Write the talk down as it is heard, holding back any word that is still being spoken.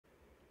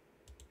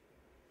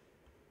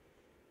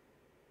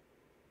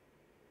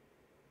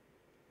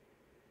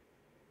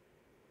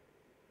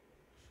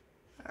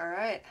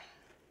Alright.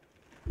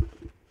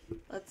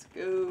 Let's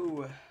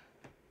go.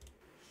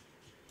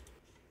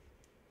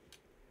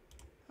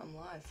 I'm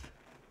live.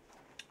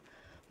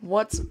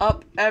 What's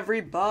up,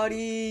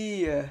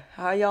 everybody?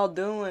 How y'all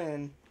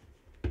doing?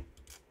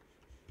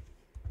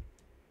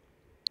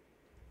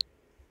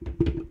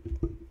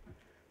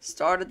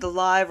 Started the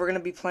live. We're gonna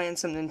be playing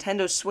some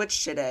Nintendo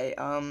Switch today.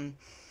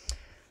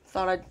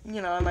 Thought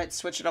I might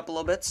switch it up a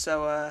little bit,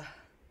 so,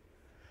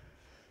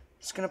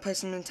 just gonna play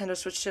some Nintendo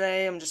Switch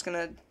today. I'm just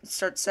gonna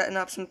start setting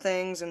up some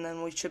things, and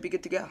then we should be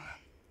good to go.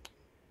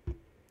 If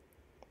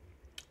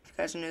you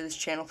guys are new to this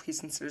channel, please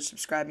consider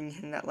subscribing and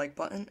hitting that like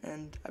button,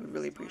 and I would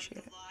really appreciate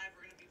it.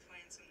 We're gonna be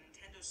playing some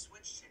Nintendo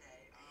Switch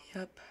today.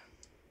 Yep.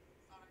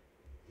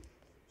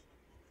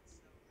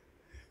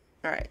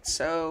 Alright,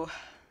 so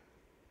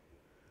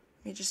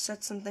let me just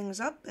set some things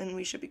up, and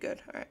we should be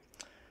good. Alright.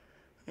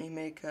 Let me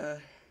make a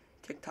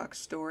TikTok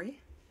story.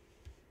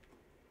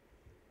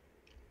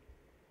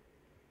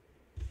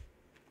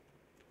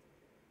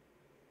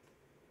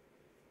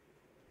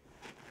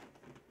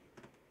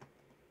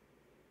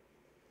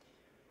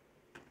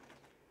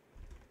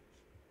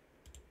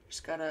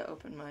 Just gotta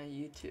open my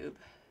YouTube.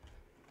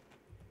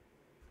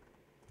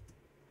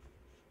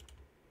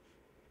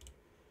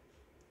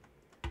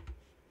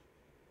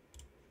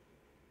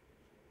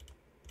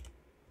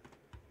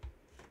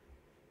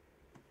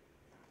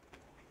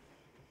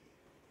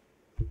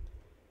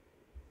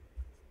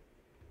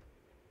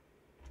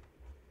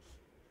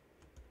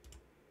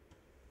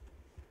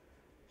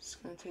 It's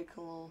gonna take a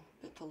little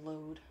bit to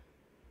load.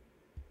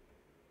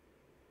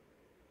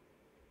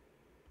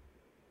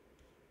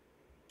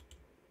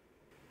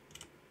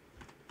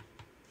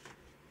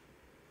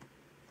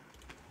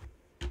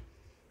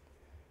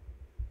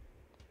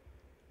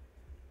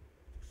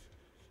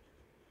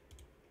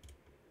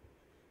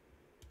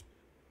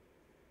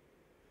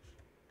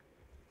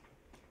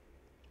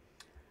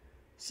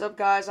 What's up,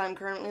 guys? I'm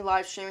currently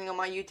live streaming on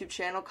my YouTube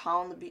channel,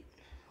 Colin the Beast.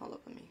 Hold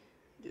up, let me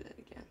do that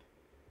again.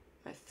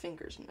 My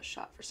finger's in the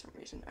shot for some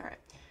reason. Alright.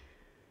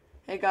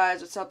 Hey guys,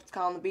 what's up? It's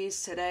Colin the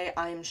Beast. Today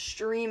I'm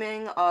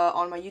streaming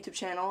on my YouTube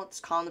channel. It's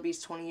Colin the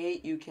Beast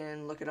 28. You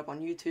can look it up on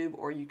YouTube,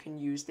 or you can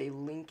use the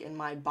link in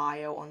my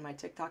bio on my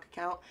TikTok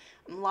account.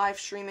 I'm live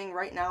streaming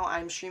right now.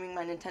 I'm streaming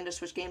my Nintendo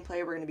Switch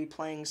gameplay. We're going to be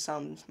playing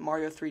some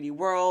Mario 3D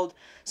World,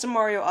 some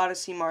Mario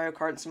Odyssey, Mario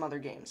Kart, and some other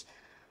games.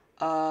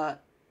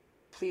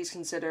 Please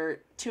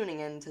consider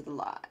tuning in to the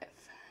live.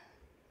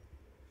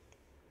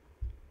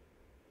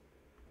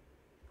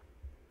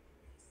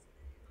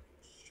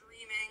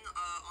 Streaming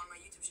on my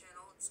YouTube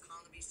channel. It's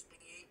Colin the Beast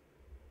 28.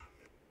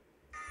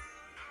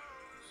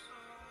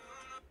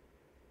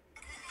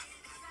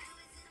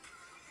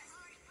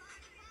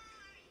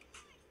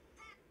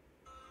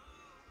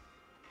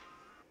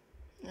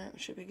 Yeah, we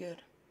should be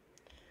good.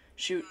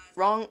 Shoot,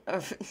 wrong.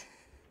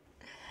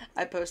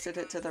 I posted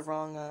it to the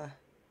wrong.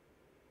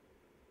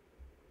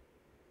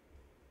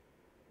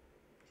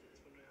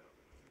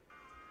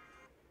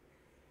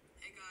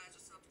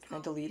 Can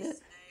I delete it?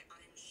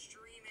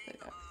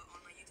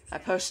 I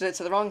posted it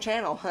to the wrong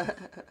channel. I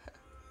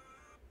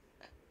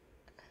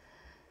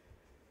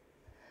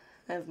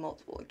have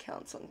multiple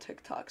accounts on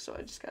TikTok, so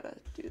I just gotta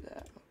do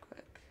that real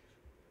quick.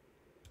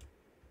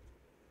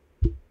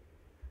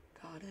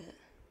 Got it.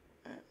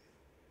 Alright.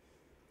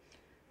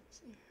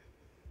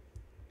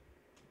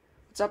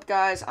 What's up,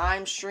 guys?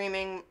 I'm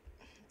streaming.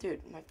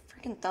 Dude, my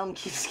freaking thumb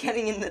keeps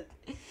getting in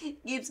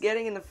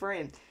the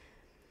frame.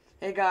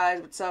 Hey guys,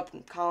 what's up?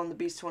 I'm Colin the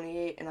Beast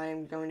 28, and I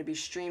am going to be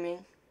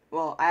streaming.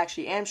 Well, I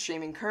actually am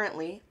streaming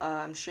currently.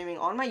 I'm streaming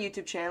on my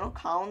YouTube channel,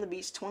 Colin the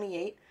Beast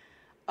 28.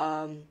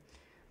 I'm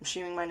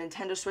streaming my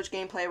Nintendo Switch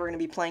gameplay. We're going to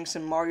be playing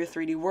some Mario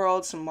 3D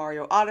World, some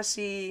Mario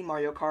Odyssey,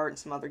 Mario Kart, and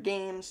some other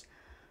games.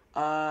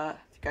 If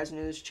you guys are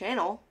new to this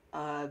channel,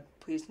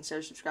 please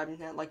consider subscribing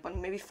to that like button.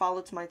 Maybe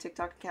follow to my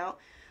TikTok account.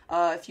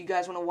 If you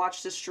guys want to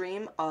watch this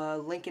stream,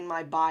 link in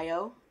my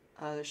bio.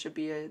 There should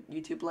be a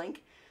YouTube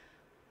link.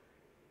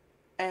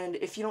 And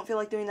if you don't feel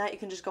like doing that, you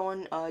can just go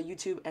on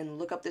YouTube and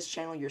look up this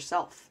channel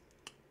yourself.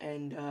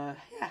 And,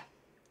 yeah,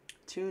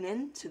 tune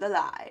in to the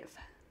live.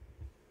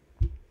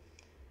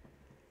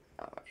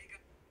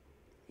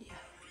 Yeah.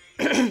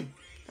 There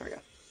we go.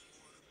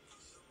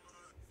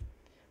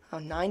 Oh,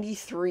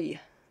 93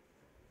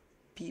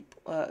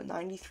 people,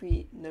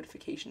 93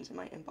 notifications in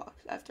my inbox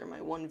after my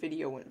one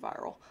video went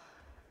viral.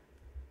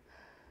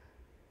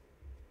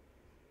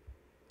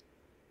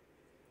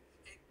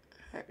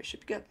 Alright, we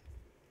should be good.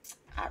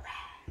 Alright.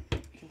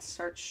 We can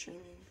start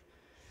streaming.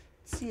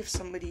 Let's see if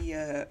somebody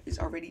is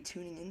already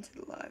tuning into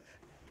the live.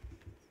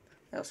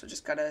 I also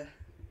just gotta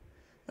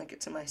link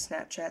it to my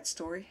Snapchat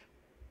story.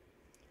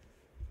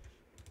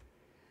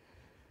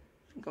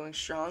 Going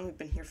strong. We've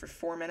been here for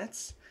 4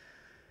 minutes.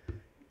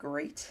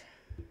 Great.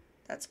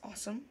 That's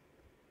awesome.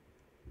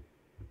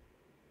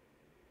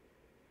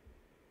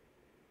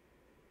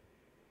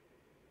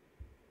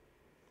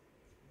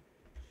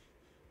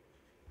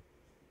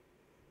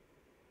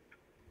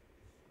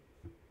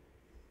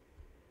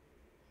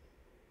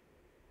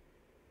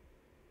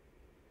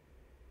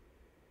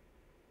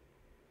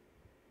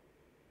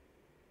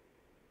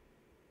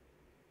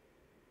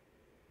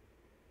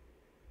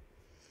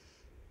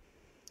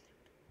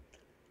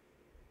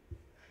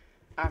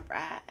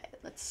 Alright,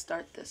 let's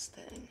start this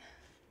thing.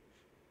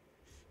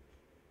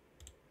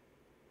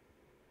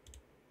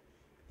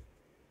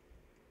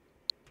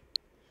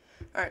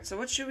 Alright, so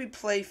what should we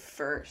play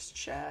first,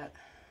 chat?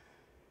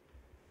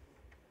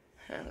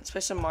 Let's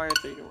play some Mario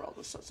 3D World.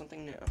 Let's start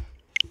something new.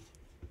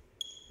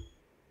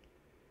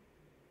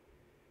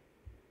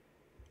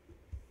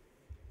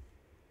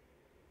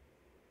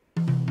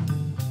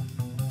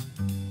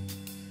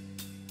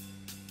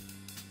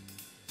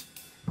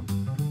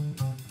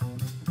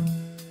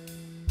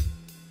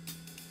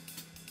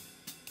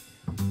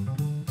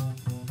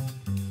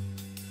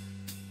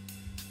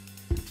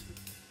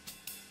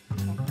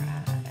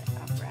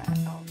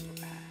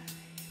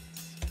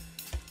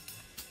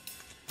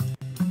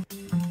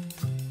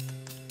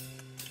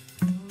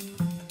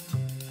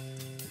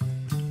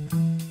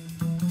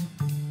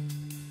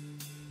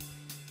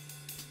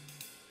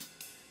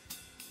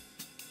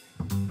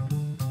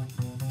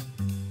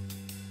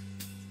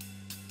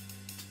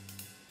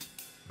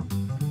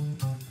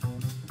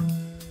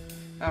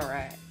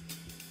 Alright.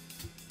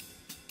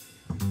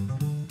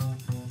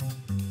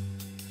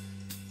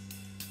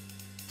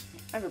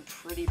 I have a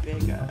pretty big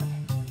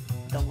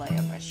delay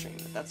on my stream,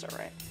 but that's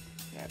alright.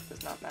 Yeah, it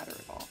does not matter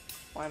at all.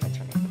 Why am I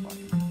turning up the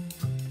volume?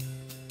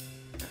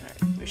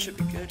 Alright, we should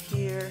be good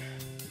here.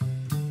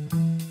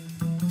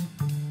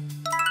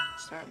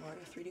 Start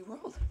Mario 3D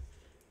World.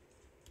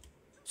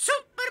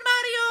 Super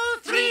Mario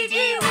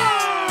 3D World!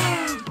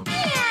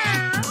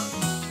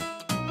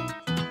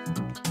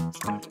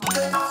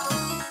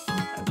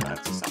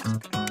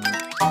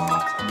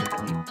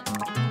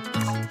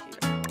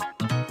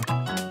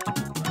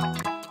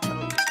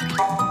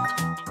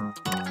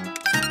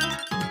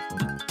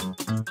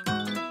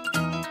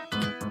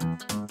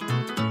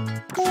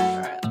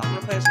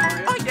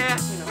 Oh yeah,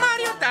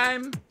 Mario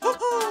time!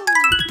 Woohoo!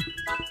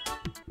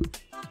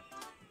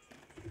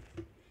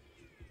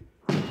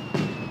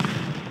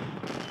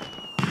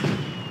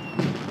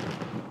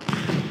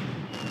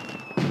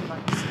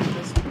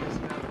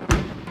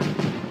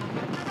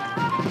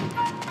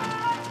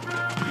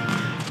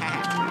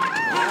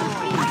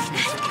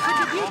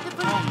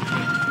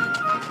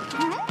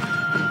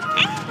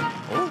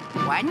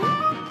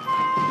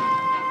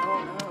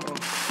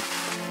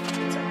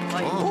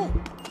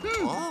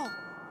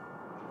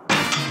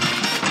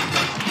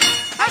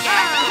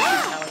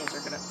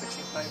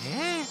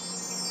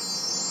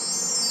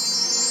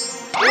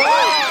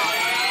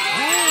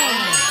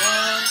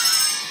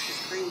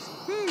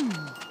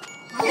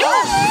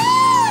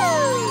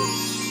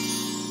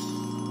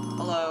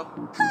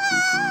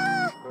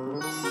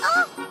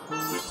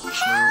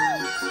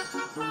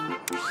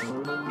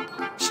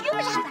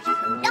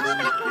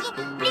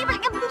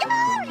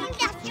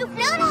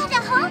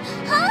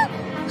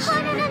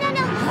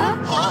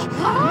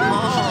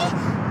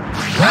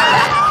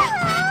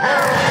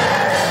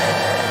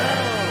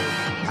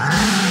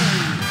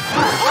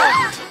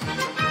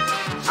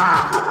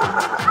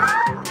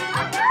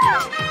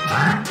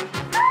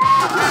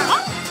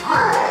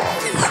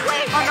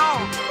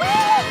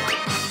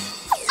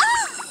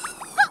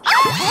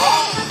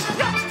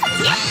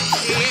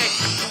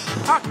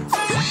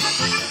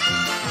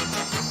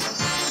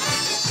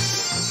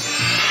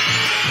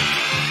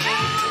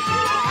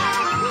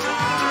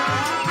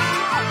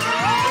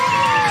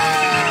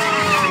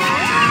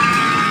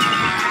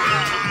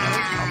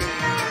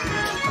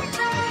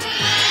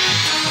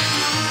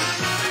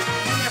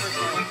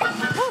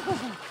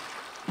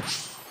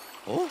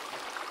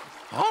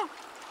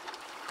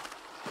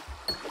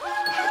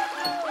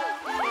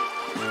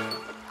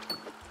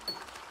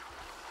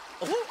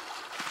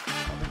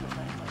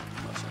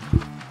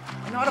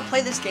 I know how to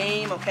play this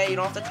game, okay? You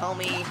don't have to tell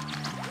me.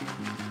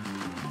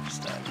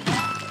 Just,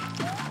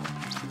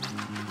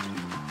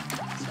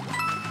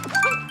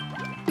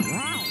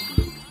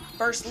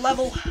 first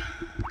level.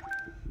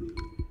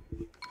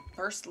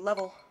 First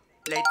level.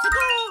 Let's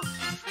go!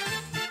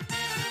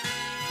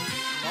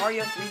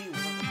 Mario 3D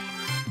World.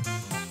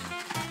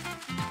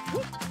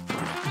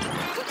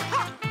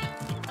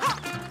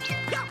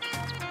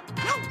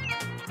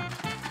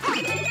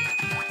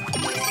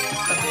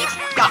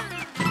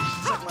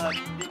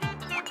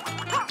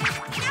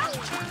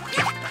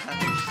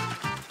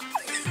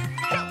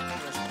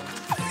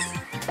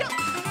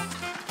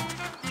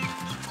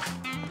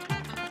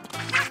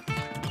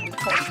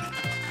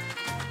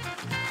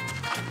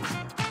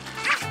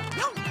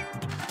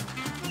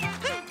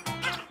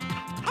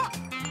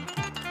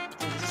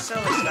 So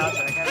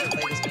nostalgic. I haven't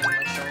played this game in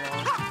like so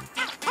long.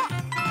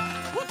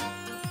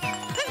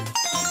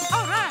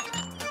 Alright!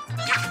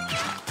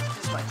 This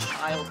is my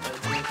childhood,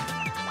 dude.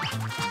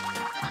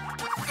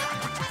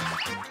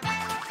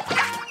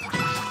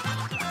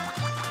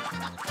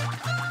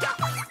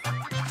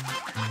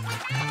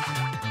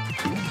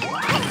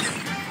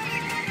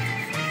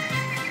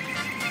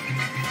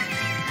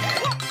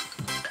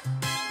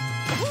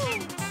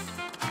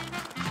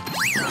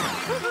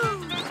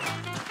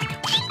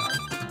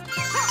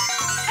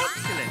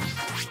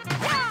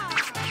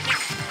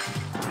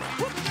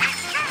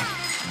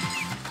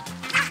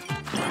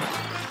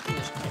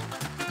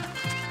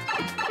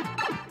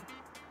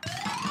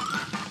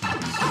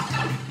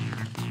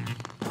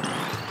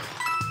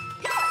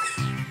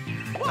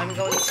 I'm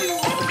going to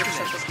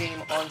 100% this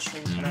game on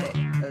stream tonight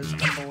because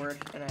I'm bored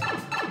and I don't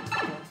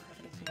have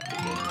anything to do.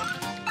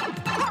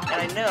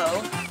 And I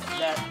know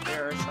that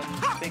there are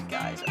some big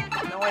guys.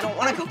 No, I don't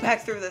want to go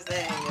back through the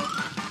thing.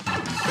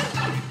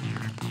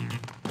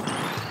 I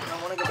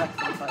don't want to go back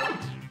through the fight.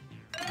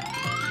 I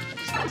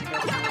just want to go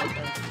through the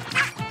thing.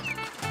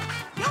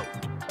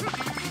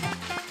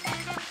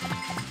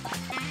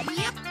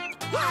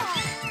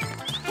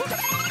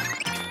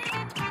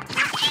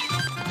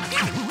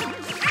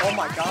 Oh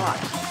my god.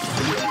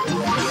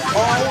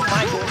 Oh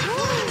my god.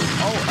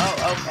 Oh,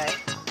 okay.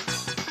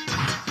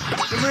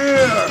 Come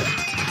here!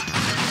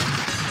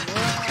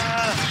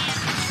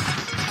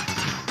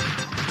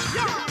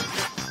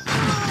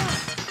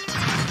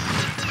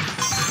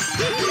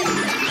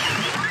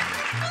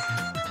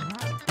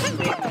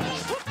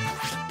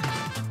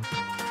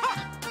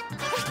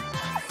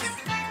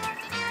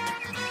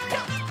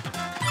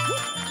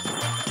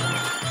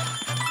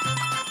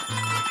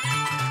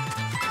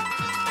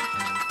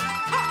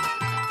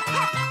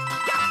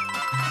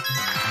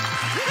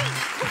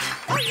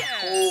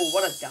 Oh,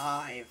 what a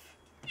dive.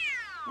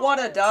 What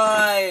a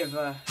dive.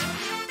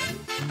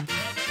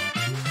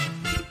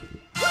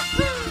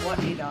 What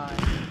a dive.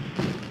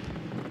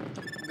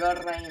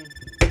 Good rain.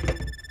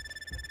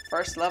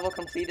 First level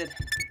completed.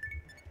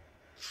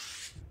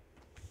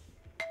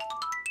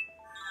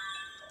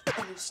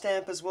 A new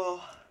stamp as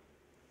well.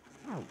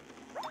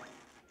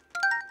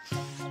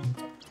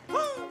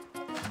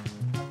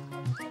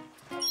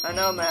 I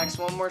know, Max.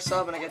 One more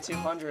sub and I get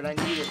 200. I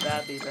need it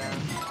badly, man.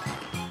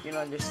 You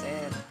don't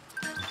understand.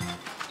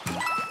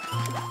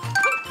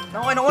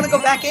 No, I don't want to go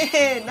back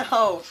in.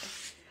 No,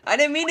 I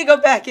didn't mean to go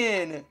back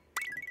in.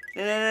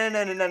 No. Let's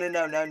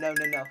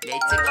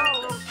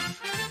go.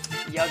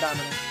 Yo,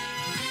 Dominic.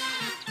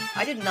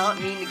 I did not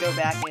mean to go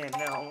back in.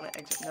 No, I want to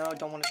exit. No,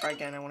 don't want to try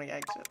again. I want to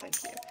exit.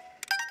 Thank you.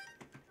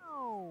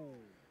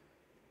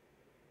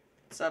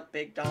 What's up,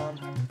 Big Dom?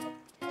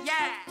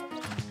 Yeah.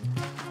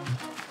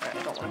 Alright,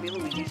 I don't want to be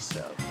Luigi,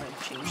 so can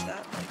I change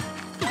that?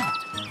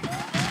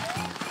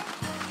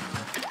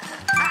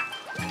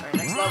 Alright,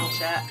 next level,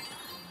 chat.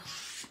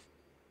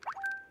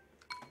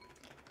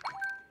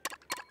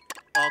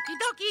 Okie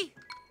dokie.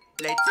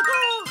 Let's go.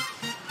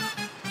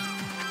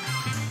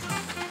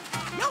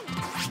 Yo.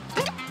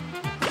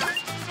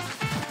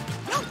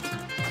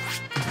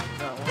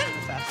 No, I want to do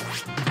the fast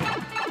one.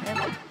 Damn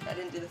it, I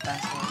didn't do the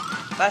fast one.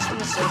 Fast one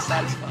is so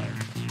satisfying.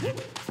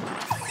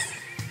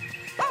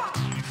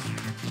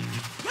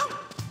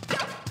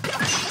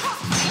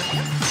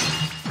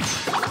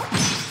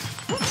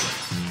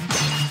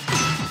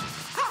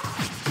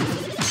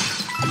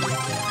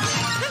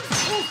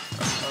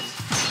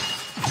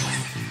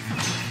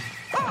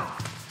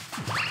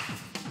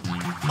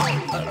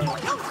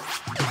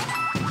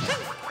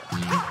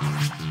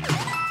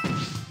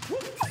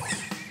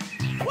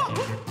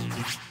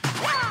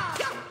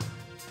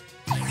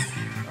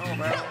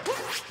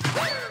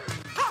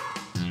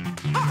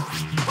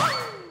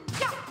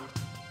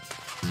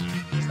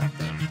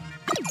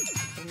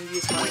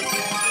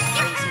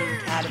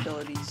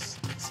 Abilities.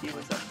 Let's see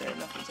what's up there.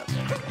 Nothing's up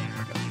there. Okay, here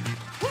we go.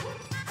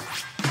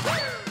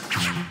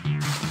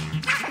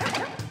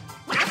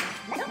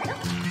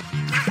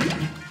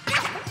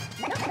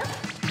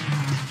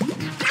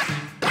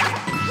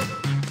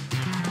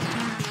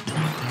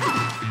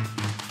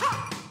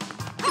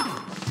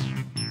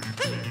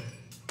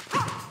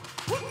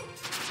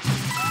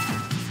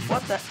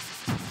 What the?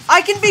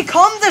 I can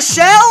become the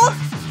shell?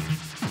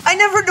 I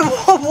never knew.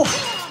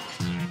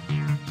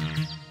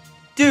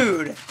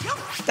 Dude.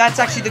 That's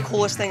actually the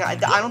coolest thing. I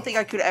don't think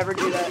I could ever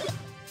do that.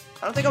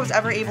 I don't think I was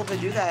ever able to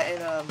do that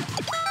in,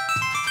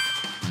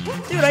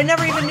 Dude, I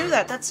never even knew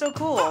that. That's so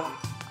cool.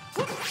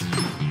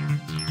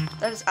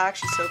 That is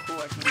actually so cool.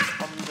 I can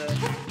become the...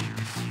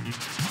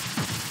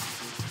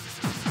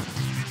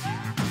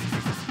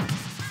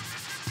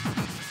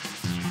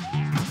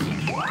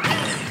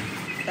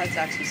 That's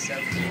actually so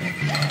cool.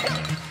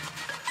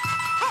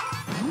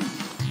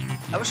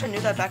 I wish I knew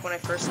that back when I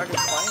first started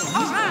playing.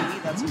 Maybe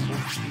that's a cool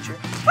feature.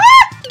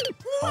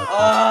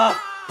 Oh,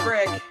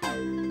 frick.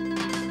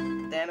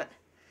 Damn it.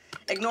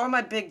 Ignore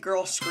my big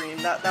girl scream.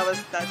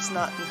 That's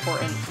not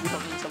important. We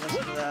don't need to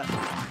listen to that.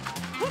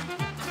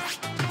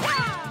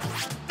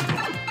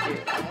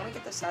 Dude, I want to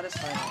get the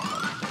satisfying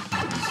one.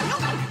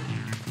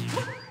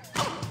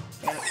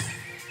 Damn it.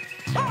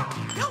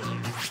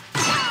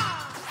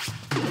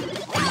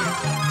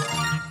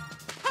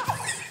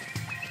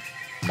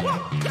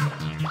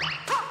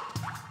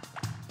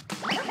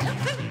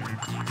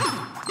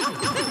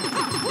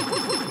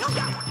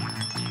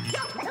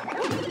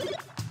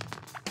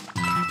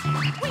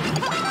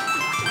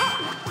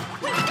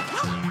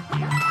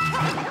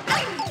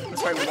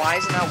 Sorry, why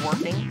is it not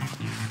working?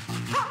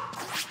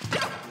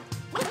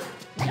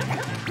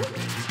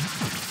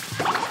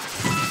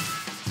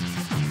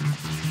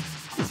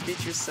 This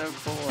feature's so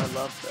cool, I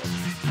love this.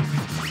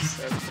 It's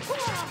so cool.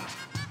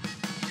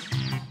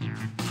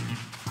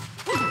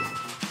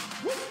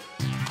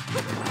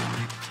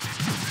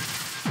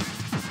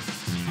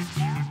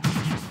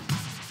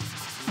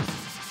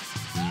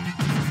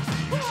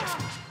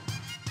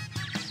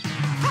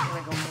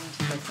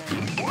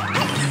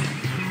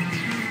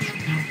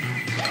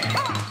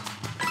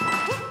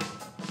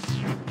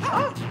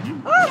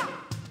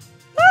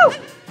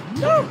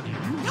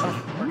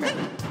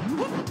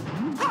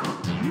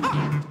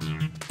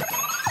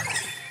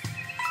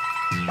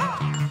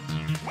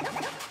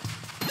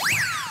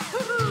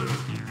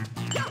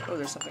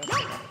 there's something up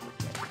there.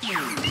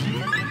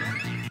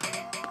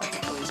 I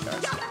can kill these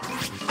guys.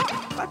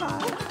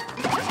 Bye-bye.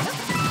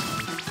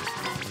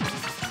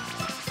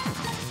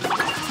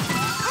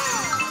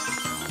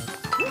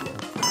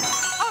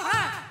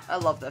 I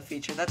love that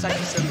feature. That's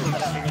actually so cool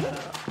that I figured that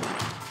out.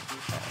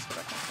 Okay, let's go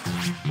back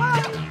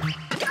home.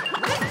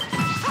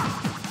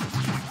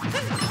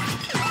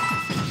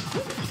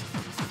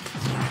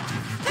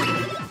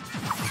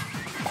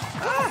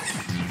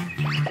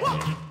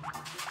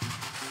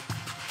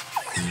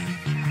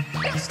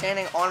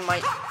 Standing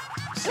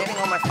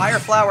on my fire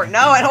flower.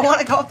 No, I don't want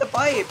to go up the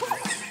pipe.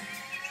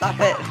 Stop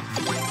it.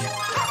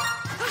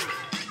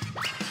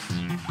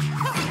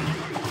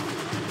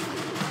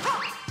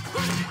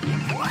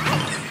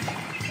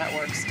 That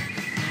works.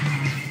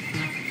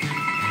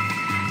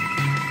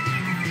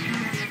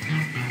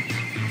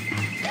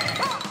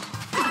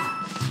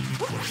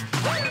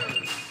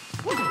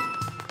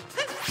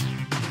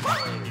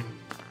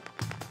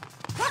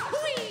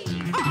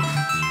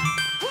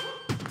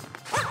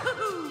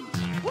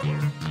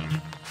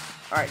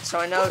 Alright, so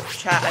I know,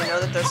 chat, I know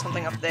that there's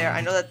something up there.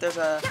 I know that there's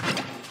I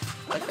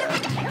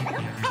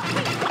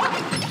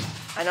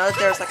know that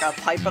there's like a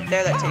pipe up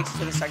there that takes you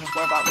to the second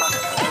floor, but I'm not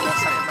gonna, or the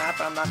second map,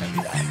 but I'm not gonna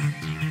do that.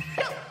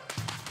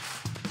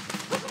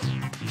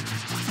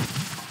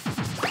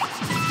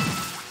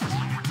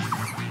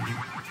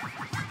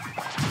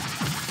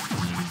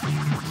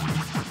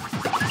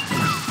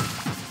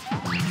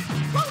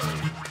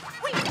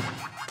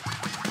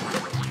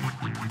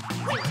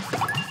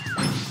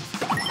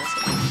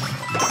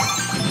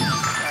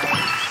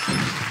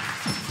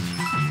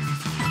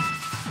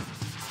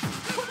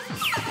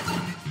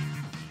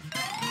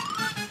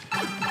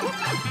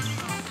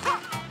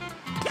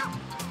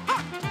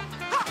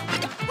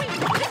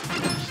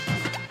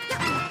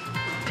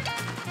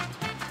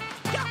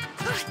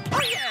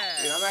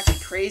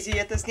 Crazy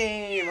at this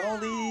game,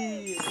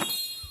 holy!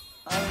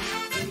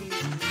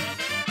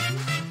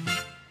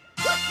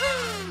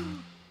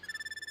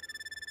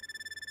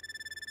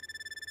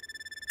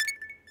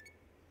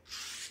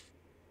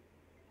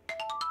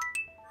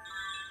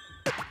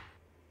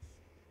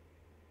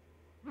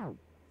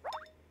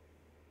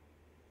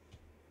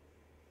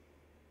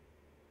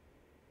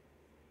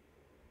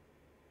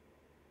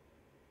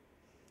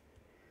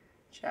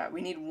 Chat,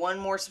 we need one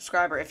more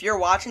subscriber. If you're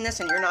watching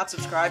this and you're not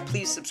subscribed,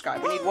 please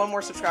subscribe. We need one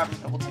more subscriber.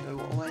 We'll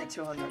hit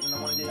 200, and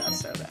I want to do that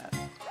so bad.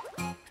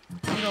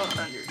 You don't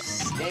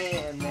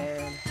understand,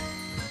 man.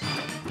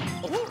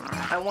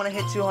 I want to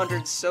hit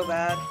 200 so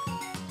bad.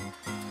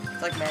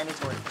 It's like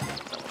mandatory.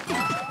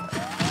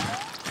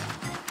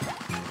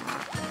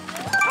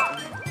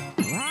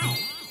 It's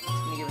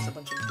gonna give us a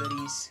bunch of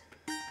goodies.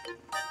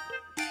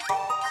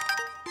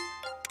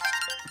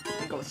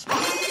 Go with smart.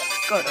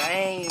 Good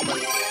aim.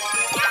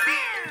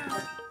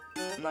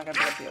 I'm not gonna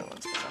pick up the other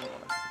ones because I don't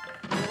want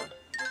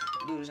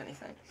to lose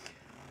anything.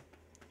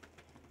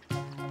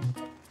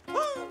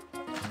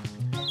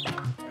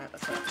 Alright,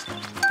 let's let this guy.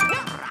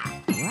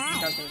 This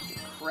guy's gonna get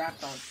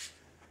crapped on.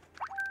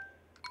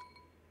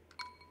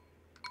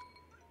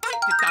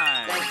 Thank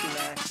you,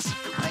 Max.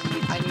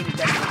 I need it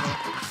desperately.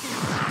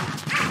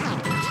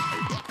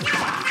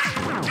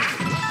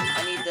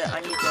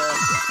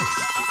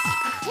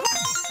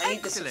 I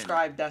need to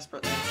subscribe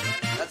desperately.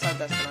 That's how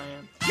desperate I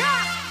am.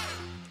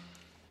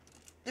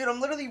 Dude,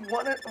 I'm literally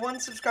one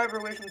subscriber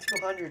away from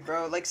 200,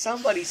 bro. Like,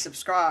 somebody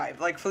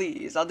subscribe. Like,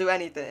 please. I'll do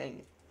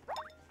anything.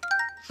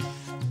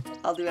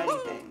 I'll do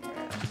anything.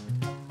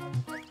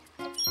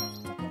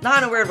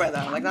 Not in a weird way,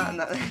 though. Like, not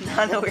in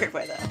a weird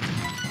way, though.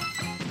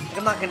 Like,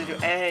 I'm not gonna do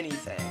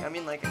anything. I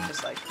mean, like, it's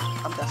just like,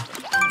 I'm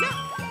desperate.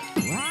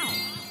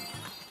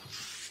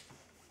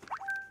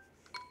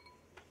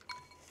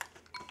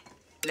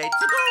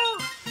 Let's go!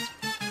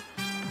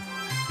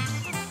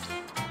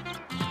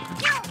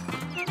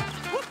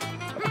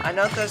 I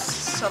know there's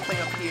something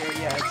up here.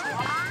 Yeah, it's there.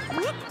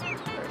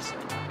 There's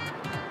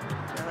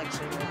I like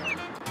seeing it.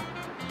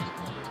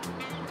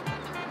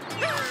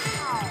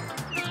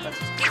 That's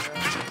just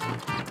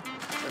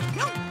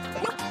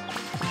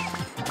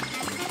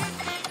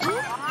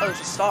oh,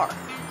 there's a star.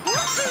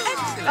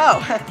 Oh!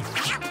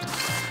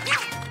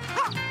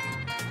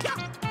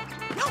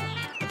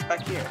 It's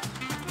back here.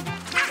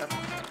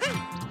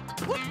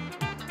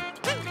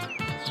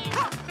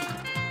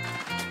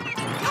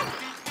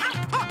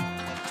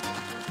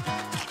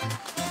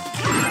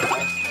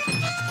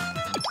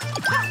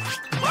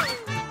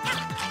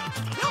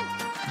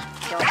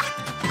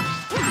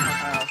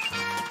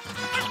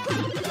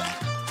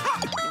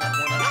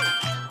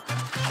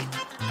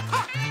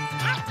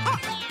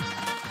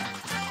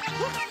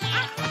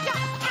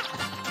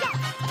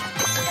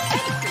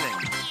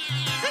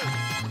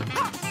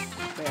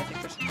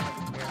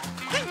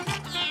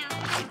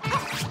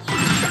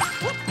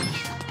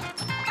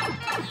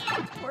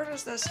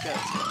 This goes. Oh,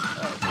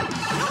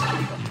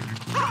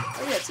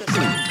 yeah, it's this.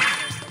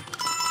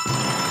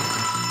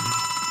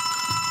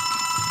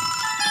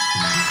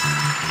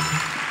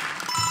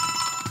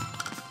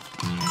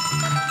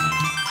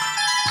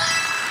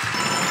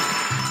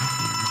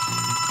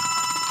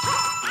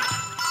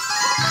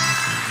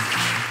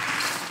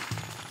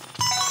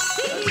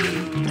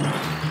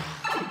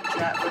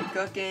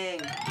 cooking.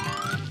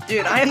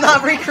 Dude, I am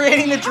not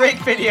recreating the Drake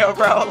video,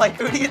 bro. Like,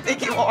 who do you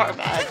think you are,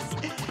 Max?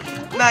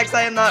 Max,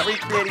 I am not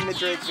recreating the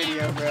Drake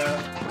video, bro.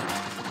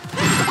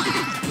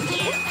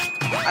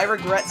 I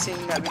regret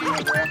seeing that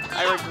video, bro.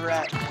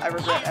 I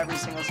regret every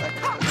single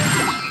second of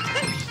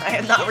it. I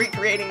am not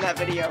recreating that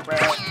video, bro.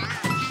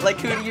 Like,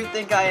 who do you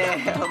think I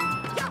am?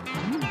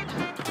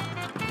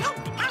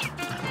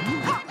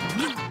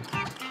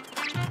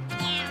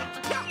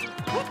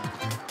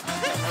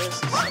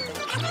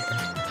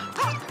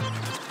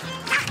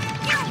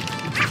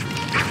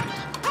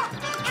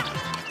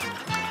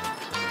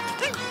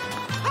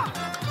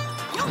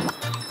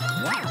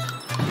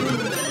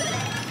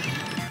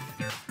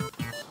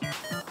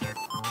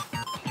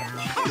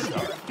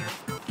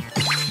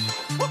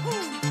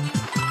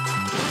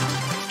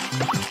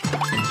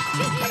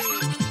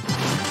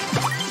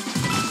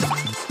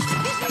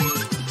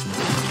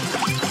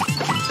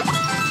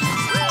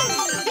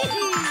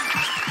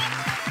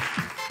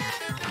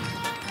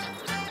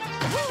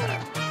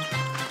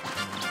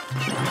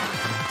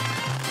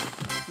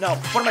 No,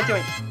 what am I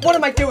doing? What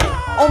am I doing?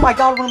 Oh my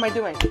god, what am I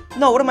doing?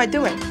 No, what am I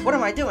doing? What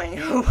am I doing?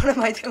 What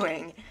am I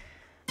doing?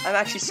 I'm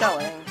actually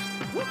selling.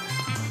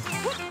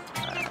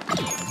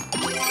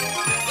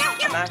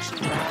 I'm actually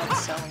bad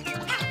selling.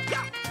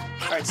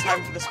 Alright, it's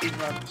time for the speed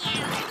run.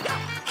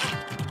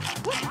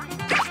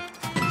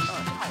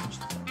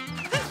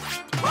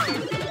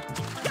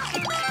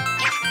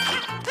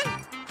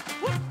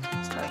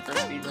 It's time for a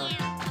speed run.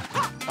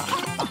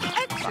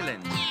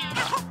 Excellent.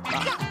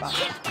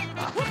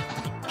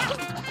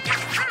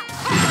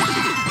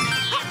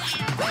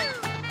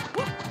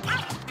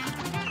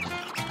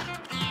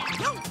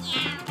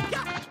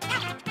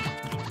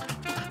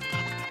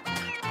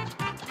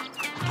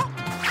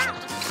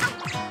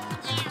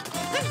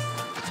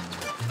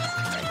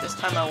 This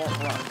time I won't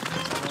run.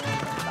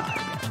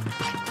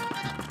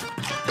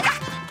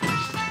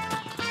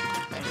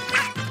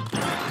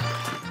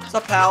 What's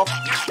up, pal?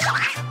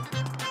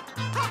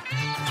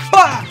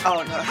 Bah!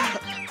 Oh no.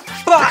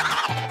 Bah!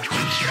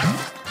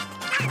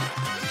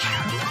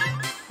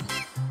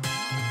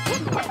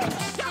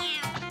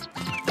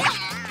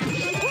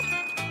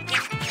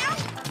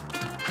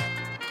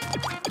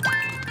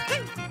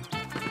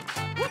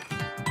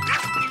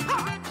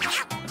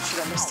 Shit,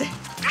 I missed it.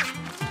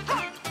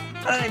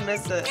 How did I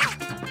miss it?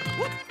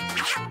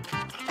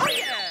 Oh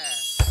yeah.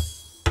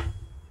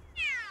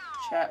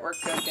 Chat, we're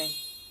cooking.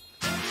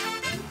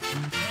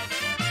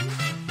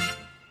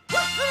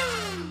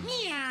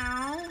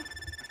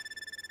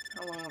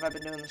 How long have I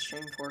been doing the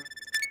stream for?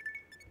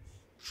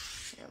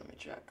 Yeah, let me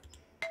check.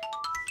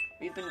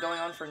 We've been going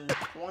on for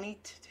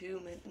 22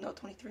 minutes, no,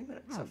 23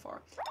 minutes so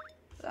far.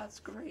 That's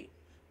great.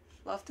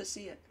 Love to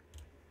see it.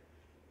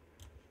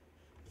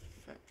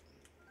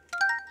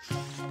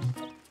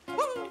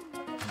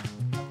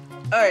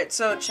 Alright,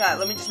 so chat,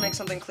 let me just make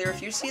something clear.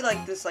 If you see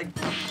like this like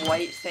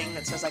white thing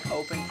that says like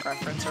open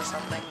preference or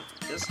something,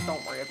 just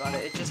don't worry about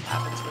it. It just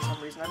happens for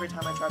some reason. Every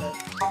time I try to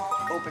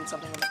open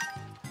something,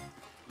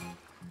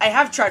 I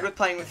have tried with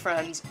playing with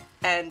friends,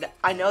 and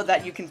I know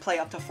that you can play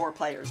up to 4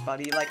 players,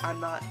 buddy. Like, I'm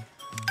not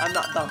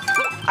dumb.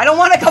 I don't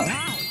want to go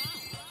back.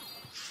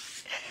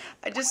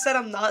 I just said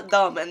I'm not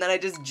dumb, and then I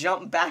just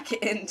jumped back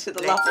into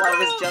the level I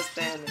was just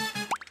in.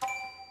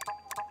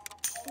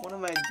 What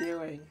am I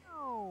doing?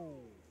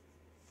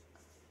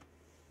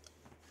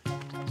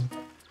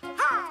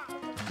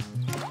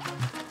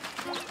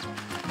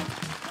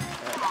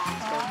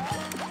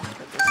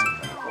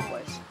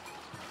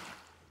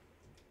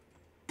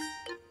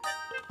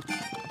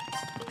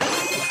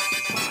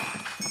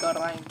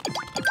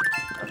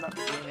 I'm not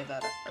doing any of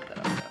that.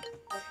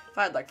 If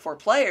I had like 4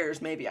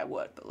 players, maybe I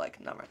would, but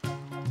like, not right now.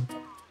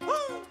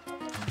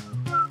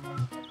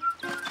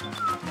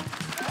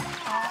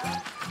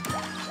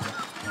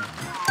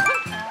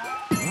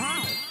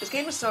 This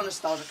game is so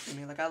nostalgic for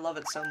me. Like, I love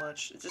it so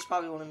much. It's just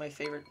probably one of my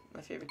favorite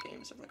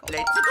games of like all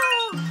time. Let's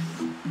go.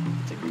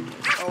 It's a great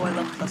game. Oh, I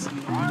love Plessy.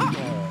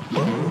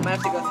 I might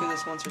have to go through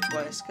this once or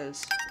twice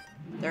because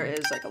there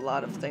is like a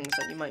lot of things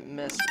that you might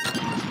miss.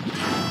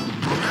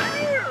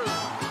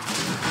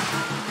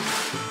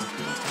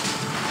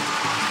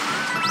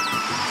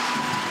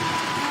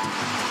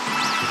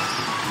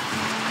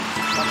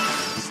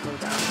 Slow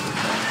down.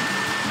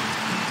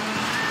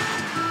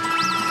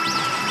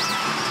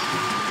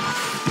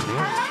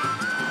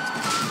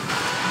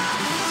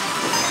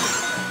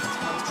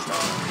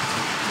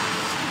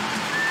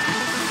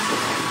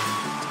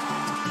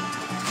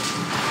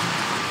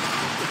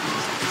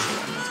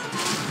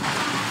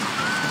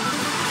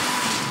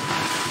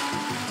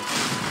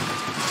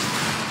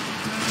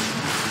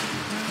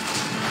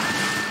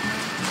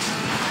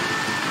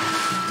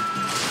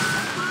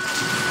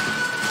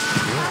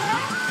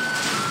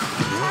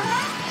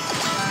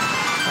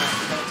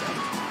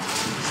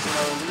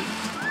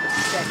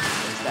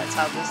 That's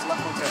how this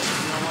level goes.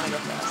 You don't want to go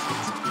fast.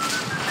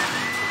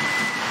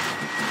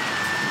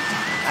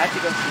 I have to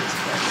go through this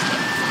first.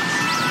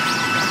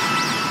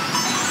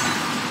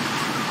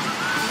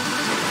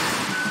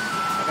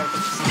 I gotta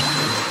get this.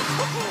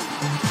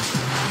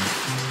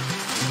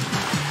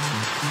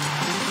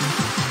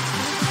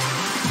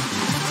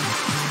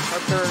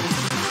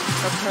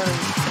 turn.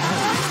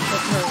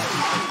 Flip turn.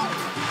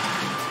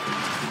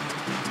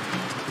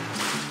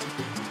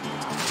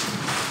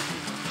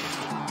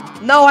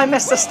 No, I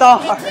missed the star!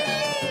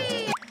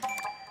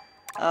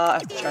 I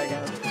have to try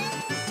again.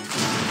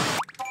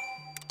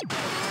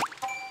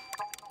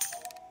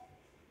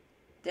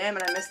 Damn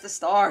it, I missed the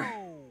star.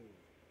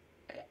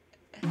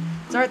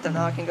 It's alright though,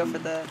 now I can go for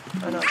the...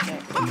 Oh no, I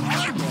can't.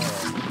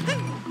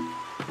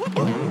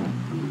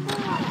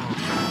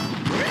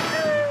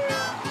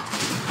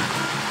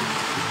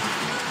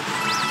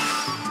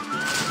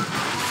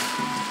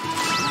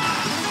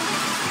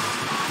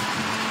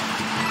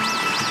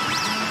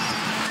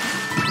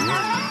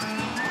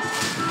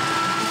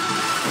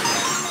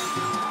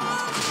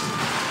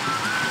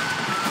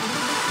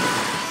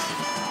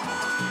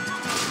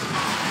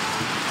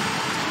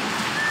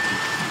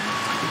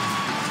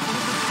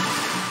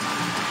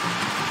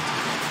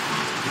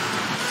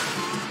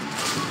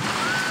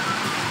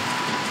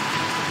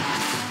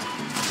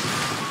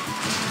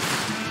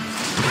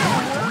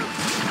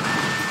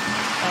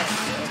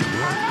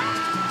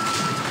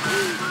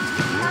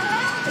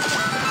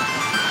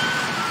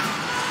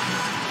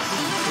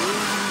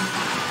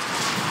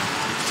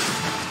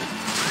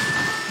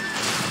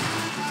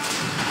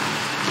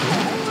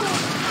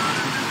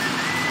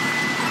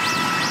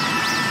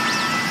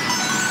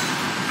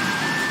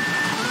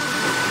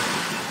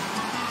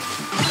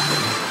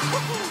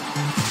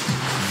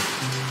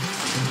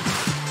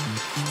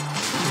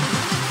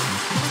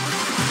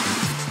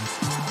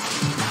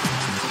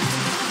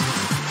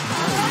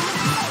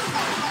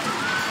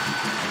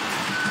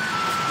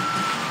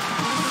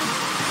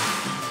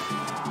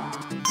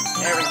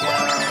 There we go.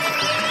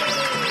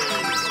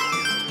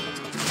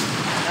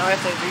 Now I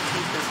have to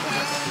repeat this one.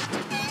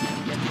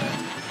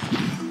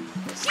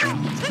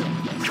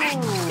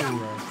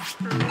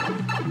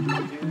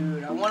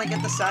 Dude, I want to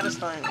get the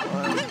satisfying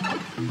one.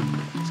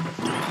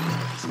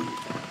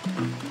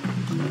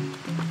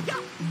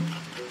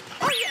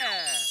 Oh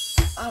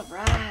yeah!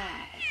 Alright.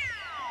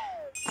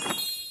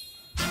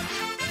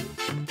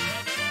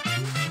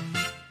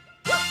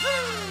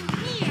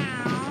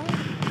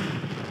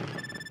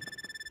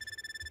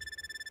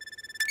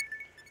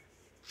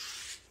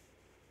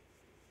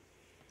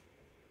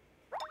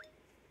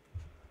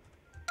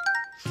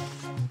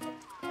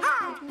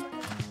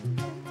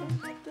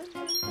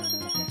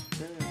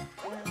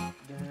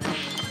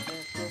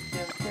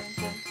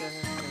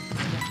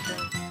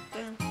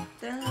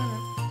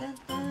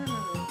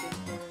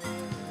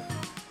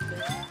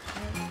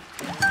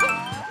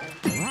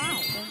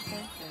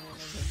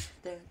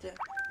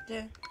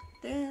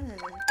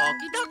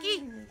 Okie dokie.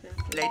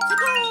 Let's go.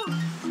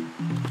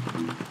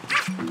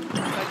 I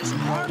just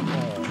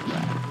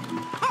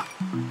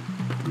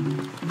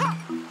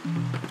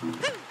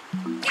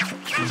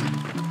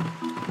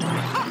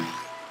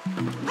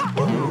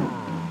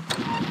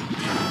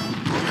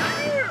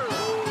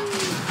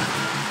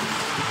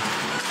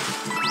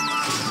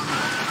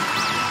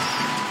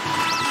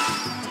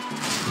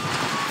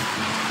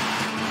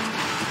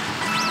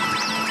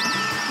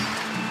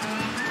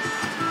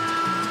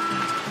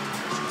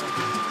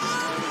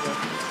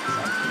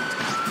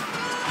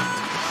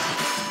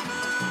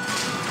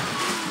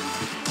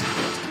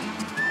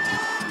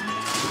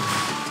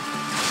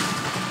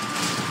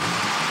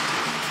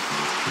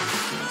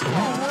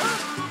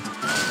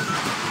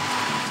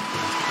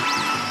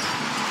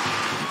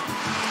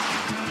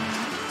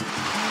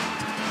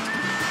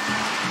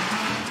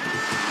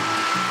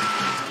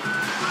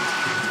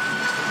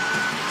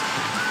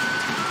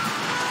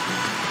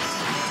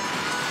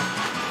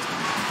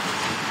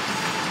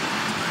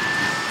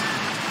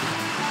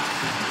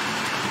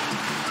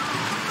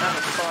That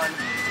was fun.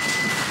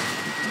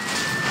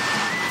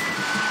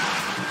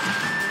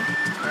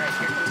 Alright,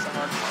 here comes the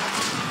hard part.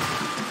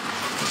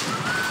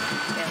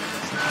 Damn it,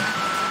 this one.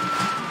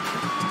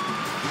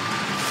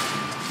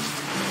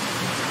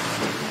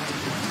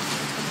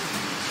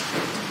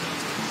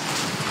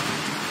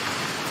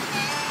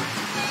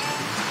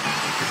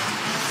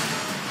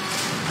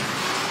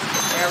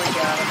 There we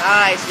go.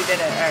 Nice, we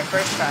did it. Alright,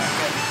 first try.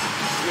 Good.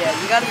 Yeah,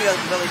 you gotta be like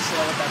really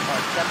slow with that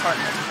part. That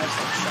part has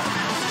like sharp.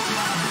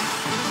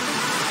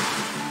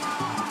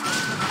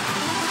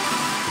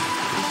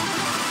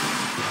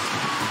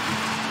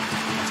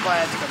 That's why I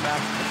had to go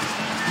back to this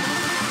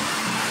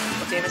thing.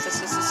 What game is this?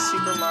 This is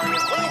Super Mario.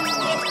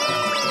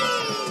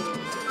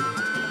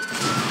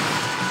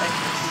 Thank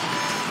you.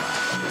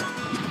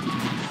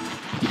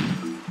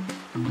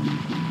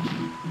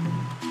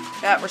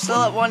 Yeah, we're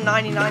still at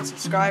 199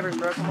 subscribers,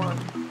 bro. Come on.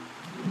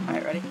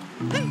 Alright, ready?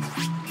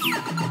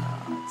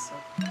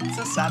 It's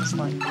so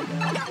satisfying.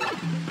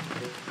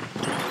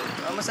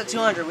 We're almost at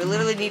 200. We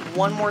literally need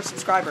one more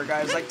subscriber,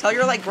 guys. Like, tell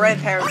your like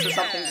grandparents or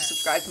something to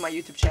subscribe to my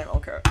YouTube channel,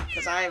 okay?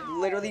 Because I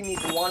literally need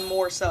one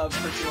more sub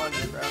for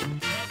 200, bro.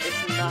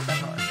 It's not that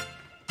hard.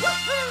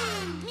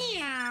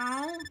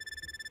 Meow.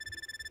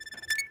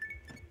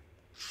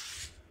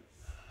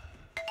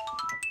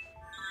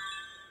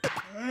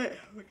 Alright,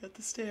 we got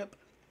the stamp.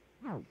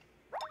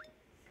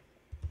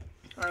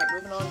 Alright,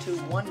 moving on to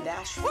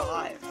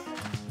 1-5.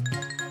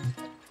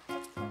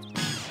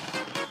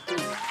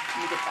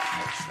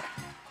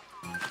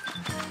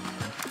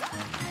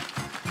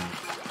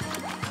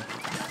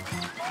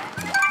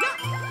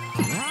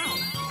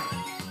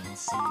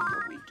 Let's see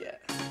what we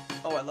get.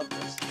 Oh, I love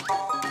this.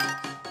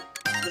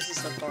 This is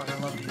so fun. I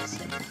love these.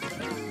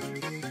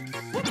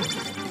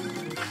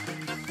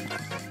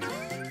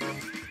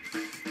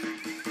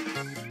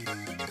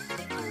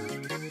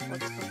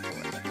 What's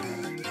before that?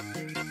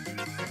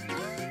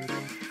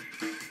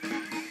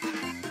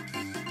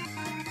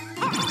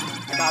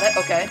 I got it.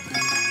 Okay.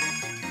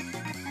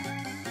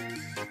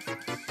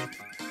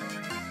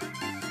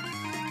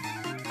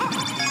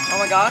 Oh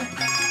my god.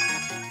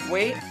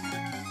 Wait.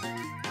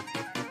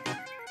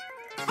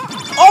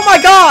 Oh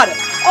my god!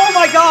 Oh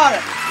my god!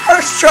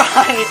 First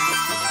try!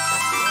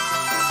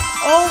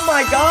 Oh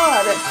my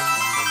god!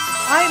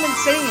 I am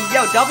insane.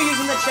 Yo, W's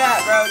in the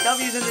chat, bro.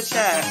 W's in the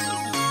chat.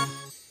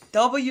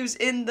 W's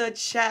in the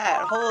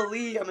chat.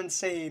 Holy, I'm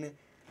insane.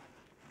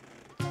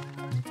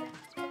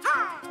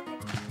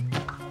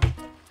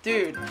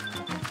 Dude,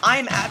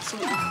 I'm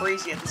absolutely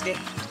crazy at this game.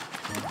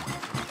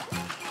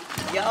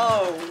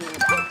 Yo.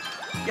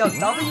 Yo,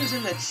 W's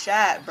in the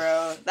chat,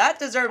 bro. That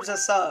deserves a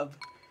sub.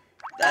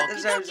 That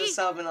deserves a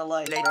sub and a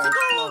like, bro.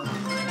 Come on.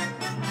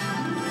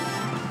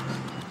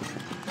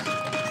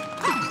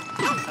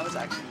 That was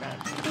actually bad.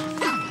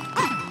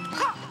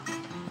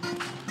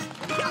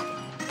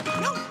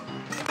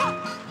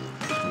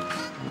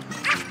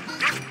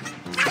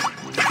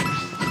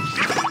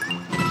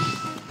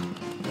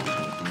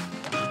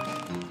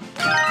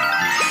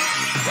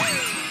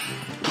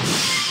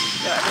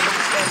 Yeah,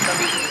 everybody spam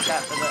W's in the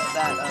chat for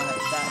that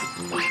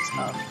is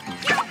tough.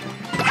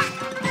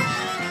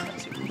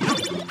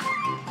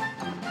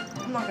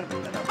 I'm not gonna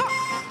pick that up.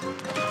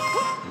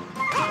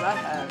 What I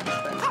have is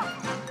better.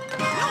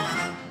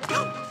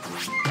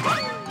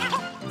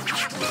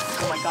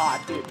 Oh my god,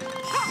 dude.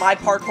 My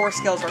parkour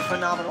skills are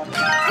phenomenal. Alright,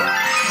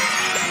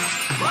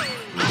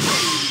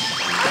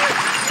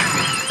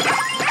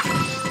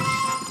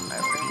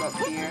 we're gonna go up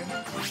here.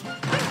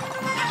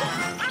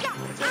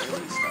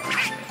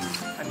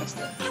 I missed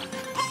it.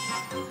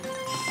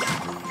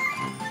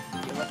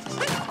 You left this.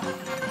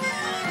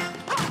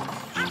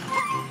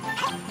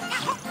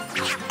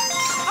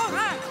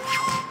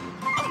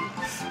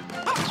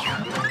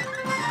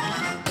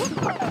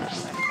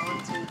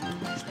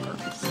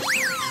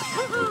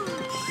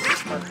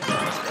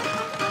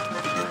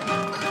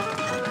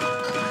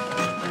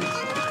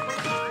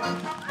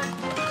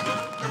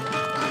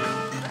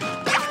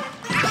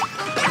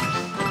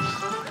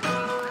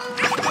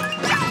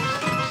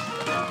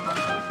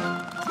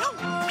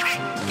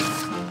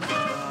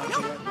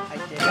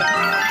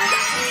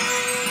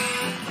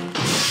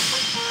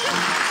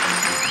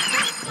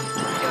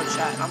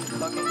 I'm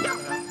fucking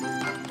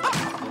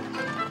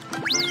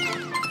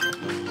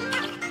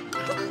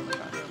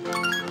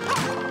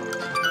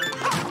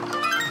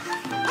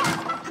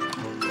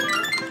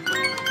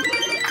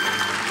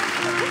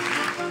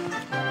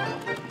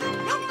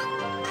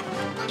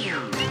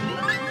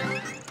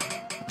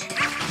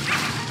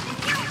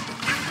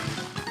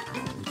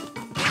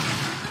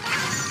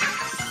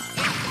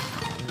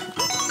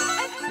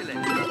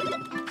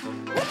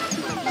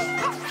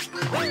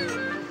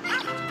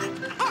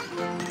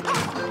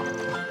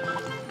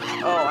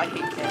oh, I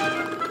hate candy.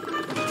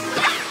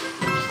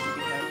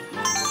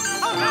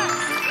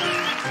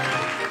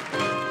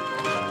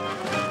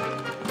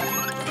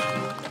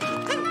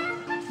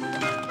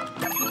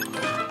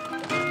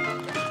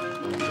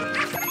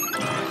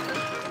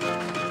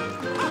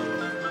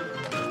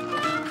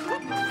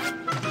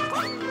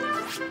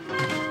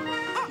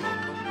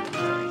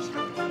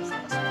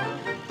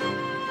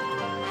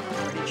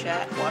 Ready,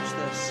 chat? Watch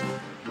this.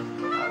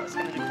 Oh, it's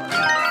gonna do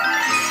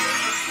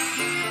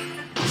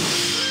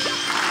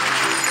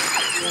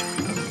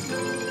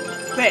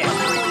bam! Oh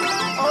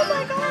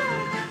my god!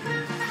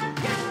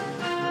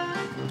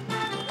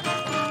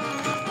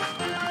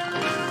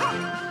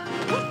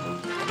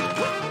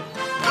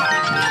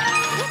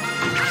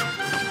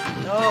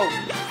 No!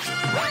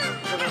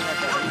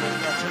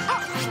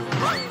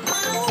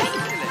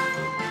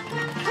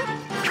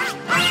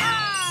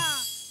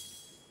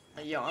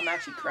 Yo, I'm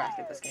actually cracked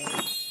at this game.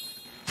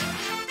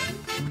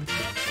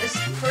 This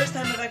is the first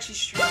time I've actually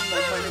streamed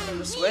like playing from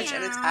the Switch,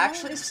 and it's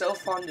actually so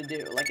fun to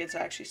do. Like, it's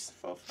actually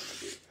so fun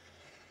to do.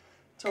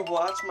 To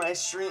watch my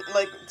stream,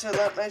 like, to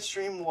let my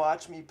stream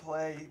watch me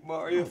play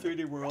Mario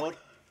 3D World.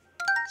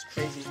 It's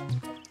crazy.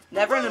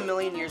 Never in a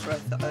million years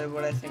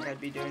would I think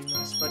I'd be doing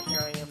this, but here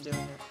I am doing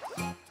it.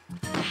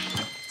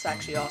 It's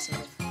actually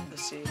awesome to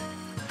see.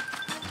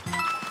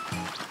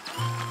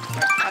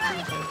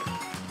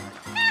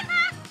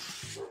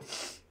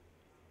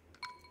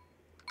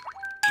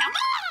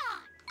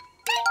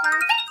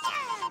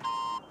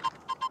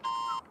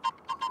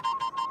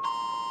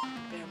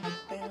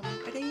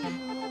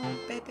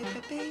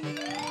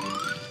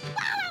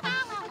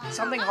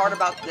 Something hard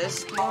about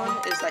this one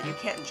is that you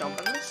can't jump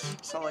in this,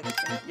 so like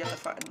you have to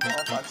find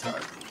all 5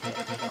 stars.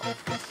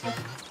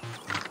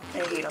 I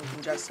hate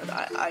uncongested.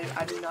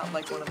 I do not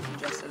like when I'm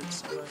congested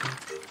so much.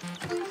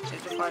 So you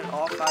have to find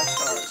all 5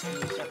 stars. And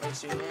you can't like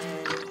zoom in,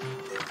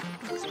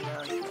 zoom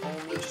out. You can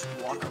only just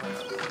walk around.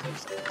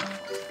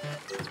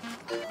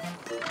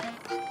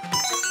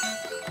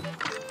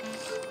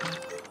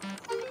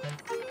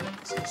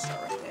 So you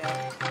start right there.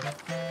 Grab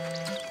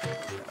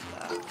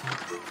that.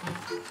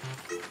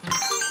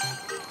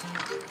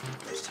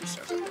 There's 2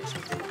 stars up there.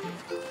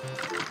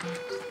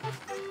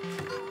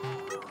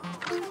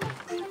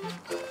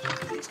 So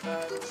these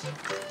guys.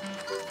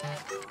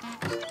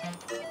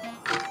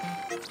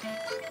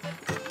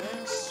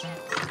 This.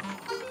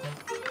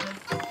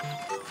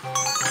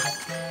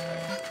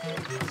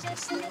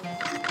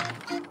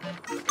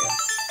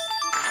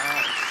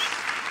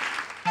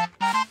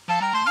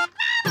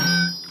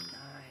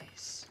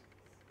 Nice.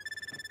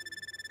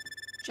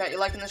 Chat, you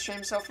liking the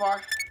stream so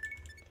far?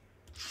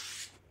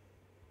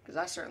 Because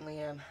I certainly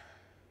am.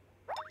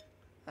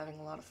 Having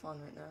a lot of fun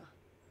right now.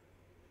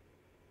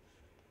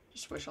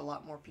 Just wish a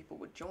lot more people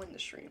would join the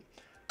stream.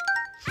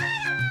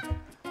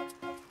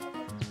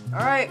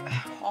 Alright,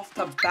 off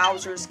to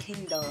Bowser's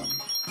Kingdom.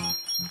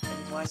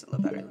 And why is it low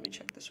battery? Let me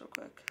check this real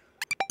quick.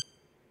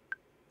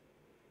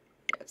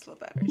 Yeah, it's low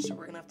battery, so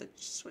we're gonna have to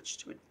switch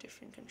to a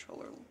different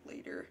controller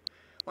later.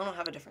 Well, I don't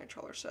have a different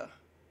controller, so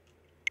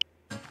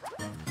we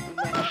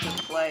might have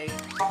to play.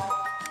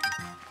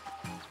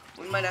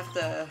 We might have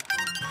to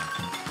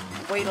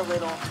wait a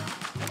little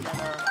and then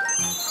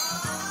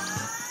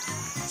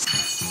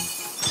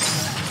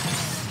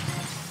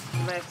we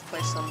might have to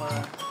play some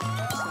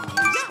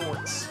Wii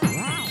Sports,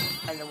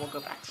 and then we'll go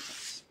back to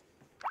this.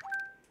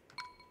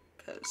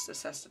 Because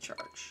this has to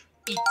charge.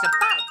 It's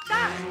about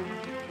time!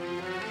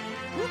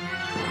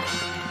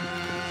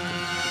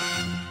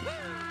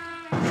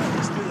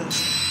 Let's do this.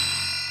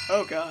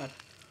 Oh god.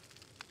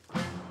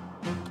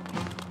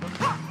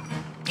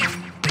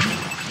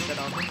 Shit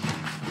on me.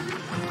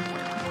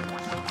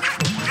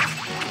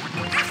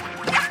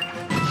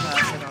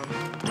 Shit on me.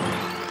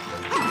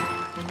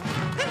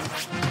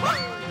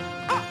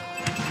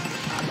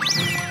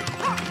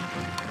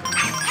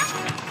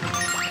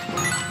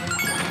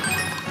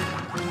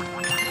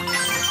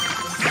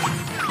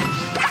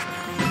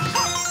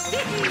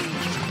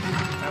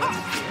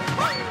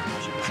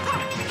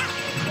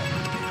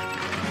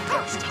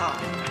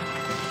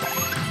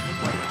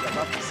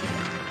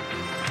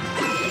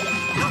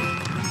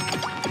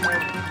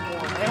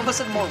 I almost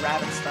said more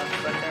rabbit stuff,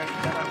 but they're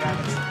not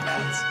rabbits, they're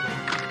bats.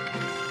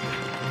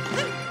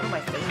 What am I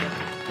thinking?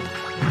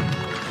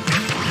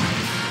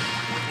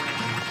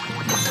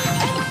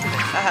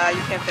 Haha,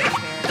 you can't fit in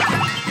here.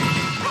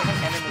 Like an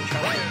enemy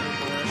trying to get through the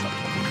door or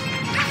something.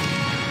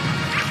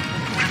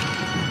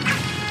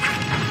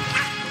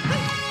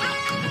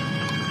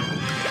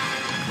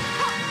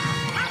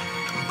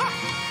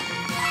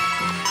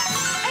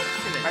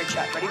 Alright,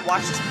 chat, ready?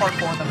 Watch this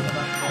parkour on the left.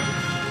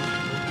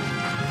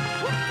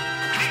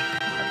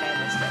 Okay, I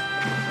missed it.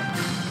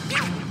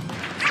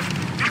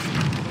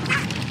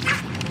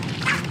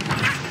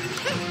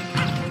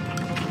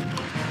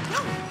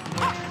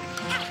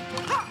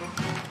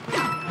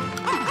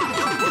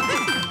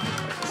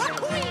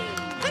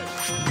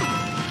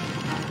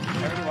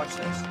 Everybody watch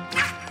this.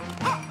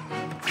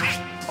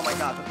 Oh my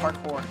god, the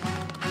parkour.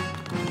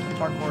 The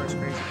parkour is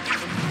crazy.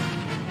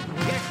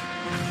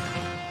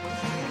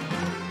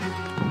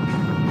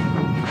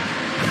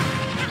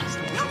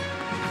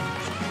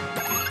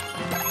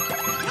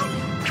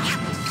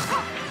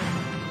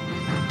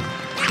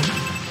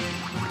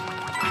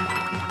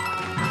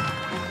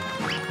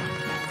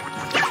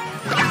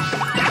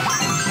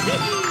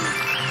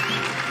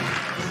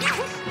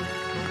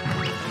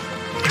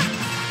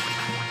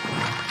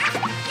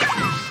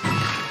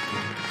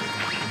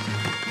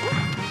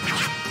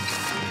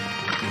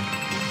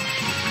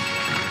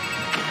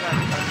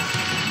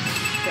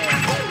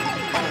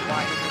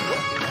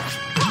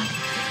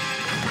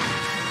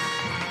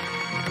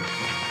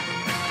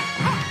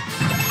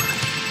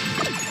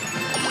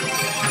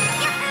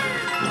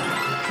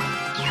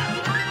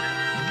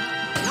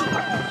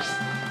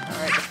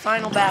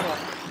 Final battle.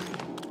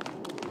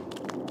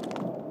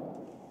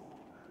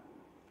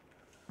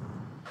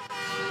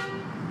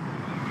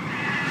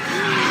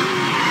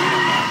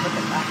 Look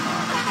at that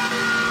car.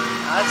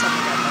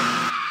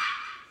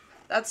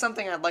 That's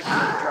something I'd like to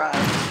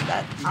drive.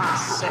 That's a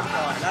sick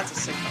car. That's a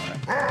sick car.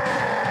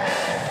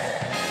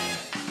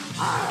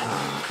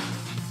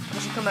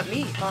 Doesn't come at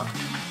me, huh?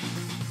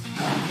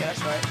 Yeah,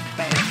 that's right.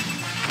 Bam.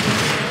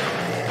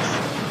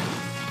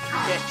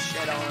 Get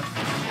shit on.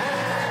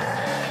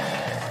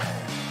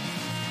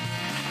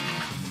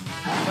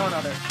 Throw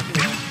another.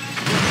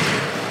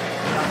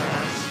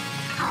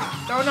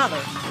 Throw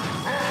another.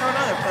 Throw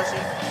another, pussy.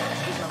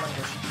 Excuse my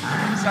language.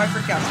 Sorry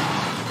for cussing.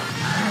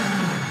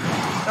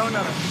 Throw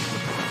another.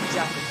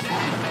 Exactly.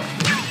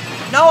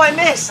 No, I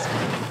missed!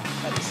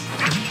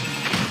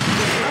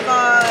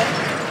 Bye-bye.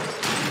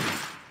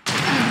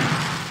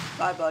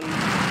 Bye, buddy.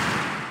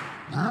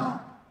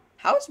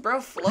 How is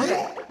bro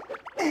floating?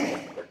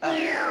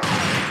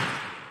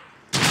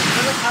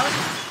 How is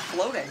he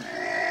floating?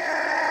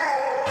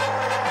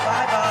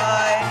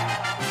 Bye-bye.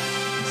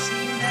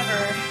 See you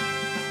never.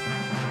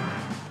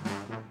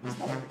 He's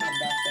never gonna come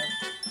back, though.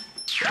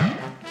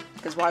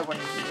 Because why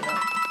wouldn't he, you know?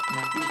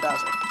 He's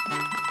Bowser.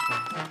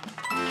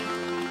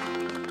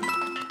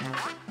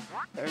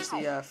 There's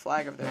the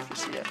flag over there if you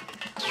see it.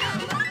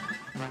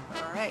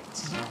 Alright.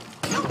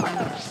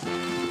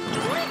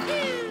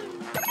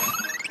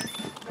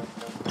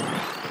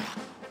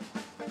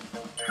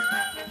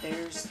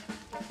 There's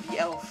the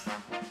elf.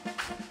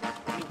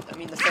 I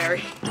mean the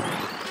fairy.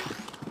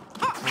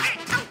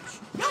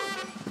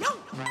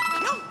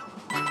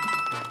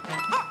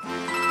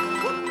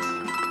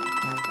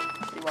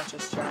 How do you watch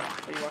this, chat?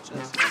 How do you watch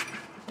this?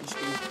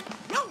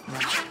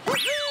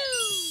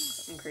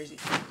 I'm crazy.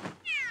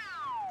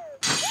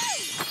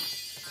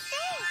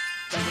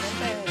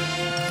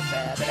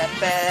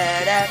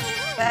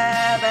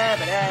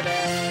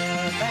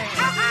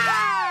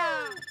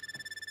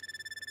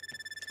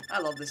 I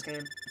love this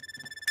game.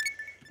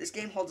 This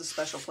game holds a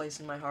special place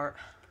in my heart.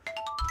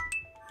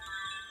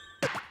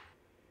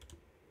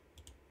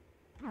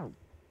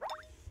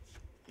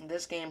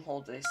 This game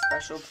holds a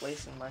special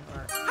place in my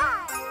heart.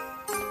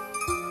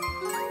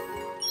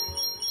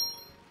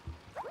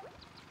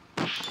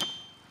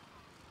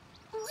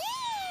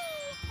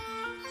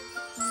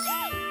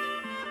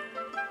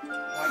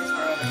 Why does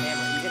Mario have a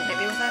hammer? You gonna hit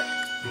me with that?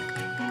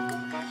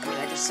 I mean,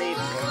 I just saved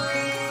him.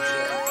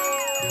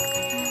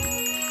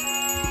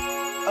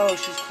 Oh,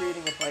 she's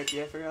creating a pipe.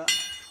 Yeah, I forgot.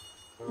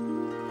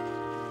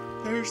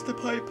 There's the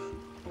pipe.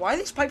 Why are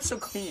these pipes so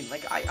clean?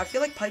 Like, I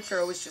feel like pipes are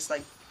always just,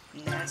 like,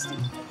 nasty.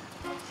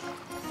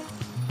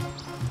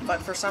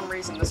 But for some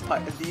reason, these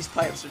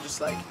pipes are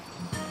just, like,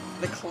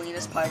 the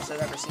cleanest pipes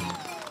I've ever seen.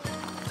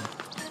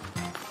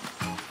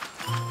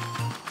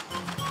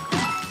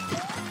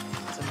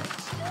 It's a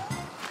mix.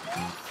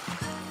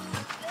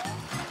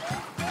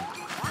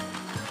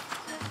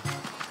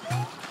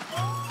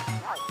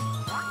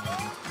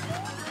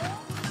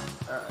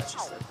 It's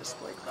just a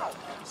display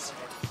problems.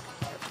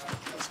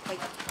 This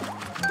pipe.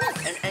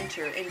 And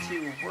enter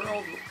into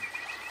World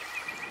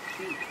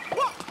 2.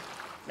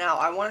 Now,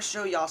 I want to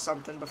show y'all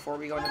something before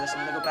we go into this.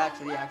 I'm going to go back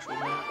to the actual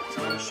map.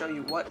 So I'm going to show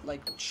you what,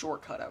 like,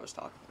 shortcut I was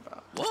talking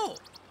about. Whoa!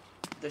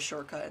 The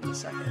shortcut in the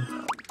second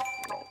roll.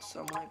 So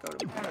I'm going to go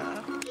to map.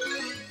 I'm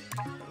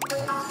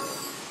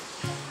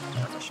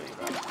going to show you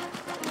that.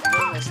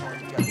 This one,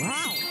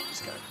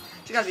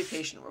 you gotta be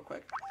patient real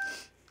quick.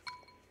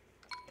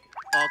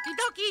 Okie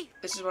dokie.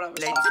 This is what I was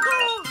Let's talking go.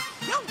 about.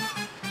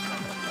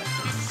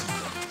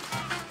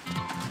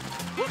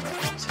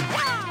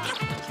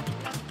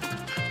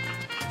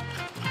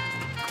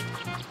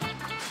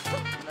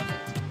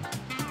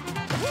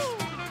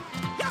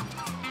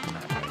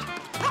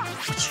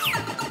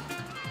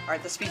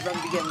 Alright, the speed run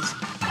begins.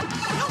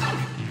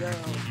 Go.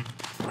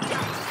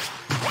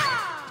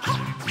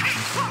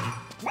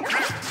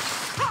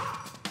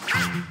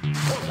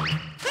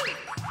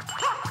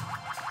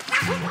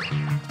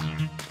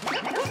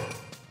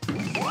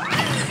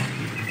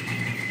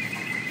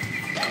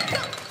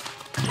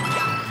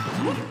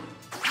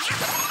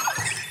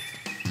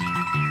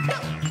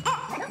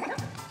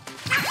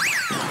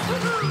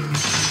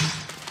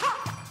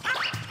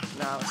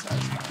 Now it's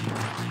satisfying.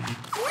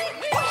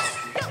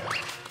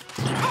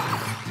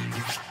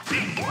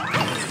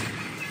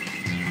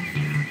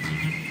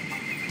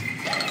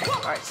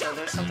 Alright, so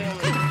there's something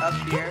up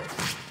here.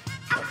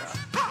 Oh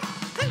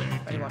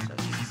god. Ready, watch this.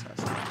 This is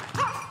satisfying.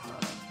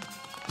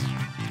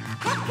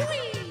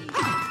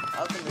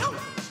 I'll can move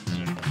it.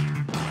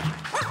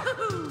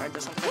 Alright,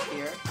 there's something up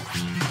here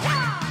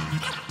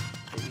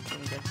that you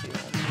can get to.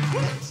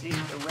 See,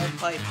 the red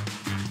pipe.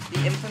 The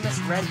infamous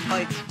red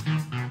pipe.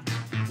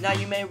 Now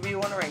you may be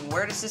wondering,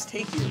 where does this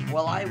take you?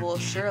 Well, I will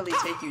surely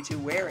take you to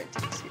where it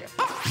takes you.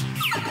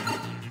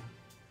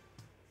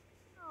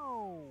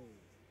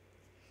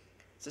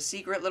 It's a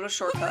secret little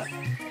shortcut.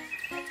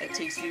 It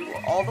takes you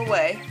all the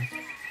way.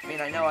 I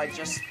mean, I know I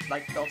just,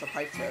 like, built a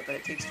pipe to it, but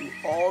it takes you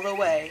all the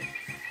way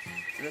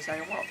to the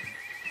second world.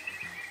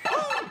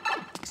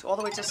 So all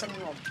the way to the second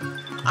world.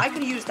 I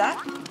could use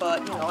that,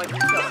 but, you know, I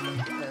didn't feel like it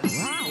because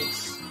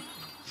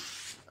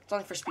it's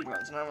only for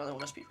speedruns, and I don't really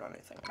want to speedrun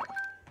anything right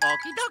now.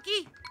 Okie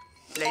dokie.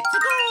 Let's go.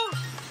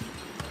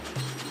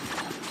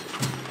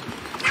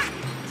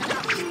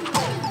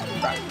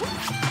 Right.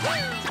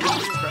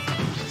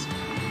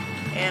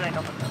 And I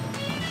don't have another.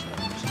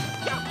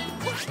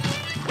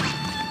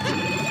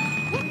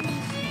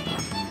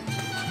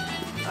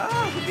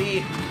 Ah, the bee.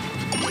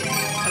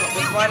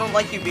 This is why I don't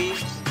like you, bees.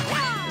 This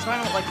is why I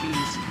don't like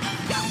bees.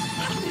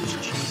 It's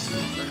cheesy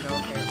for no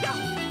hair.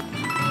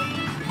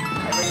 I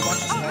already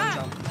watched this long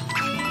jump.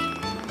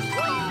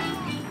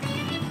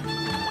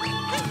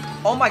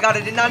 Oh my god, I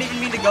did not even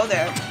mean to go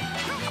there.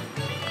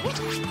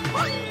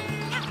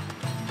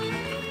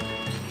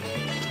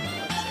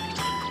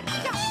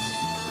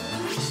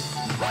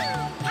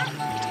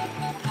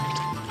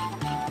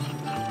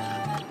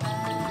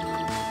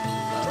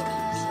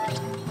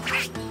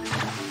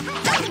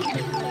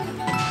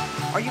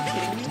 Are you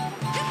kidding me?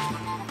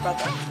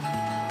 Brother.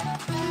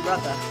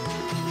 Brother.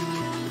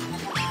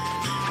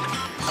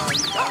 You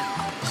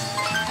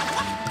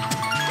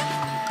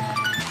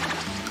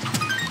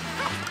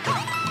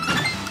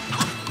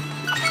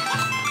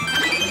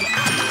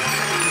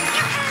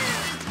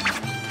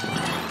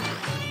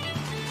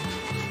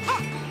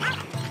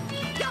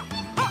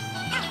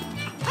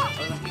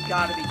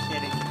gotta be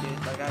kidding me,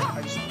 dude. Like,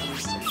 I just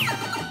wasted.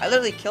 I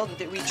literally killed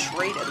him. We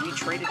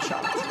traded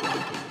shots.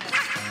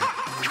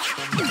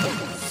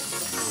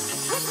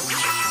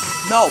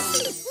 No!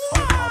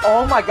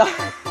 Oh my god.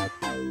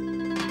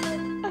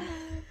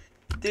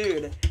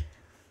 Dude.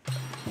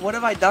 What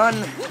have I done?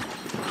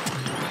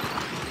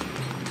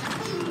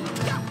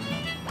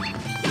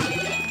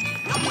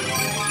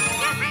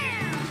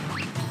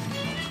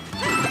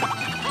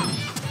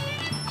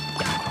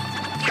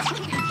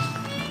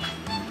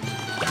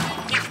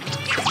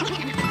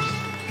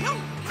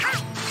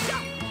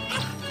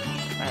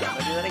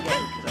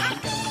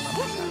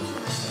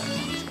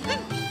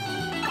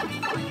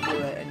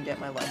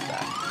 My life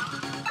back.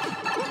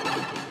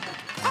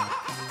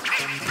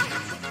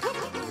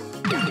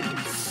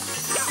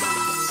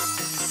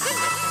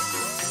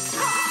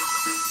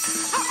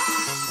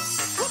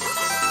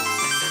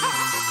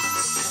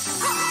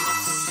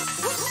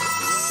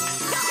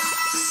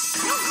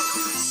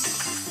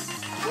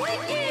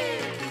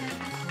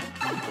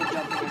 The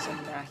jumping is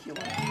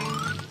immaculate.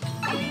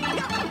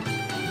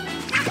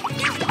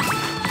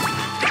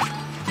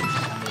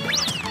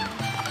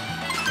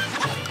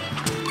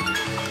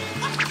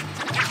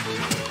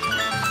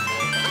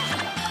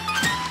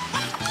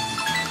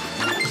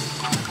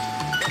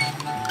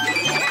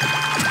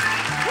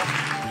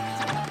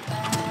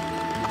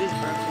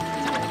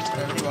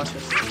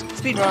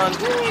 Speed run.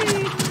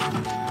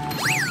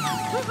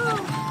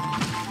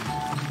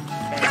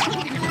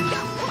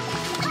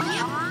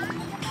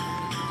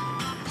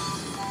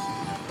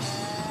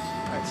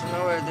 Alright, so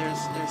nowhere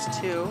there's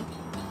two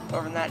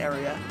over in that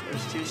area.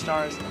 There's 2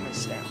 stars and a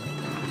stamp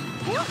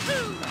right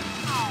there.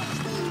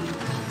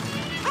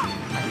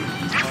 I hate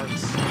these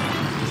parts.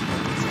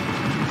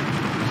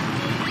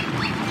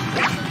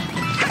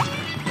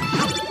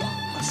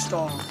 A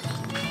star.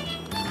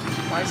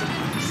 Why is it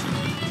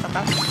not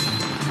that?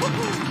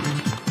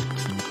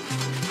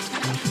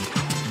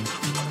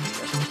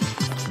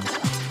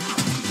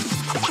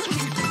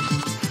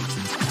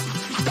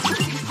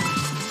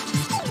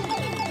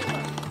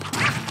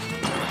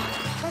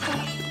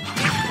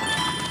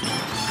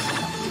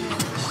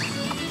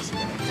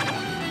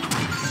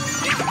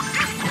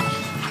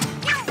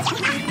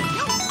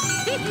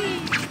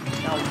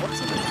 Now what's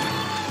it?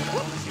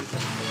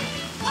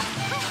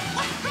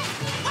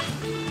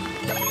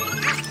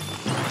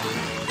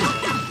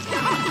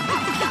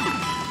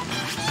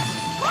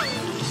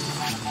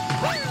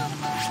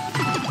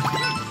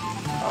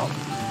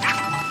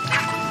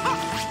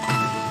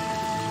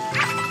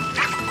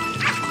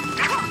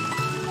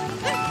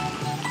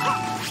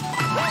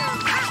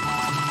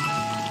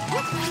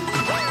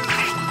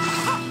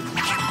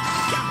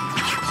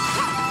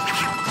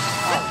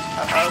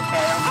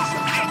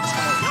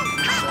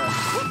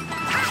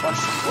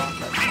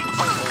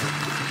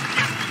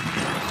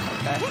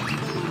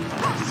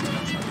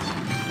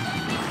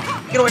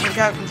 Get away from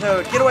Captain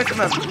Toad! Get away from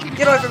him!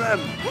 Get away from him!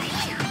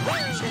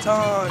 Shit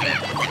on!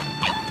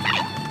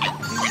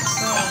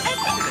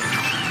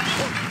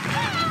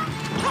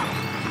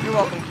 You're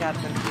welcome,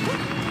 Captain.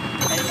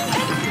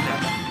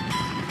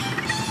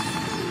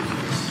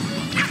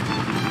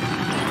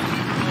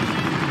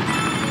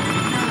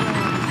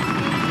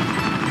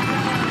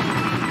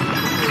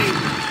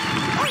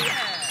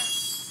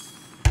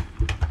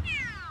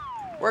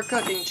 We're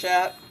cooking,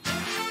 chat.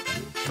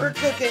 We're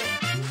cooking.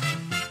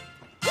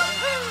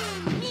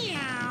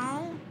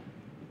 Meow.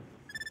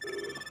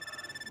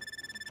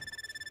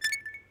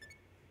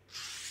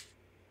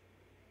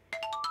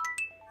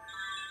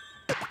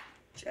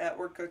 Chat,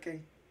 we're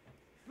cooking.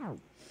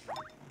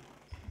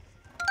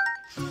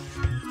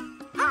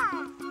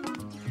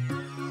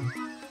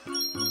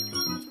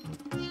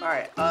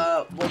 Alright,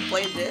 we'll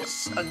play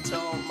this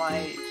until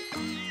my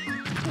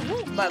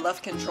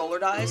left controller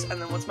dies,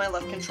 and then once my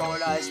left controller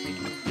dies, we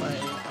can play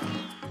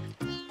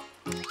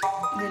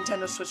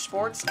Nintendo Switch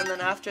Sports, and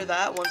then after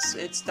that, once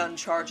it's done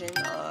charging,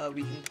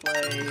 we can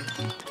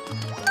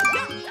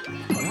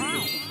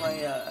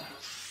play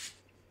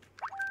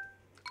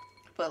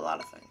a lot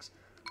of things.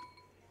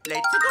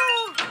 Let's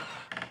go.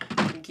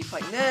 We can keep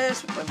playing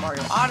this, we can play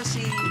Mario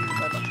Odyssey, we can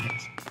play a bunch of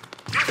things.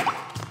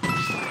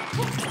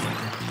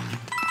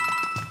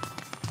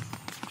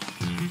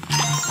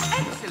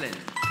 Excellent.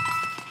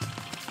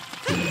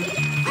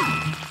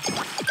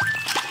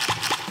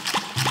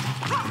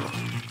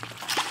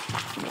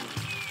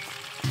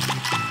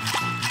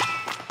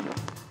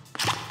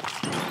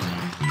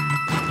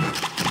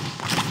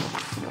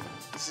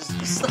 This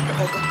is like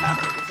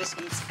overpowered, it just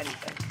eats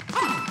anything.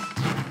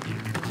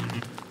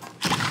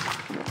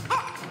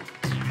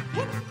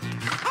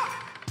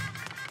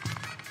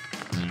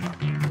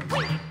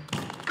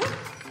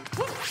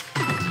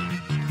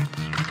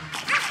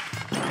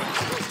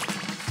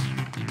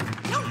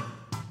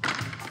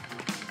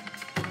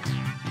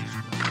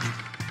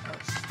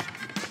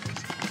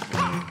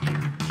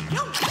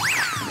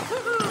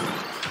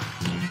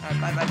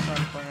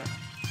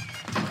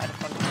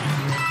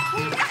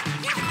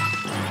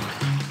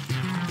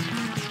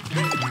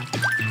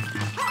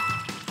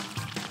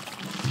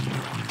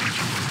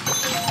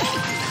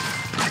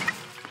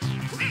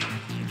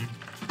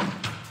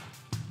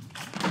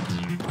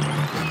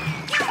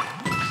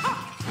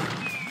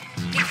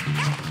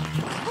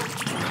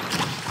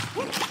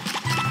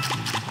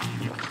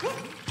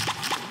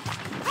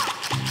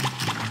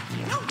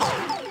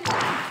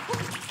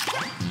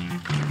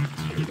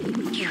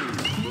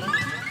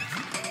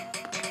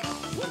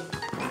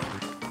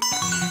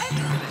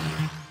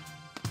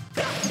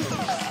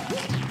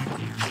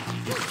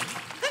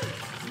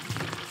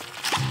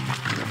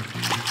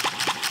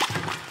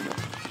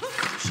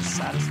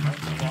 I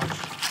can watch.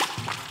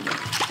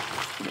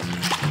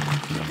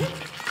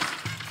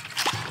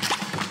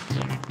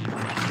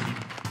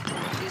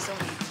 Please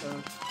don't eat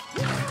Toad.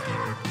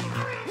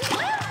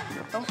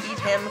 Don't eat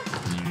him.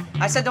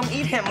 I said don't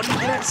eat him. What are you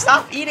doing?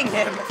 Stop eating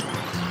him.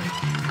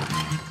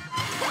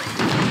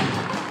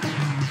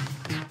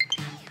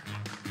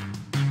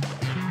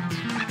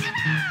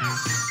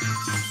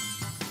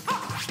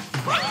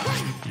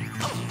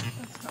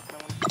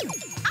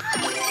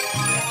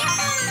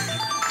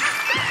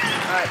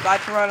 Alright, bye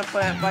Piranha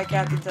Plant, bye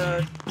Captain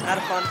Toad. Had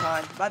a fun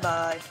time.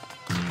 Bye-bye.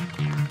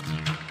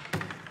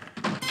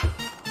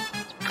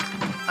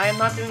 I am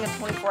not doing a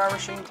 24-hour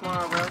stream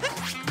tomorrow, bro.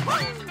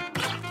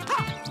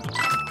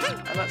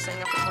 I'm not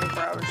staying up for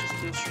 24 hours just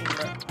to do a stream,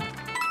 bro.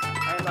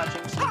 I am not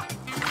jinxing.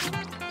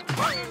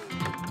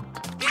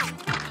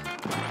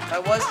 If I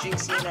was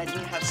jinxing and I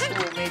didn't have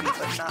school, maybe,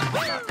 but not.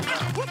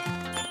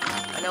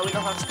 I know we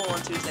don't have school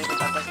on Tuesday, but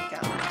that doesn't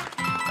count.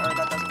 Or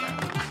that doesn't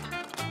matter.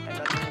 I'm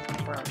not doing a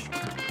 24-hour stream.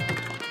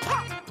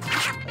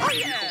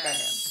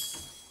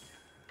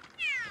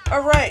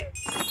 Alright,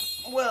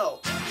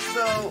 well,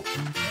 so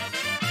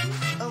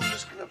I'm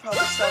just gonna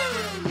probably stop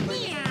here and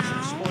play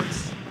some sports.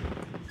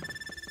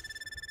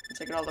 I'm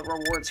taking all the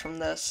rewards from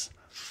this.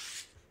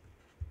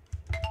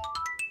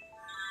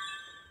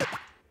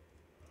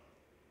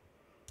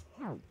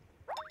 Alright,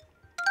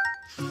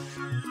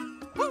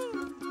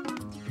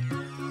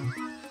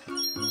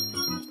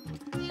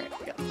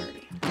 we got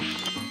 30.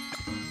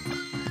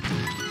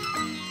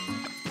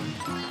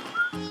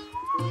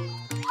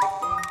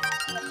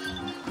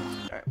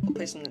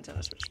 Play some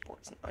Nintendo Switch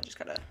Sports. I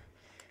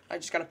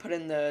just gotta put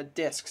in the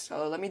disc.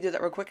 So let me do that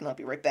real quick and I'll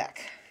be right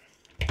back.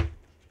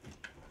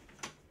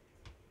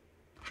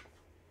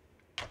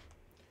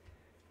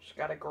 Just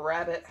gotta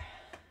grab it.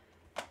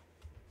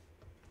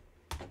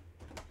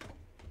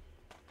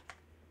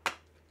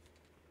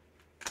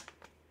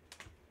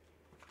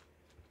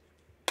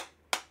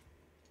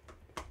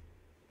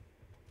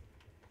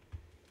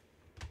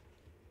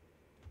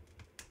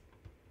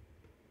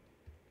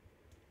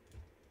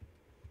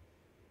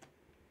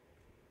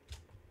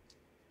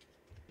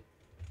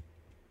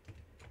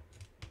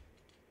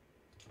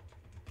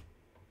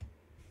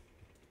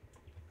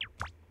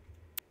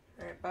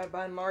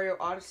 Bye-bye Mario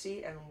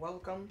Odyssey and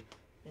welcome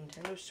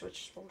Nintendo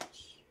Switch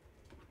Sports.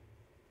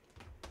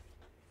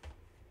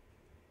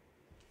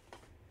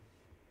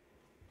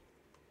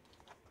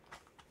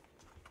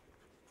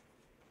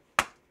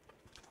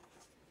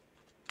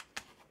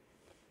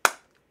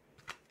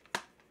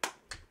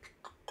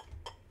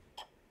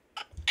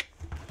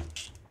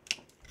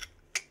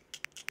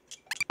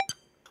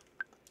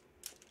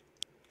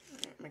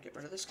 I'm gonna get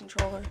rid of this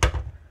controller.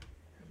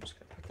 I'm just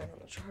gonna put that on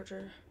the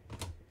charger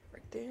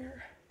right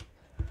there.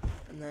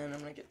 And then I'm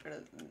gonna get rid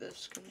of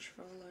this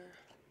controller.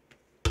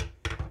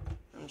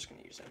 I'm just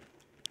gonna use it.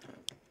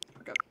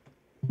 We're good.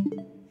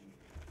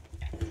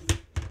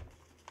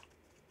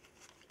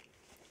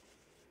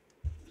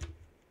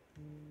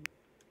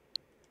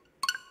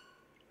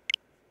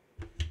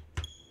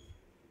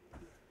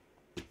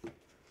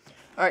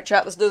 Alright,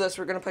 chat, let's do this.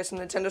 We're gonna play some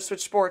Nintendo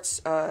Switch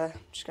Sports.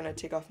 Just gonna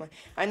take off my...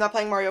 I'm not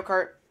playing Mario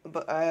Kart,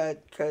 but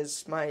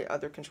because my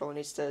other controller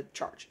needs to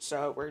charge.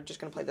 So we're just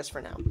gonna play this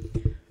for now.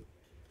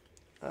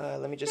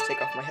 Let me just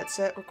take off my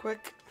headset real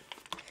quick.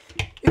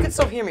 You can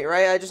still hear me,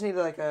 right? I just need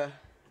like a...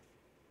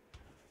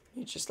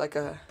 just like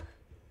a...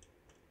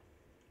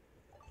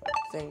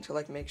 thing to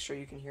like make sure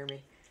you can hear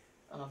me.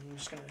 I'm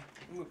just gonna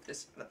move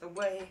this out of the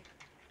way.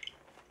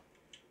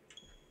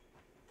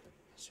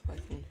 So I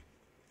can...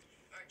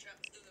 Alright chat,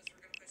 let's do this.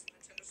 We're gonna play some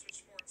Nintendo Switch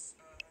Sports.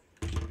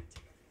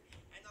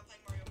 I'm not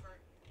playing Mario Kart,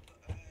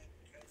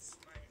 because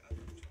my other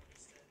controller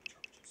needs to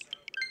charge. So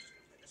we're just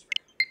gonna play this for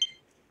now.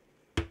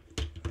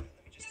 Let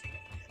me just take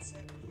off my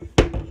headset.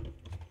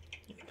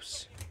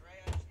 Oops.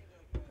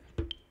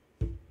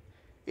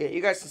 Yeah,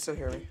 you guys can still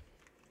hear me.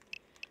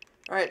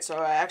 Alright, so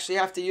I actually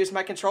have to use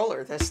my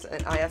controller.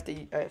 I have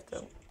to.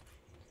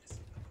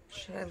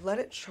 Should I let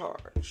it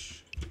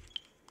charge?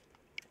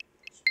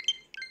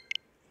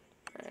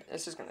 Alright,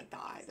 this is gonna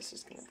die. This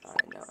is gonna die.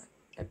 No,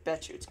 I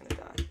bet you it's gonna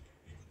die.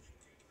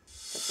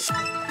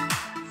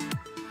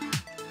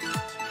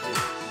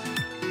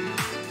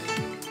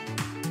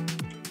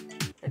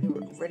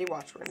 Ready,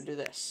 watch. We're gonna do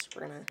this.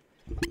 I'm gonna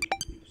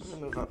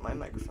move up my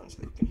microphone so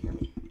that you can hear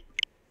me.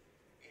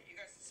 Yeah, you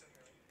guys can still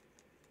hear me.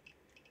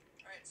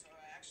 Alright, so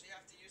I actually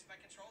have to use my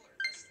controller.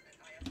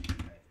 I have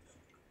to.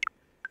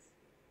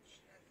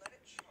 Should I let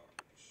it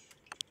charge?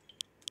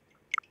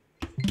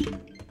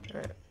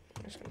 Alright,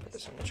 I'm just gonna put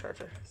this on the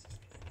charger.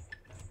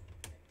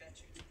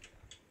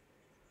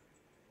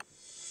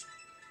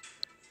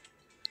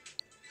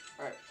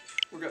 Alright,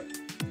 we're good.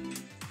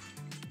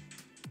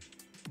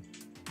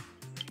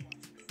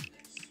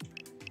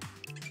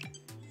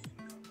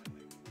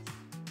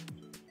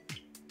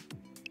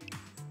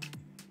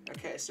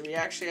 Okay, so we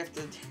actually have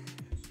to...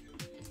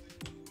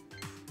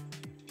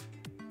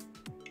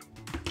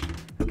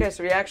 Okay,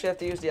 so we actually have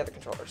to use the other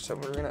controller, so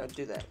we're gonna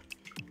do that.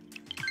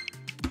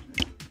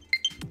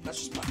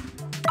 That's just fine.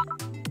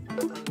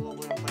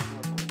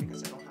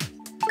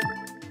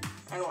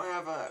 I don't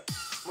have a,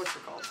 what's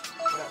it called?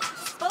 Whatever.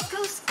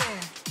 Boko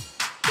Square.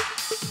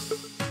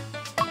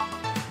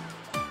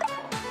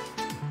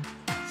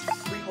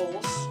 3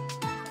 holes.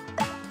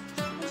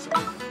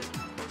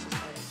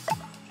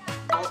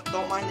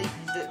 Don't mind the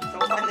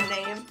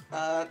name.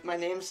 My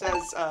name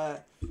says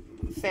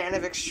fan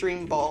of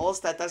extreme balls.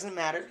 That doesn't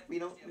matter. We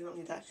don't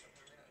need that.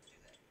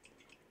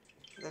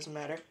 It doesn't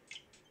matter. It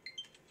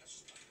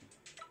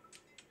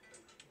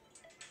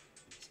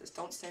says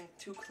don't stand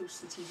too close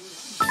to the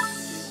TV.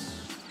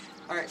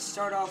 All right,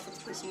 start off. Let's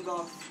play some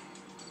golf.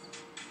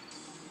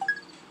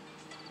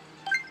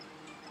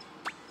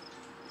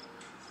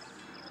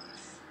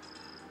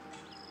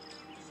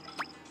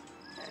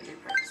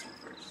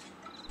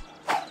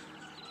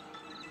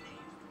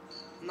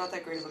 I'm not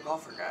that great of a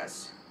golfer,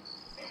 guys.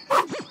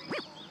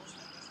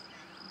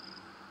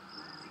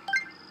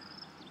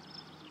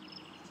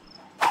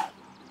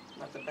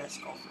 Not the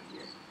best golfer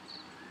here.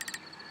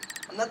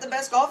 I'm not the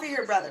best golfer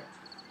here, brother.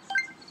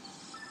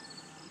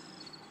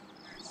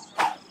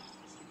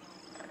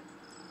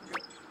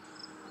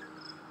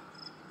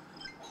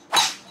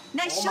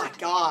 Nice Oh shot. my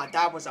god,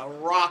 that was a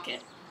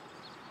rocket.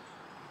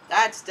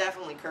 That's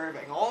definitely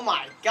curving. Oh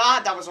my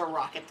god, that was a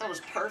rocket. That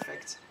was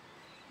perfect.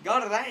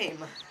 Got it aim.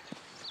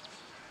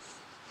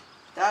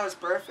 That was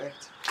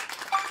perfect.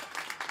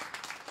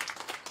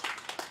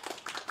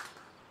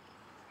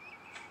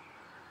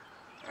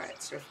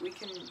 Alright, so if we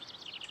can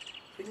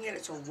get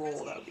it to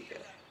roll, that would be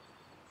good.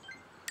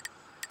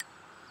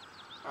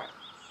 Alright.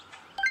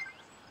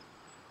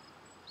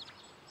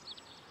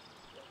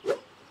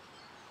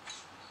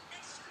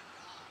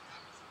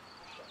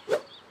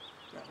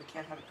 No, we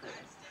can't have it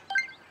curving.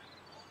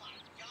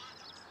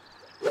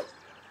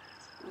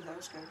 Ooh, that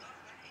was good.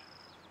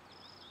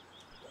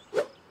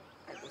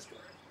 Alright, let's go.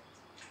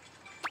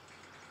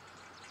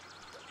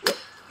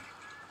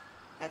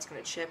 That's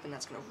gonna chip and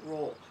that's gonna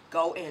roll.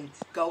 Go in.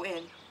 Go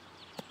in.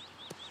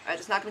 Alright,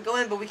 it's not gonna go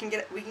in, but we can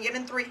get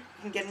in 3. We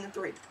can get in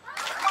 3.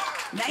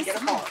 Nice. We can get a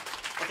par.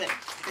 I think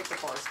the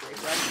par is 3,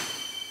 right?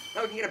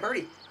 No, we can get a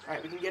birdie.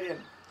 Alright, we can get it in.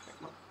 Right,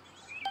 come on.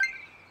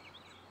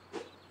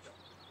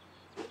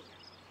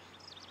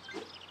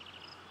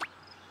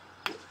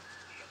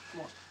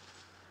 Come on.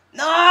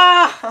 No!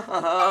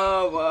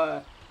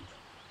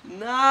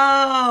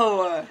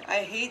 No!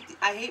 I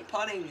hate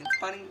putting.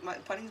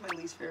 Putting's my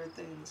least favorite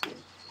thing in this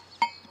game.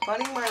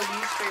 Putting my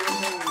least favorite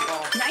thing in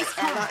golf. Nice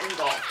Like, not in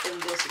golf, in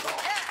this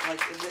golf. Like,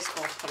 in this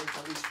golf, putting's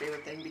my least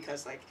favorite thing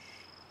because, like,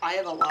 I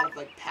have a lot of,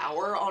 like,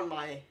 power on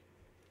my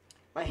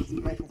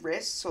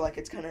wrist, so, like,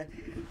 it's kind of,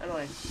 I don't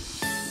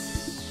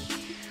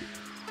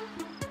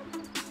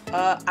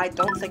know. I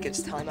don't think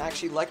it's time. I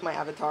actually like my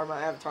avatar.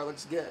 My avatar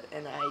looks good,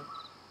 and I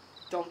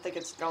don't think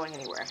it's going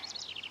anywhere.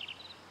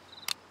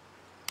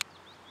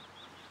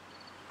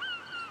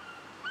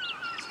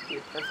 This could be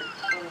a perfect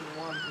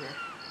hole-in-one here.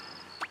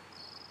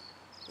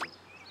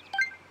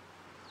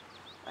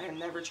 I am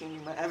never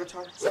changing my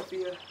avatar,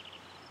 Sophia.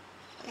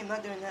 I am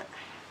not doing that.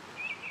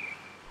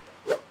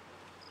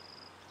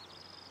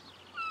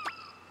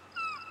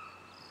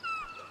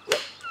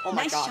 Oh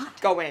my Nice god.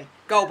 shot. Go in.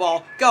 Go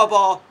ball. Go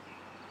ball.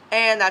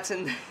 And that's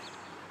in.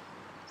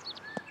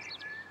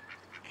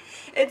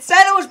 It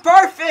said it was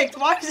perfect.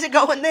 Why does it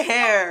go in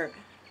there?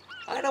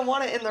 I don't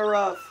want it in the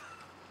rough.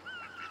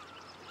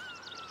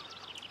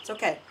 It's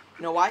okay.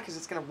 You know why? Because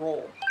it's going to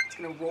roll. It's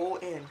going to roll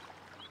in.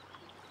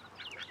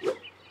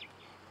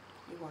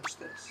 Watch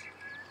this.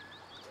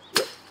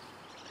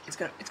 It's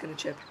gonna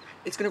chip.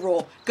 It's gonna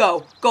roll.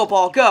 Go. Go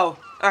ball. Go.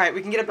 Alright,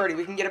 we can get a birdie.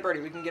 We can get a birdie.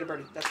 We can get a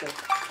birdie. That's good.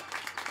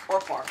 Or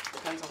par.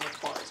 Depends on which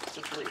par is. It's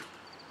a 3.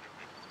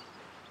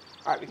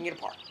 Alright, we can get a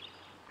par.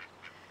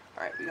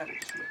 Alright, we gotta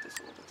just move this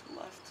a little bit to the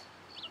left.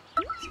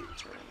 See the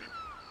turn.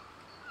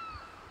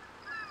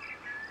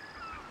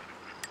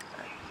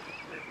 Alright,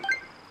 where do we go?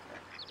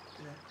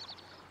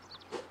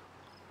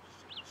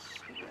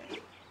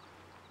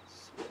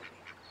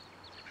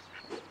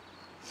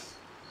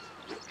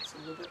 A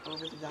little bit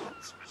over the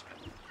dots. Just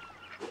kind of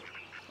put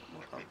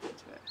more bump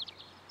into it.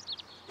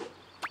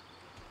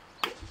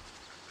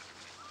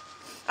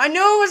 I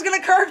knew it was gonna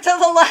curve to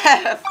the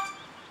left.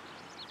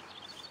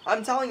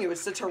 I'm telling you,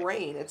 it's the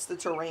terrain. It's the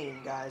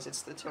terrain, guys.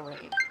 It's the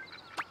terrain.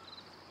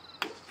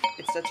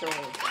 It's the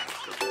terrain.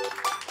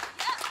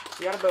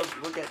 We got a bogey.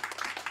 We're good.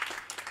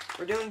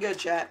 We're doing good,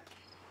 chat.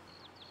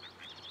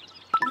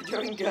 We're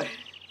doing good.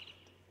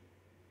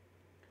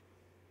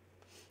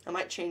 I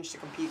might change to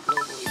compete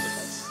globally,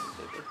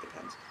 but it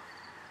depends.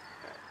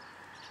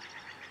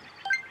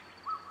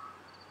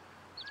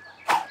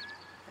 Alright.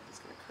 It's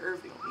gonna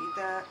curve, we don't need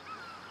that.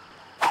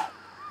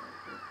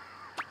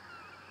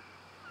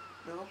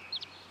 No. I'm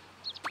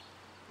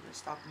gonna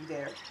stop you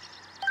there.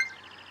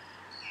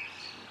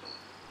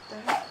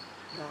 That.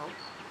 No.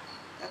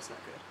 That's not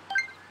good.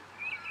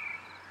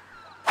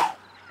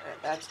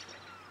 Alright, that's good.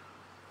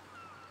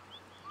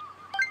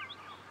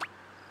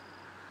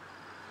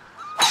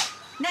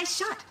 Nice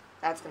shot.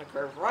 That's gonna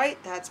curve right.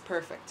 That's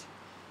perfect.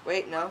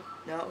 Wait, no.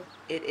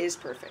 It is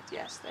perfect.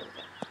 Yes, there we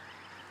go.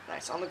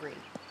 Nice, on the green.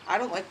 I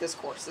don't like this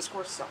course. This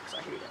course sucks. I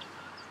hate it.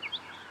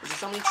 There's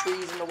so many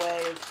trees in the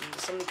way, and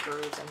so many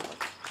curves. I'm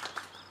like,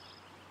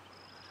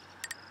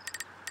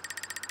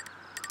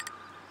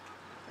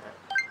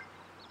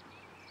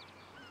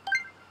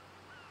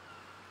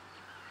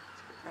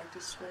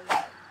 practice swing.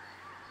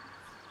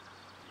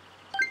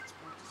 Let's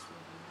practice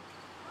swing.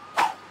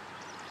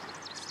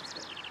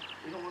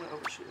 We don't want to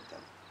overshoot it though.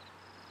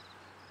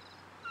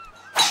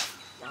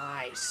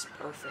 Nice,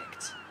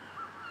 perfect.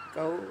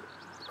 Go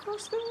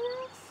across the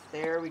roof.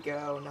 There we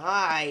go.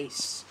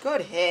 Nice.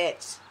 Good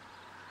hit.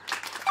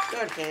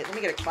 Good hit. Let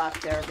me get a clap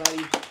there,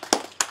 buddy.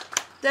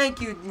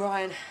 Thank you,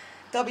 Ryan.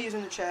 W's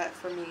in the chat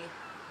for me.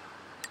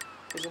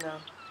 Because, you know,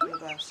 you're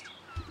the best.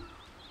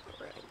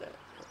 Alright, that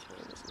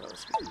is low,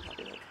 so we can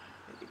probably, like,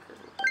 maybe curve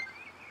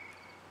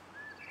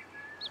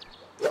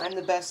a bit. I'm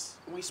the best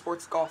Wii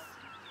Sports golf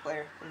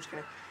player. I'm just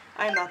kidding.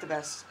 I am not the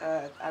best.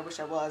 I wish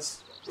I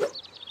was.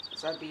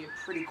 So that'd be a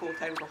pretty cool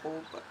title to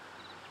hold, but...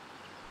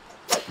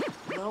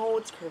 No,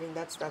 it's curving.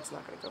 That's not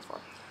going to go far.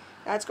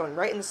 That's going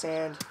right in the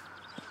sand.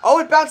 Oh,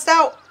 it bounced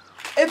out!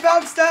 It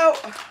bounced out!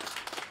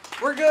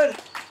 We're good.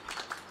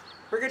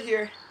 We're good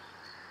here.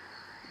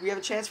 We have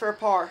a chance for a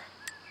par.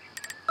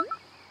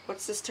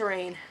 What's this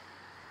terrain?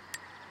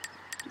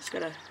 It's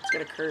gotta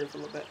curve a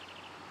little bit.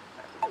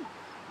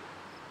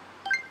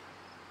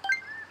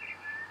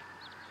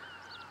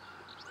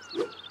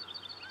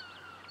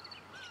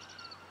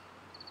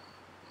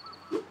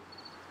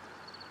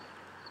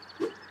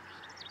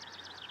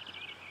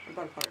 What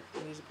about a putter?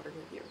 Can we use a putter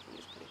here? Yeah, we can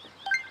use a putter here.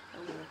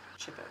 I'm gonna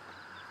chip it.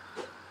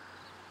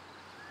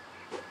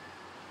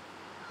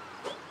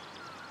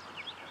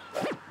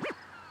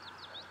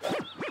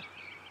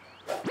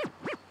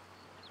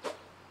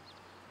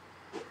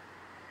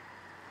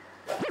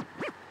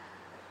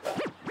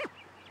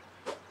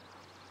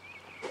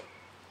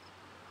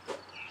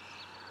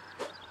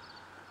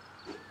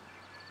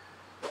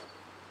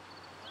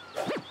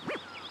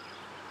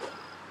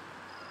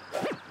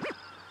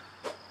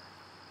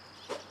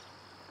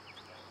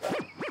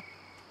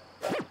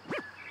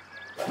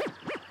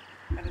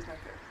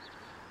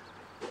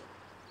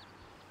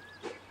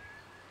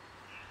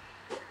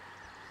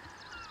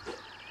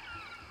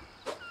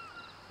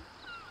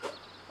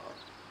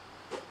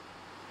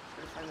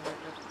 That is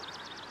not good.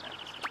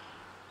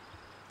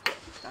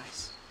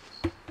 Nice.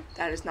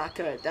 That is not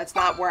good. That's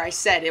not where I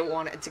said it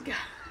wanted to go.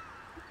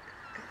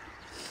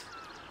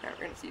 Alright,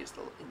 we're going to use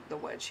the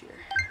wedge here.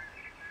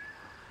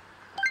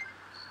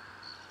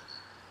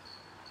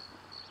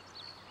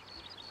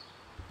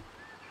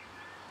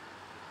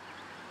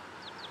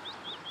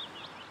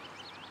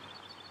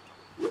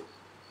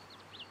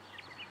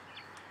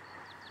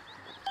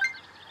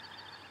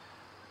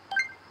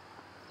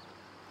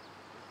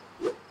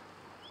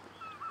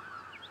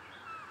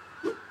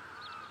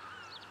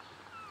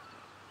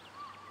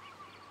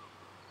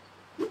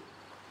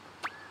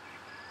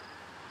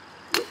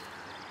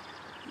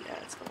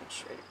 It's going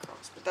straight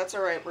across, but that's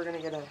all right. We're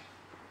gonna get a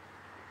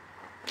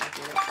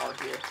par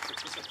here.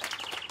 Which is okay.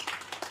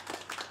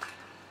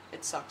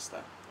 It sucks though.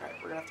 All right,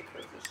 we're gonna have to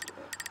curve this a little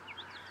bit.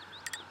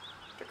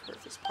 Have to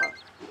curve this putt.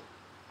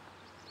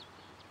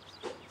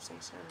 Sing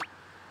center.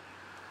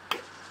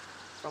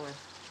 Go in.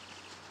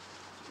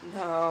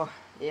 No.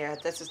 Yeah,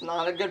 this is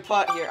not a good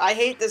putt here. I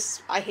hate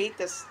this. I hate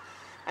this.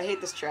 I hate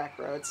this track,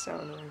 bro. It's so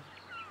annoying.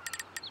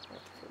 I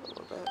have to curve a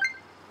little bit.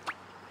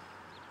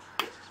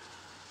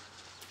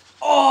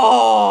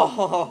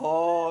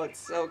 Oh,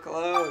 it's so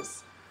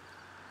close.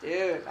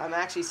 Dude, I'm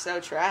actually so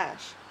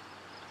trash.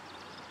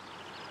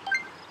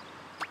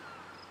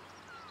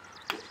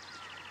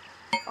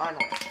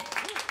 Finally.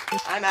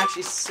 I'm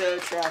actually so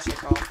trash at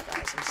golf,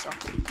 guys. I'm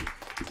sorry.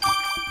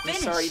 I'm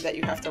sorry that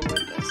you have to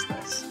witness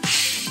this.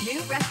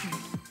 New record.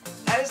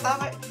 That is not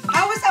my...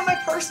 How is that my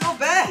personal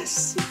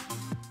best?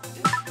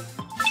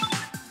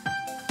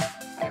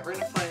 Alright, we're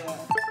gonna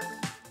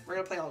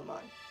play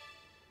online.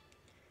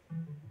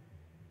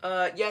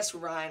 Yes,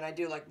 Ryan, I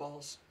do like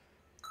balls.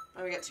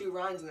 Oh, we got 2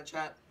 Ryans in the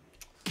chat.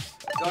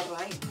 Go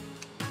Ryan.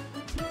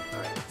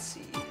 Alright, let's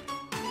see.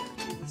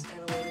 These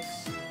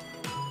analytics.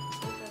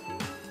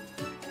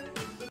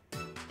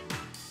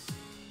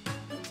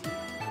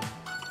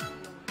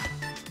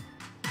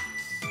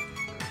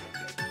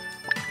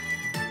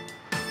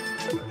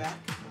 Go back,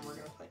 and we're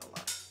gonna play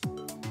online.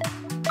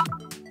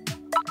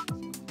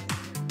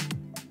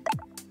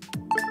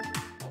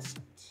 All set.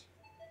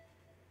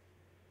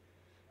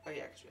 Oh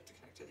yeah, because we have to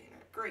connect to the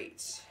internet.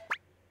 Great.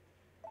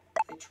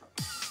 They try.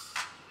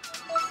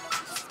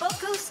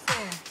 Poco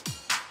Square.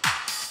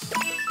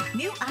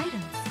 New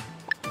items.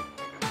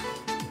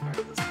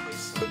 Alright, let's play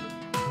some.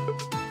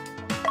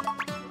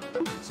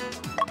 Let's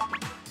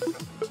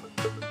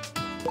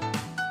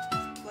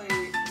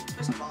play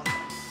some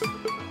volleyball.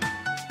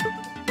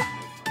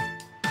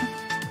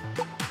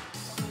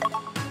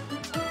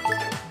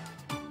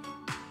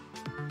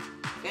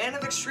 Fan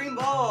of Extreme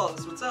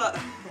Balls, what's up?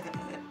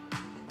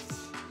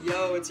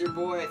 Yo, it's your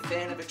boy,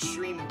 Fan of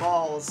Extreme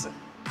Balls.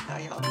 How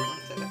y'all doing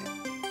today?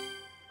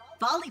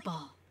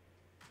 Volleyball.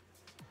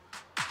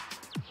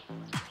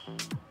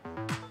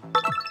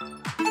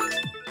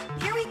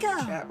 Here we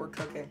go. Chat, we're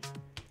cooking.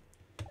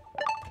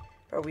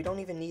 Bro, we don't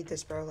even need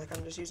this, bro. Like,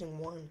 I'm just using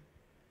one.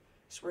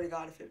 Swear to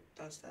God if it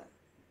does that.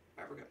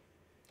 Alright, we're good.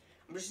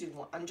 I'm just using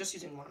one. I'm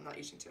I'm not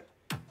using two.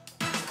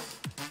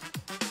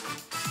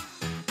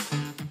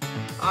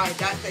 Alright,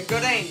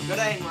 good aim,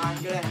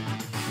 Ryan, good aim.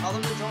 Tell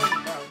them to join, bro.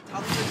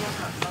 Tell them to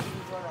join up. Tell them to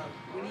join up.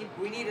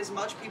 We need as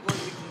much people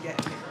as we can get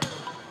in here.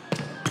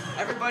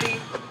 Everybody,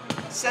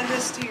 send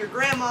this to your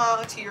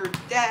grandma, to your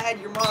dad,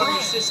 your mom,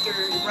 your sister,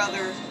 your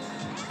brother.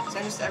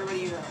 Send this to everybody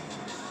you know.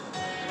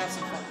 And have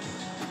some fun.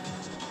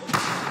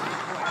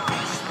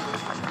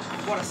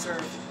 What a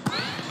serve.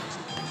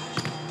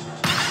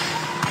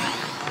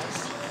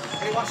 Nice.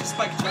 Hey, watch the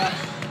spike, chat.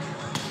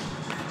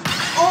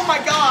 Oh my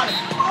god!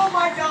 Oh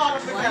my god!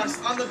 I'm the best.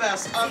 I'm the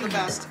best. I'm the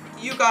best.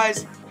 You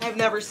guys have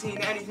never seen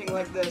anything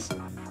like this.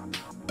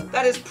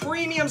 That is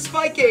premium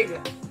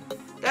spiking!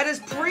 That is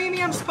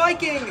premium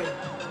spiking!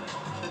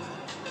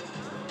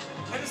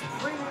 That is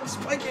premium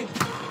spiking!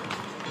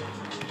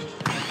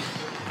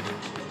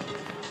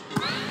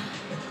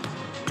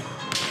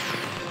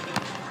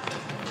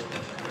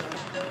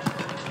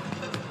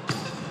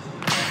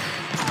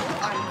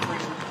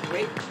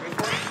 Wait for it.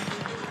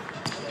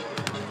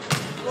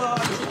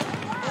 Blocked.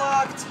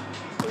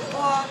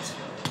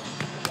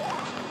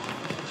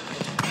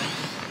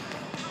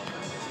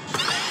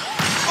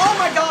 Oh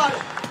my god!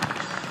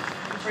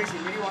 I'm crazy.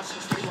 Maybe watch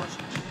this.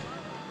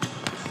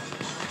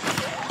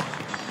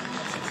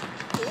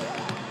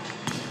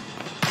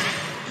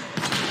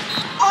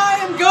 I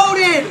am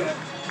goated!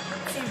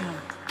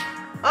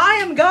 I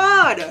am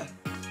God!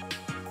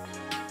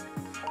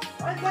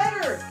 I'm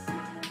better!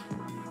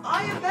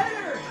 I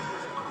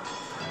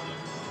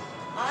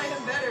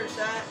am better,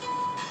 chat.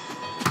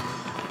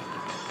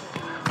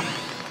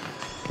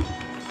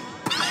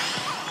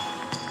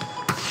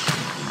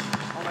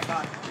 Oh my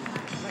god.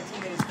 My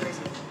teammate is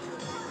crazy.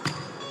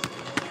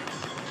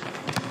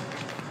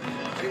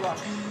 Ready, watch.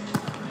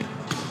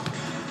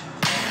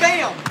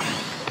 Bam!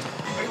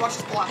 Ready, watch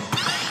this block.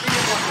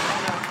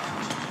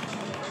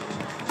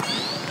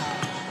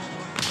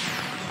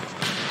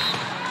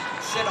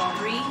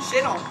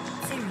 Shit on.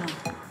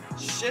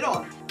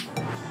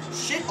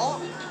 Shit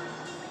on. You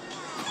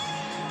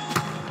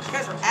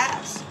guys are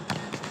ass.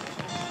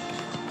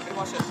 Hey,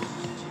 watch this.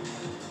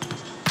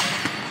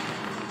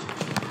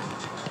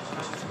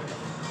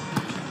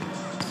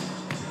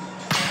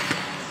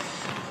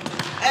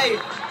 Hey,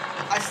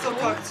 I still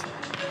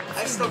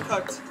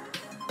cooked.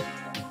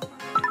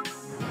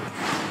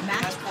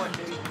 Match point,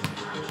 baby.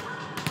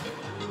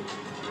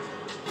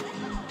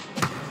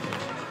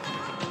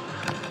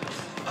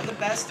 I'm the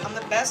best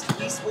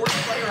Wii Sports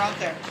player out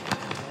there.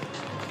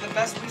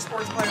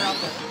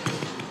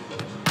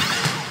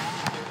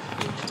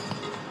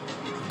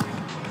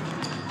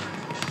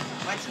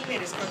 My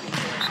teammate is cooking.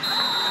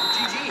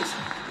 GG's.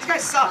 These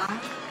guys suck.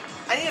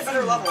 I need a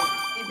better level.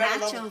 I need better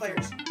level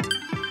players.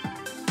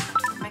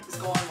 Make this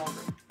go on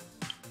longer.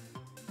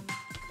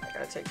 I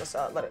gotta take this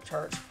out, let it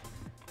charge.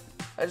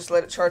 I just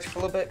let it charge for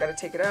a little bit, gotta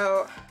take it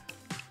out.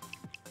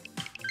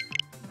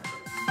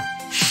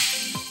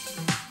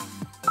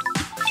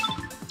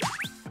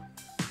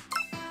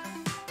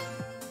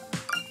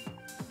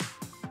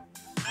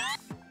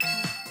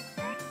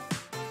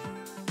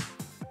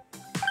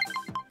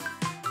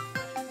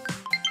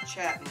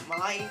 Chat,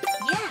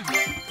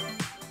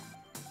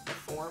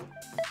 form.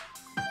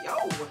 Yo!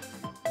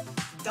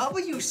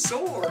 W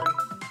sword!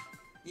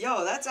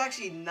 Yo, that's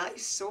actually a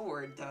nice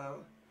sword,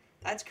 though.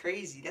 That's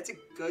crazy. That's a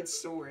good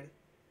sword.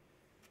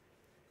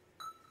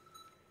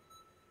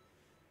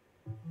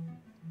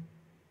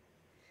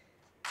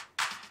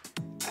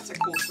 That's a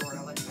cool sword.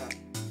 I like that.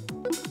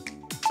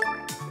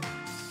 Right.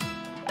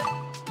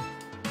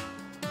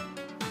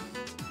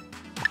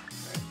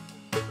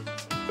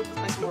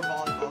 Nice more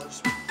volleyball.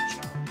 Just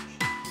challenge.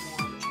 More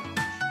of a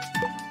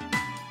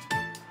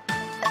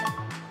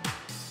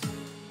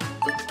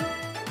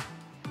challenge.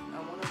 I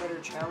want a better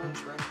challenge,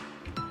 right?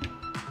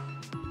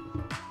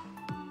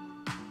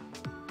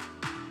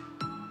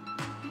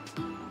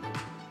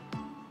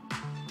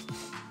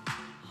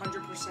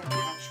 100%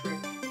 hat-trick.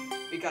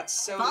 We got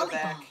Soda Volleyball.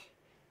 back,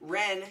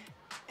 Ren,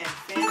 and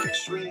Fan of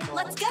Extreme Balls,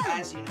 Let's go.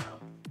 as you know.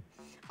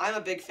 I'm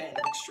a big fan of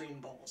Extreme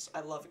Balls. I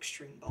love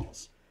Extreme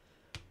Balls.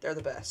 They're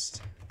the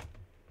best.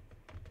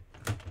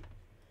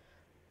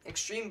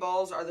 Extreme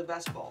Balls are the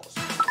best balls.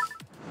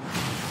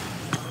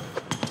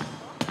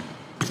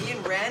 Me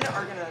and Ren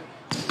are gonna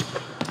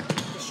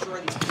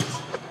destroy these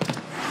pieces.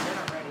 They're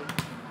not ready.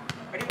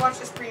 Ready to watch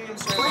this premium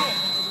server?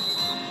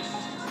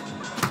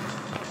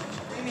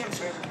 Premium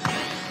server.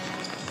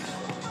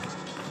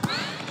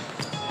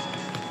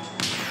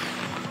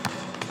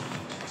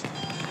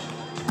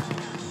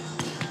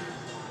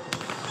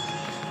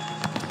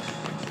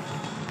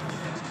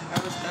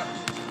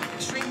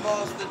 Extreme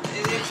Balls, the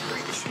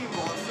Extreme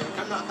Balls joke.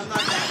 I'm not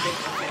that big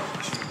of a fan of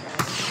Extreme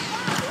Balls.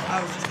 I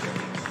was just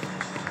kidding.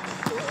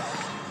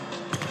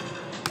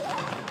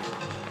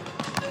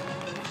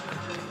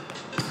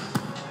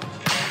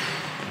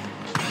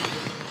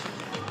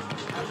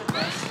 I'm the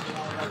best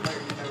volleyball player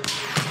you've ever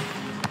seen.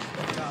 Oh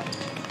my god.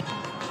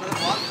 Another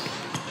block?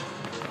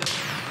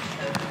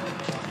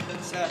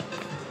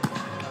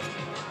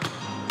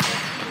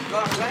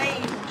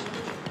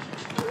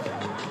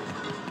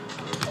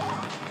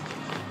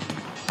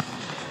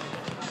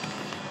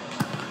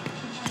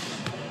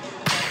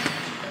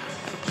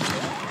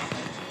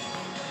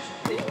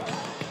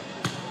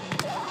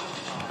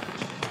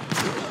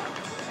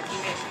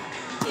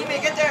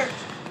 Teammate, get there!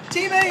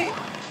 Teammate!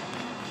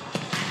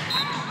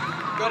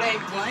 Good aim,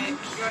 teammate.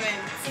 Good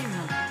aim.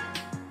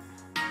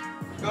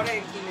 0. Good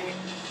aim, teammate.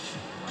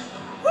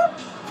 Woo!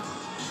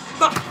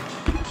 Fuck!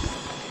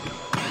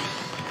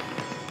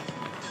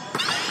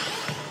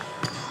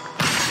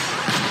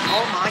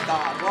 Oh my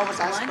god, what was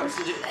I supposed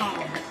to do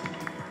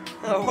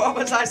there? What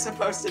was I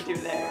supposed to do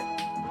there?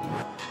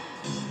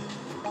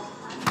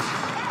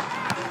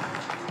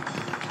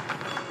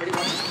 Ready,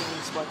 watch this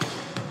premium squad.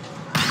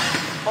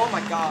 Oh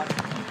my god.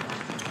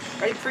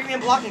 Ready, premium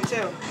blocking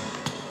too.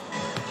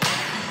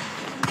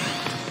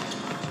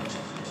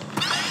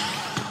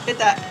 Hit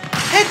that.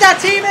 Hit that,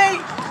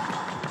 teammate!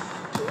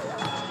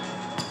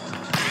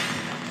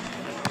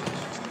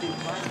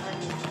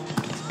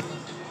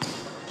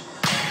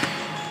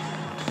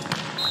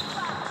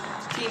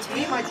 Teams,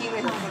 me and my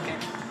teammate are cooking.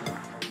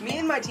 Me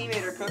and my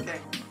teammate are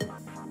cooking.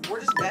 We're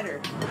just better.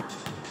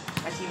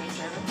 My teammate's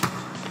serving.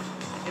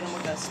 Hit him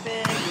with that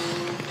spin.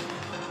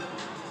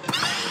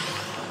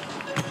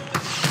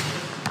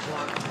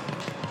 Block.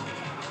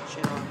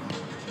 Shit on.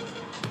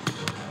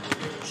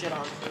 Shit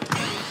on.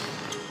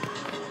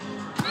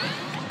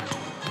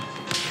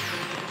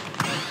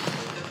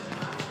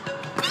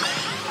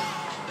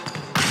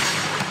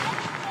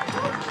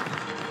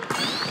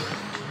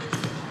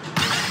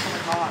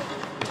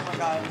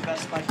 I'm the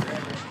best spiker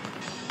ever.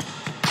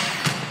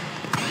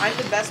 I'm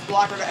the best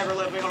blocker to ever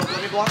live. Wait, hold on.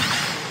 Let me block.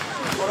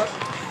 Hold up.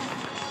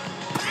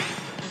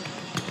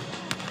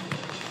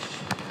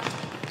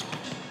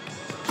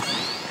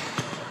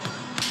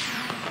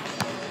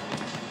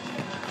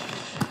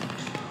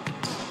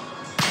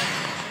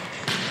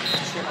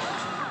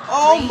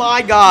 Oh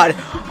my god.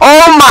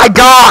 Oh my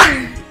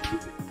god.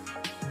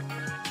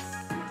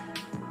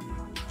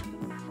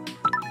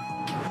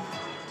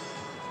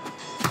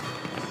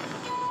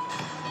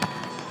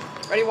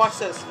 Ready, watch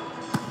this.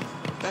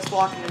 Best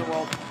blocking in the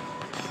world.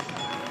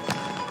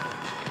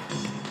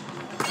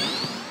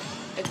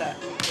 Hit that.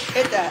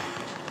 Hit that.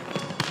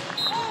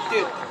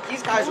 Dude,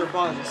 these guys are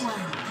buns.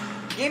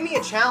 Give me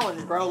a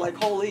challenge, bro. Like,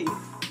 holy. Give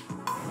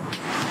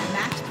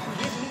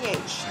me a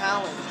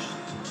challenge.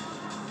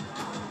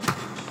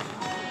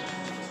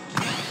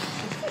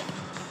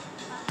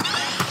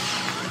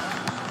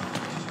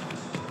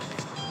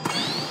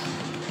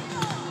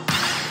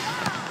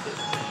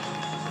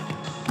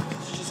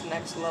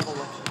 Next level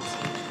of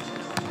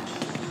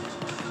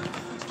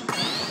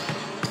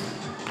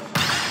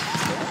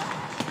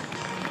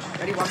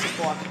Ready, watch this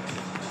block.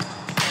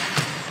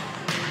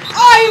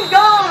 I'm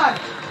God!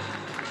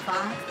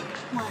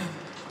 5-1.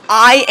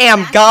 I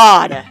am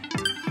God!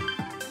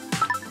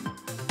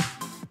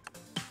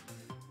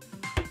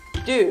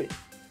 Dude,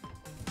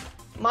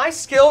 my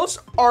skills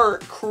are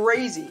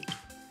crazy.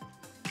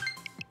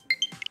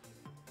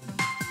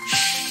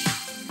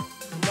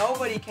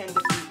 Nobody can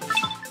defeat me.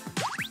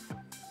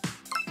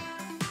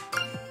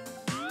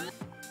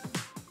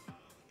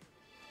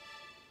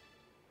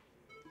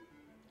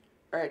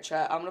 Alright,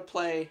 chat, I'm gonna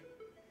play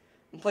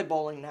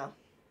bowling now.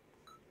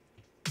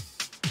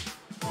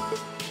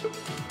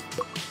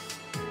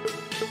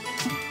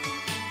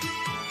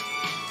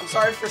 I'm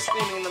sorry for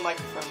screaming in the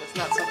microphone. It's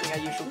not something I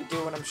usually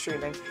do when I'm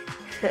streaming.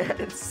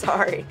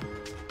 Sorry.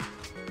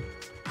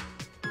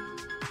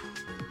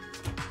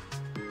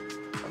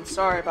 I'm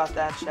sorry about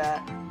that,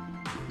 chat.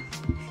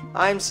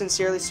 I'm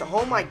sincerely so.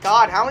 Oh my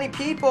god, how many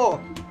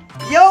people?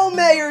 Yo,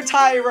 Mayor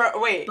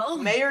Tyrone. Wait,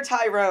 Boom. Mayor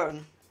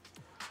Tyrone.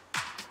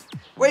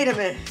 Wait a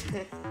minute.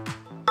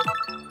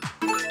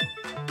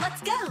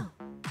 Let's go.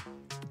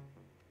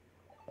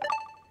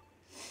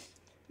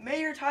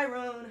 Mayor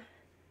Tyrone.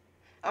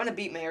 I'm gonna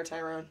beat Mayor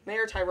Tyrone.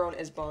 Mayor Tyrone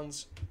is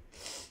buns.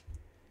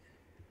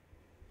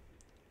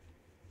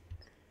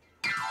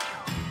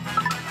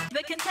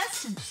 The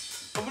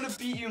contestants. I'm gonna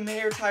beat you,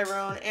 Mayor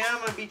Tyrone, and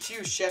I'm gonna beat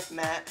you, Chef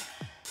Matt.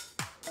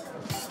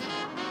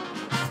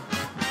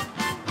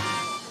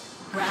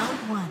 Round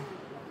 1.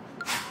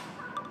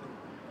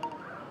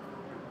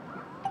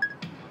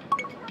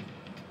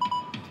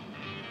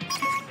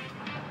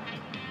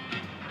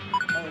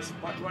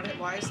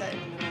 Why is that in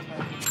the middle of my...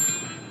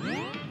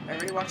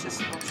 Everybody watch this.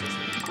 Watch this.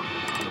 I'm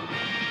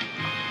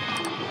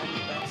the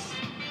best.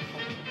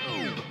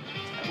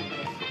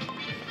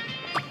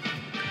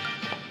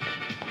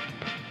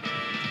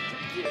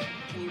 Yeah,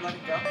 can you let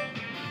it go?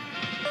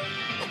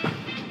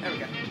 There we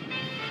go.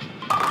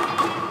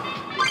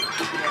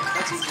 Yeah,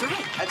 that's easy.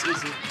 That's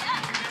easy.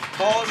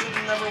 Balls in the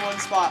 #1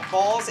 spot.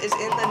 Balls is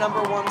in the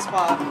 #1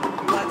 spot.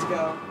 Let's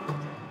go.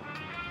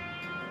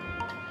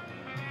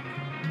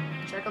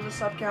 Check on the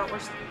sub count.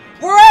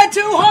 We're at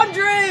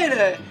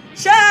 200!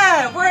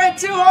 Chat! We're at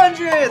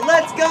 200!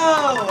 Let's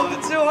go!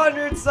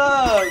 200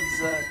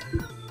 subs!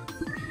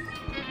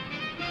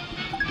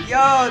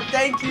 Yo,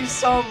 thank you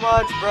so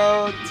much,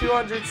 bro.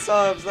 200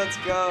 subs. Let's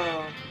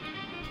go.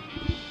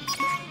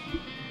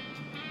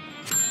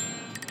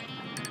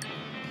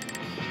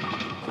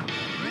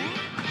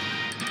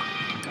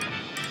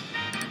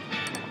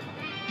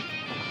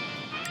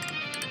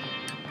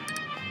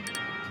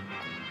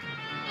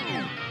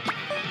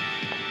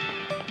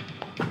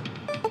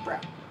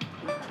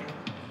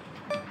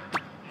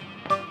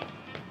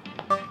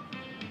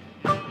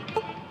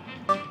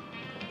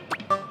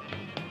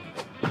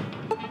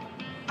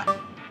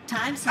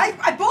 Time start.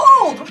 I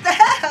bowled! What the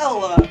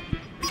hell?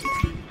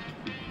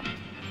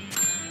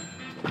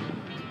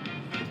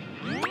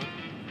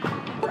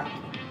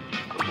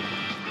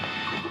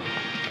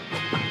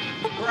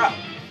 Bro.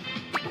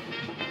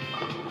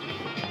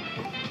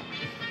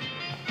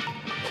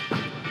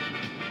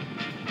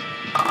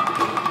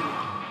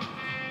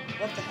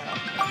 What the hell?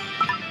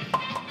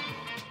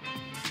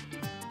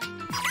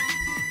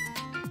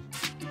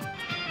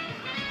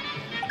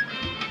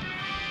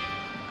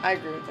 I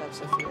agree with that,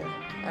 Sophia.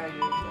 I agree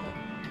with that.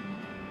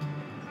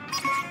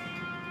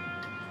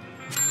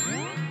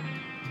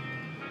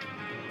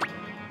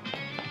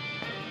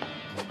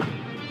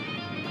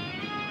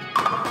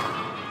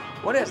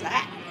 What is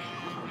that?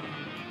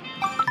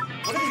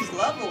 What are these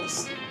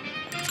levels?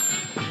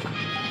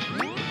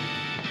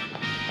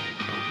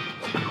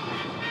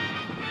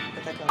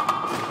 Where'd that go?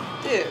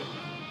 Dude.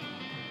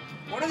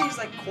 What are these,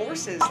 like,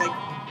 courses? Like,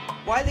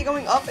 why are they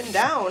going up and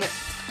down?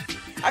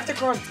 I have to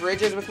cross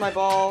bridges with my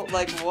ball.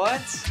 Like,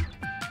 what?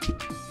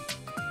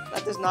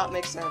 That does not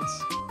make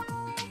sense.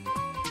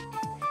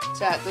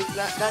 Chat,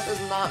 that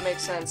does not make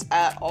sense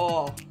at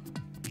all.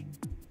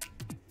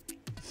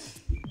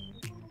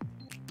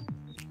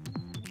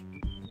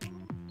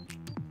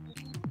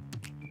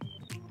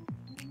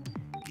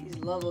 These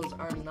levels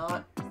are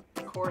not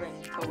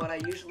according to what I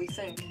usually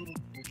think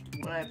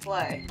when I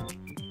play.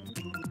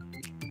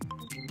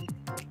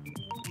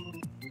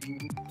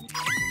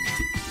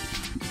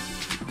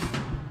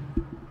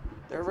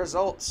 Their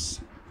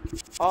results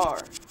are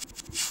at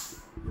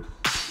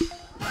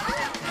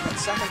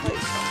second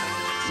place.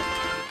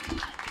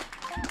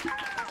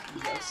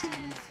 Go,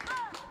 Steve.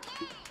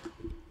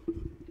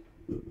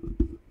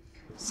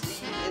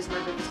 Steve is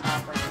moving the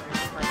top right now.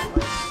 First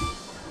place.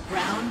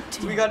 Round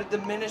 2. We gotta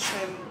diminish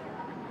him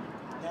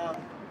down.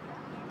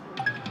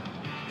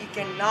 He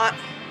cannot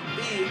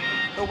be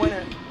the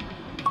winner.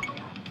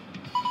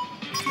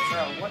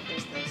 Bro, what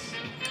is this?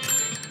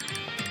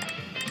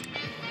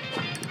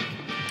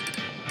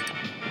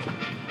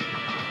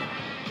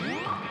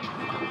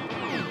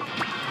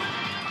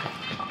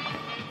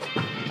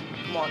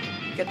 Come on,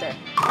 get there.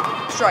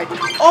 Strike.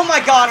 Oh my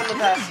god, I'm the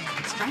best.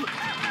 Strike.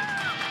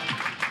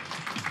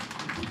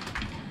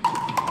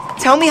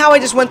 Tell me how I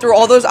just went through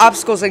all those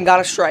obstacles and got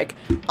a strike.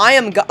 I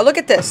am look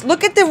at this.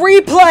 Look at the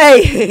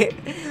replay.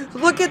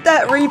 Look at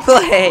that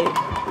replay.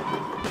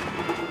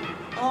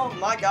 Oh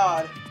my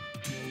god.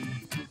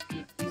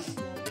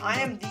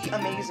 I am the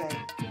amazing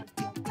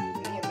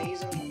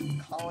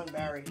Colin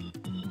Barry.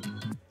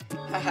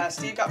 Haha,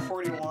 Steve got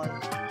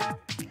 41.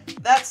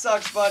 That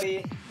sucks,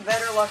 buddy.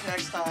 Better luck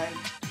next time.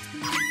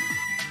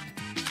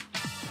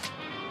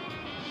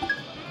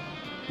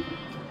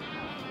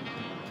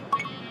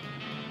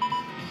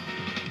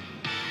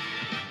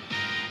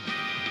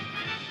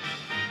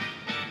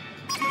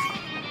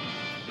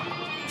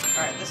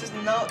 Alright,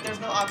 there's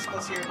no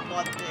obstacles here,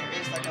 but there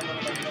is like a little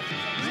like lifting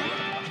thing, so I'm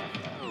gonna watch out for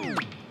that.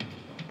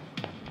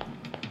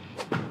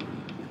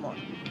 Come on.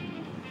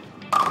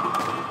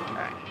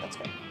 Alright, that's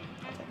good.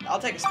 I'll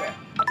take a spare.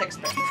 I'll take a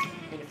spare. I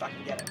mean, if I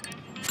can get it.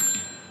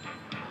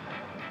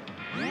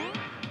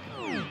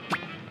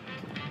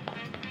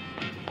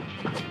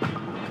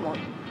 Come on.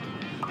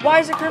 Why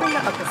is it curving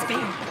that? Okay, Spare.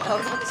 I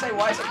was about to say,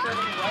 why is it curving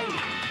right?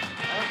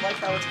 I don't like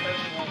how it's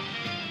curving right.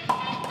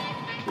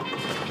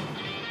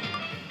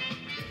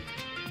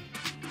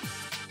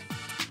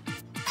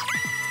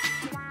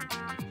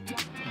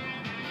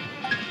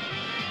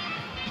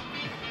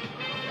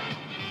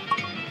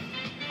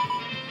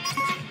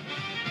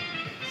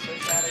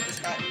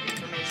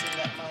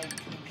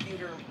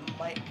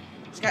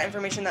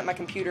 Information that my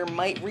computer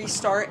might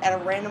restart at a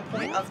random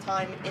point of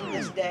time in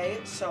this day,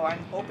 so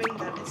I'm hoping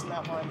that it's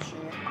not while I'm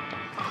streaming.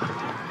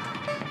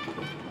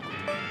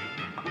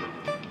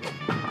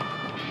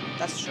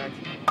 That's a strike.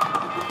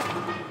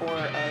 Or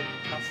a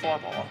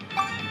 4-ball.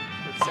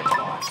 Or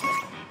 6-ball, actually.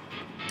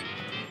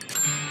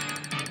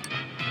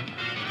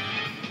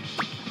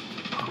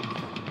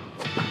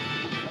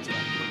 That's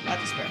good.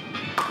 That's a spare.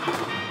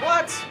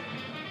 What?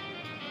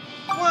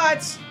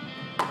 What?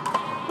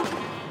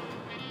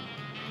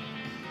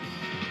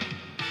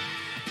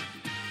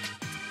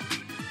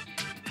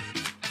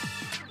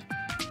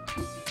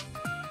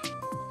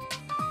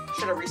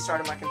 Should have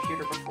restarted my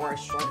computer before I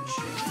started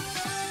streaming.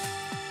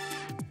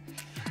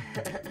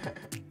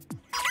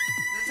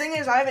 The thing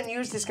is, I haven't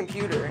used this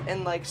computer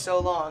in like so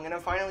long, and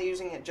I'm finally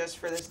using it just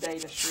for this day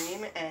to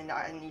stream, and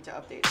I need to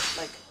update it.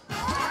 Like,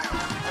 I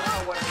don't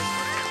know what it is.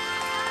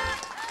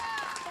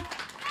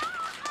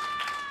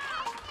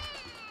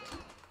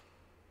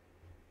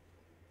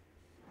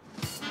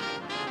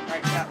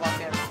 Alright, chat, lock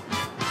in.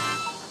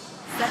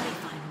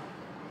 Semi-final.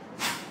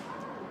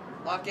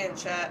 Lock in,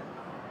 chat.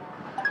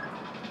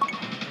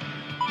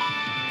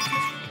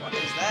 What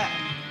is that?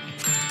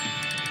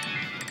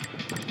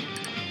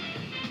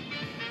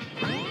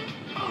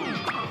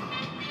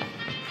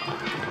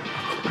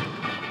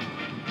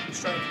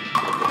 Strike.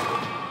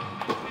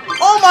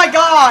 Oh my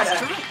god!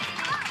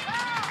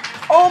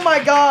 Oh my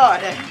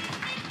god!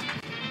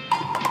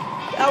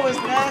 That was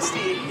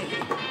nasty.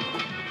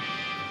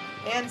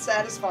 and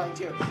satisfying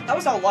too. That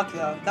was all luck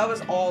though. That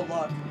was all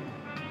luck.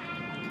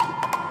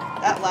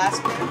 That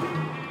last pin,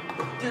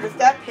 dude. If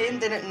that pin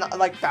didn't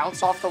like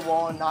bounce off the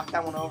wall and knock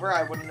that one over,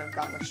 I wouldn't have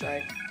gotten a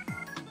strike.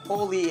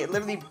 Holy, it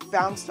literally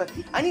bounced.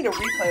 I need a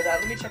replay of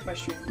that. Let me check my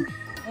stream.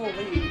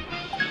 Holy,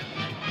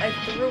 I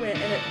threw it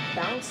and it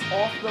bounced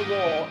off the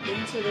wall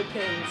into the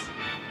pins.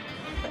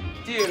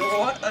 Dude,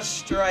 what a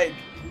strike.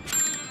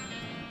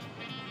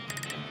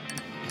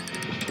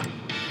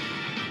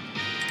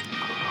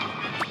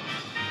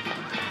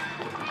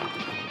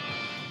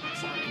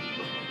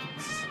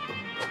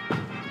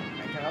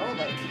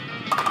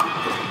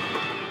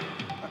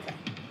 Okay.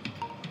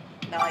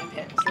 9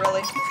 pins.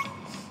 Really?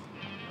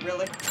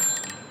 Really?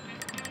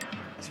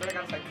 I swear to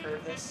God if I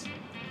curve this.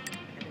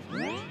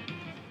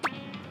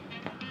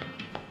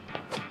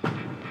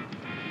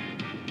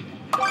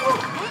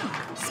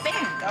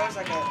 That was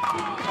like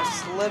a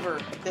sliver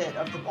bit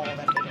of the ball that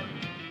hit it.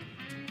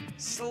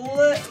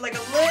 Like a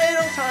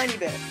little tiny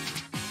bit.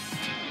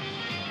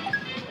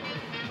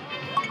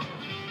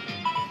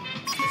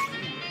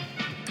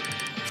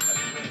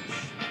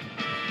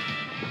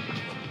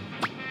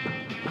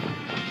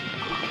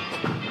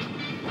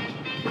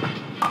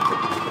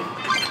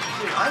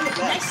 I'm the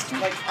best.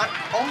 Like,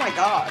 oh my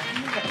god.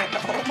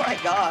 Oh my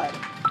god.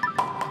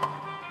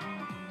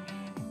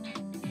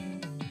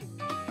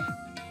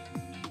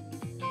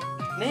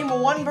 Name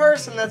one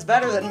person that's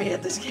better than me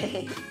at this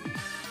game.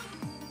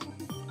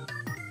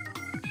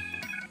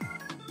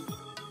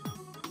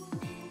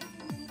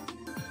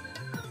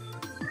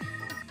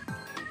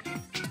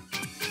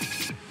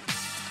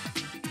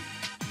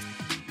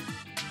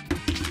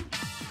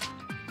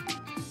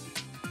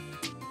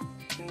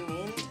 Tune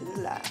into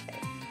the live.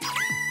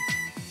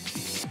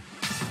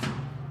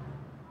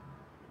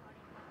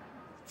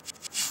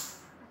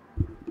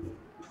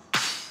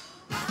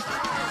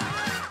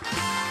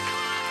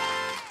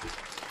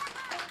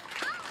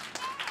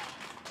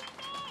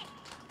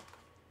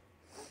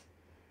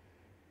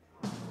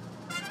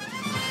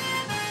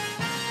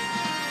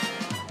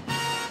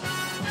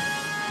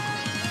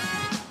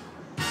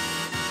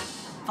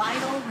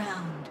 Final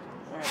round.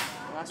 Alright,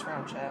 last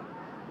round, chat.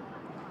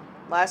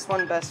 Last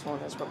one, best one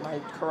is what my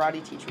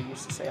karate teacher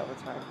used to say all the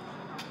time.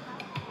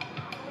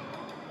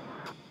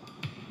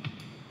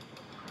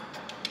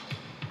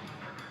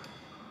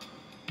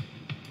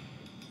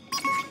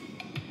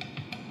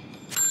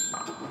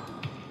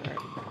 Alright,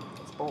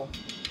 let's bowl.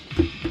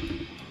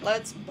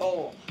 Let's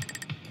bowl.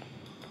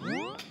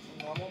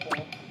 Normal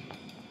bowl.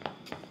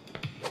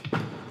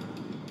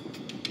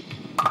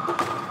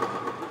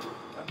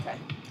 Okay,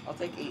 I'll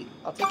take 8.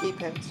 I'll take 8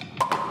 pins.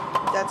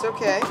 That's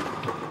okay.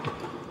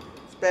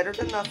 It's better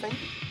than nothing.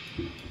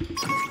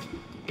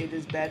 It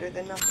is better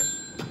than nothing.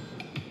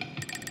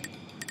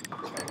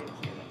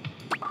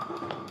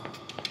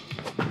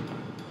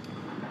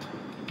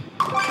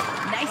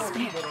 Nice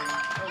spin.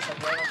 That was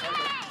like right on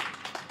target.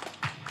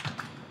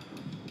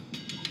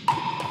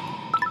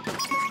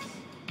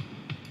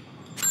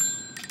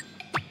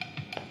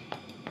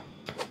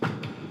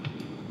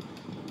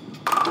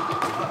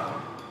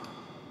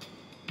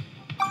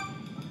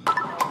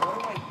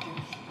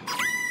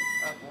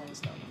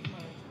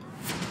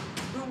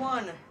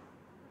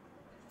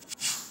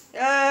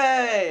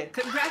 Yay!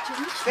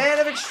 Congratulations. Fan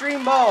of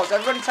Extreme Balls.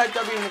 Everybody type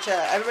W in the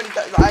chat. I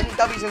need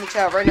W's in the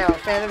chat right now.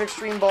 Fan of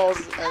Extreme Balls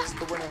as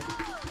the winner.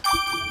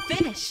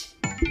 Finish.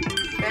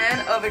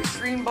 Fan of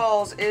Extreme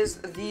Balls is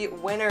the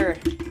winner.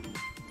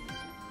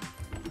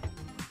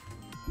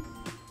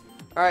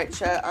 Alright,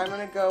 chat. I'm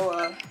gonna go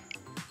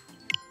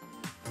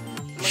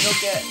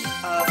get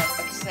a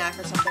snack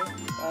or something.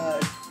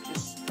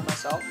 Just for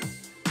myself.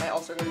 I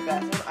also go to the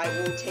bathroom. I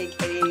will take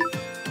a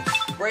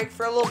break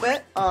for a little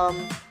bit.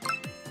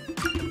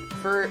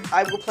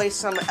 I will play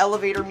some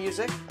elevator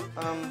music,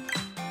 or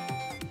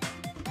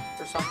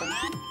something.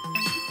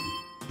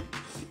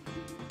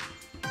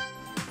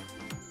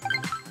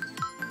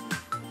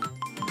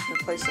 I'll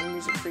play some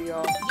music for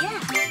y'all. Yeah.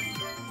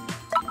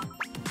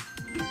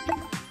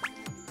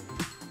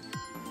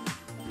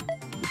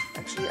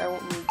 Actually, I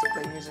won't need to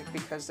play music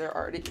because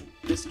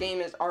this game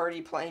is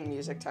already playing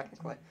music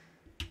technically.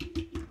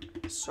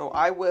 So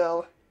I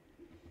will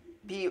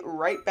be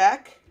right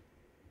back.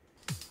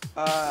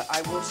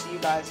 I will see you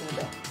guys in a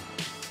bit.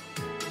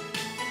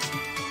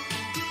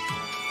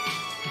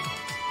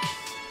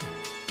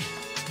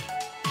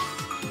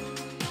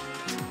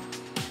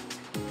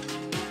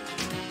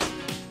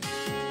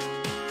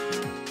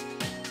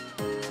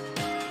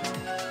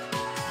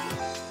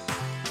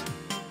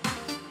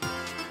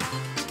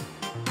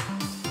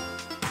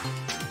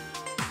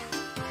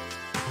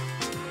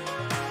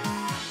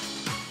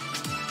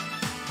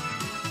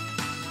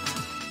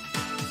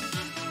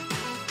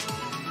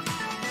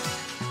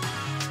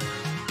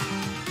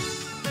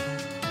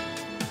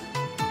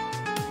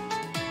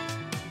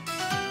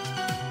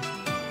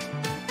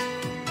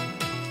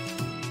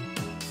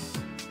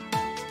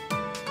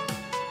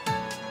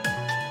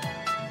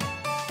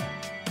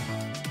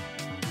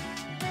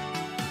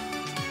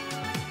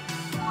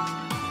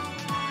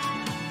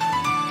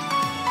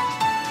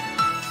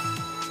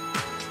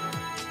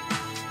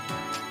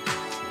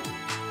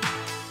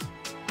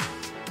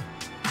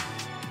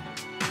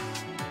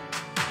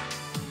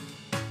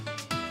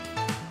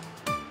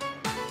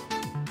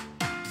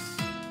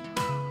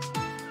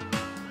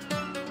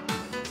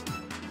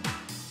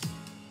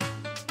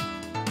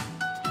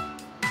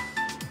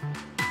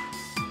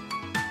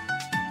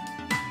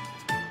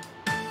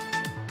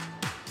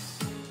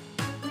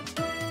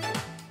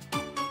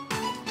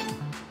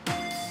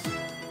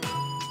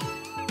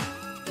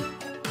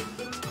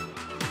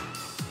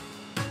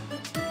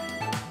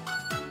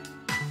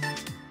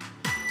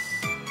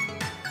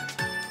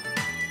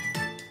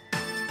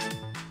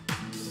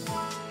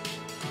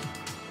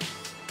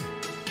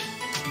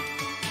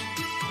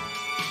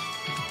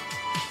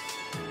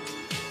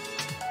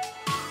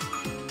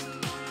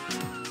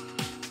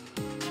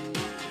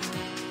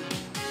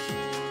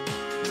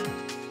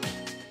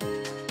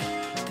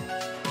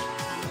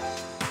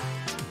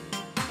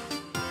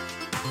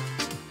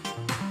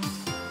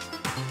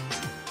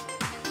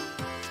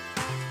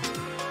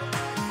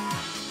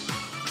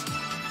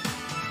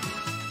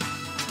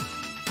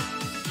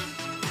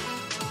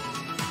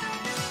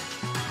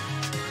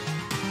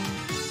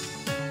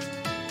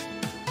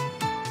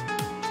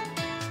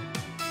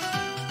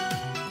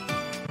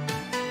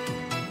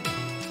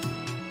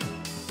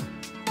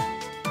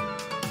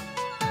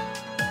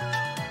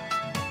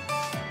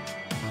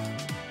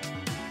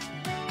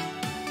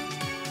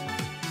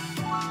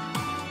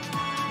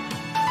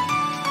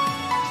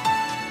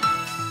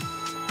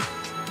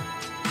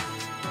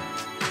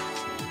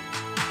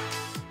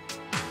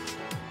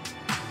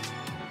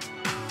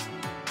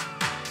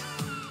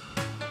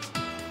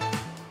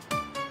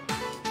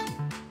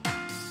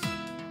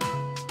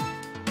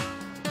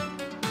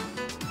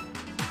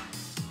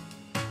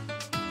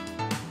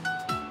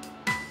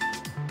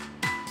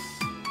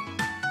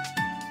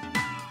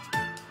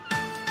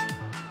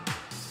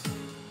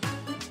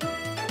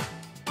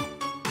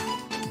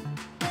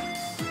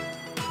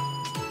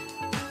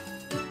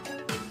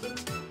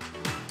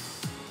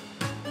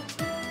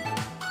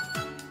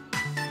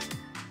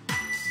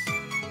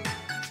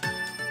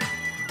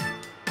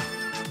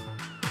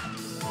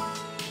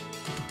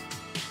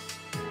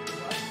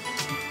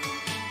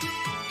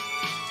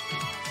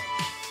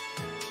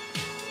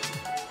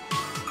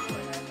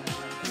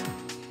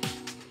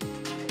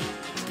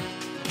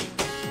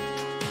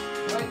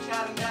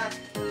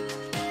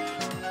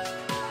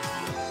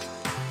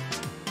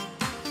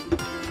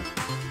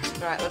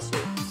 Alright, let's do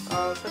it.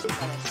 Let's put some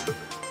tennis.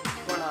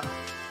 Why not?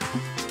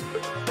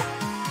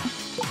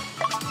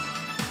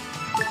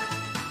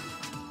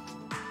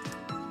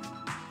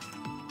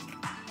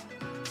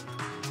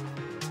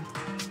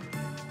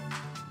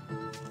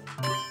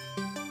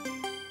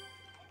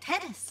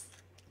 Tennis.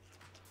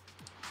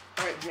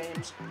 Alright,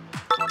 James.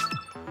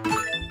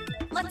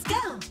 Let's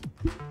go.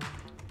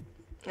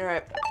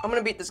 Alright, I'm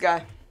gonna beat this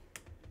guy.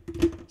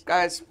 This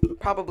guy's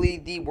probably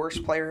the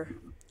worst player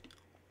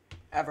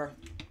ever.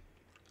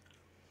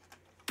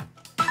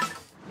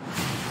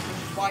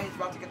 Why he's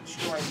about to get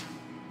destroyed.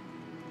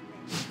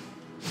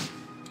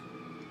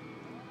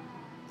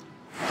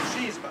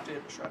 She's about to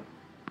get destroyed.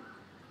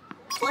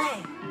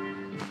 Play.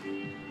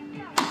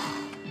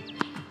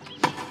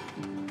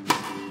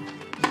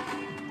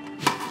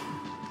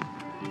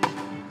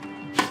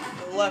 To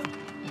the left.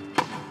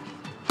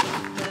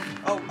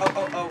 Oh.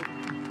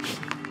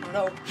 Oh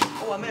no.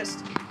 Oh, I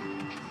missed.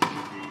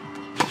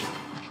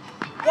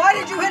 Why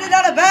did you hit it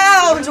out of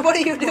bounds? What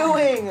are you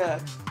doing?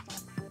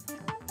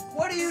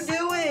 What are you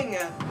doing?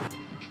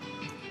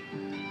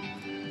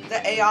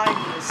 The AI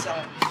is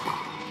set.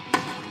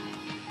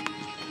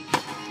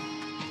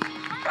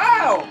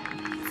 Wow!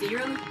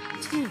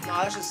 0-2.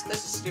 No, this is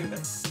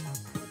stupid.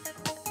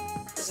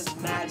 This is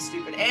mad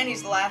stupid. And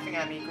he's laughing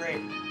at me.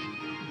 Great.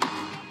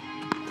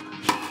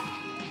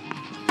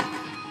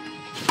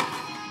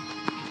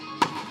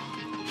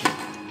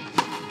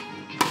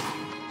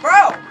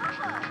 Bro!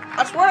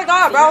 I swear to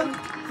God, bro!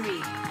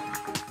 0-3.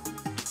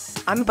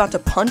 I'm about to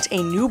punt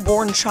a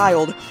newborn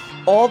child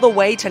all the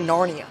way to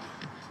Narnia.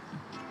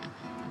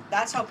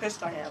 That's how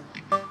pissed I am.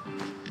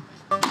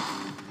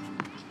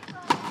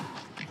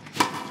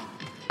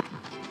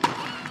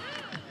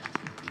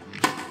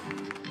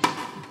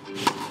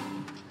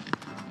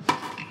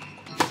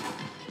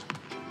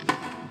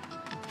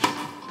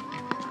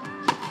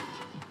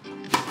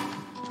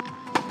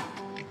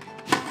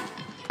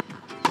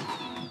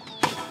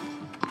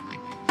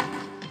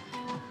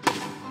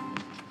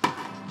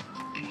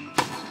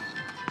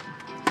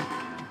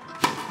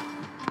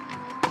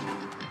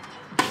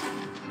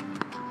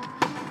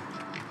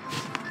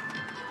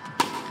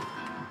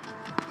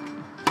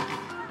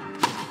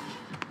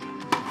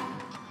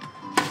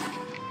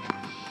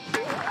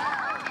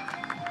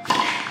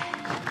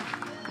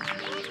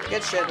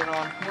 Get shitted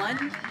on.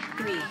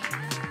 1-3.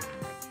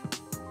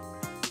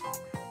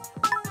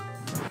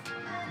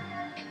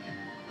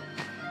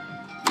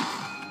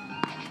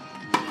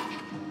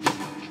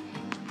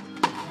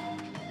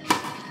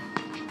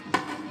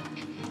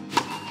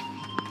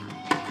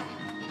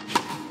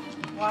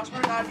 Well, I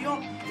swear to God, if you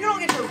don't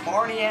get your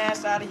Barney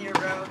ass out of here,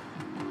 bro.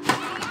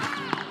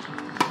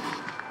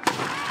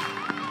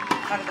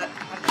 How did that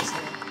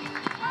stand?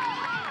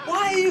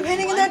 Why are you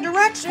hitting in that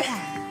direction?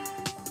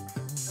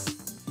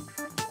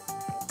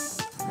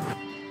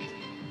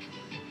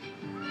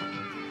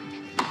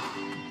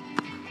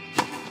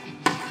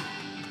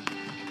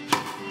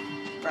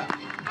 Bro,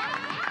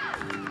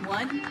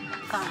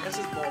 1-5. this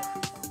is bull.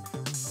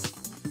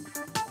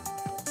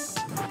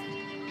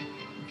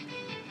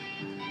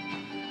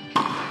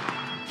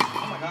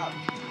 Oh my God.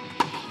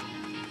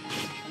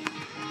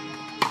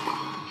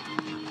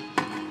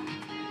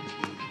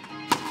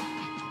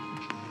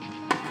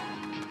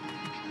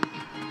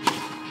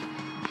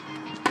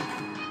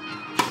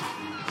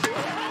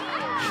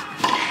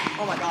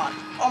 Oh my God.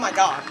 Oh my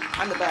God.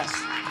 I'm the best.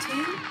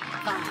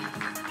 2-5.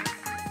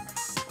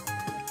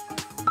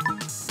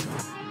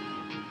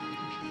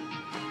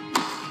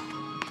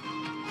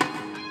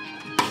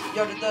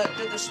 Yo, did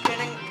the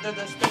spinning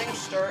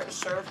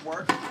serve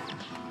work?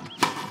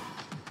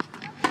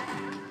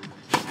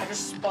 I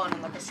just spun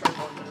in like a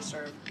circle into the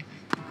serve.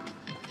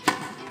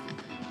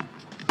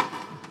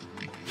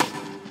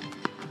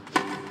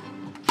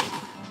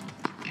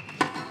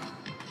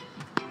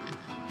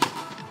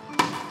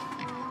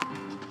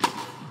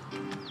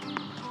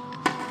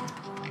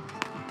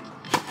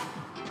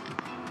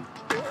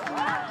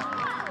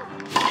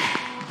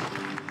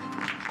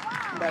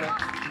 I'm better.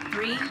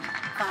 3-5.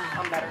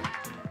 I'm better.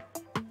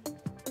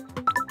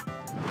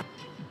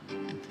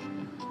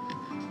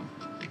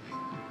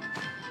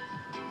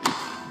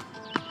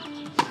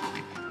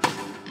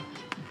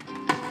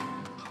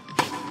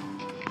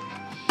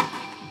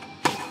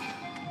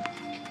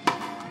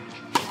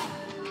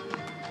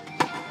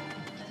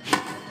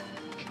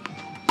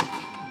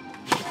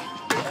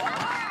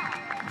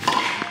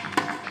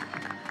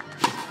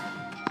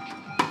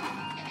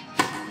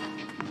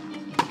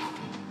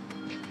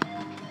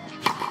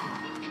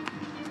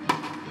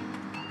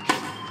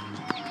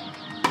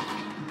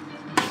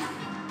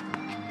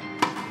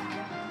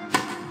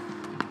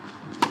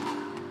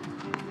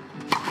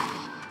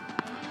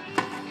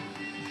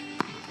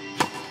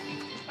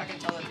 I can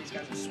tell that these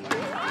guys are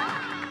sweating.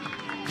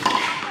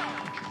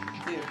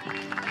 Dude.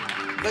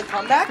 The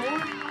comeback?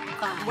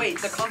 4-5.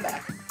 Wait, the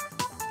comeback.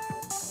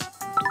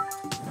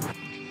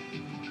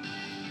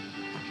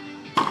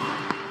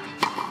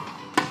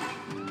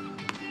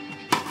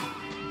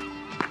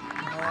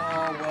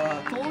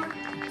 Oh,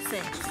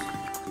 4-6.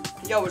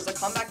 yo, is the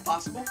comeback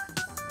possible?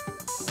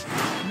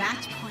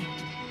 Match point.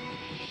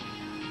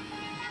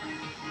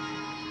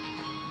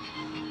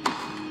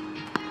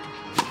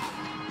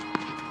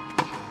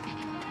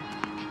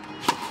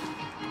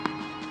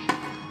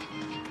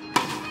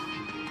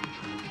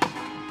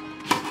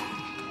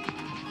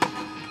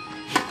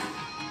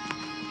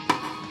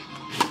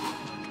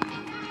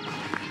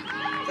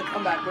 The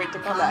comeback. Wait, the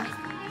comeback.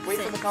 Wait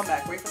for the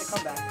comeback. Wait for the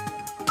comeback.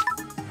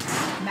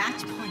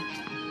 Match point.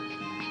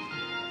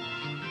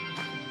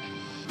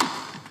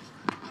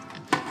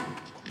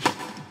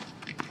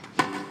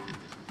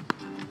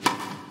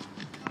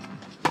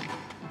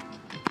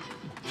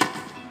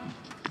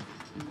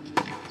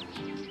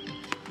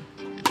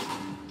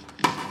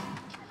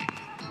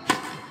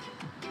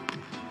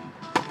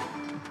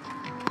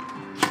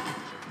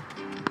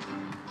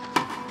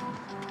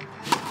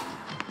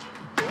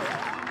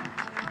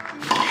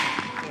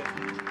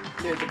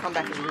 Dude, the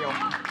comeback is real.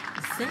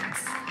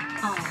 6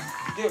 all.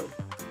 Dude.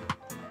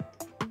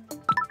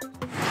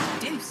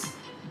 Deuce.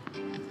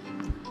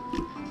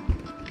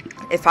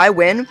 If I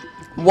win,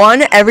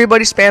 1,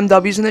 everybody spam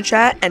W's in the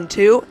chat, and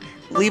 2,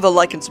 leave a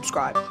like and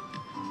subscribe.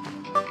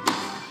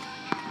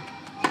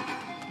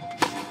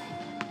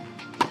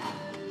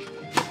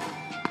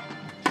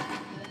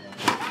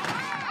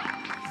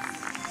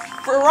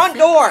 For a run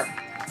door.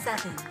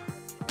 7.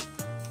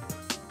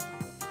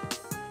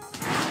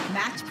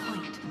 Match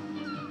point.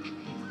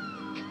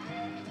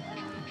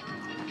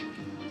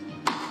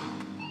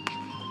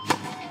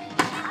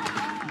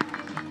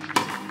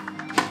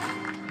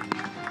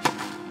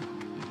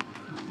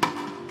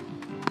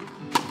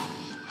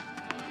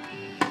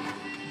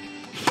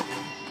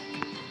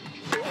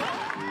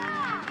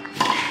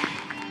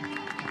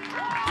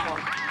 Come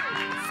on.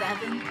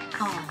 7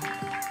 all.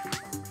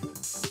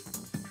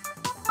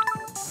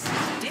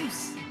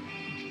 Deuce.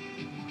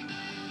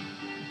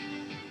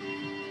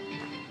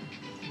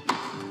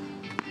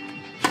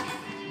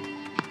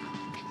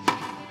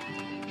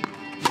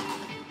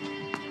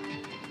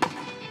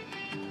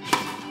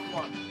 Come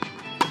on.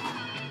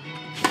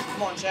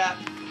 Come on, chat.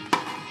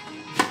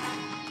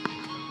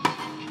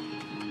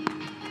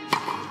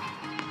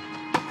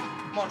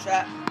 Come on,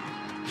 chat.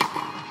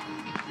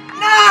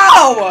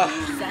 No!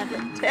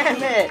 7.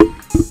 Damn it!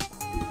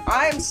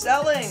 I am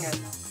selling.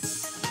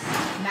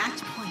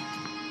 Match point.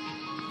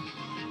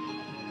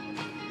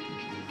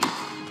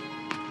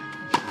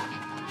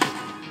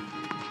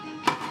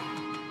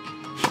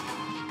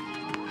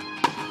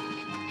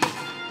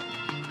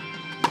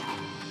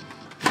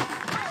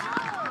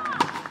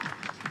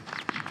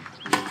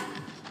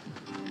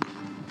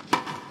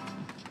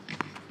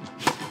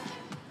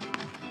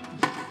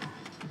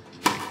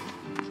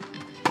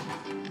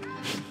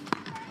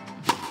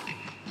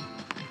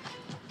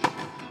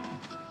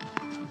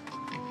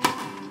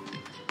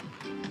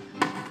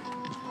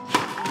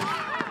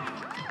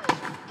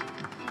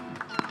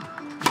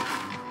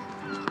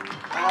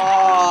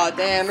 Oh,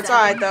 damn. It's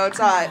alright, though. It's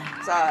alright.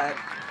 It's alright.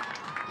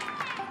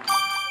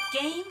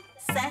 Game,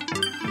 set,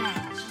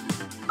 match.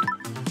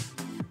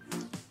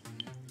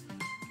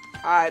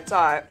 Alright, it's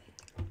alright.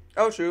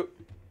 Oh, shoot.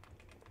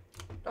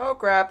 Oh,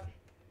 crap.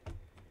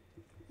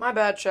 My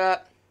bad,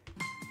 chat.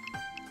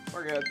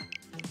 We're good.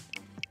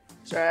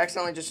 Sorry, I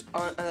accidentally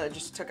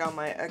just took out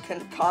my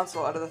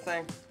console out of the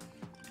thing.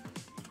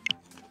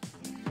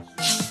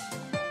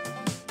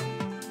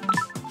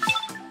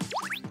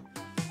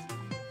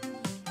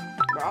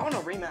 Bro, I want a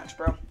rematch,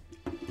 bro.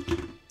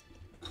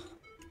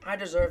 I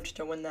deserved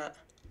to win that.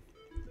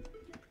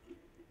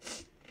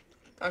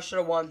 I should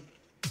have won.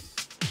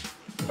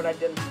 But I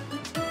didn't.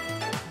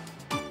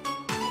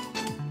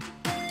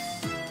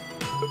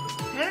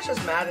 And it's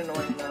just mad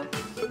annoying, though.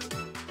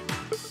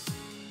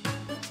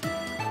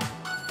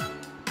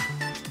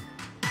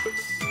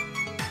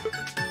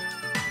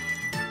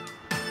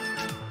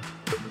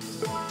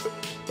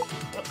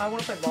 I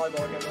want to play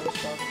volleyball again. That was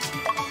fun.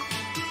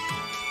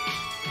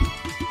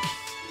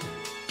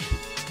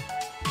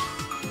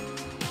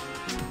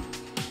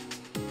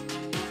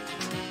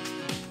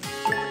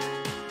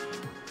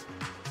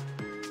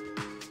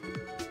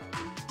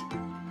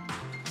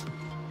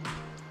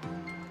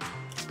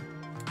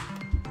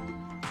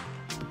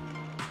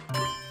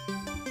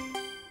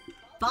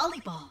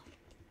 Volleyball.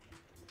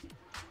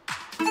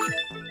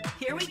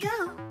 Here we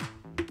go.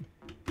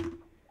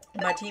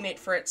 My teammate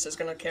Fritz is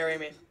gonna carry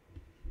me.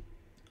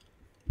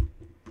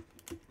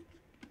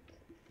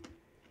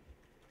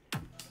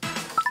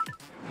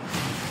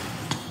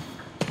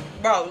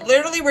 Bro,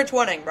 literally we're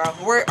twinning, bro.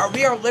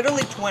 We are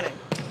literally twinning.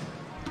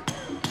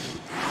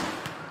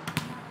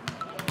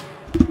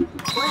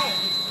 Play.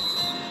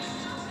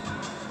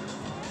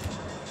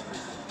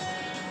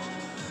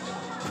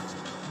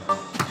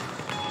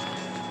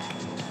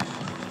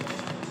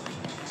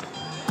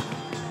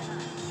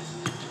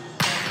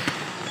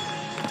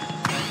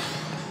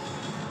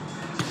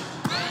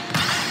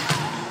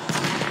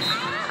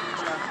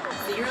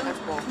 That's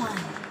cool. 1.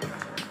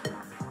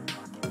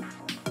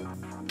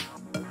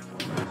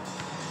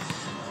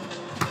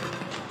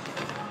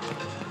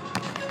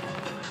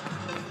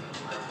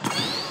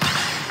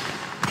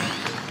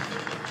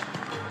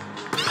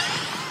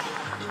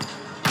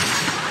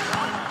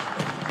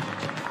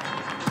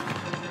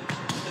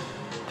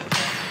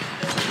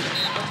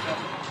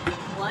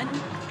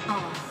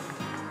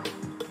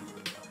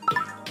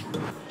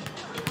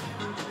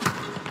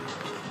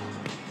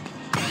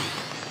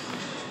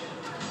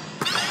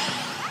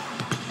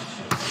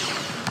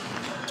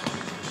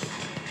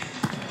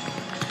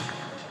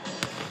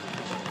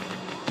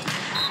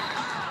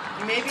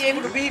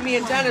 able to beat me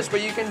in tennis,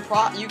 but you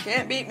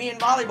can't beat me in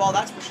volleyball,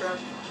 that's for sure.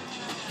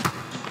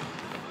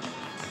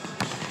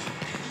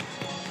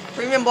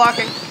 Premium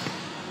blocking.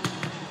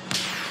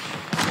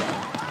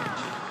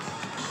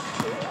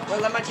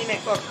 Wait, let my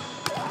teammate cook.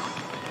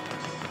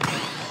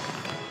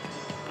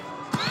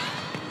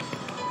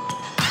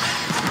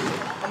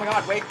 Oh my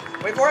god, wait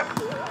for it.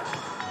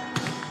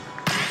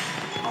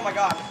 Oh my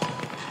god.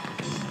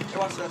 Hey,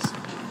 watch this.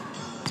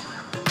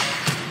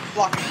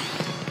 Blocking.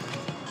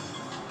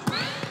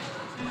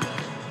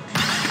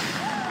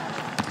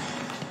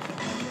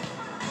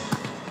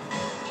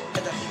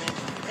 Hit that teammate.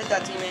 Hit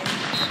that teammate.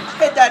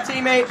 Hit that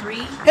teammate. 3.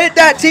 Hit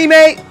that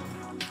teammate.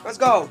 Let's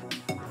go.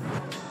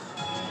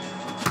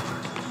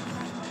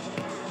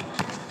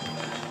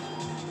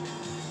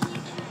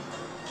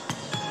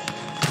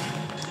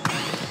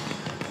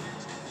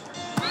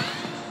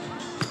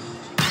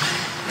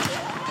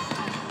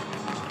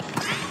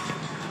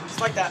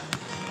 Just like that.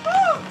 Woo!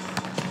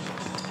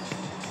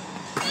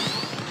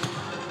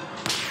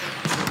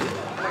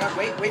 Oh my god,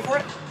 wait for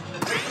it.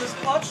 Wait for this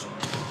clutch.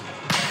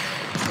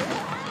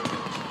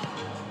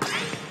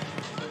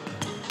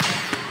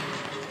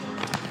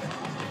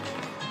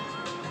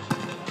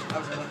 That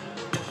was it.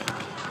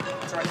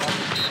 That's alright though.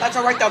 That's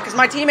alright though, because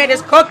my teammate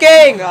is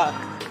cooking!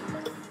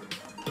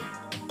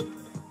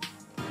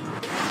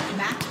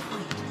 Match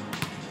point.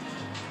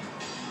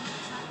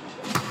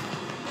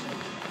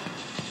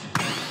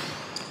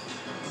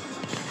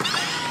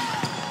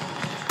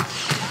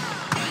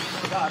 Oh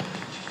my god.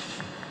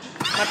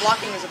 My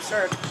blocking is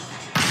absurd.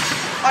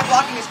 My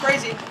blocking is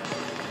crazy.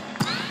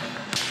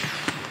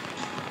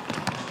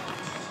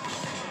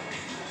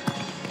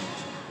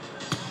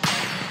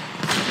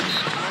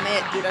 Damn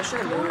it, dude, I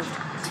should have moved.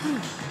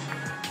 2.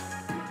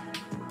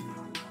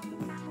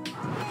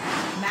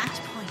 Match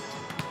point.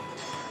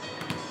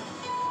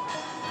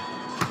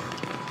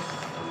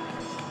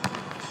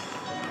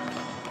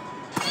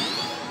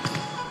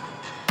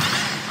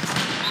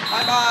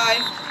 Bye-bye.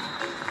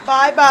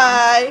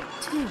 Bye-bye.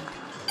 2.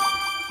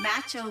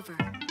 Match over.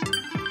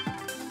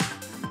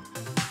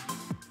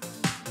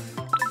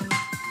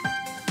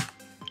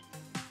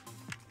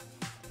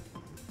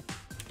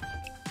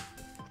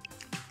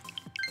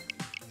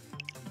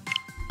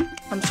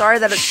 I'm sorry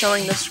that it's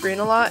showing this screen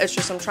a lot. It's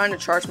just I'm trying to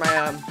charge my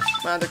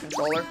my other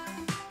controller.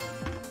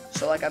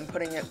 So like I'm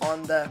putting it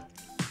on the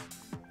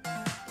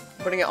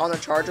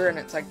charger and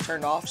it's like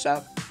turned off,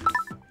 so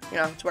you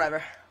know, it's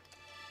whatever.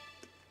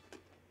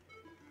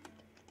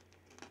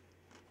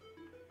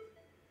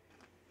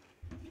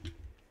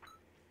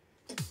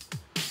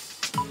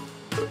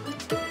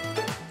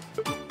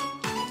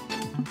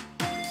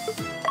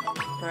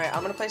 Alright,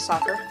 I'm gonna play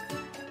soccer.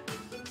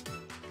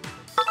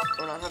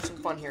 We're gonna have some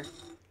fun here.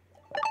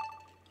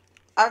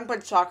 I haven't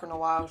played soccer in a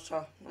while,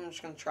 so I'm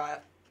just gonna try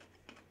it.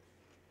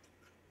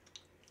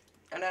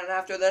 And then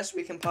after this,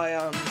 we can play,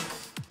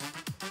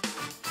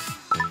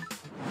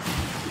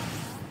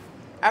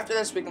 after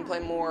this, we can play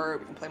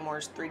more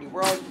 3D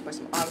World, we can play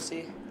some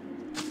Odyssey.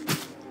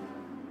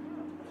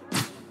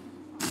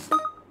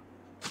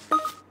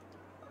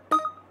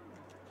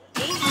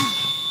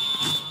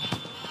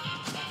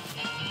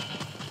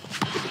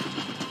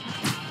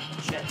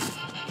 Shit,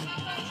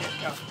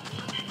 go.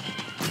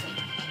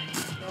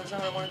 No, that's not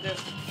what I want to do.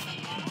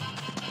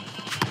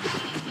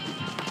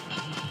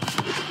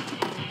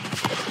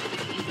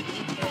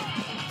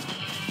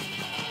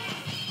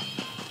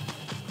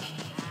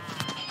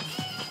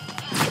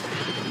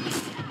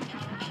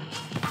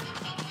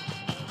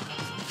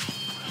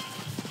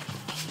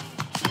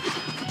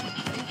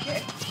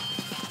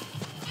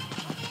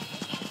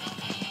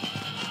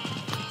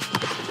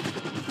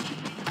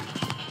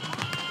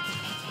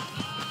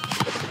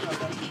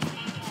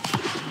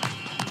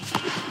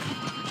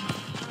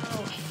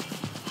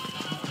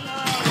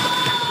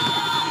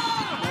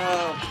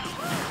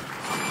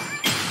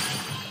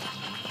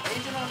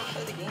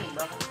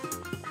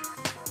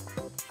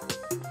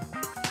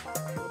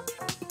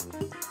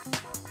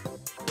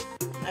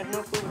 I have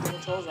no clue what the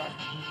controls are.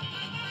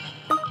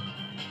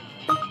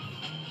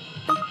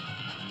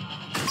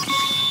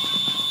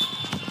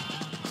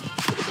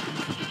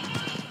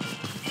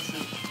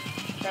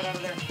 Get out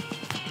of there.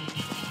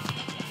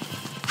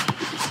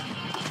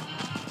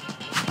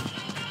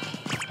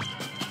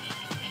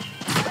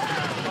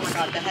 Oh my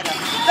god, the header.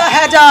 The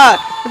header!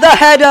 The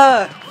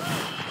header!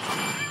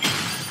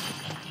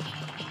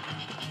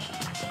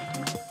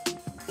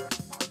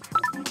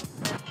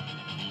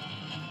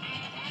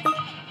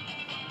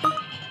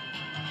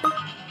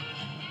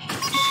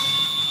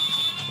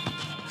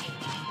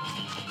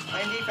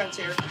 Playing defense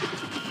here.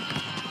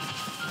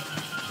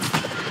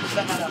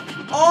 The header.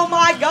 Oh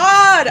my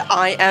god!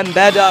 I am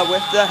better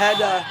with the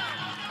header.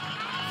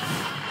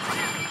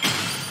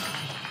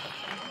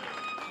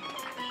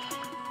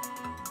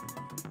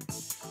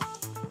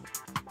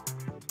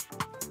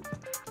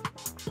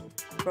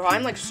 Bro,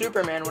 I'm like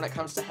Superman when it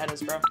comes to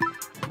headers, bro.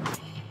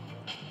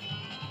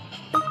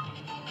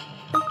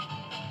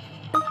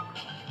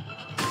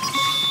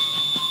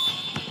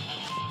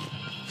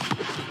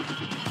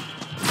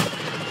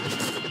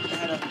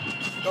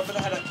 Go for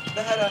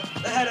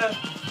The header.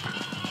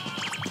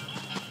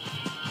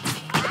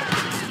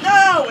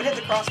 No! It hit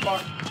the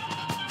crossbar.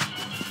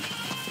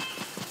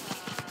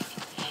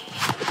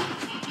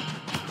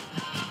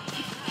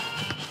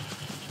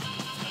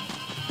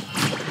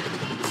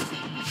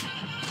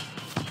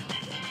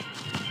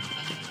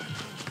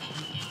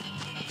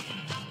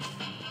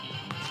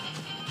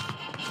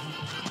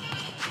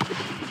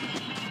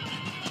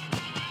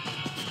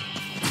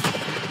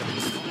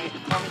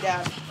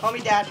 Call me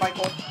Dad,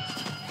 Michael.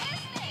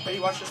 Ready,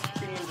 watch this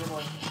premium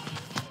dribbling.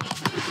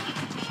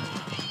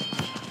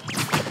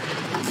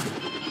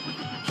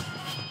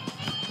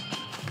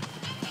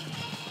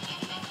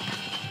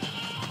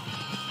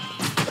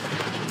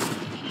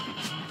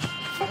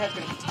 My head's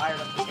gonna be tired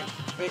of this game.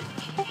 Wait.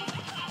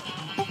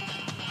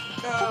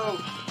 Go!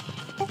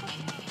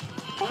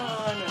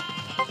 Run!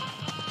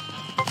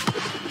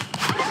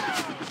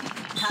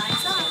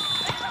 Time's up.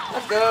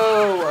 Let's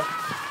go!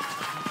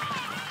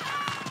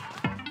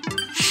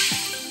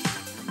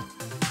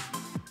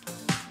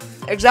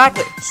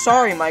 Exactly.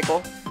 Sorry,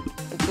 Michael.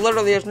 It's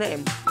literally his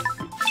name.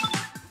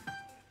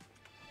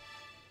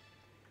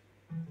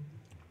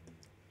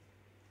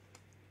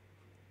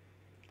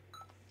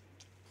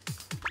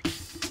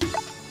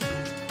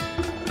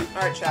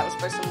 Alright, chat, let's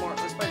play some more.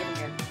 Let's play a different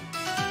game.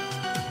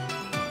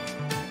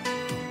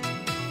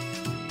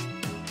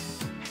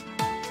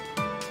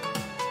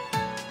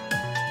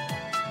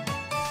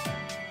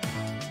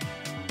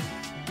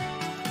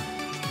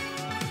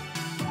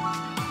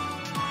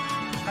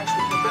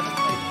 Actually, we haven't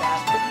played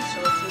badminton, so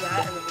let's do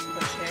that, and then we can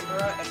play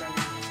Chambera, and then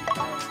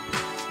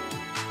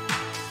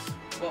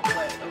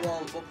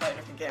we'll play a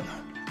different game.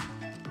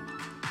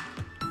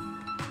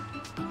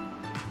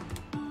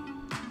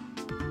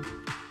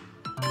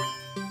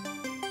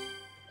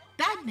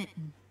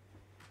 Badminton.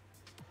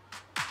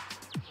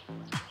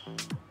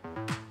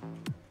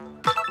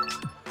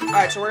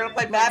 Alright, so we're gonna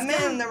play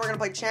badminton, and then we're gonna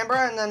play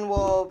Chambera, and then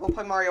we'll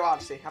play Mario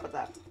Odyssey. How about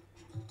that?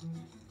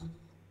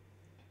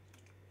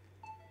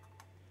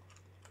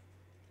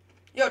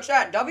 Yo,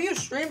 chat, W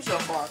stream so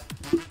far.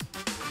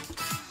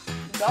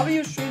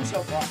 W stream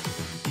so far.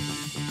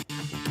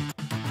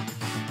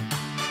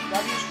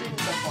 W stream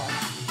so far.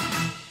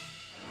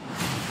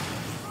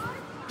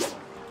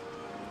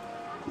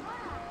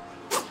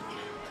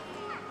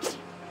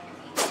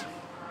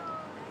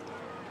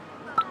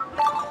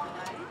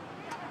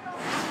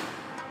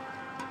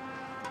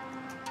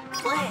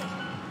 Play.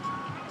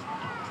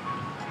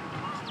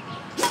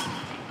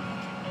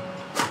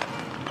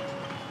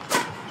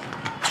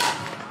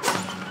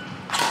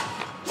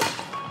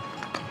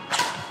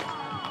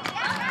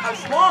 I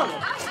swung!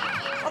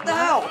 What the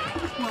hell?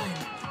 1.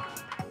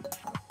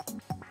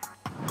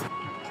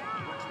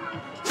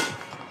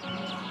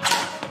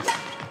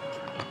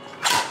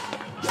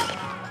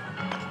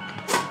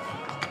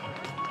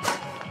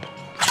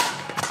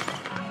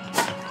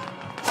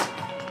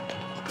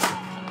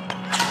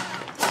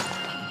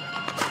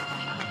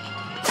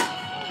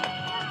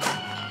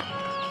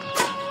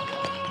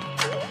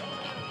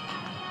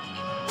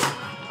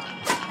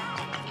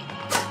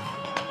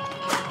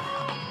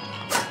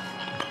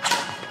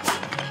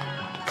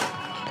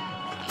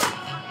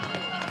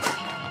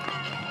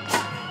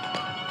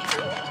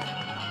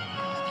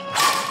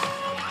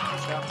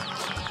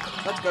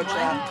 Let's go,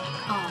 chat.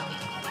 All.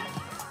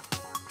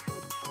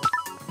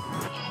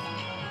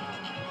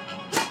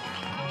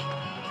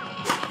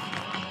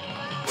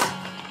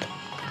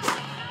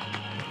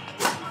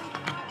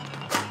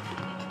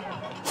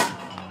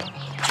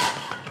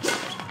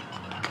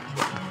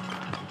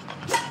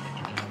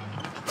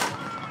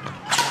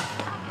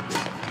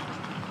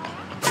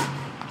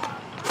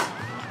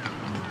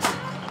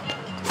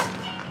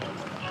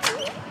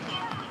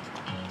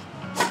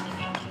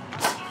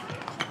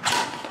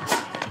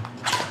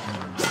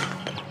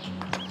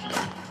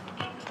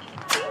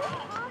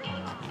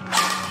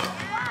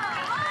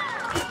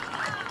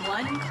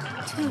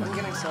 I'm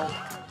getting sold.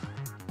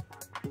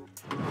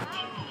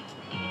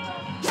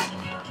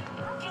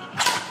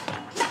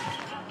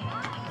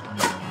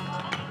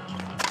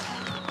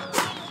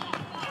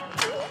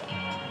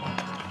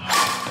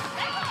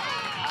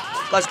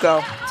 Let's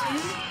go. 2.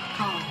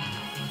 All.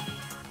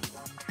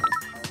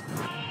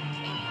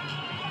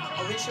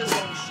 Alicia's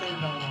getting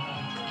shamed on that.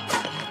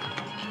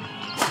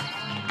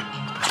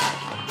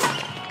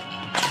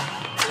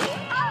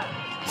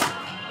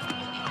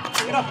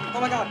 Pick it up.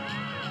 Oh my god.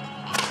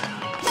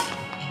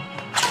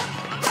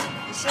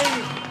 Save.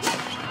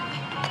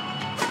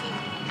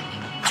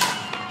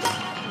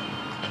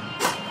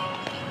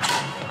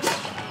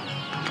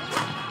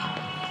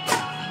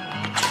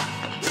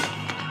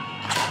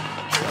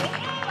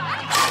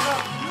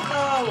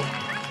 No.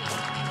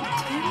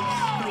 2,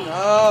 3.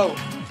 No.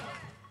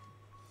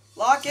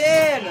 Lock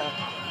in.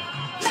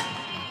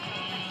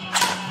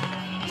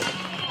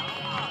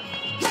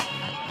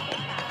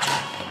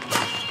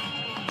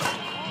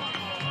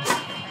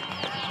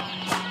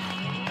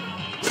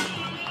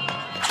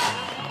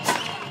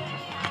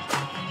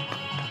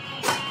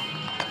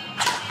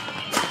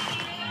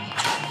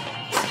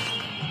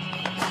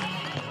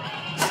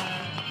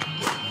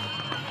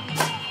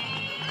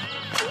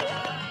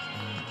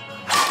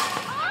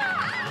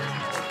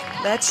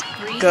 Let's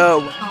Free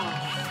go. call.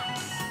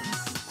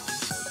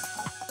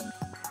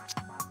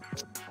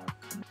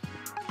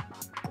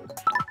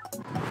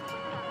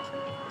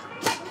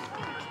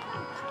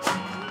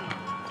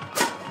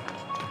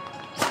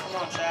 Come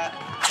on, chat.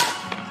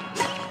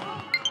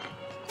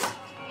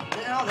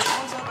 No, this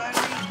one's up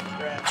battery.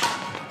 Crap.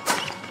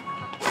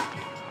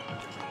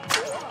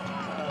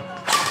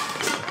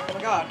 Oh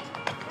my god.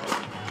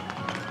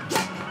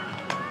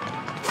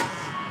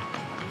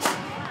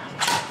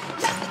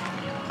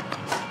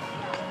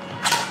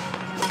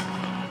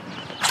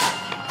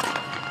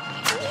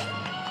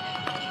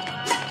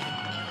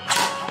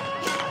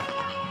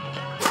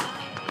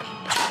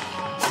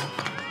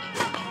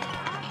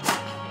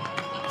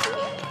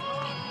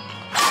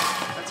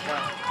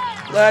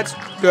 Let's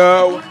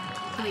go.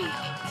 4-3.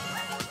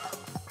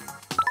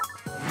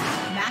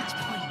 Match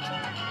point.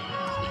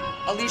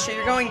 Alicia,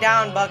 you're going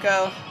down,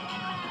 bucko.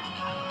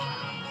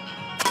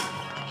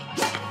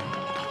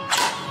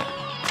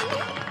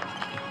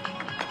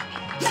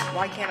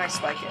 Why can't I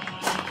spike it?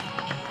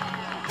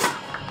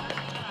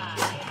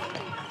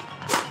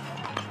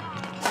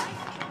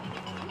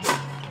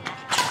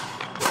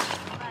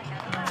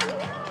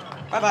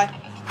 Bye-bye.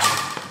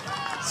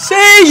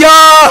 See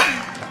ya!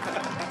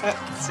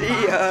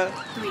 See ya.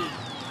 3.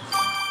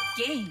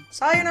 Game.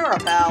 Sayonara,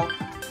 pal.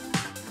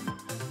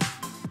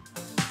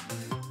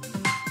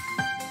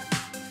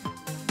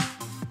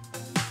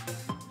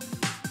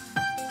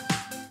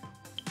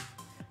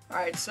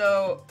 Alright,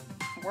 so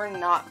we're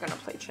not gonna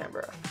play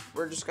Chambera.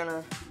 We're just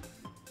gonna...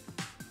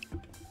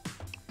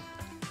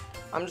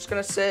 I'm just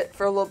gonna sit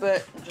for a little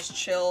bit and just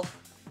chill.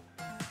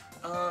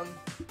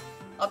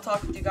 I'll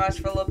talk with you guys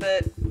for a little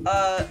bit.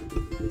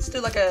 Let's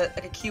do like a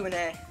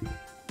Q&A.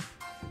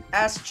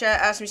 Ask chat,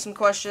 ask me some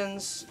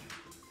questions.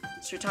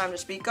 It's your time to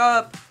speak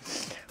up.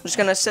 I'm just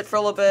gonna sit for a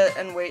little bit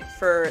and wait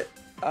for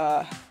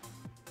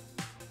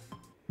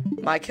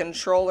my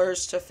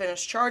controllers to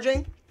finish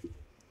charging,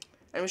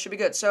 and we should be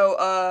good.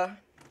 So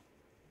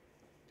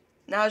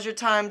now's your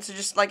time to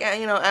just like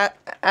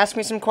ask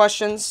me some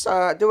questions.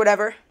 Do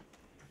whatever.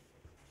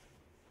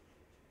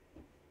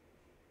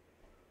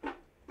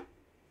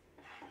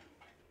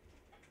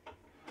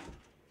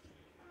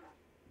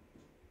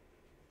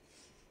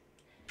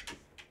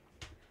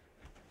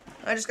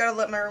 I just gotta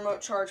let my remote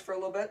charge for a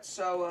little bit,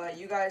 so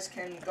you guys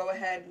can go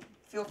ahead.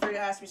 Feel free to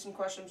ask me some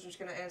questions. I'm just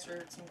gonna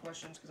answer some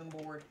questions because I'm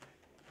bored.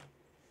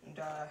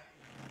 And,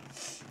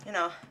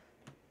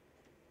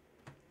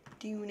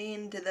 tune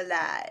into the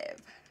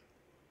live.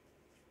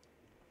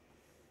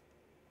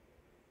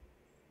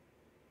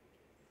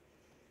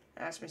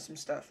 Ask me some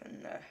stuff,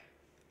 and,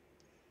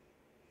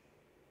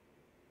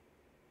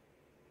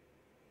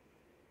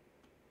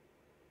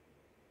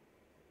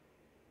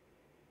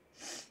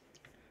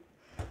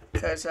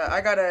 because I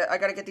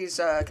gotta get these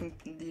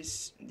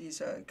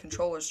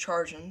controllers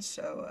charging,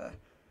 so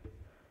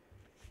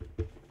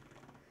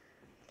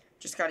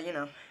just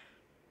gotta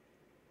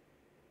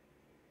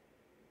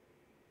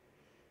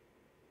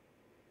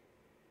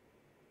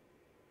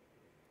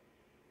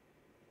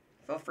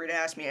feel free to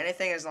ask me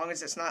anything as long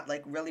as it's not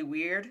like really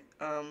weird.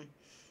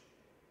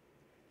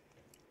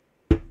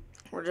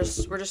 We're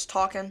just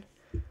talking.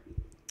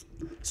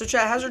 So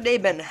chat, how's your day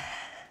been?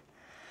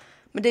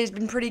 My day's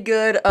been pretty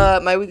good.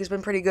 My week has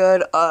been pretty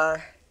good.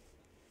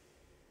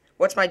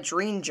 What's my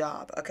dream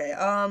job? Okay,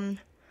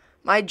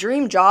 my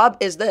dream job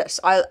is this.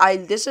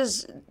 This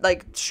is,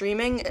 like,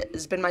 streaming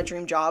has been my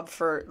dream job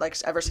for, like,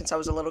 ever since I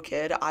was a little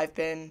kid. I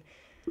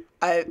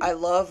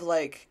love,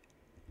 like,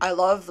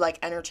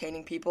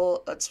 entertaining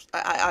people.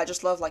 I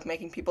just love, like,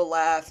 making people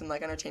laugh and,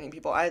 like, entertaining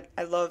people. I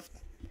love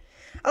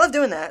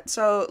doing that.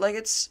 So, like,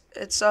 it's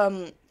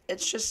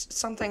just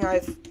something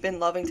I've been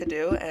loving to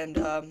do,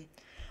 and,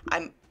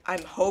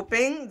 I'm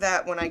hoping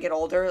that when I get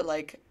older,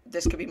 like,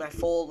 this could be my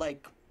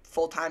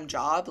full-time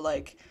job,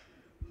 like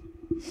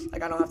I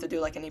don't have to do,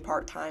 like, any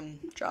part-time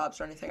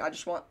jobs or anything.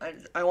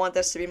 I want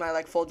this to be my,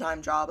 like,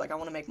 full-time job. Like, I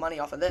want to make money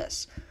off of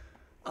this.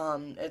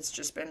 It's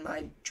just been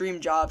my dream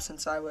job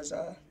since I was,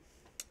 a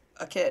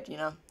kid,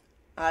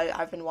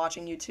 I've been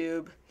watching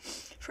YouTube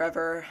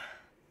forever.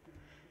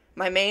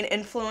 My main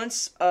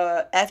influence,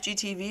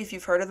 FGTV, if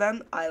you've heard of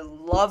them, I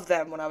loved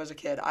them when I was a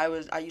kid.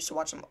 I used to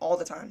watch them all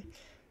the time.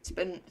 It's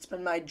been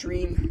my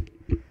dream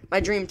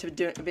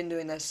to been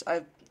doing this.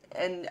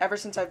 And ever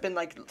since I've been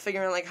like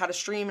figuring out like how to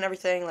stream and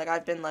everything, like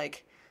I've been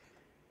like,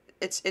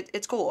 it's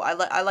cool.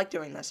 I like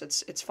doing this.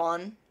 It's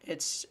fun.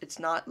 It's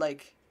not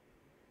like,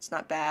 it's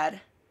not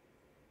bad.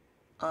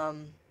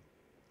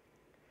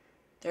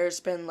 There's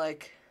been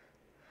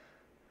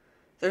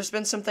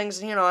some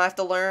things I have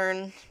to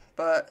learn,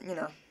 but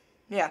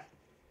yeah.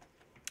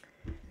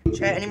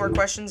 Chat, any more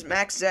questions?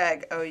 Max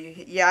Zag. Oh,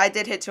 yeah, I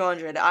did hit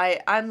 200.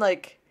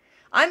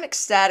 I'm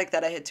ecstatic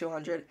that I hit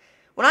 200.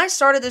 When I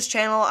started this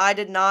channel, I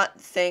did not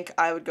think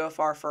I would go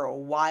far for a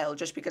while,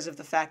 just because of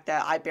the fact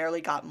that I barely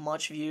got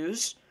much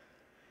views.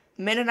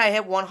 The minute I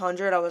hit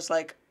 100, I was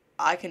like,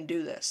 I can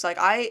do this. Like,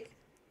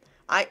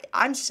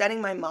 I'm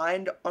setting my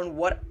mind on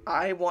what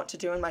I want to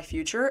do in my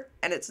future,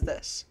 and it's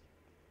this.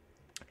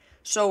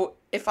 So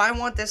if I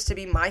want this to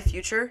be my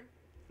future,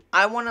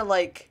 I want to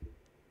like,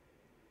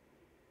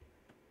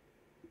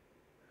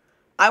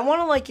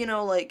 you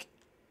know, like,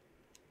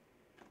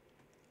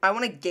 I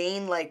want to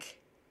gain like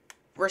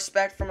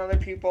respect from other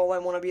people. I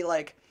want to be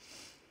like,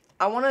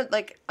 I want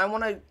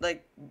to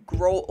like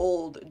grow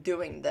old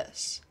doing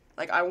this.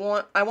 Like I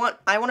want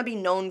to be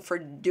known for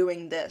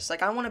doing this.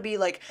 Like I want to be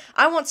like,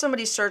 I want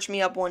somebody to search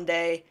me up one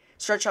day,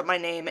 search up my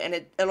name,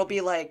 and it'll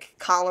be like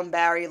Colin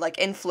Barry, like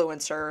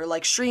influencer, or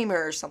like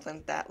streamer or something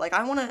like that. Like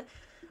I want to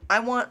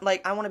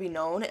be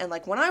known. And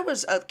like when I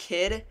was a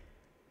kid,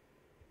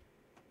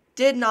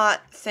 did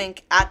not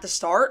think at the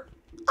start,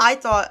 I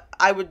thought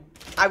it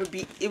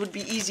would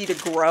be easy to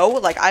grow.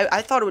 Like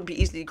I thought it would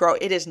be easy to grow.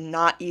 It is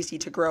not easy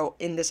to grow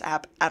in this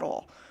app at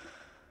all.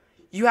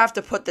 You have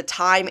to put the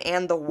time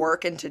and the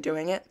work into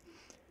doing it.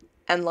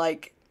 And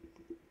like,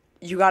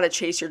 you gotta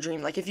chase your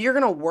dream. Like if you're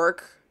gonna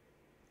work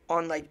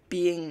on like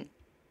if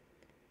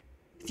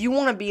you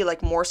wanna be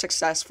like more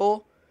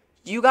successful,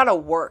 you gotta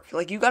work.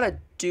 Like you gotta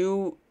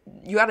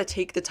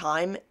take the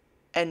time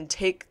and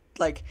you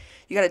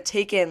gotta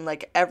take in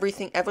like every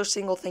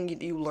single thing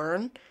you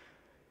learn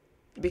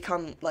to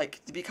become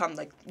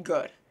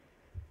good.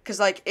 Cause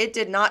like it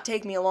did not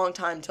take me a long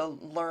time to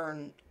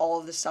learn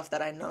all of the stuff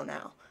that I know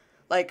now.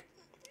 Like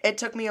it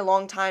took me a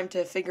long time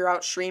to figure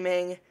out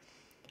streaming.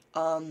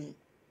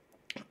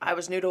 I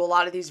was new to a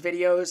lot of these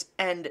videos,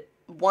 and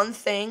one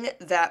thing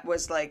that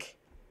was like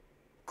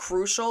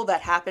crucial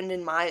that happened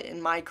in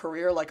my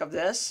career, like of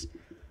this,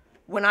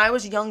 when I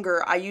was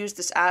younger, I used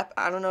this app.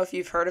 I don't know if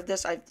you've heard of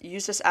this. I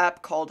used this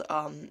app called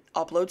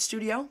Upload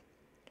Studio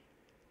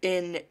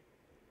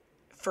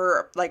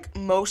for like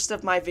most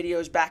of my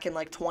videos back in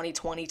like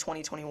 2020,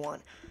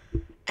 2021.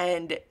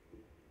 And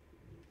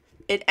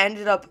it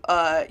ended up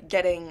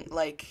getting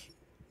like,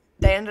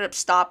 they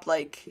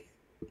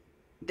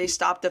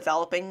stopped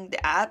developing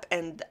the app,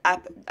 and the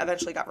app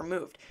eventually got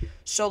removed.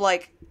 So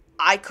like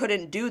I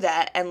couldn't do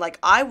that, and like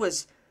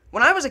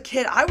when I was a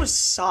kid, I was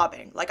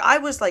sobbing. Like I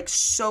was like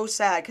so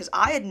sad because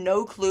I had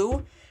no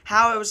clue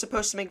how I was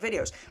supposed to make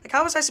videos. Like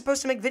how was I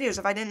supposed to make videos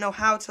if I didn't know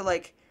how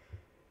to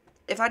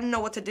if I didn't know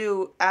what to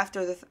do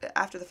after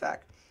the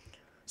fact.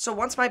 So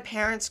once my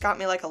parents got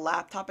me like a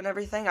laptop and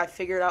everything, I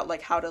figured out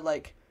like how to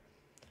like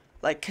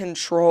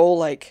control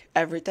like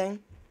everything.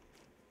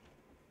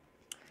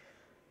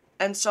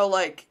 And so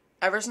like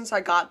ever since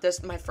I got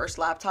my first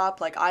laptop,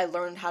 like I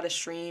learned how to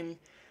stream,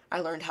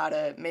 I learned how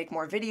to make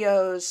more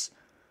videos,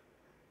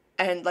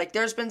 and like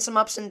there's been some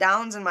ups and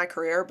downs in my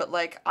career, but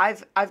like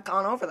I've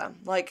gone over them.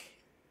 Like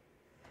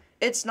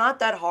it's not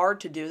that hard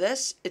to do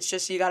this. It's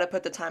just you got to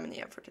put the time and the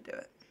effort to do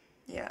it.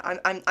 Yeah,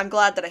 I'm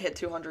glad that I hit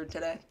 200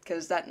 today,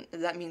 because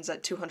that means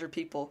that 200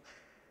 people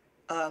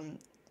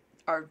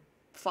are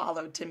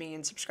followed to me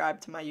and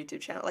subscribed to my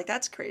YouTube channel. Like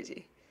that's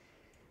crazy.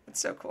 It's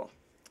so cool.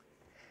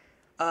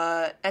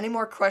 Any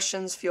more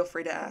questions, feel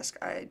free to ask.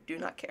 I do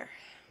not care.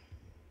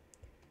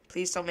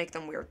 Please don't make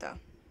them weird though.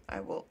 I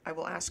will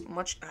ask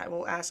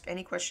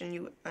any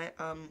question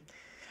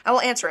I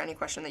will answer any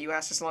question that you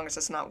ask as long as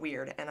it's not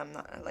weird, and I'm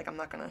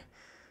not gonna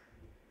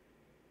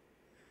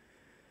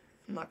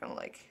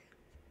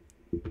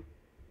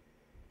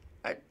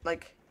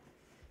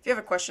if you have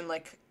a question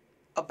like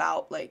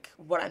about like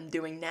what I'm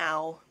doing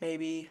now,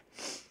 maybe,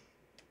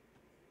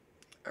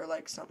 or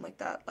like something like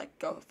that, like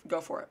go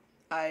for it.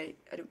 I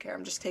don't care.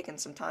 I'm just taking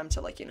some time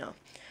to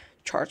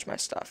charge my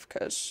stuff,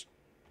 because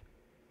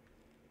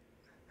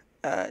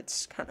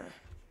it's kind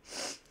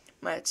of,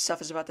 my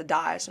stuff is about to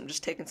die, so I'm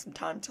just taking some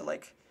time to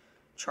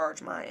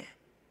charge my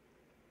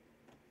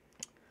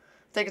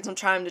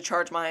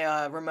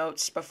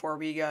remotes before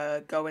we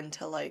go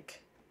into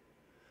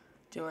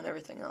doing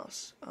everything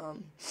else.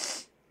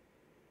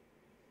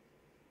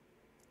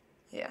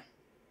 Yeah.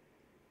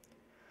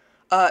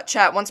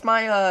 Chat, once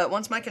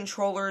my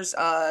controllers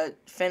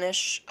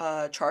finish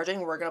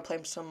charging, we're gonna play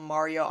some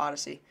Mario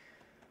Odyssey,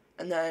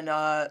 and then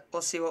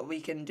we'll see what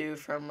we can do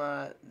from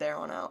there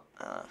on out.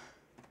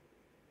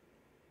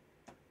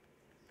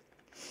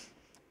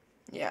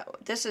 Yeah,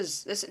 this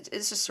is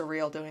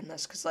surreal doing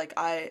this, because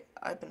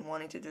I've been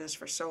wanting to do this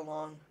for so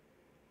long.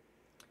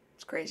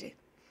 It's crazy.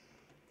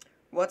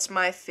 What's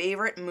my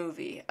favorite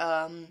movie?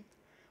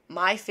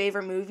 My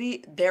favorite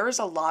movie, there is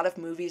a lot of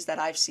movies that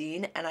I've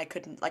seen, and I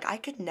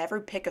could never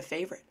pick a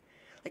favorite.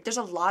 There's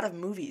a lot of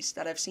movies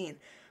that I've seen.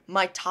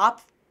 My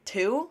top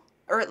two,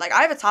 or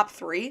I have a top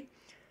three.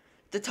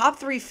 The top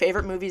three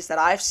favorite movies that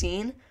I've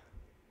seen,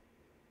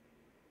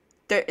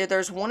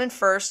 there's one in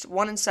first,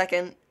 one in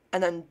second,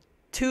 and then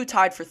two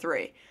tied for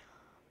three.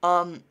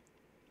 The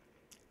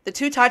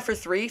two tied for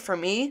three for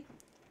me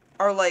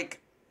are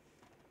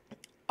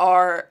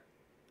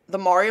the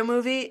Mario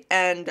movie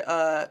and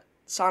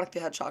Sonic the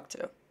Hedgehog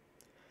 2.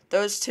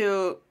 Those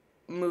two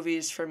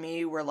movies for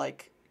me were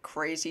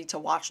crazy to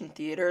watch in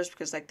theaters,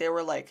 because they were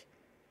it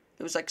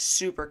was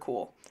super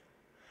cool.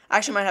 I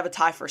actually might have a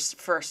tie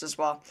first as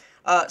well.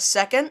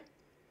 Second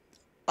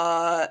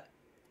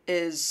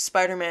is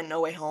Spider-Man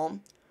No Way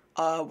Home.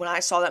 When I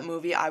saw that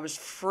movie, I was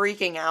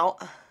freaking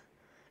out,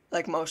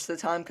 like, most of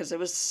the time, because it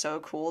was so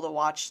cool to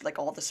watch, like,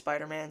 all the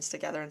Spider-Mans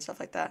together and stuff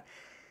like that.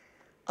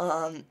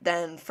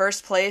 Then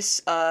first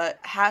place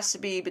has to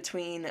be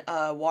between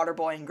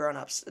Waterboy and Grown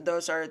Ups.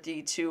 Those are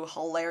the two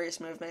hilarious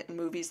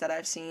movies that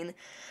I've seen,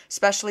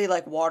 especially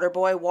like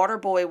Waterboy.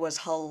 Waterboy was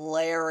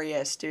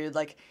hilarious, dude.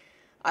 Like,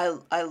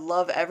 I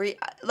love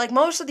like,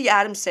 most of the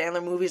Adam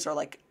Sandler movies are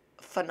like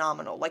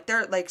phenomenal. Like,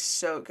 they're like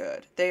so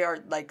good. They are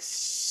like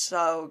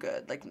so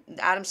good. Like,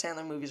 Adam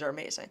Sandler movies are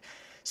amazing.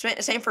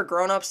 Same for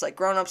Grown Ups. Like,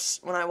 Grown Ups,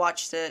 when I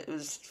watched it, it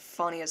was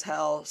funny as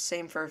hell.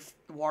 Same for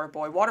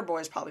Waterboy. Waterboy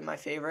is probably my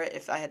favorite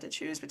if I had to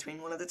choose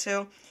between one of the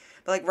two.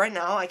 But, like, right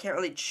now, I can't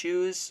really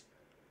choose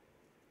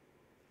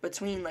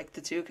between, like,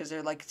 the two because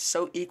they're, like,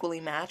 so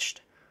equally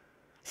matched.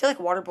 I feel like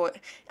Waterboy...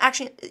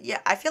 Actually, yeah,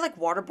 I feel like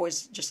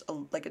Waterboy's just,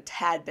 like, a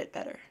tad bit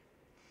better.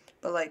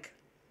 But, like,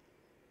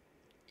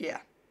 yeah.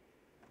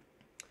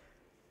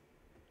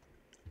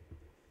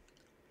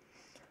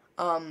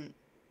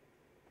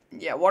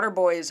 Yeah,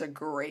 Waterboy is a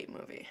great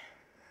movie.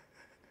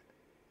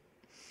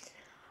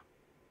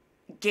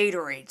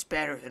 Gatorade's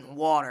better than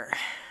water.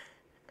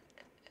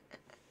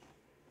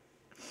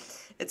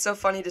 It's so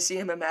funny to see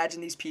him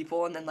imagine these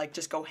people and then, like,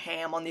 just go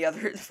ham on the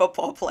other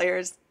football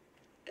players.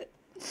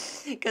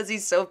 Because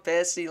he's so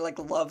pissed. He, like,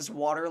 loves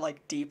water,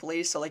 like,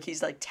 deeply. So, like,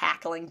 he's, like,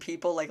 tackling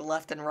people, like,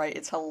 left and right.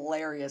 It's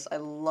hilarious. I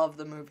love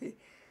the movie.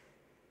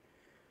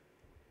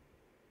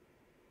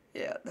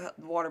 Yeah,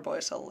 Waterboy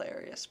is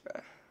hilarious,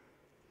 bro.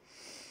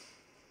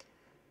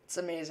 It's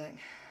amazing.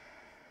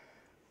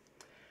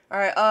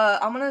 Alright,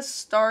 I'm gonna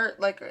start,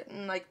 like,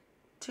 in, like,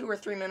 2 or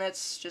 3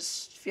 minutes.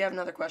 Just, if you have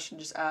another question,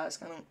 just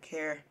ask. I don't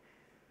care.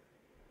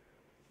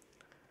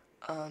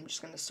 I'm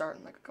just gonna start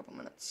in, like, a couple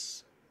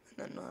minutes.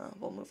 And then,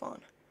 we'll move on.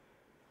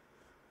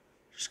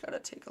 Just gotta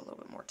take a little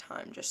bit more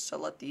time just to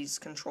let these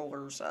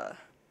controllers,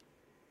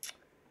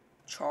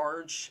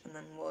 charge. And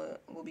then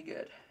we'll be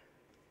good.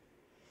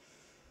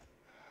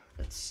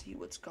 Let's see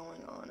what's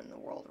going on in the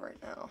world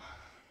right now.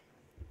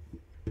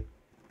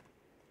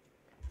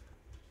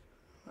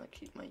 I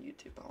keep my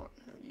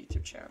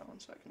YouTube channel on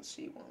so I can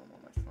see while I'm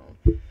on my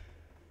phone.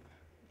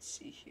 Let's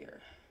see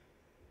here.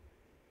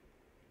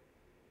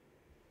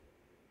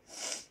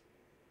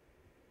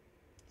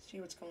 See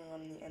what's going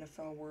on in the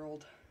NFL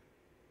world.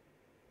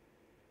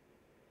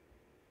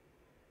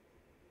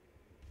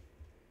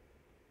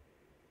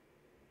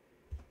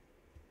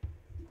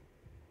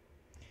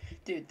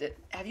 Dude,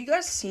 have you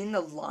guys seen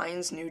the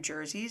Lions new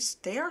jerseys?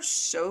 They are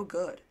so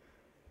good.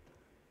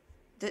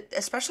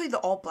 Especially the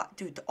all-black.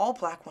 Dude, the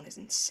all-black one is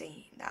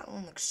insane. That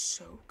one looks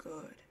so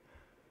good.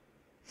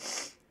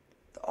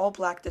 The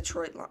all-black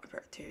Detroit Lions.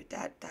 Dude,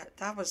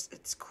 that was...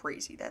 It's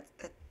crazy. That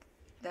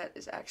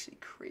is actually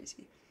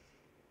crazy.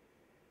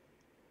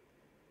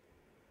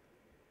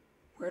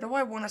 Where do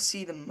I want to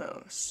see the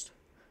most?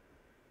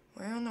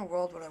 Where in the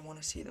world would I want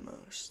to see the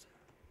most?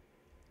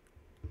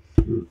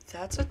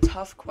 That's a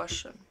tough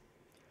question.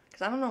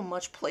 Because I don't know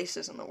much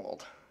places in the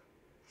world.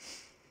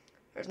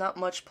 There's not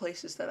much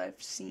places that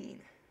I've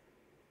seen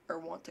or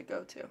want to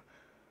go to.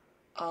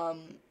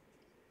 I'm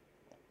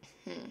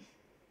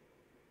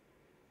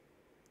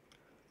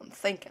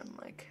thinking,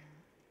 like,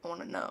 I want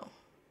to know.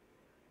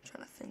 I'm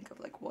trying to think of,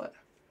 like, what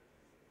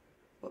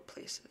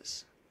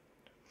places.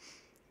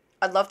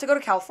 I'd love to go to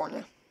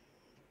California.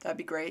 That'd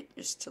be great,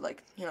 just to,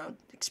 like, you know,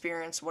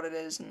 experience what it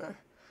is in the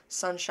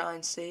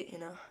Sunshine State, you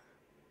know.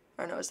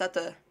 I don't know, is that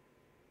the...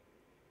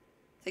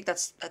 I think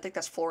that's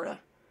Florida.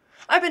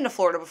 I've been to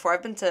Florida before.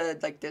 I've been to,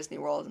 like, Disney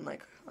World and,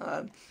 like,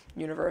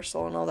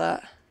 Universal and all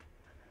that.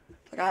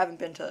 Like, I haven't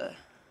been to,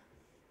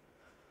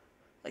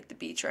 like, the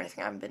beach or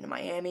anything. I haven't been to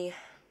Miami.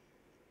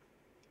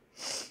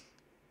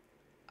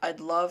 I'd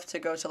love to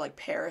go to, like,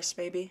 Paris,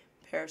 maybe.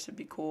 Paris would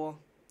be cool.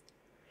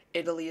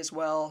 Italy as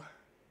well.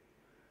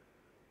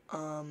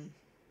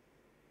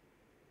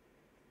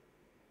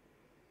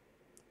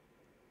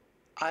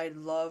 I'd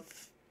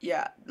love,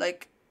 yeah,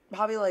 like,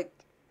 probably, like,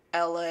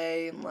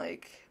 LA and,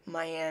 like,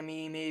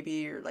 Miami,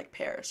 maybe, or, like,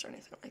 Paris or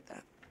anything like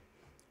that.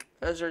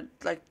 Those are,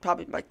 like,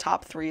 probably my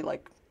top 3,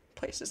 like,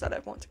 places that I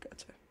want to go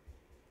to.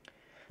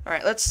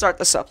 Alright, let's start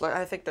this up.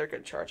 I think they're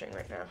good charging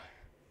right now.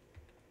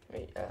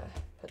 Let me,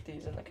 put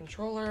these in the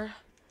controller.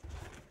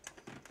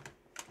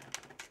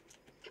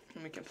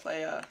 And we can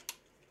play,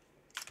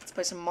 let's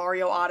play some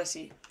Mario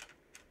Odyssey.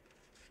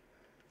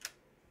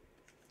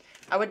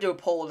 I would do a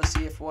poll to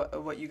see if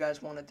what you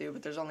guys want to do,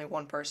 but there's only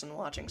one person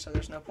watching, so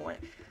there's no point.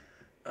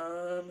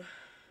 Let's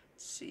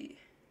see.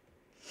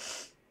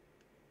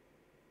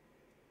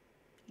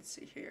 Let's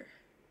see here.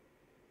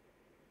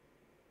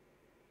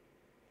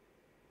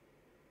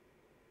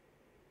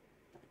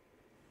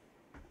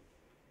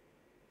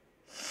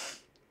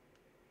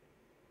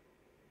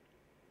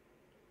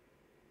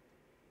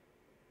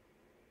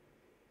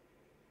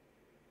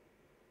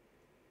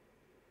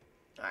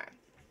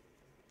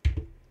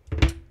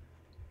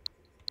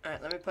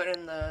 Alright, let me put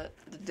in the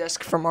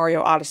disc for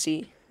Mario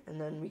Odyssey,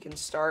 and then we can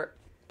start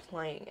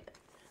playing it.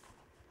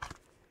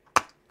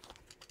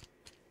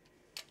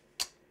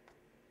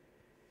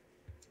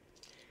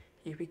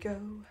 Here we go.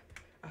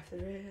 After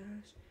this.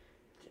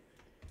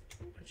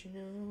 Don't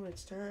you know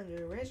it's time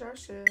to raise our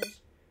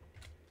sails?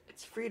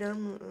 It's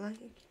freedom like.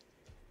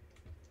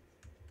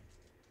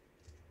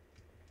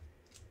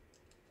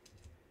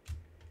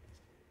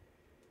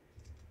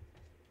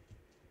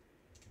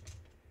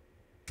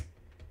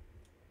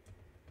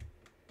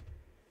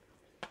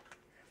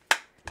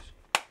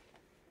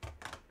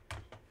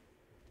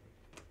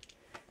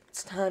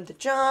 It's time to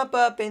jump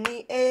up in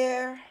the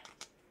air.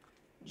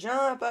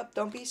 Jump up,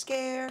 don't be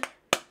scared.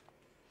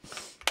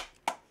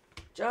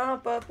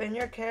 Jump up and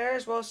your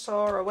cares will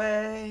soar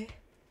away.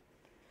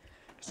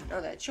 Just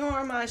know that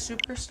you're my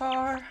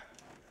superstar.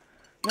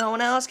 No one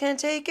else can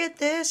take it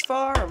this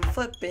far. I'm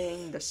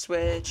flipping the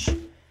switch.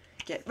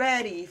 Get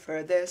ready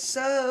for this,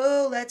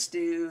 so let's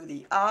do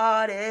the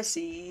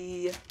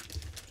Odyssey.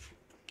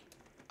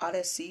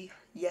 Odyssey,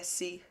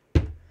 yes-y.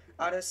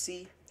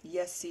 Odyssey,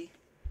 yes-y.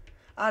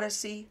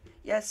 Odyssey,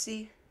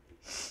 yes-y.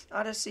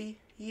 Odyssey,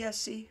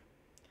 yes-y.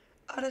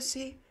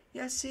 Odyssey,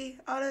 yes-y.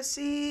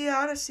 Odyssey,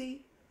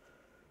 Odyssey.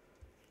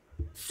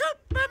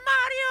 Super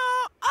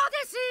Mario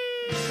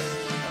Odyssey!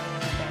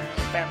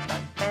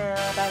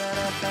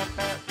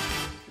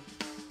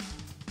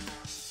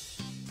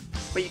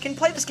 Wait, you can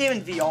play this game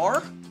in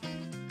VR?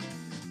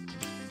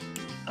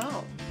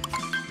 Oh.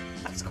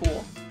 That's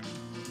cool.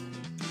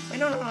 Wait,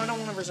 no, I don't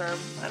want to resume.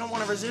 I don't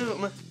want to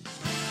resume.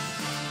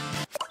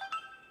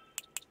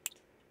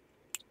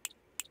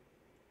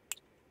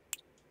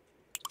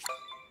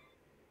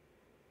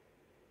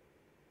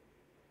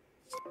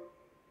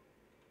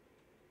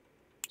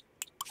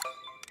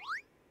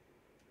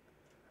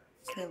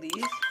 Can I leave?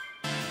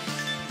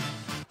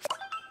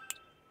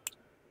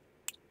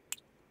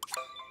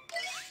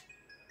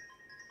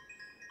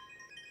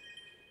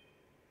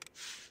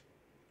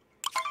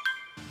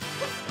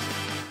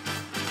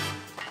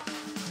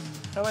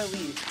 How do I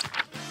leave?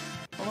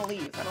 I want to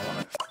leave. I don't want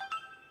to.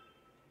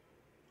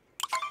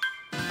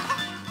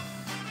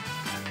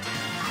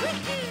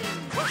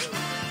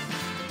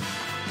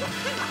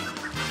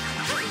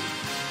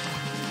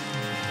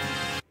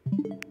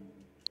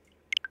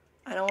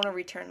 I don't want to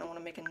return. I want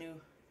to make a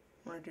new.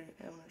 I want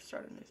to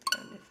start a new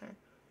thing.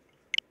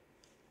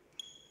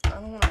 I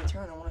don't want to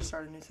return. I want to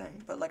start a new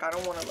thing. But like, I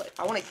don't want to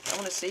I want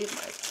to save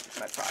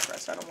my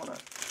progress. I don't want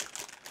to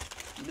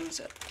lose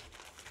it.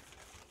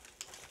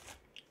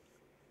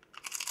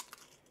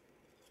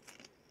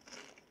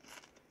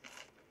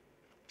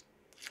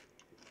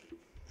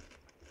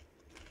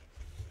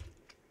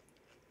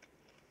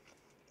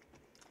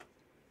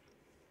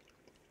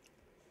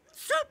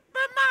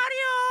 Super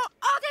Mario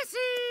Odyssey!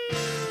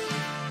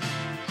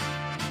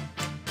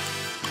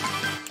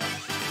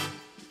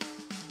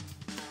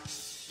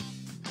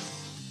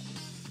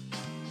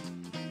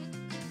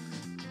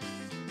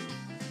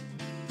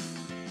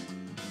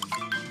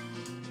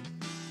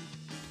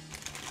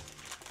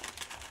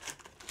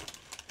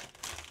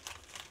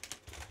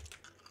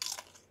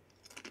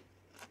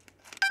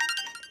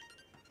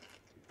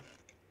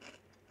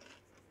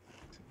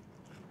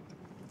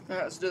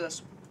 Alright, let's do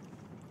this.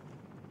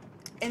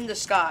 In the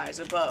skies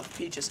above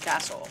Peach's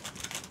castle.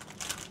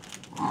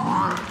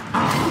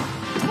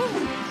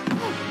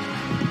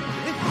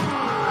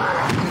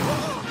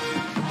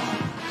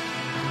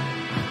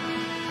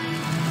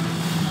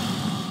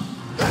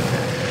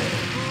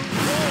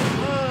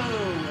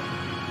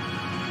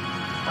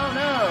 Oh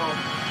no!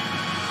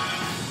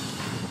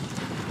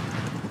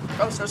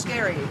 Oh, so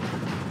scary.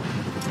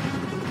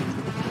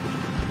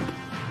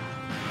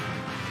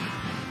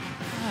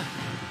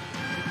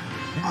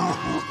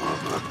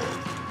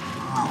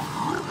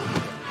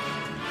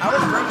 How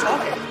is Bro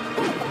talking?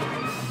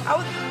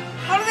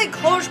 How do they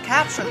close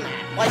caption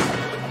that? Like,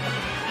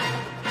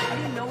 how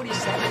do you know what he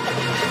said?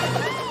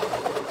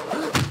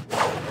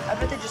 I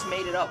bet they just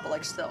made it up, but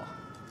like still.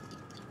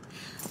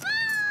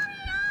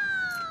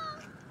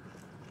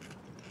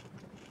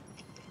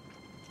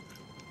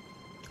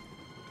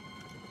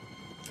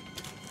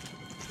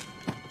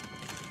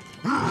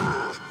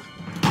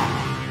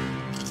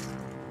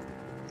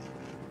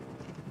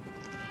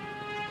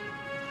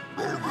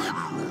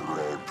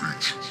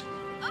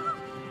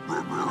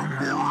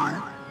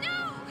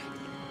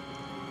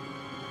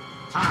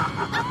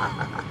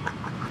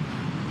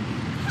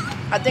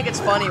 I think it's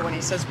funny when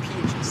he says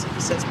peaches.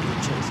 He says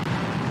peaches.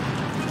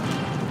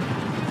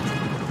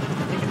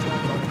 I think it's really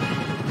funny.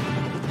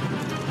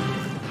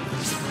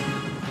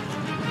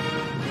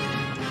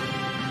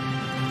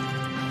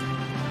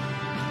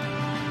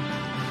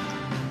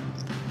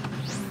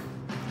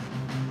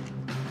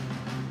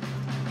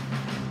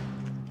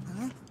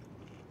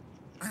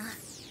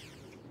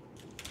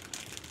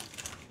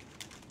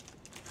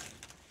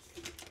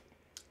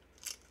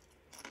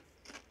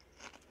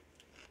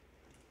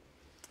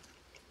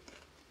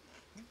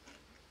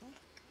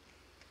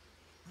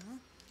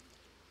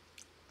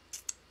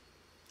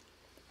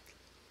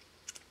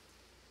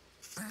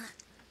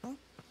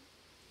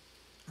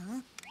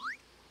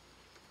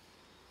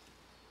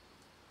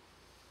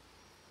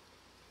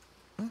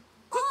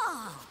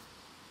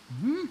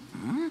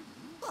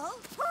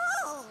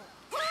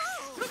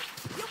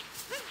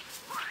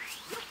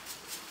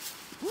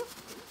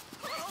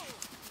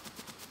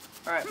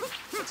 Alright,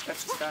 let's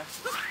catch this guy.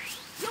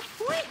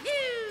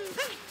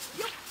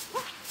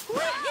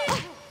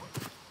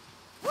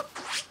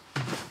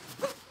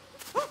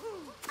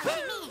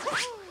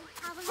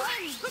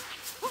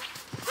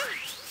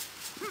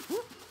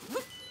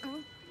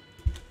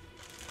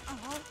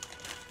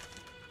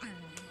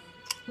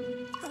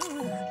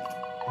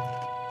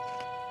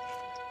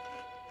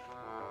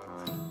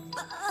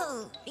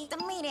 Oh, Vita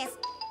Mires.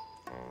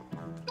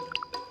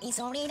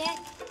 Isolire.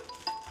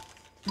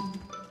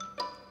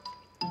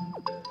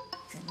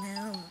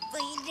 Now,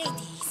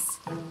 ladies.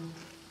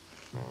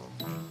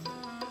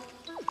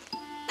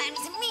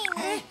 That's me.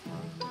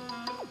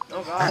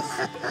 Oh god.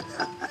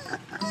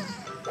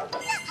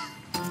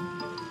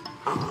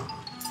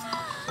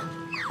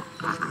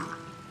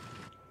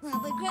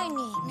 Our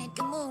granny,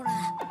 Nakamura.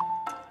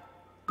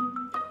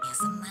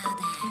 Is a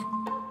mother.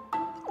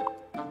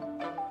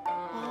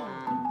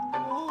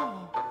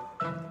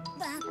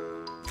 But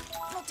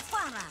not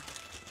Farah.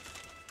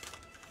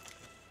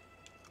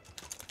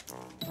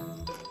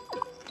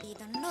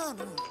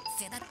 Idonoro,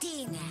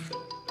 Sedatina.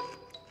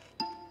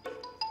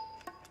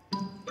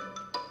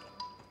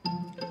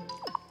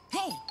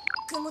 Hey,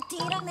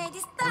 Kumutira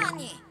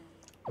Nedistani.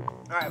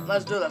 Alright,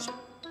 let's do this.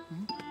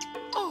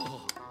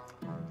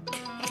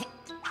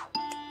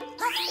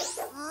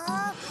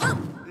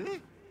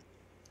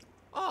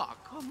 Oh,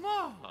 come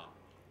on.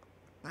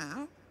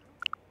 Huh?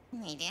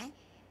 Maybe.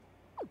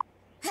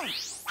 Hey.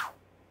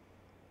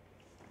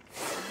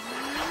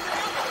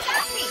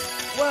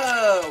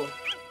 Whoa!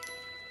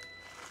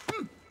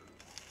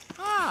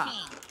 Ah.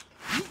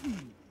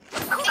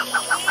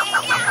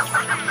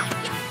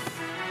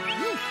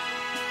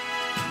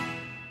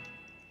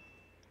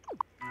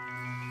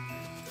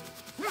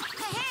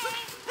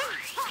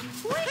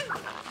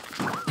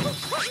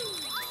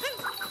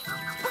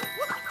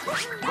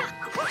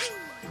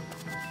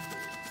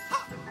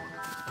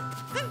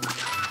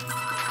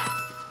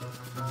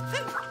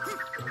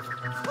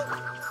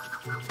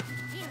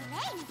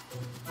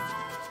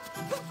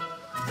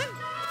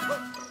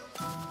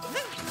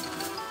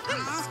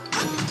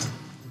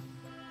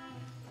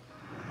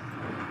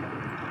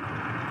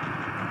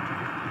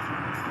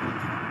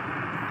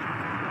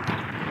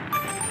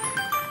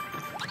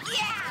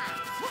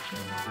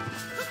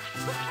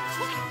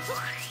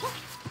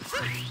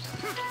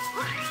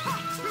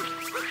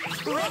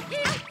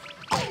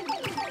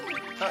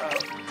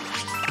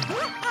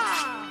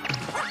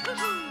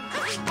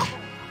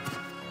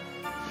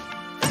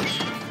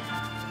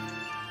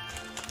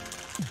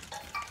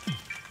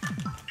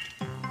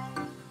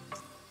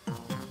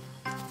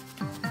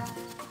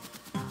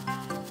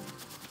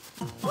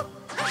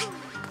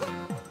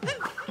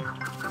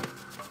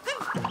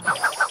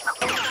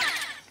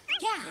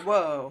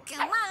 Whoa.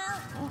 Come on.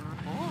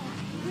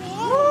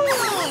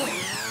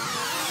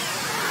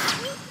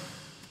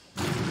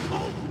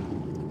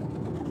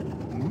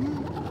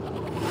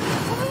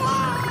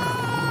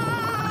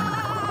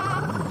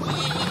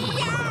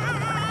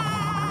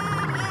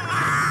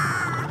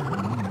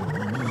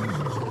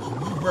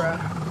 Bruh.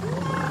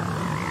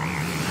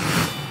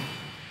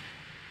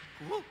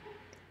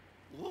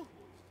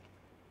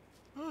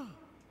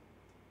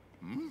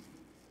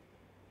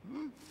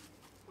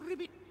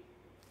 Ribbit.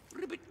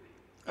 Ribbit.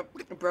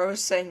 Bro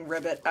is saying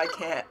ribbit. I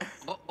can't.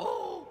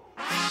 Oh.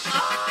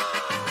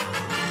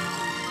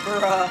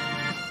 Bruh.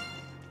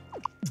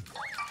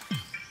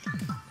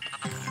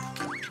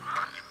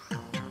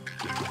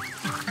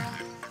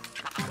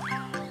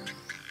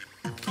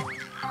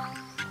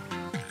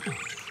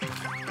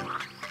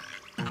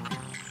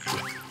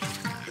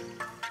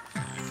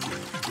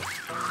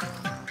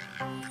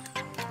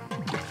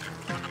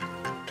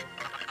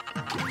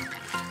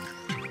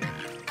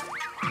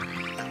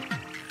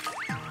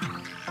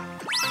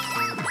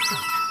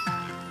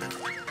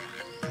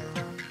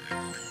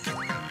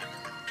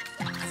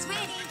 It's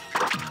ready.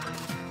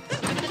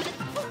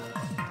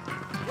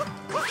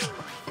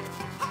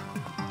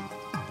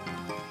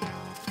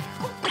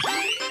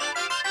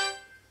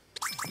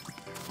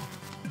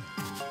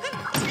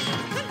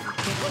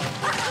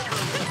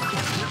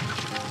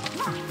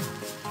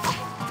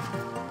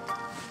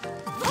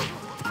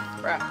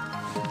 Bruh.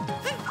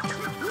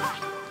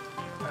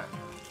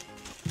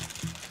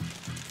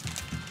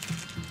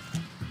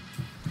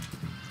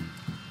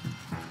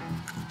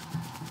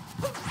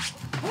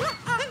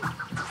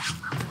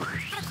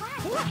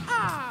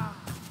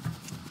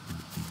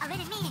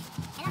 Already me.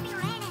 And I'll be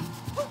raining.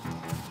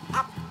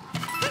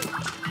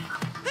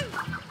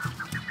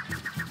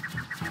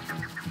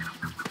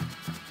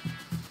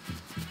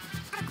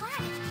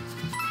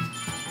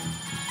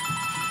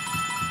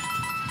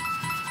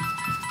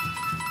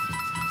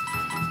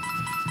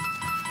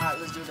 Alright,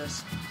 let's do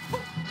this.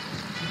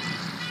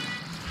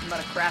 I'm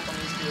about to crap on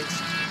these dudes.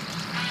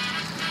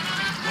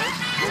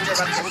 Dudes are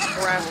about to get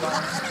crap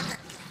on.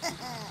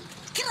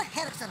 Kill a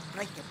head and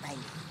break your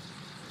baby.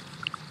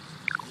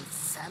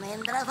 It's an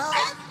endravo.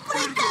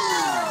 Look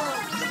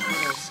at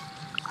this.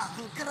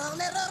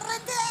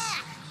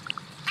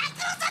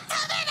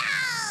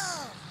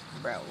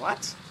 Bro,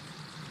 what?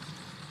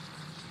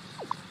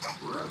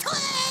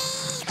 Twing!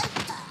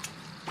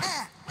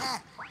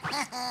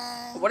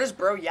 What is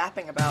bro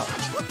yapping about? That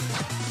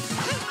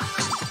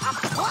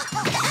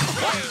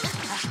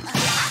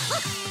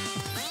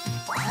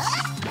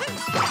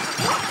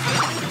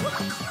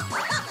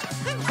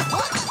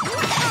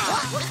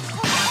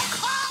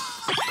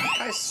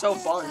guy's so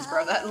buns,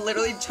 bro. That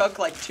literally took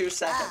like 2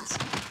 seconds.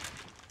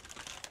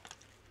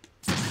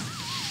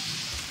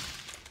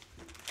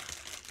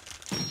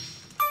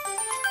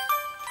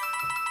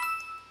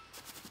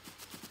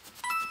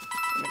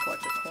 Let me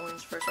collect the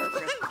coins first. Alright,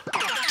 we're good.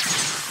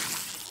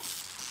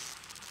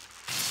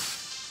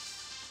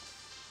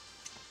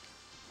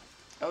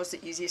 That was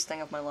the easiest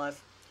thing of my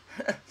life.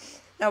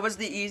 That was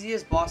the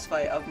easiest boss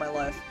fight of my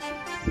life.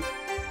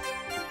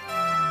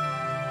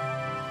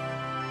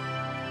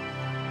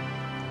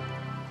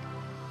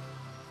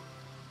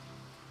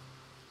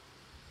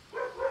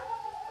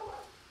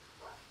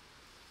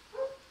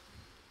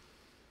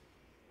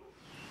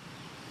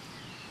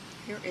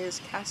 Here is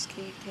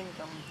Cascade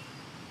Kingdom.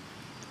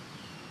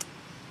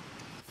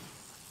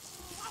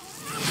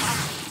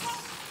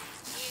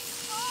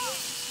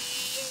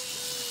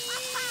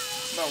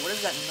 Bro, what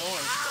is that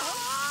noise?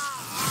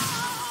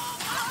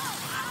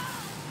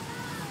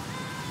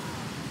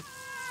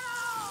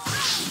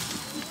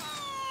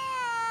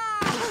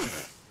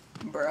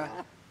 Bruh.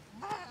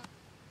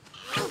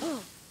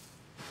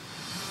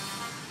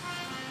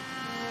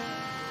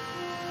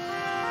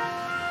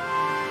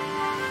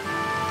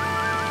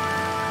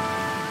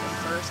 The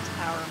first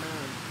power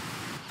moon.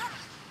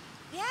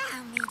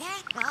 Yeah, mira.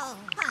 Oh,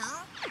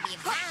 oh, mi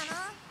mano.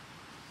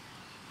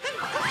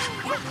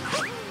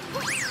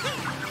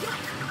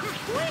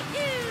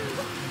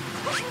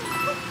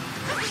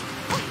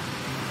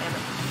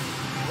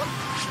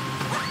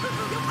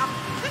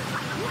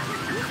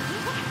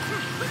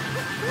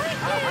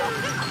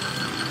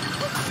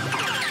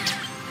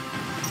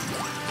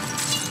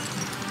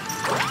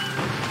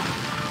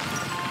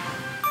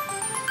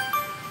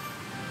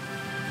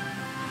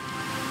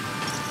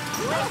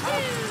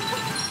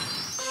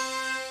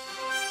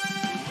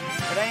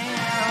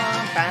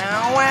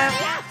 Damn it.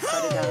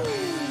 Put it down.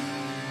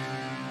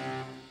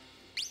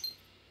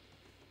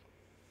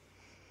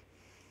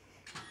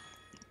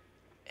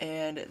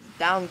 And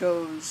down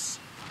goes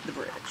the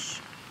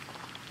bridge.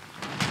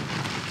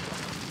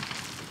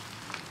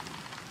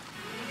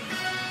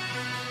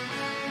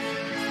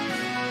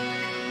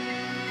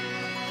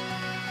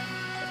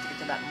 Have to get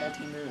to that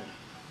multi-moon.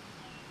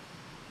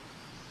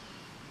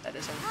 That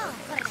is Oh,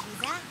 important. what is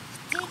that?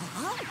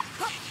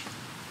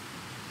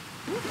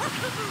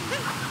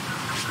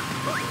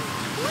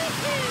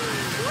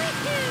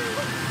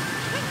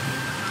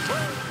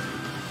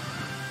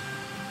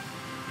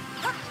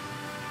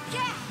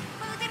 Yeah,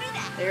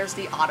 There's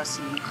the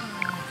Odyssey.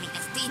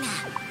 Christina.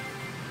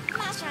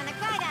 Master on the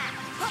glider.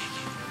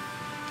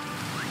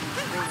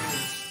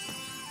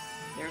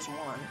 There's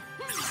one.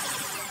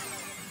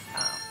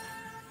 Ow.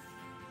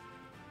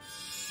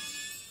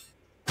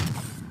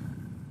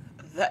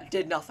 That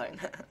did nothing.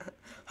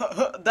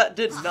 That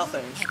did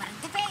nothing.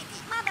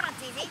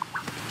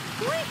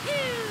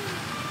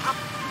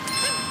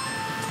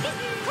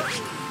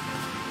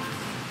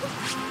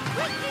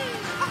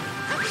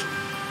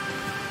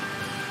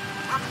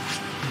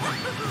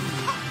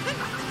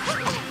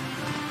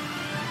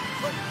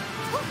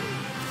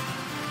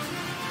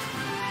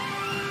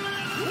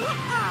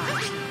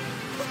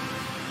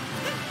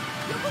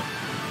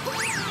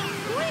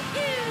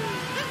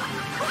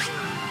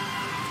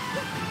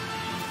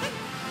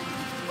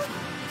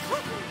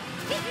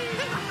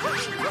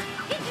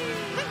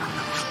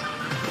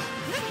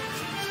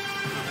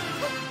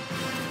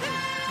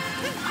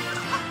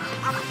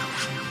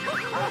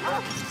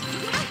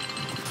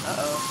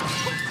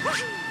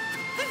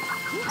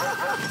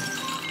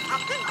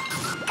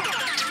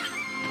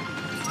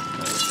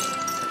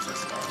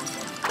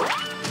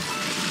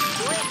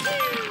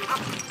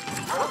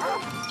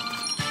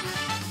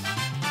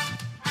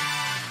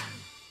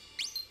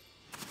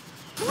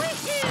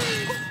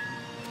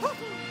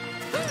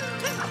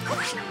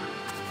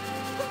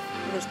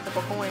 There's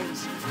purple coins.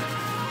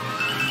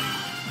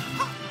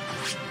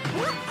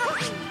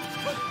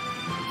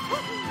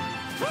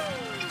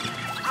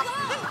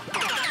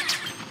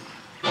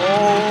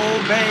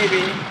 Oh,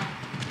 baby.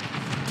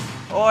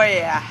 Oh,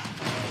 yeah.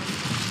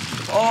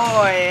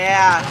 Oh,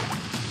 yeah.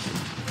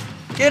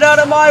 Get out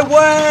of my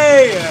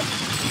way!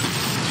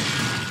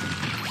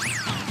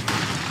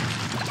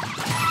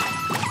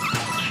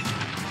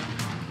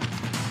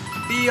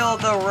 Feel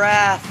the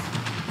wrath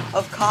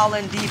of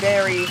Colin D.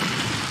 Berry.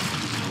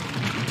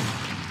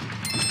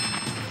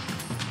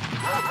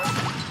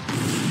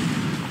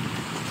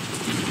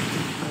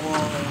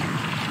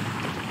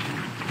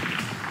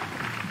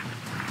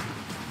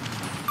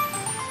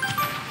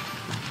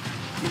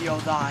 Feel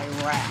thy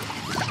wrath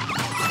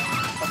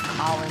of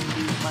Colin D.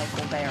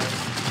 Michael Berry.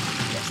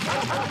 Yes,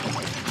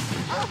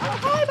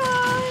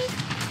 bye-bye.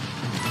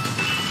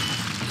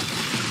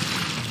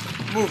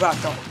 Move out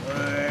the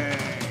way.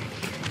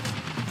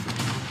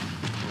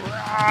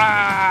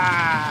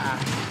 Rah!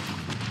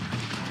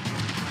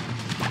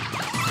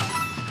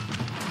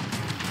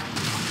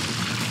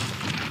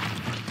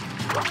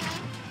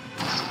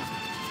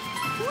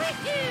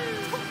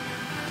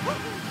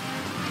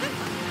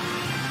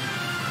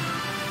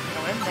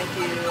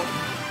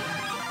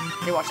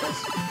 Hey, watch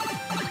this.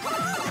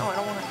 No, I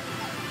don't want to.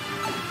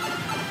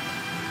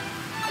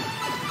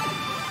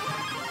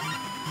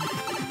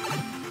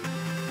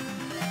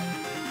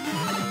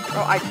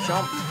 Oh, I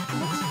jumped.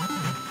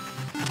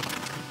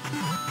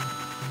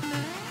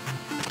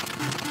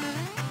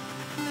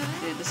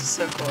 Dude, this is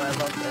so cool. I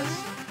love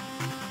this.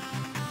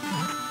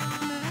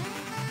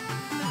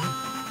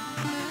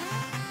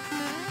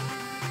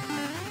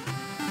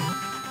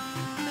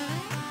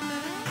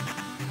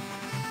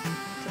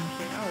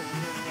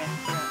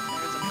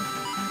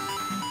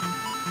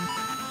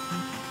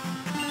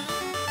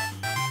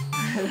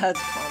 That's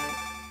funny.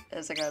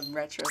 It's like a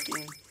retro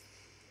theme.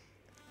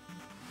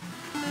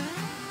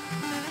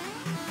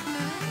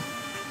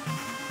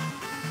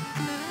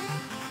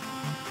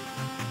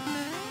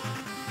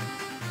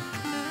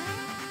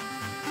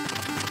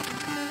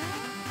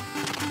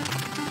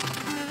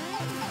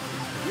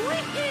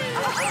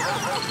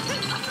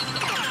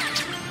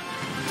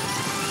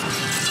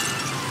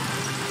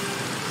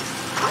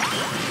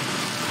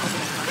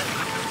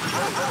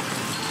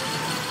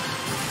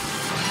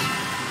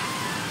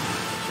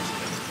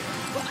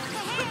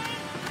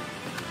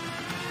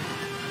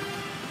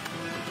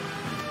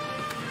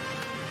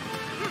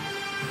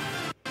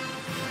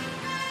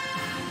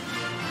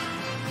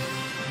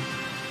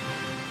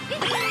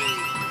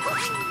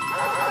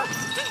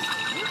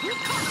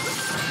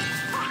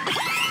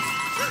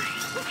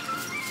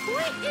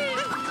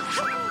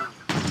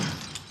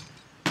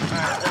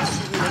 Alright, let's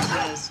see who this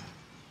is.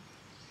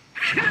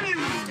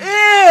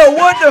 Ew,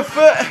 what the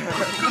fuck?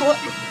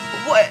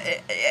 What?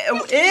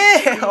 Ew!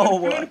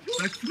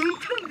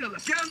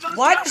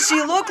 Why does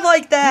she look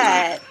like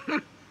that?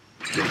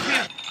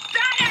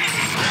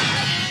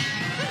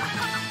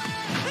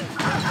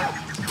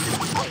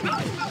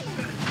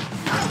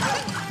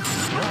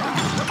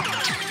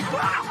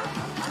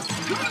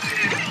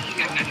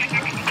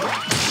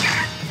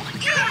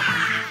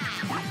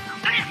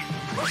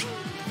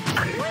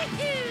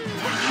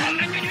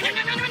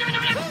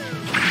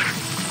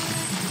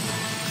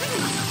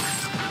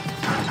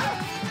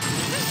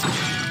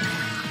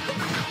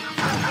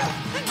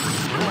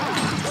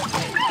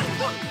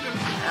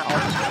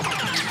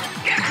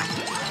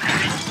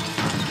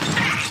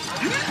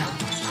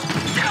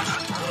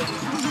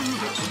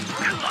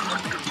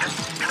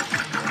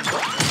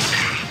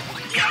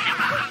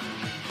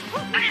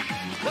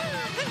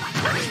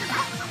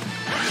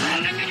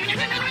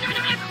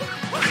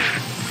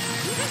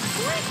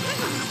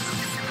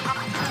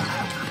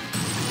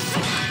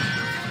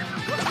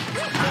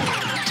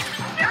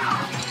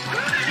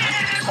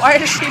 Why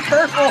is she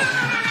purple?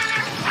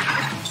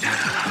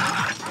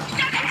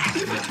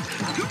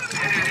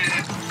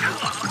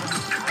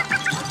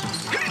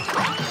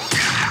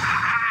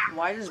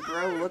 Why does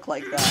Bro look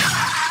like that?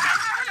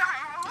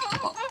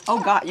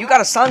 Oh god, you got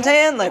a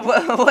suntan? Like,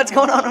 what's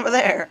going on over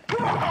there?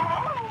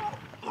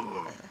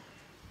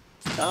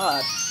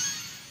 God.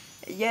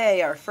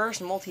 Yay, our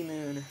first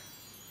multi-moon.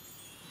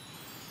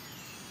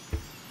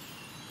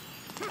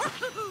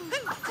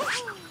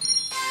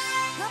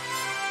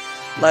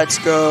 Let's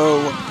go.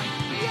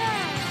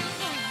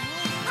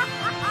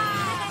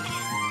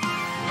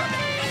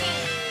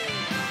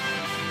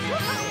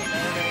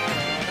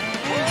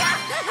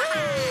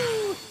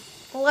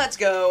 Let's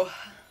go.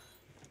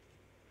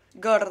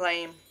 Good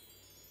time.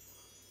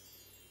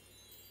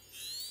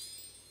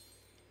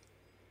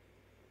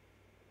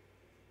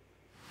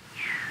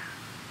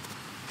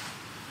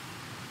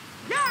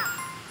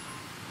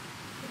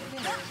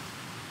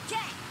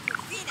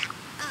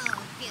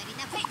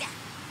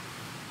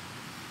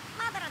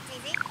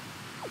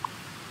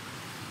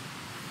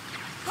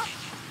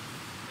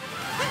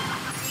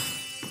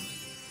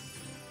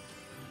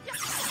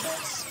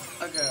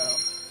 Let's go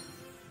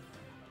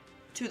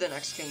to the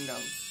next kingdom.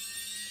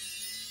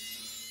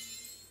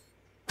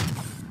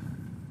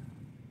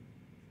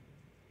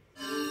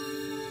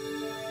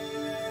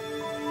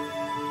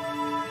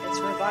 It's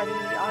reviving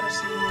the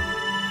Odyssey.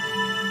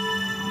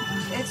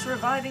 It's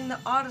reviving the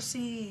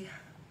Odyssey.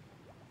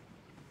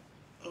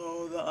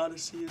 Oh, the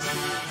Odyssey is here.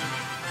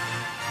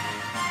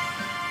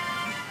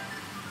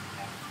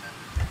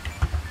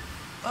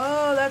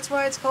 Oh, that's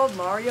why it's called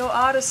Mario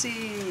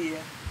Odyssey.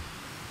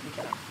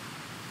 Okay. I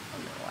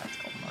don't know why it's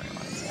called Mario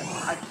Odyssey.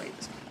 I've played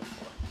this game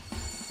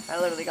before. I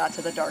literally got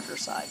to the darker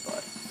side,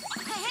 but...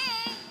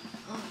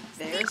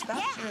 There's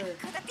Bowser.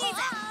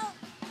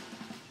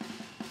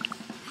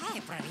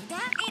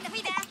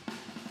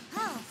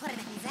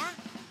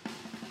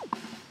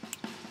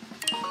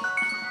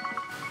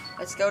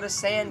 Let's go to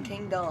Sand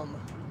Kingdom.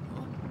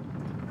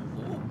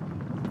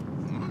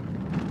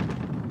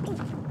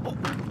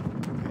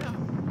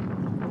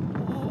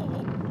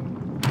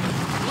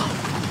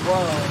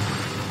 Whoa.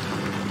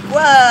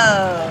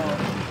 Whoa!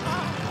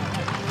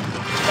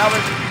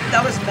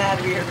 That was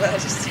mad weird, what I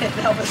just did.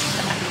 That was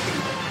mad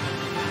weird.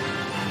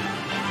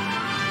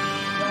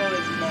 That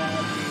was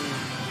mad weird.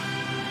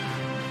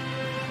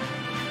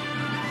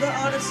 The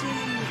Odyssey!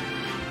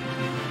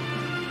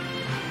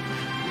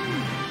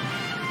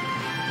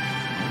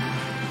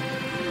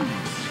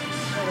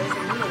 Oh, there's a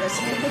moon. There's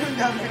a moon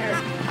down there.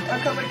 How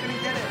come I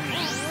couldn't get it?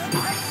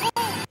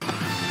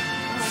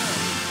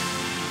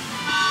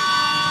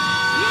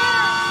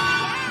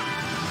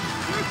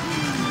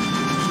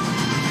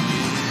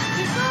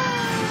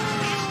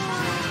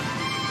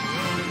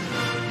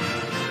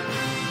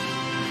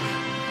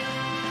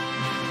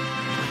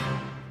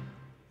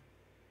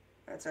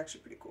 That's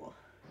actually pretty cool.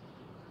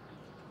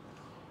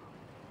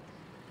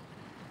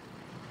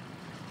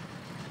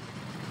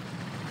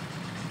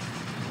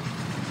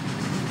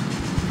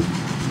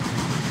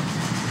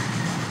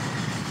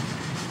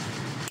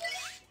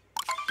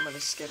 I'm gonna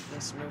skip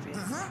this movie.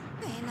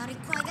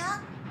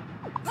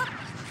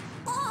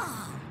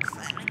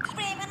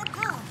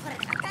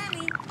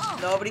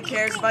 Nobody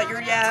cares about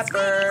your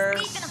yappers.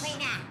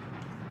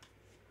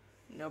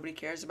 Nobody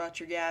cares about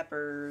your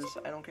yappers.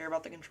 I don't care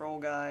about the control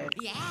guide.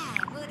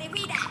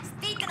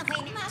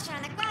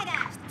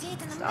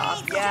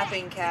 Stop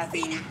yapping,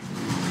 Kathy.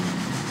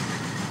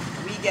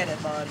 We get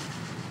it, bud.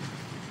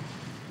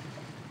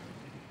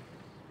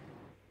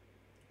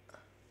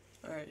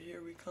 Alright,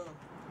 here we come.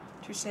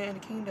 To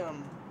Sand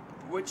Kingdom,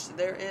 which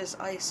there is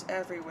ice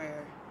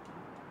everywhere.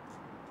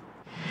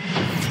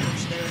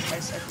 Which there is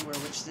ice everywhere,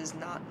 which does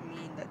not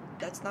mean that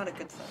that's not a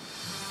good thing.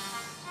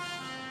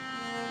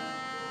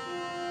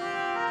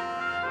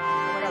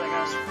 Oh my god, that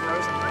guy was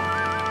frozen.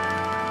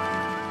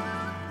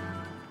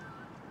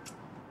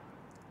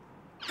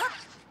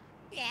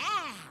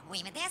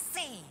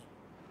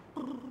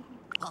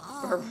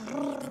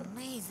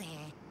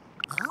 Amazing.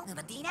 Oh,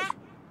 Nubatina?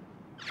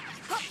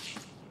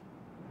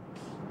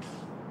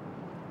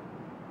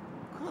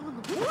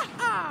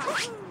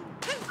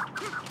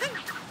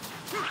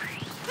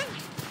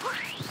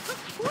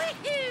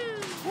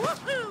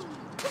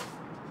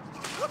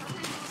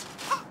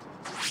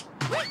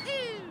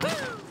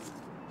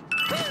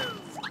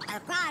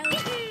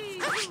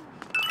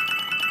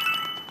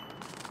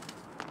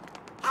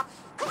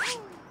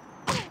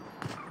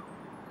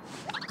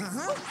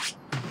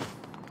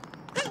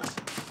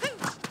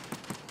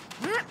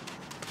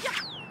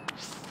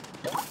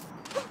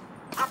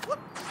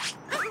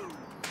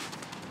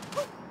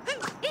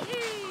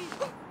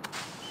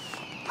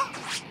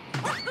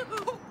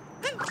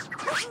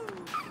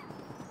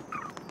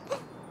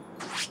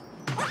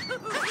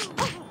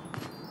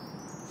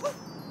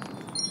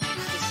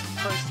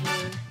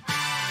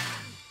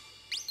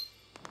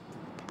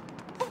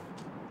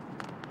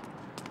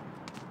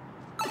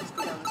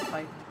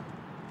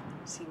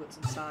 See what's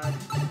inside.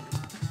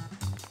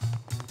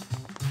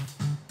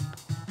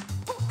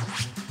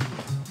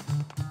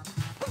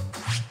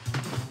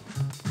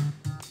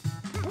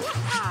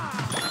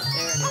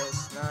 There it is.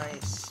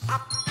 Nice.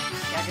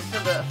 Yeah, I can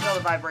feel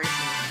the vibration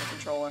in the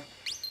controller.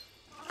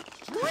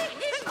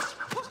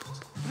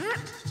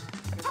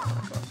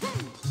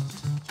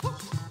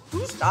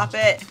 Stop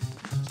it!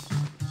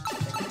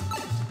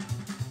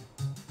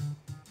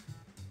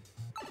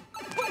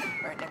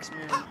 Alright, next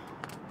move.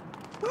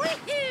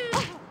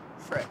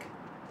 Frick.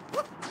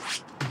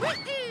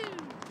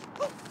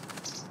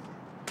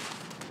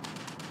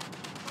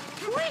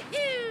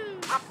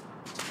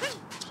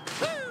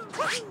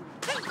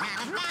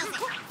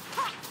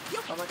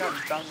 Oh my god,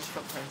 Bowser's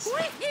footprints. Oh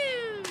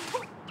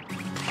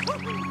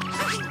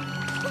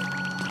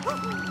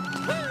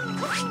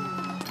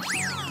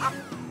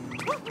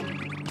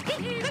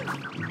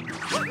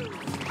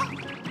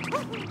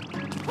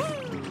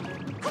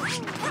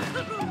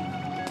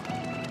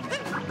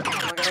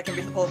my god, I can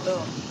beat the whole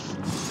bill.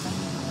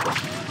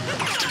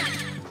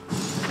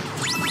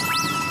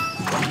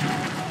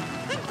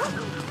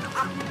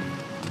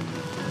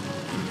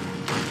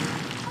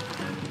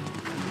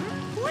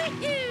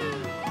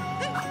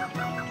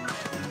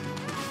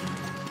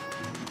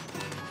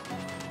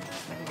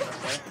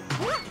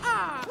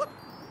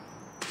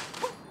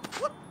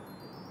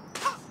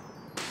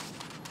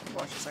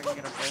 Watch this, I can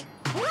get up there.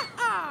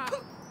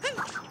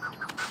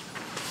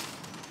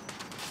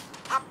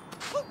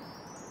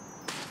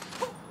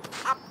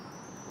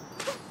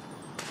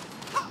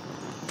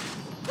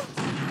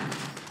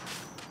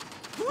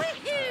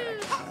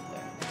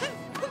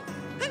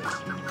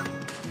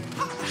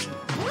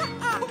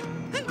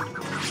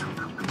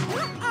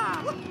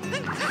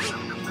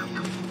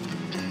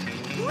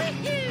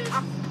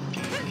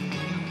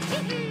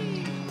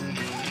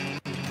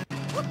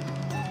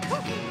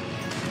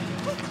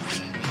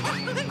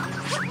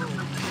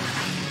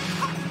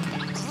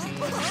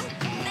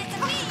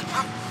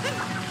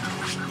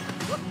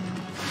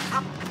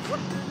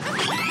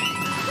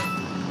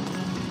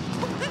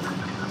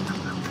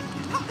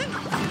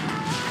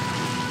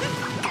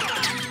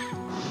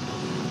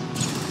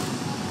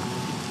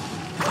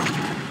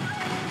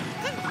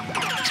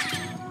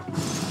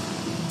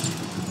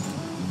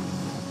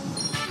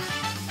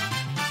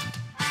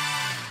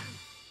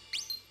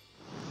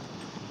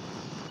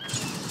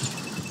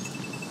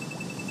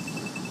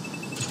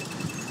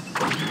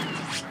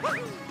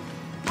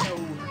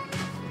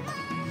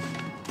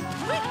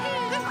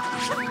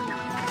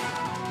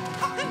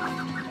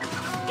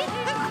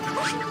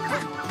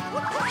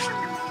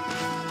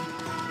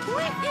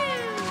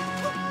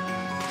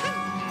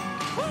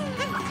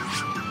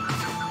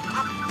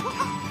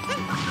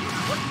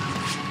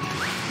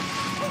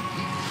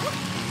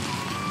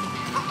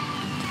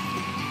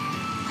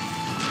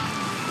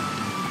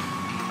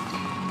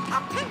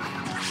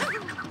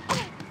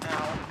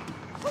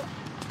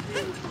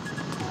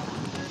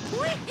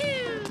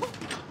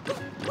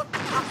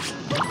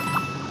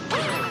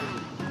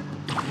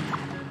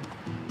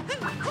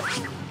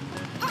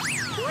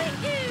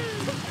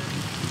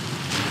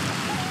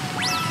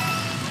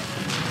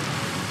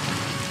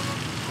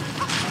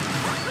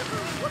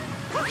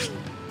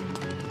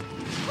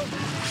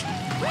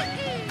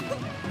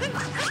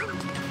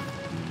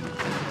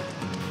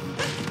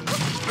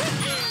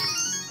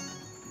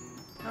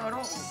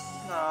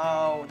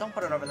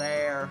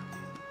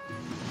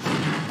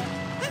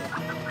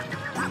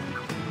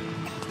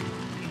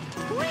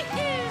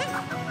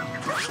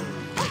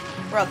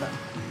 Brother.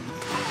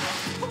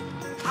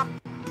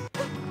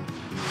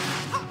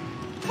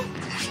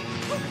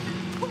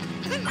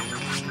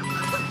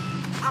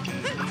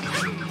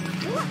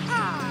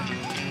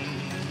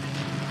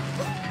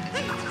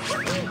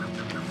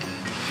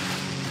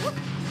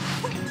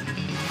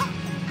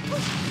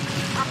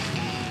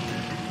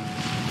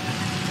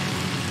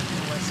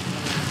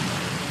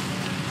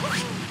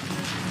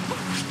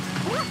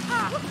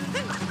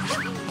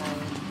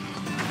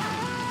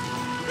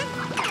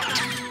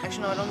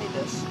 Actually, no, I don't need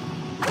this.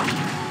 I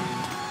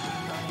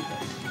don't need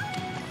this.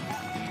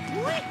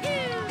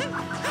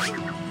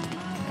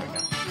 There we go.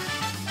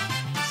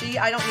 See,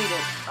 I don't need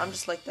it. I'm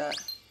just like that.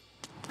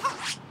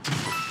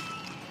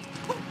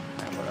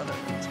 And what other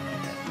ones can I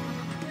get?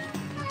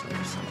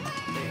 There's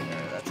something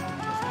there. That's not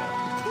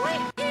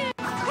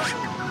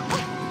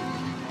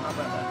How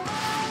about that?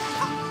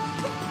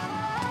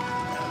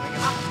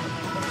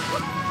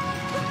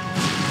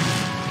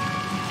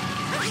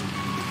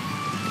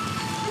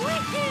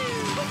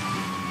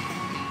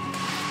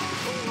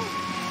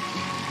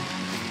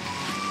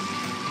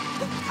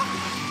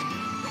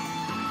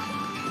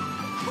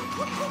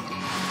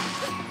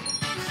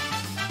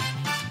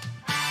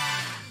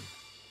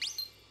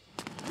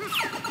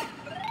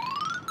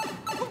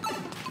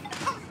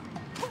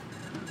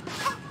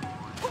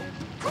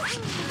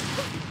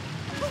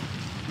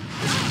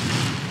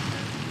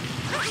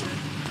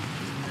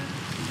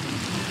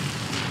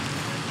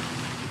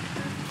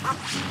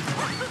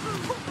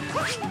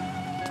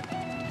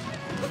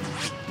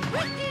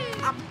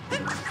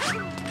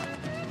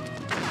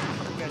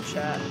 Good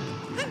shot.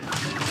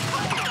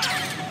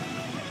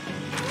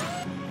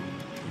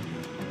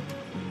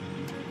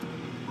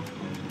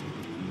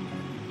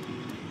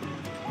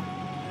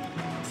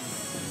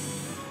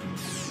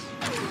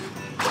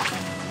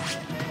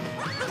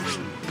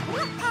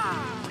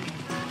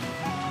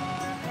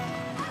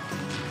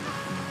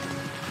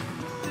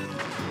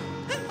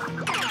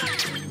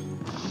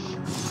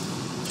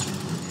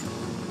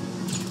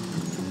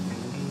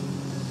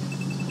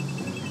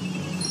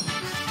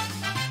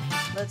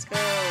 Let's go.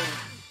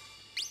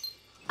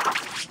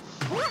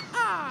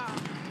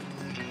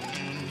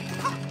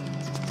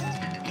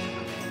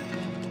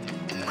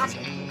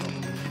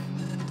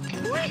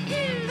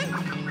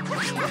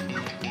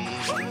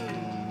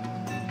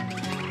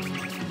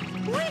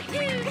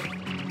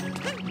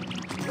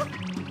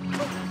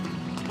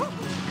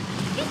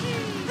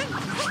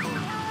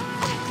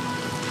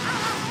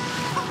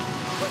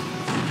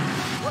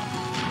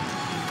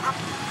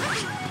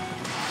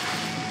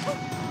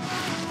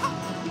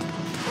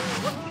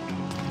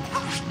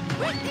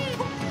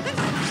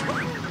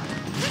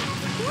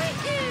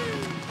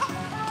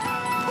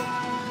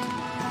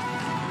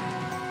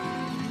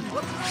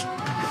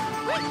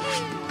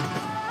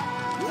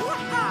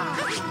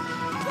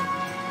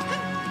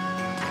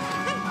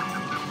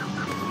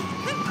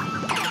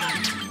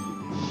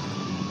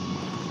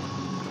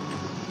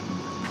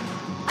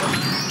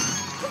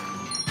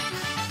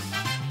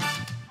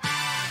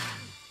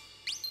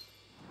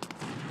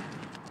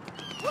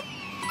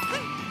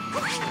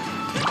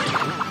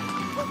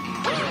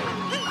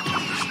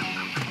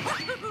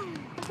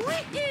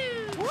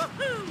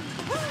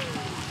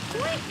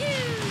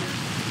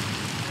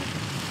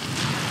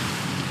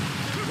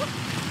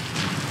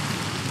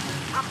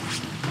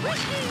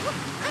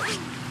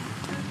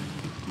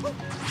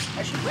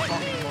 I should be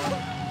talking more.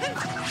 I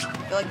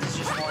feel like this is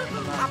just more than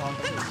not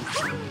talking.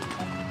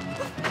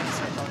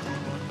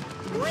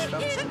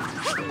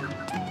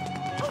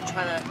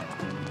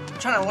 I'm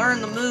trying to learn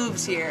the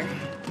moves here.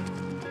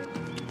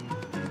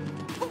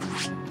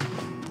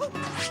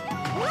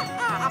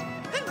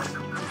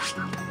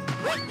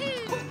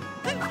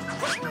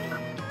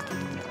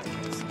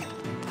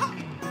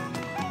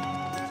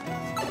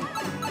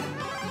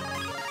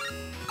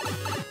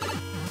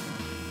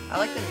 I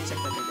like the music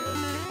that they do.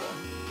 It's pretty cool.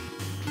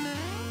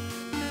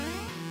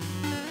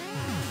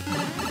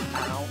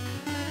 Ow.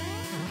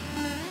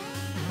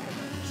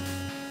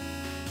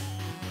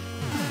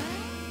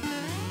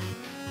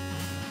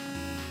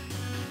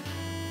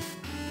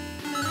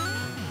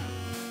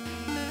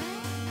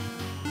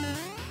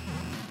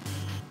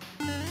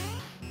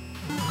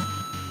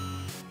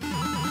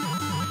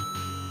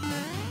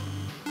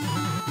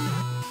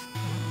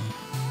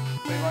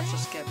 Wait, watch the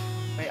skip.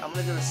 Wait, I'm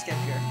gonna do a skip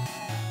here.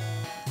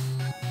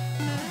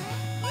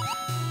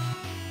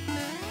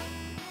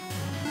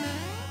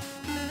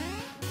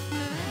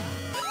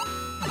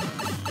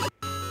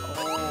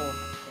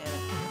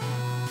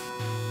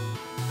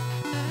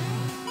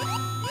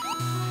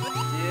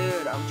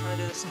 I'm trying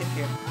to do the skip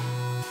here.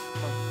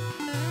 Oh.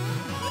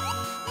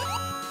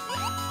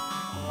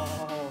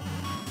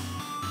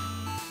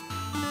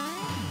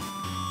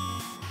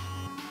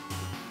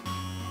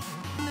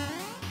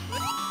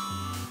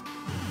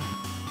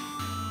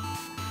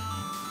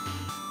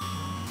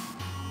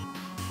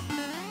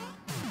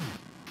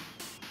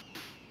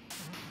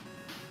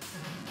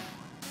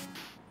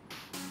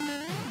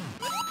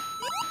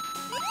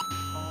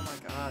 Oh my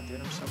god, dude,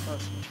 I'm so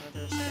close. I'm trying to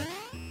do a skip.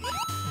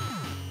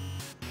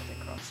 I think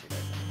cross.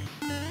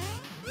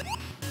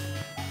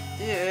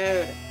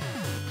 Dude.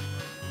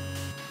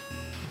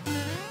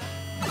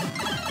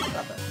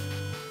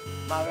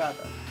 My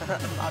brother.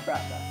 My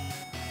brother.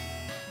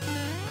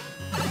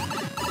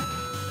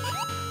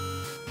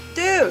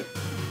 Dude!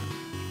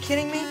 You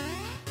kidding me?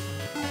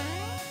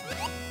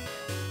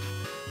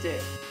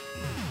 Dude.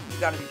 You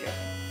gotta be joking.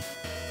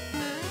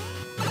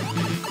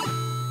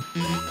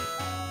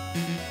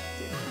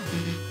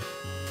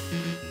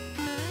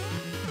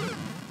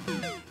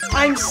 Dude.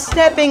 I'm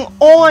stepping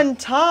on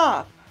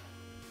top!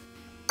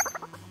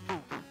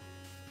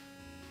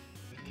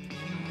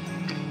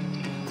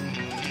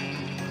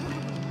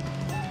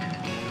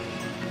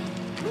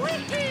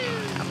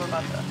 I'm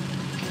about to.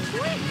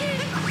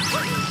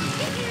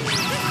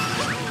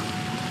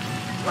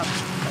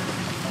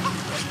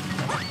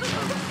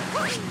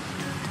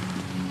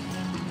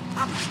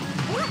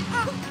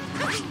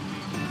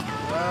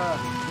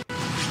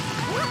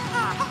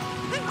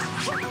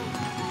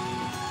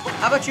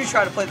 How about you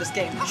try to play this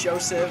game,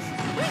 Joseph?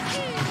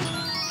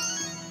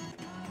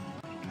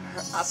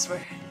 I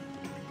swear.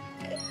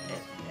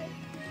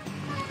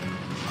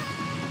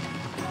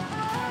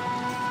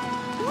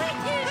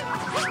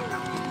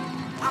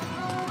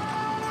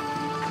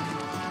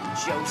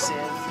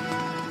 Joseph.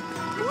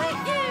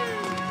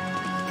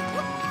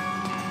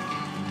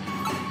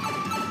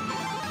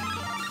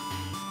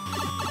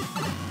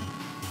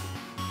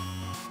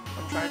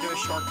 I'm trying to do a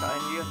shortcut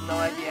and you have no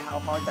idea how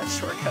hard that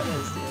shortcut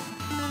is, dude.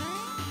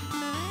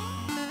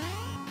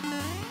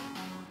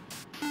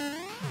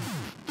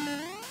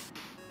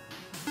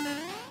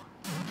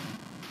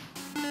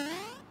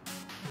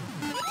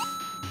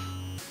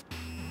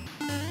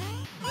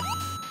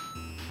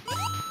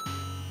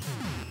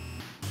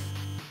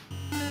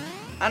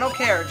 I don't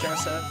care,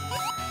 Joseph.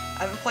 I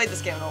haven't played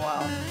this game in a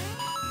while.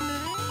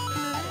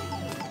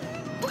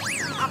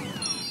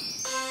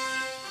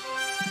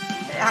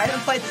 I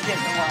haven't played this game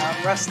in a while.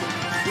 I'm rusty.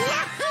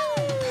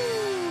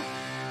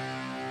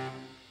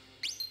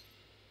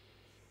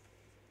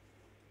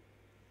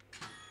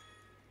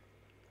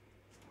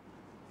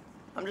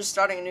 I'm just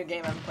starting a new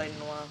game I haven't played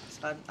in a while.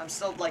 So I'm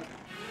still, like,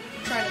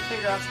 trying to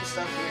figure out some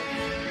stuff here.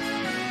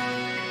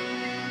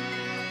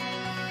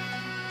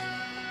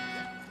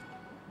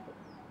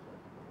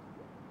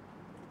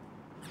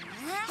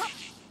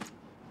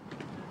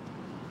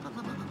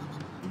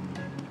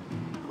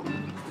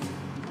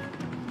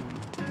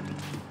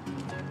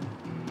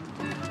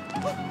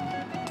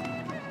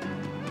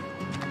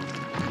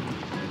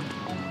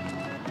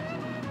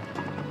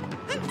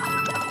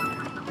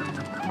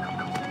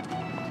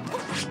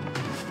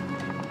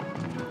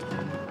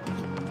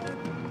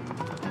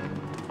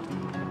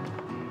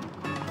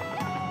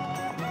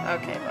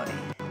 Okay, buddy.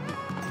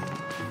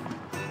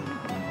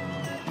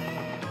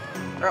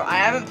 Bro, I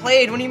haven't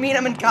played. What do you mean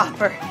I'm in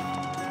copper?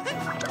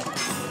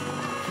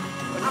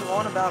 What do you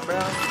want about, bro?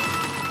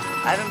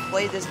 I haven't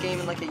played this game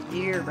in like a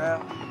year, bro.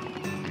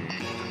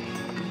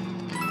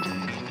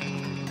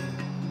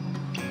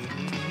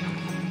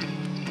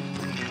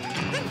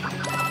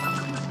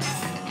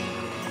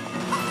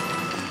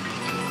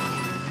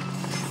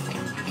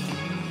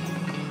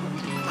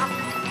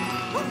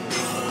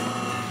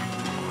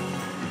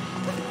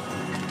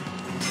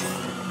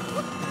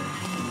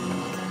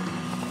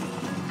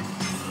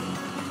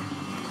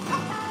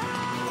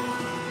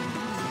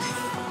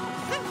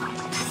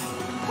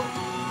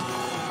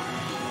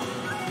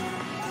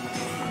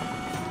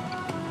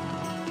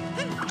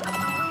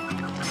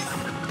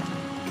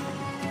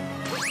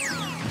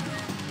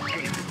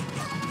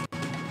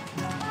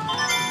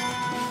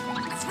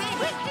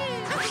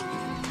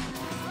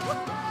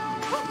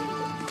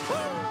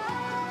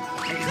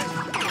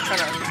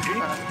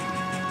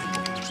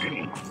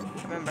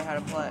 Remember how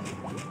to play.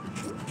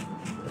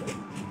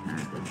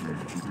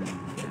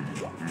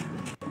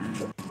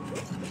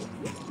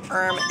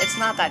 It's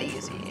not that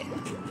easy.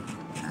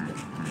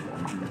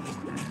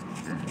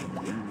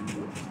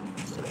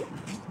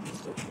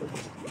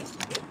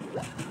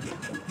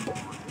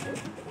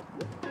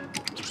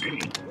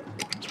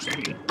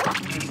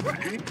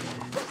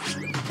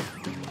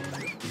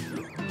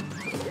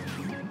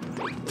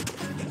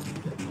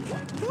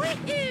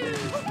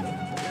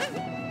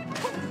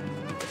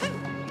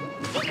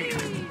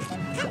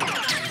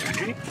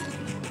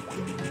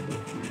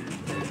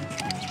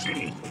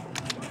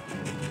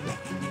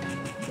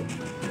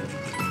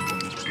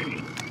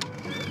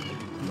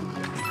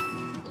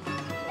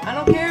 I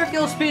don't care if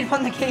you'll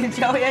speedrun the game,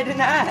 Joey. I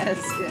didn't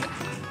ask.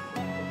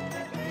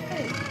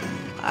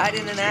 I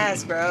didn't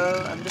ask,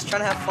 bro. I'm just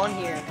trying to have fun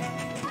here.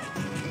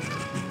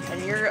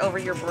 And you're over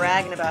here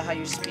bragging about how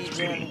you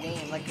speedrun the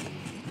game. Like,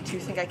 do you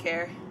think I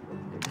care?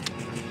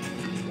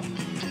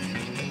 Do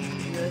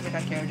you really think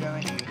I care,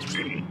 Joey?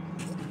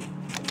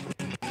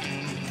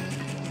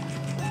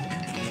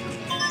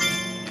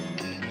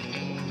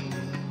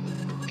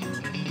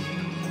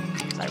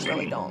 I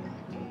really don't.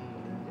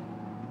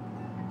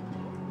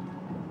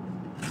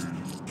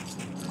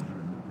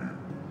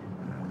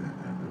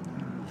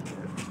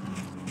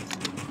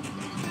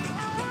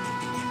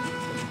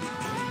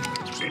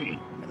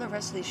 Where are the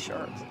rest of these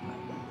sharks?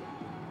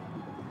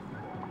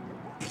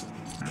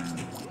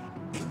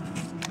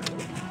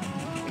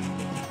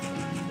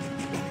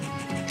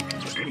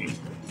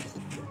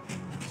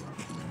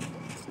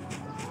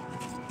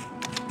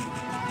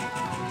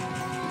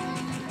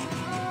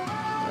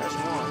 There's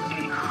one.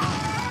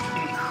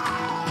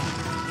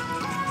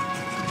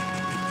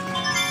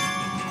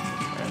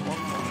 And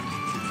one more.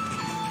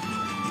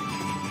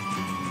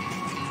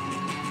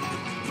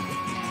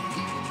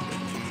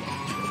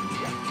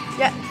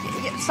 Yeah,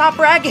 stop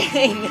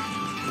bragging!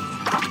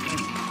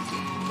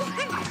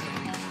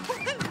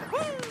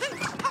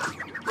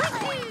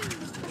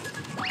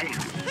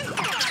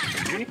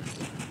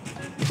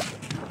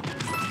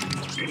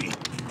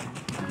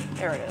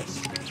 There it is.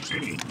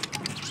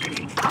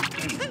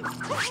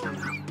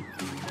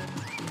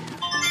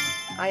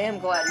 I am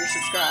glad you're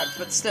subscribed,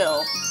 but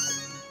still.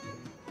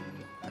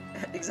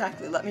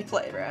 Exactly, let me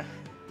play, bruh.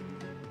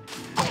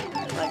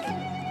 Like...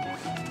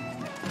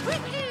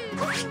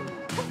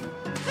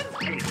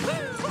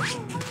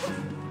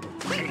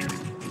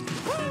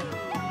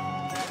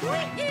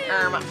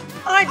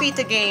 I beat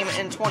the game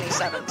in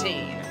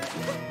 2017.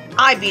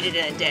 I beat it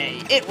in a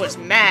day. It was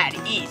mad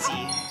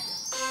easy.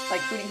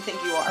 Like, who do you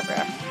think you are,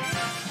 bruh?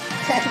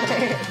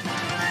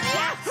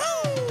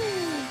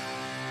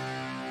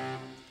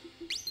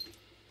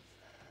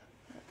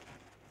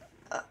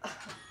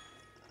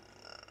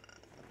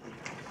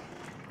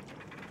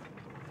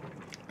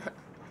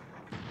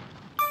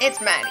 It's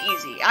mad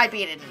easy. I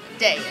beat it in a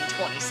day in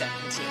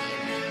 2017.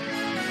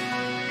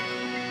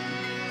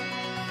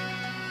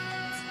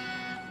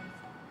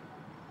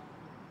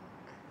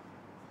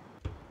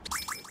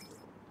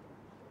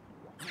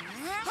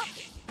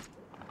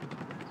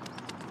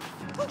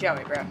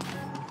 Joey, bro.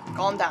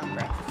 Calm down,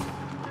 bro.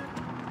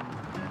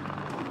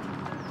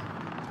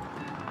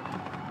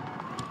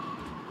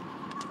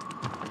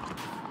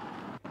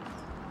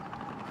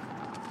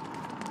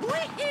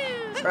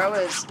 Bro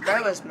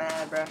is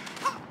mad, bro.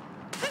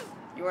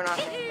 You are not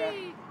him, bro.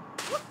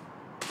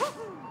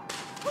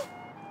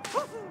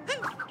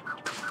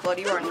 Blood,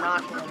 you are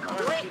not him. I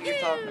don't know who you're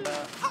talking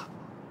about.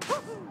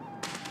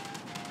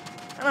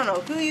 I don't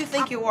know who you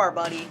think you are,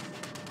 buddy.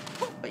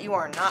 But you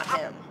are not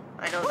him.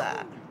 I know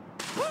that.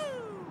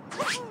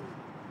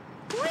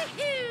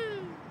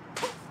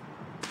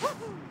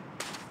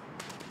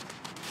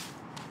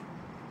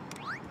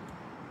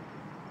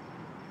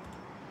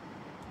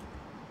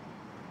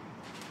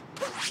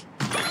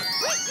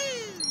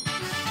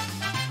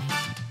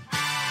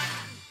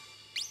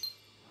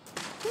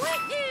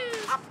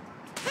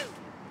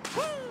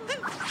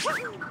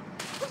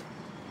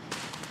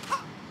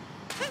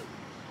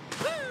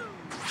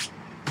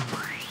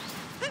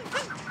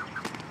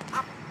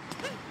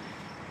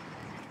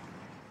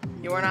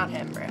 You are not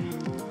him, bro.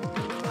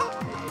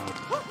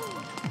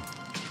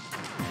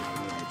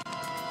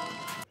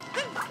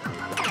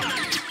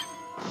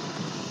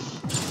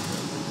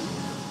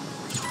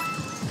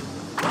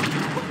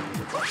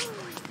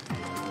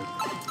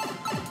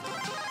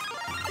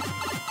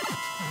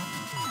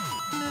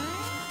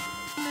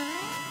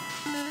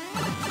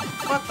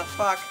 What the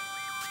fuck?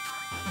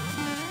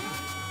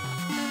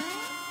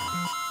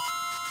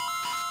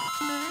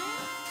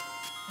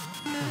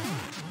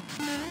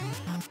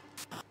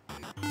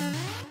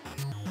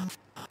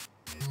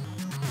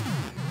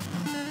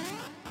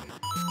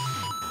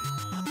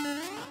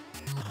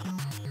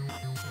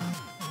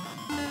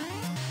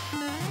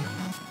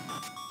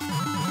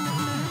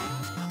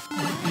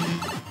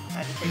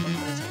 I had to take one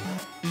for this anyway.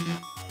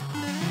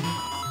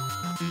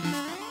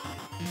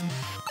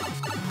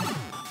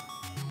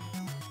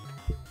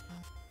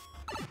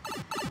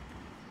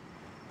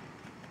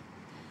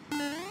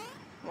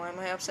 Why am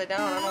I upside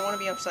down? I don't want to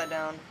be upside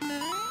down.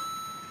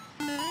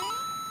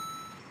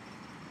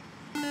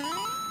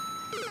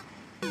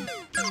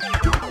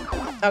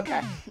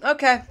 Okay.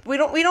 Okay. We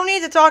don't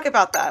need to talk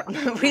about that.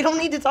 We don't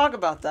need to talk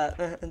about that.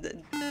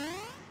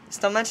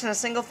 Just don't mention a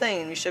single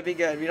thing and we should be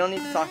good. We don't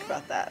need to talk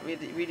about that. We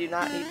do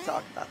not need to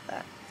talk about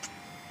that.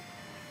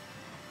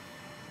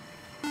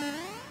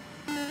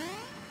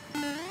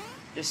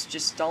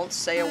 Just don't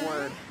say a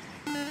word.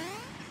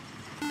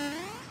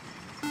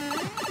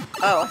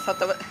 Oh, I thought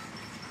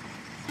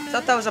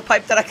that was a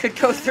pipe that I could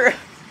go through.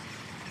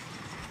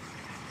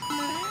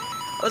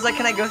 I was like,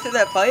 can I go through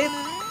that pipe?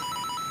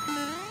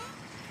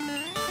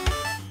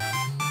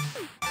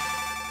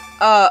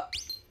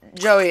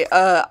 Joey,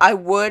 I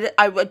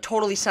would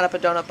totally set up a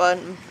donut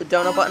button,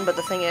 but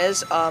the thing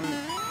is,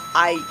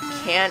 I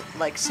can't,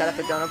 like, set up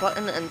a donut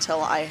button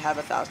until I have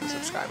 1,000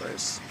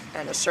 subscribers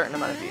and a certain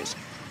amount of views.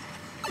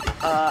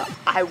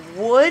 I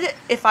would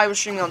if I was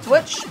streaming on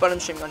Twitch, but I'm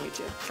streaming on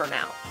YouTube for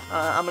now.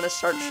 I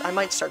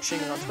might start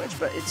streaming on Twitch,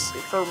 but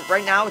for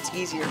right now, it's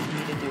easier for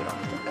me to do it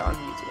on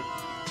YouTube.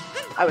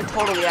 I would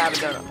totally have a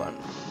donut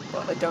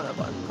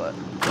button, but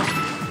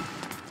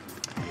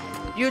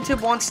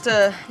YouTube wants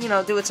to, you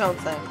know, do its own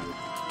thing.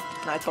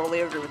 And I totally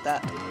agree with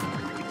that.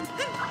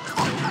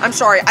 I'm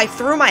sorry, I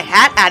threw my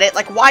hat at it,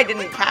 like, why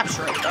didn't it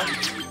capture it, though?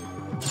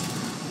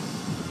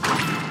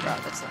 Bro,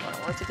 that's not what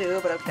I wanted to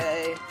do, but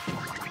okay.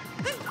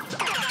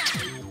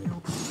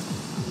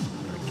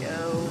 There we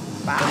go.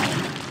 Bow.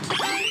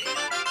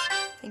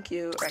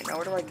 Thank you. Right, now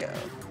where do I go?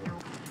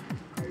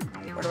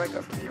 Where do I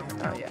go from here?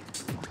 Oh, yeah.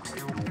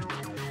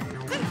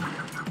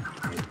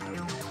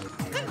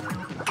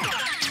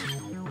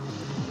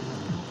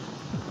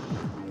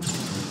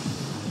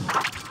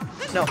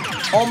 No.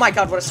 Oh my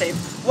god, what a save.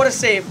 What a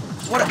save.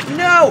 What a...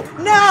 No!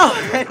 No!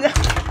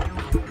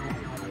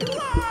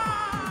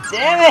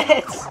 Damn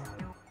it!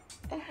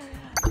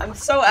 I'm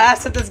so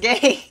ass at this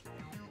game.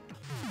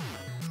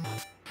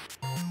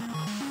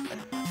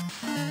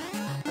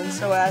 I'm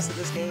so ass at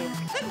this game.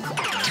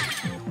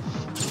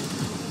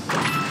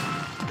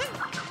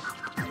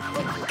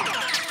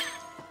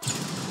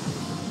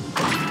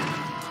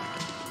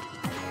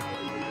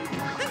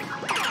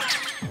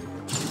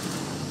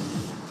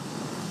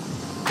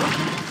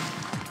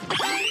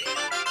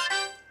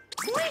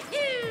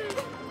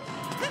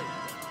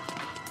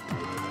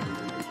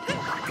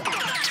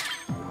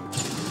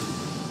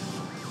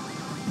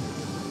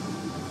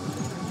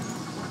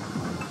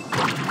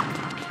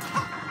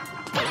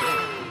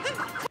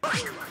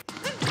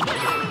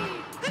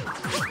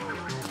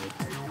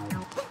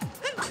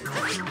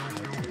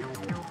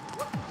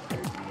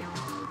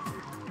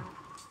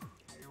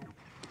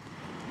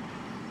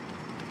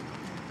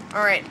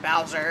 Alright,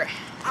 Bowser.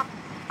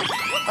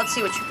 Let's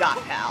see what you got,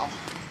 pal.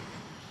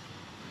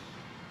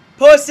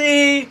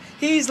 Pussy!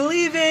 He's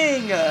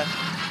leaving!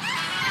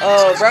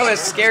 Oh, bro is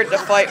scared to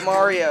fight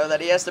Mario,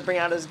 that he has to bring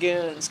out his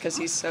goons, because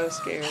he's so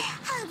scared.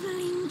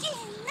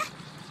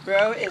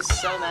 Bro is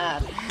so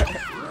mad.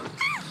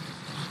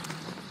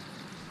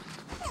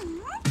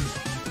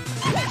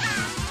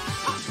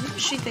 Who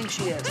does she think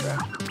she is, bro?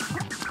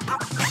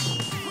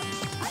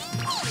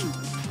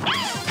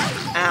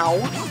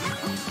 Ow.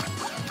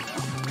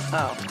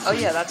 Oh. Oh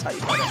yeah, that's how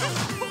you put it.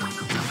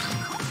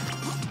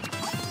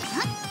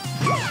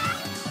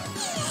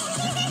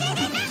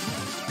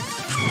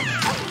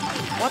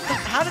 What the?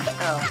 How did the...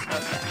 Oh,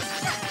 okay.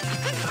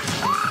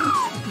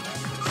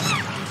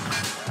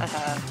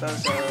 Haha,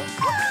 bozo.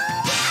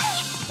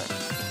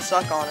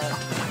 Suck on it.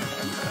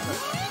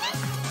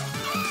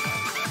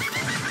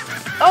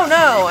 Oh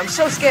no, I'm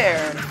so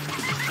scared.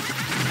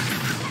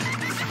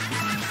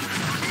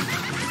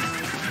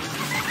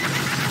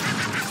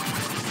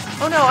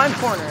 Oh no, I'm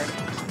cornered.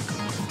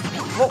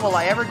 What will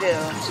I ever do?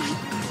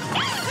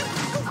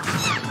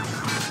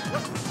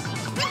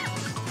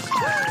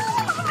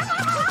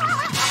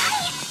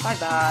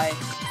 Bye-bye.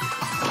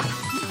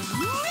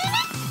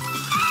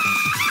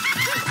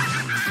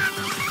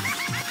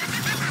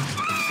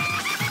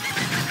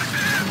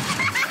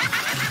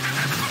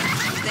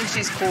 She thinks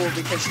she's cool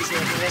because she's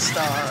making a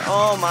star.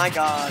 Oh my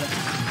god.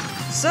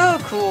 So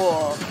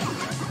cool.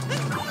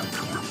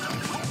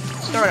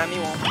 Throw it at me,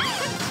 won't.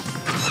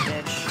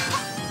 Bitch.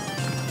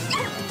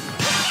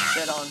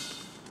 Shit on.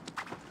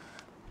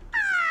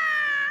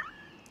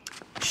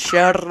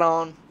 Shit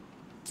on.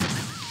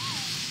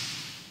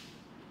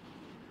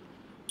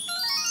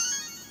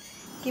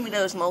 Give me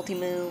those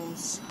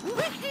multi-moons.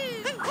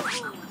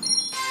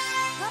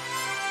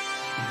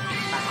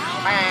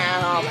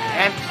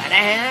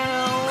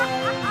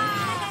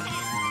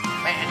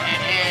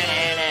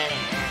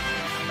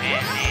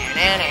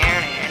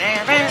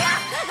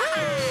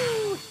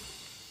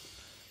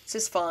 This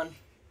is fun.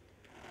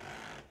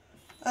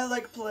 I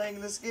like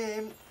playing this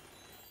game.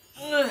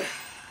 I'm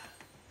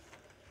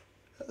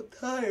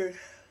tired,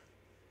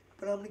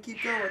 but I'm gonna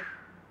keep going.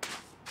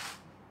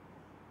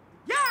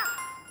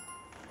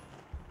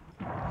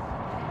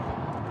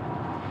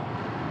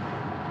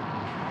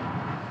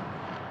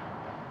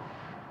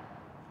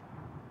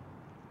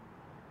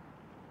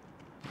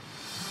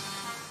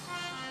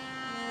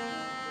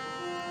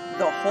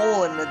 The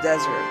Hole in the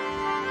Desert.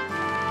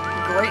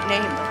 Great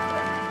name right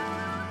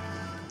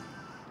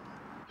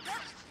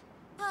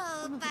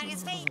Oh,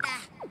 various feita.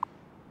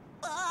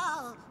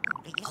 Oh,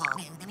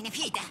 una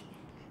fita.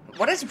 there.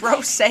 What is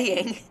bro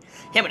saying?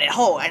 Him in the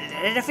hole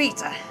and the feet.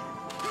 The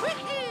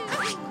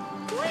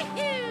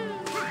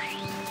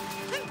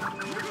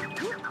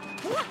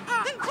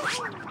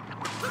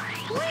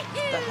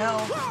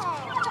hell?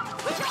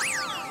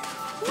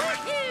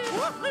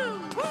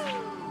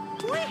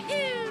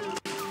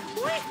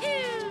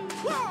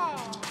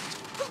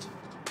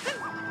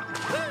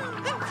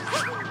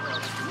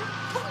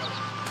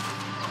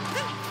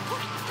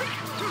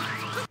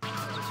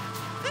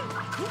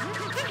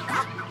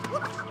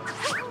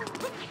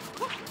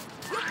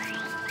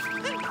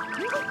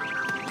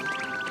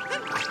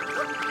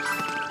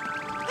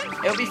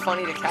 It would be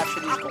funny to capture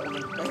these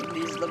golden,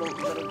 these little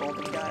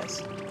golden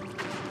guys.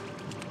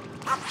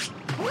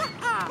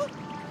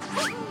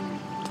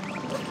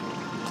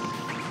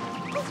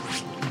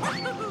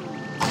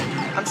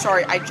 I'm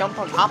sorry, I jumped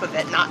on top of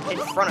it, not in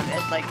front of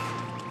it, like...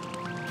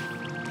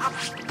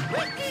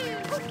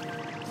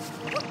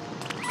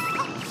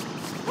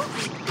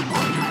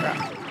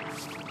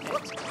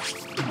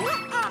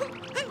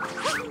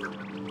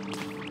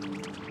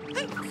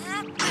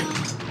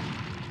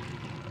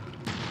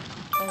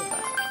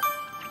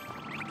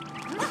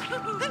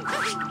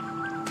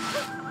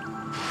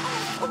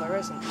 Well, there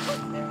isn't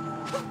one there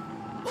now.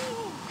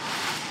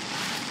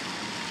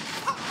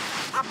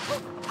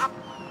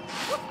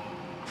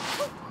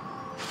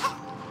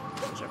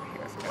 What's over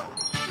here? I forgot.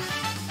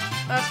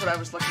 That's what I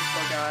was looking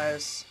for,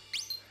 guys.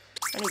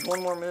 I need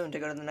one more moon to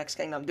go to the next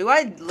kingdom. Do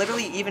I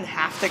literally even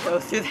have to go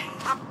through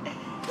that?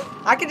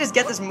 I could just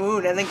get this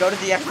moon and then go to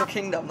the Emerald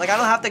Kingdom. Like, I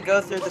don't have to go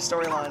through the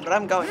storyline, but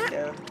I'm going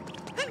to.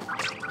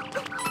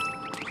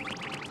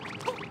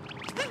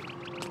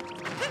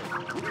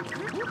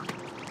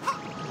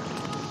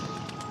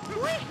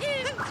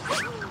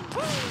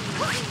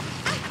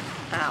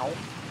 Ow.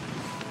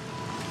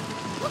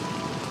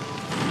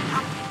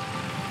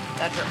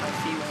 That hurt my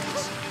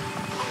feelings.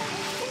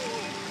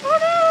 Oh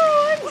no,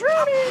 I'm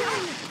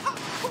drowning!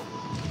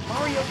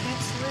 Mario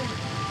can't swim.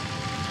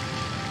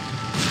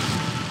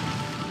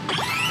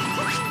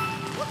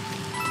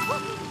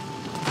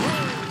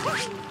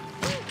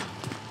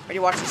 Ready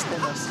to watch this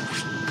this.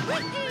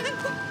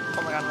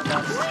 Oh my god, I'm the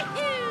best.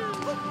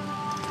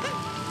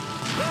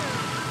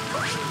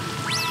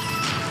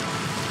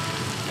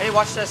 Ready to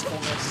watch this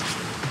coolness.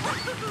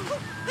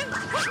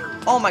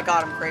 Oh my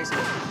god, I'm crazy.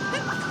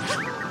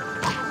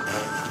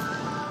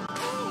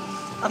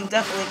 I'm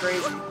definitely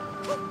crazy.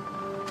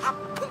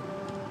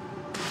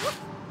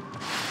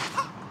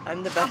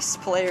 I'm the best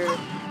player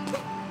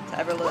to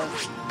ever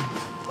live.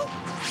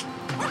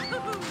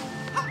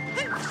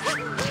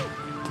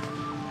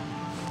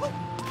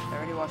 I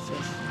already watched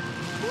this.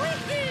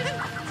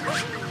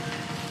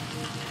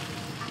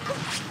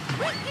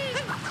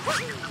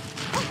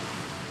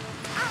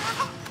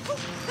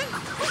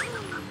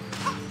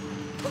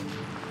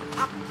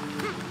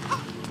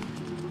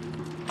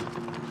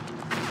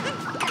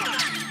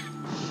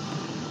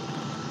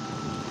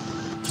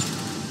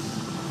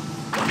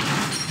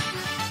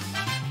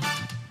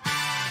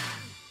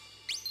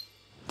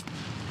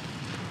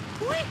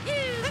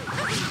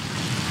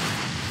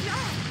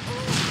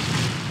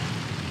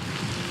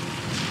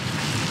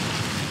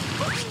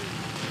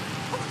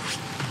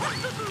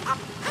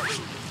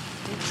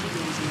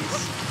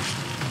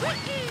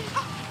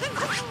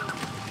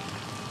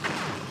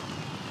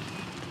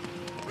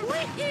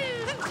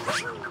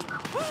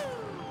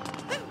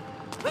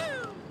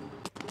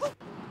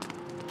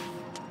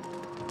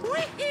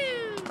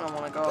 I don't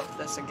want to go up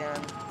this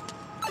again.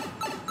 I'm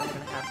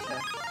gonna have to.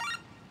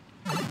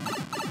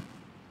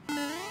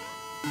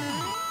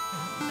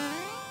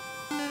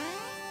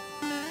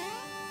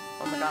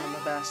 Oh my god, I'm the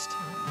best.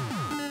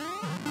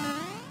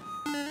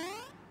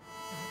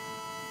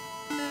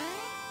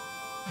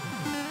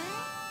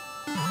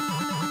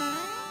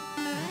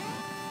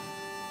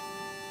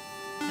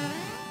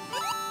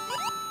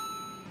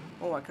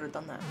 Oh, I could have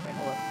done that. Wait,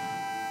 hold up.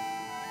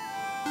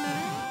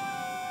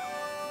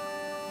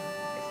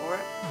 Wait for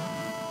it.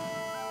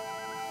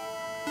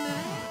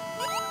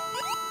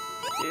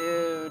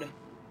 Dude.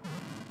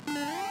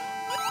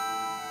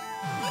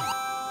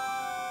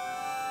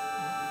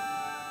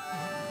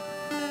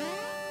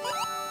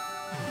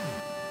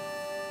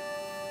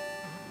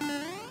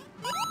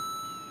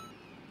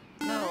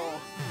 No.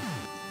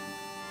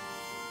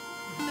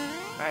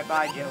 Alright,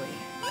 bye, Joey.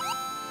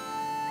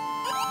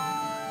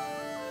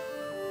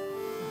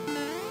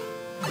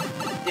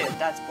 Dude,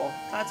 that's bull.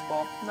 That's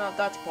bull. No,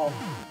 that's bull.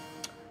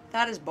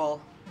 That is bull.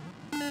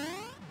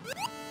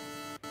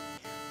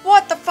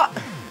 What the fuck?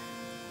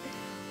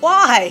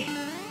 Why?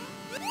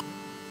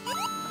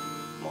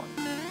 Come on.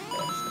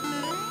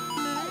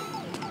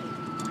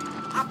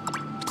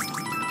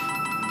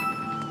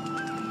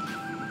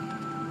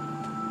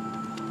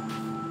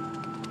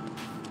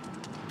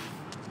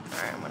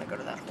 Alright, I'm gonna go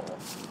to that hole.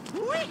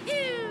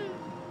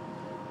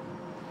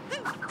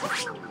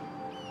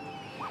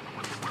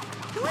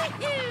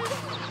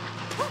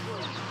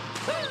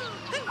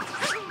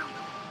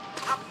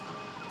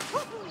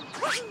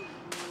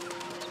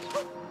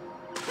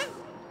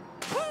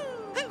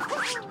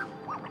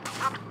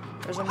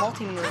 There's a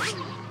multi-move.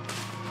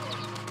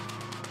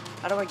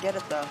 How do I get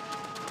it though?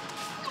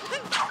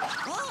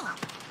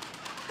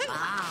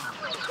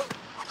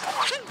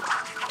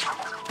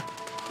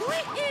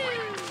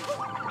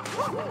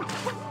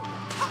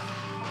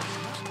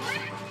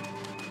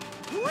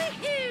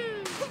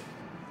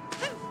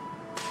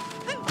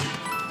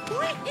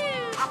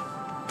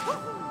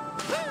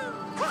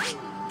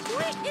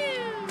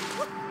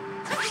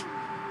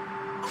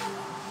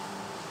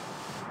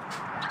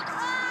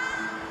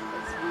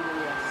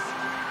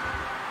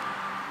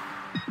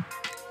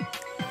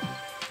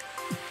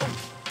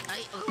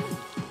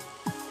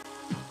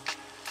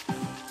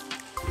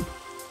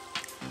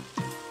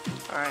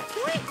 Alright.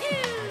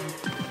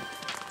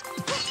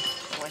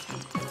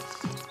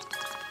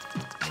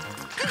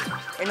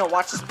 Wait, no,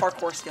 watch this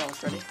parkour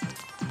skills. Ready?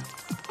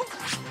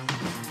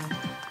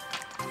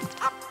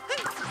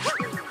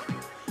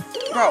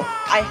 Bro,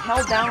 I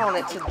held down on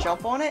it to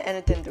jump on it, and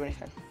it didn't do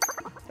anything.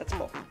 That's a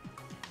move.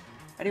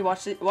 Ready?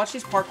 Watch these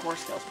parkour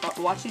skills.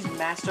 Watch these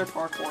master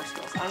parkour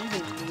skills. I don't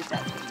even need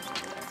that thing over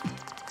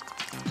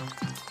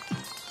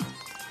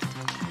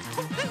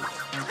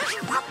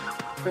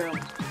there. Boom.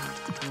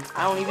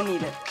 I don't even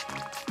need it.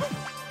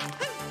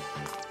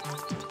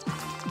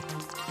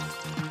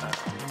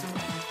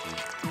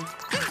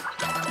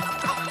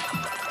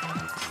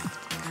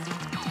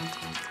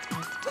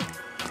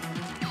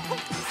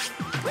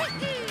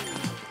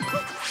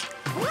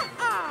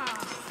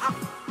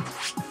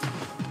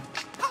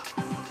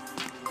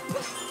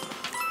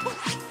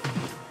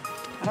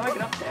 How do I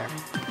get up there?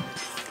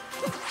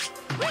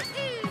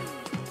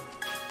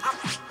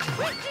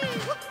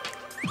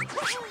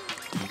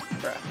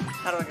 Bruh,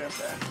 how do I get up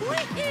there?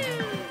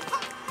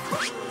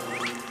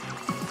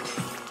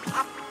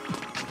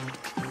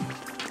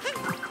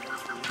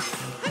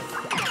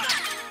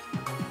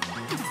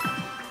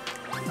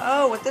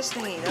 Oh, with this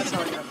thingy, that's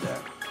how I get up there.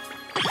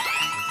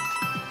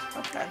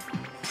 Okay.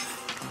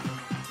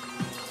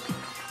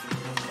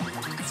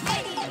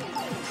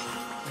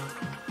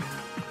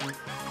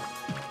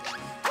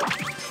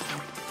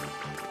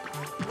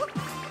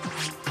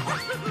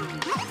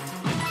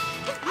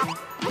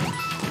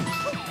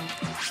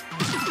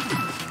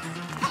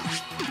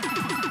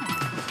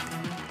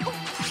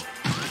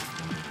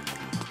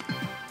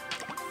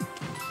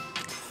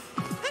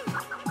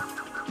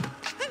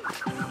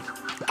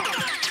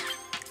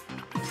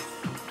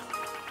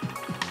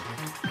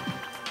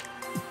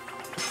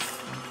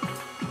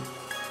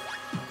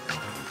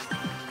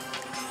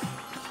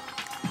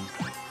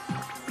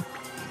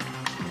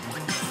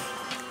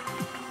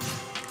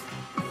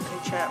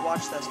 Chat,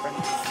 watch this,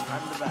 Brendan.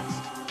 I'm the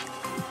best.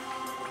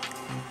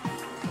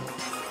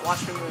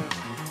 Watch me move.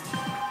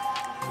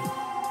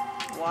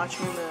 Watch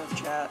me move,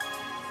 chat.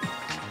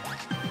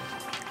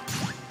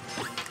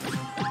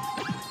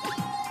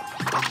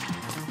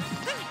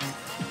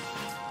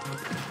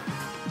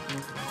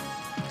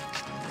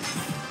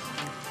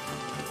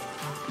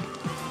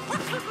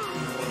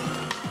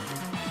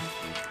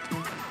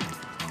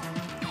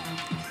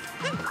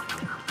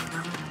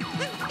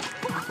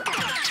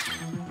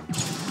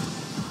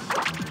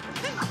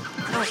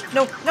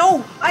 No,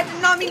 no! I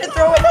did not mean to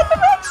throw it at the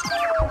next.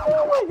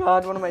 Oh my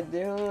god, what am I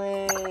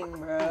doing,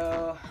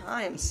 bro?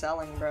 I am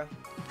selling, bro.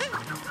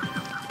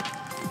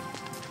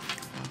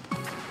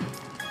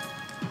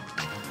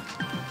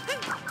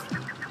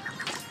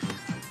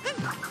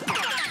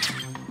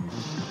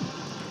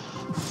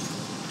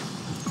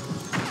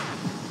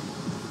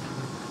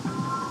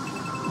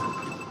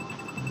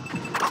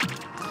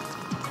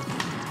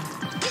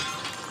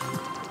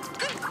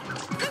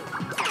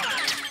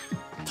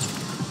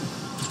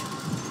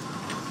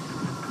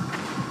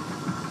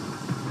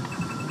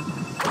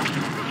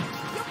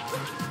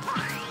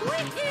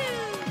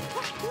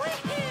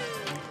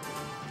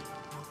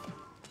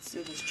 Let's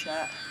do this,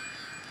 chat.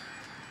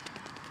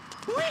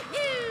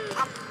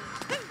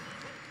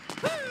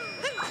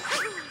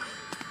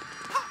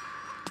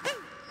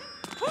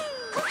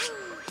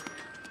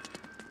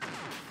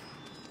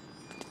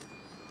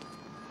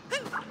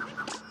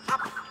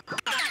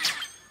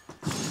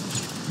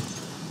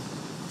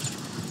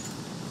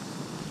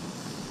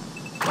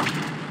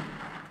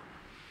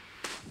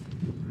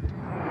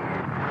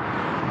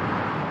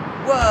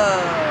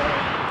 Whoa!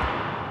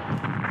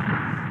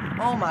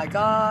 Oh my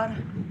god.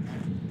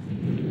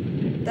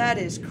 That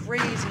is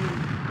crazy.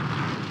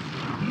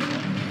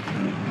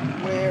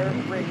 Where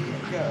ready to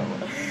go?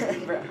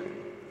 Bro.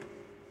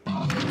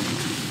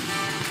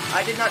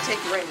 I did not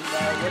take ring, bro.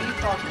 What are you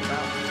talking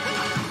about?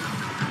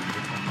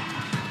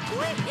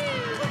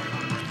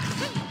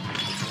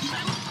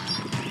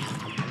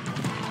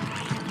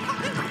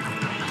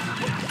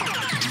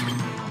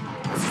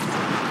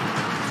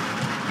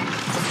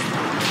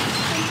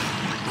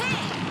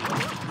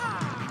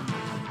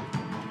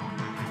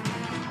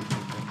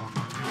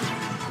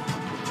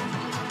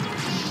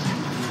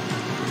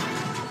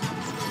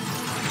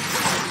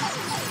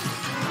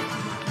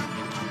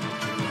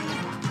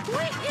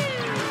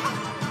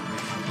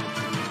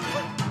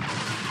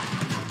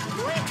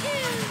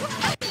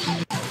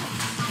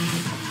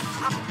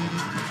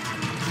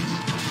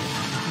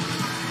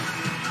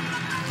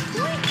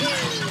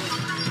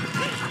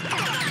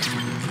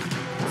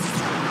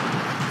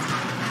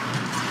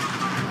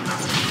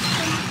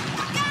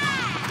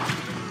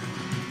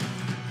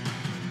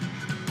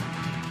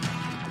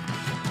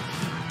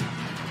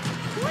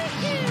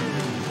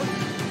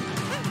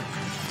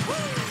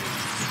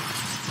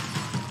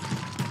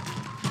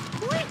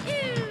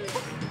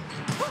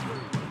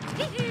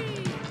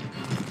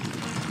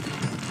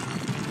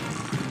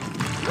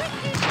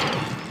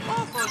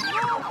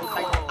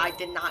 I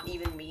did not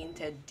even mean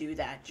to do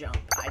that jump.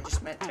 I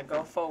just meant to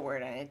go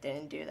forward and it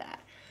didn't do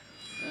that.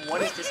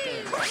 What is this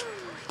game?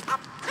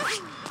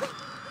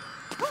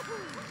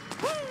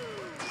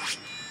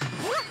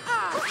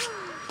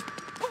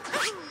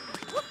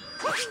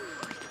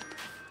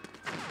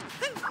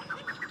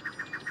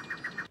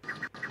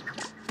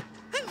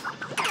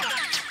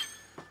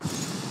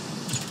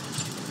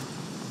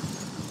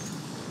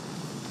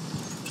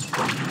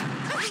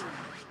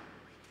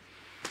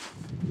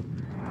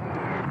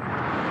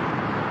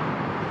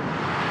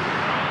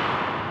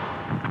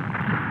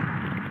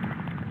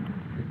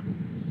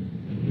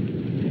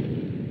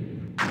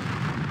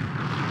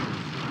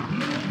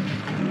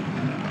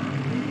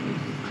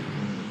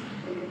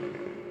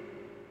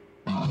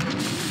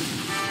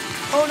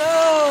 Oh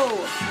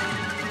no!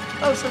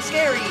 Oh, so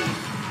scary!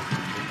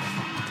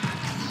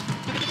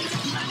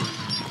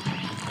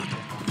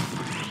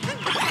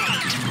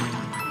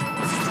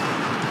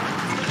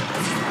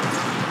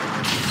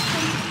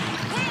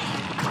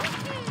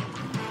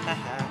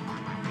 Haha.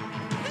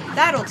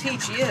 That'll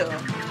teach you.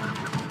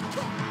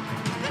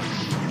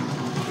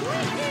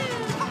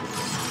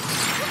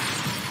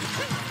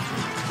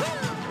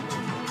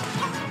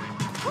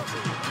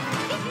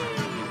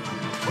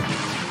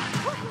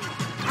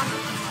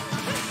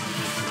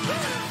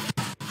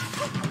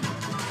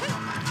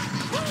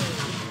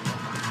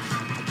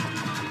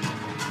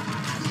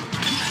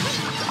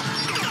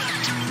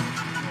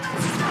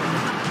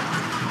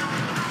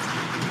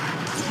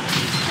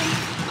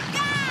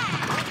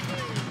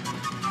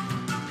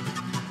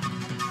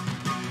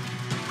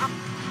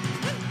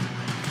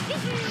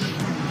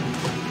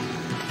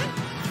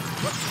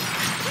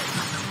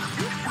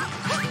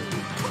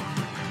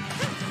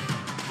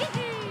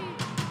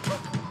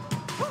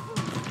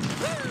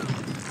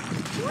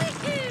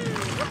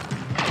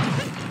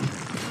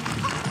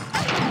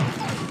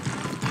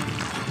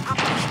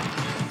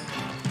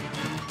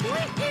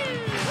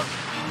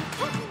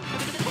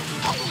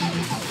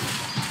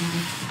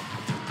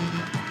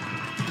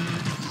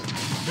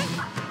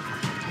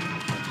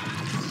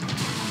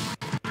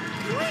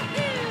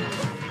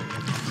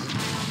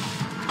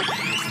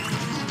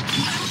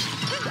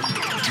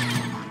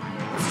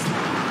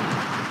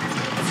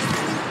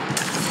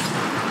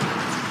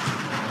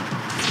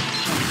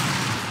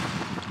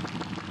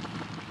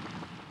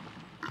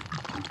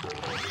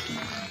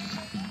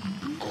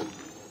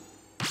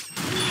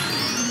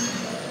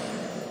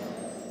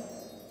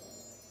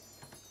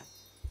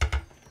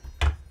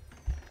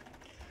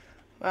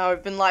 Wow,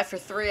 we've been live for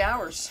 3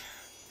 hours.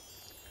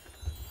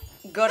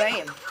 Good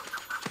aim.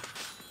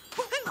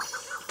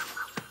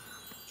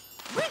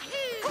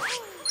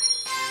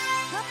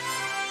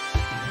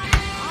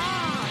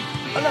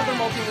 Another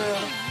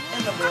multi-room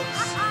in the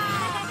books.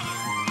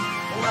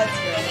 Let's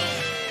go.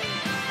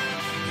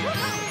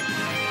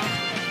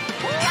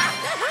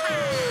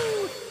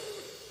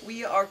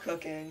 We are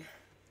cooking.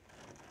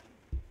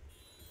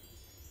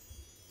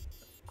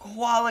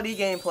 Quality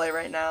gameplay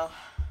right now.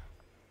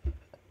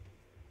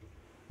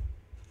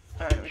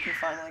 Alright, we can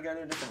finally go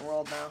to a different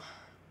world now.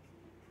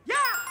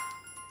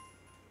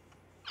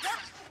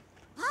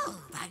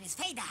 Oh, Magnus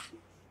Vader.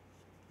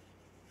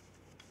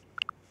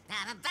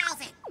 I'm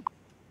bouncing.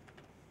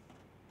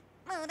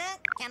 Muda,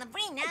 can I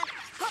bring that?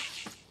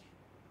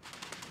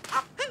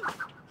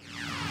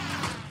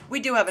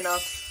 We do have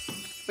enough.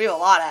 We have a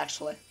lot,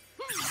 actually.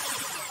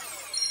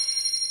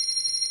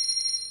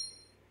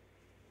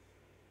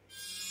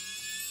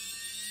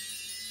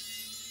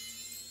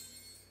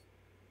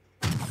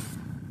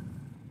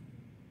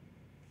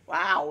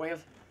 Wow, we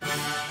have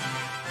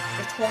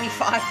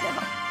 25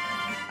 now.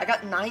 I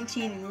got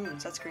 19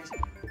 moons. That's crazy.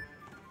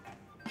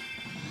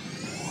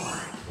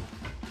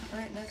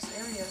 Alright, next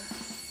area.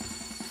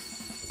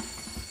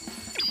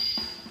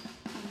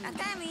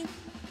 Atami.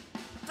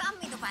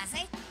 Fammi do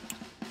passe.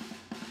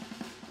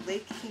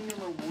 Lake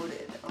Kingdom or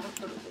Wooded? I'm gonna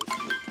go to Lake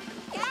Kingdom.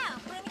 Yeah,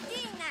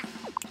 Primitina.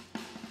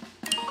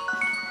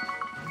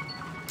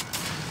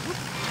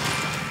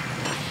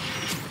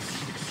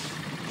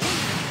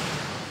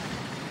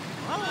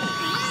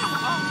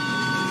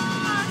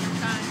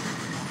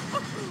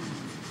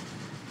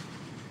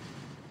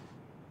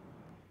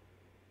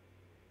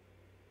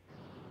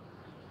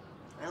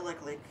 I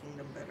like Lake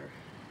Kingdom better.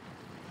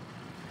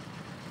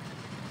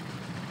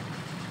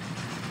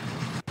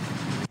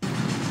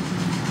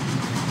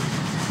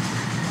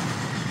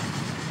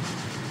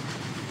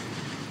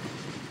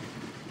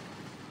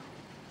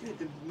 Dude,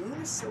 the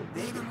moon is so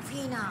big.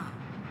 Fino.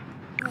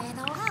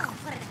 Vedo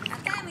for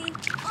Atami.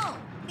 Oh,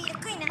 be the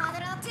queen and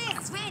mother of tea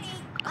is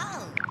ready.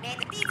 Oh, let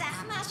the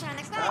pizza mash on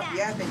the Stop fire.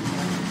 yapping.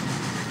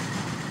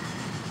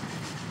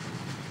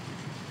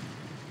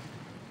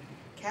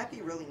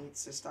 Cappy really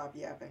needs to stop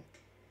yapping.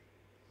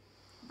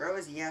 Bro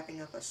is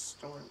yapping up a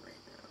storm right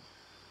now.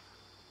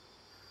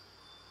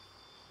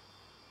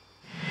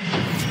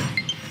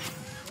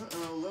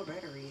 Uh-oh, low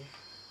battery.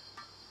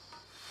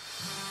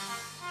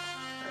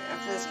 Alright,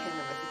 after this kingdom,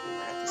 I think we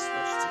might have to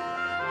switch to...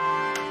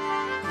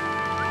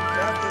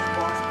 after this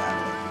boss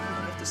battle, I think we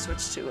might have to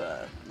switch to,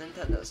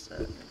 Nintendo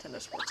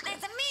Sports.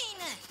 That's a mean.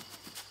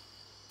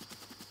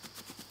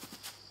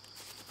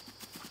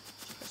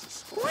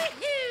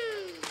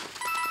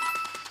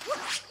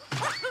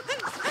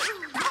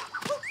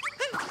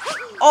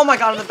 Oh my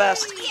god, I'm the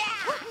best.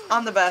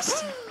 I'm the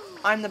best.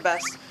 I'm the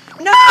best.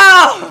 No!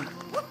 Oh.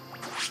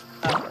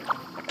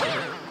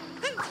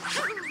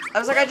 I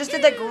was like, I just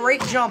did that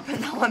great jump and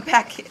now I'm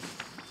back in.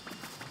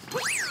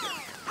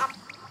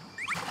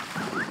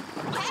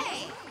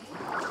 Hey.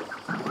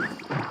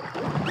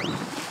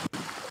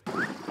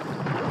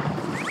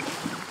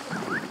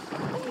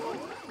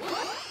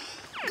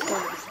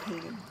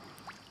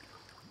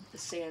 The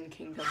Sand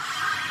Kingdom.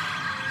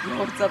 Yo,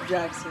 what's up,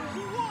 Jackson?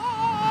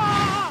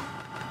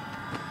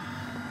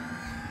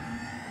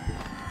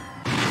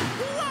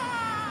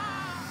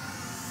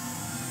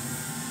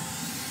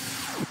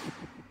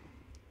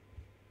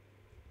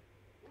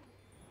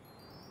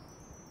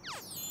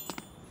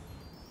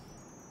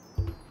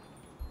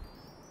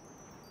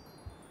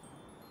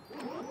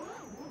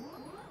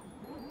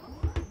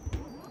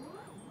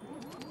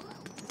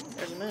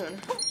 There's a moon.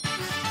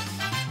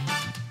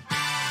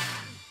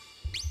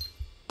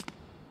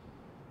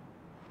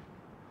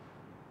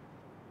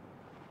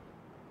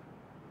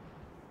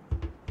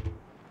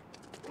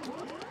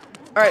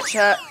 Alright,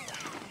 chat.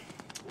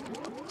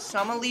 So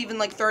I'm gonna leave in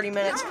like 30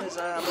 minutes because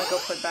I'm gonna go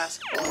play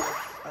basketball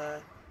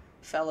with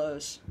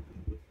fellows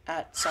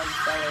at some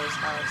fellow's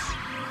house.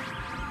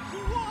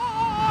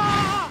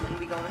 And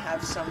we're gonna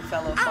have some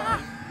fellow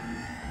fun.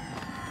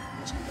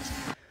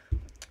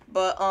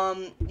 But,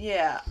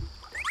 yeah.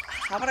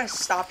 How about I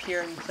stop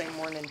here and play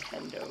more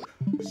Nintendo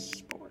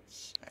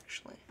sports,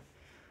 actually?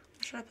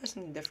 Or should I play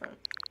something different?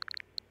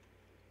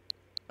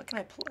 What can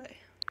I play?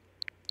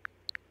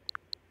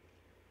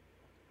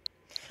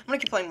 I'm gonna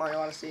keep playing Mario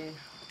Odyssey.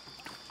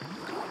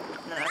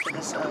 And then after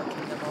this,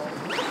 Kingdom Hearts.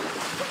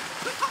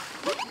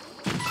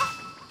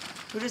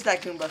 Who does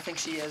that Goomba think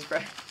she is,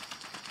 bro?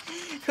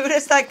 Who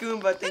does that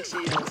Goomba think she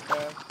is,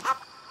 bro?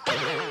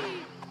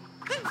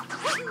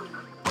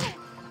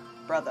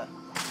 Brother.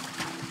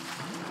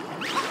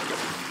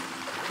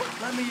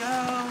 Let me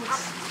out!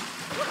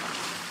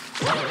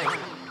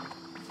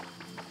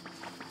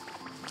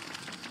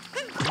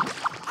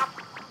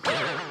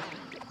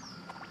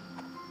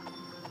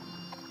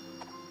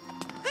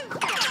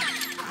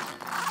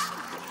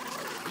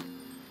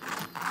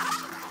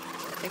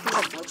 I think there's a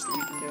glitch that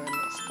you can do in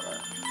this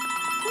part.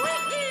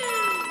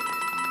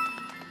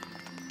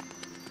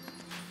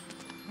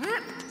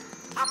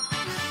 I've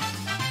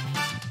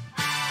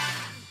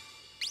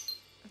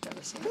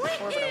never seen it before, but I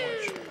want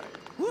to show it.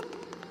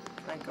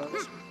 Can I go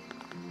this way?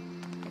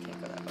 I can't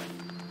go that way.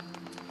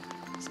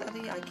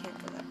 Sadly, I can't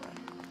go that way.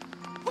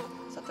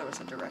 I thought there was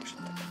a direction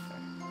that got there.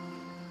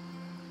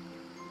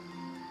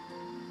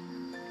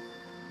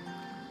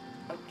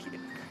 Okay.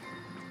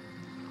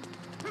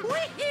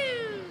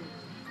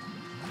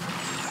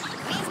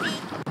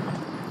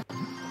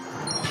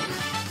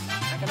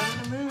 I gotta go to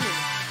the moon.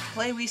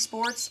 Play Wii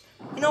Sports?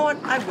 You know what?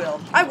 I will.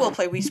 I will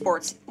play Wii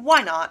Sports.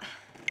 Why not?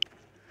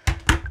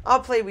 I'll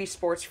play Wii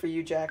Sports for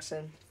you,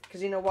 Jackson.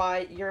 Because you know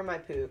why? You're my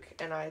pook,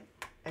 and I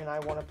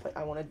want to play.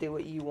 I want to do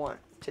what you want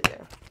to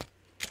do.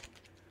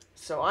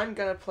 So I'm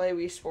gonna play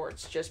Wii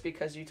Sports just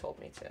because you told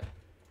me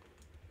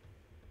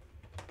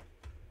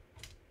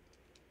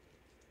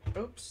to.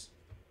 Oops.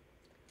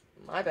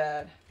 My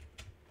bad.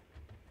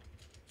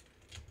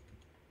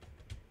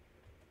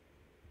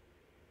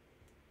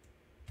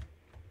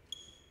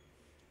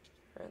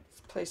 Alright,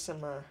 let's play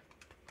some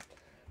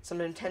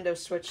Nintendo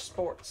Switch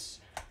Sports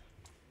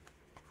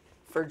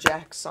for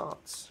Jack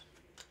Sans.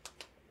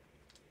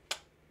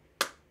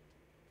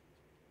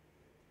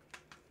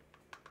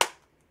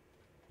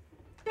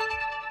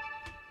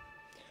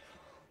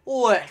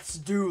 Let's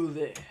do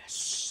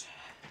this.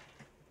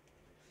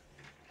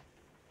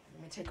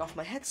 Let me take off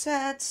my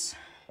headsets.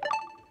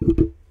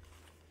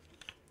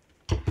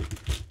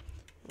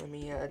 Let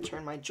me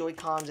turn my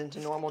Joy-Cons into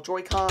normal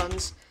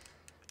Joy-Cons.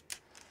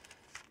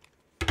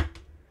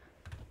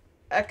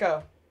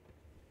 Echo.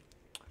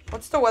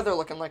 What's the weather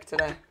looking like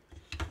today?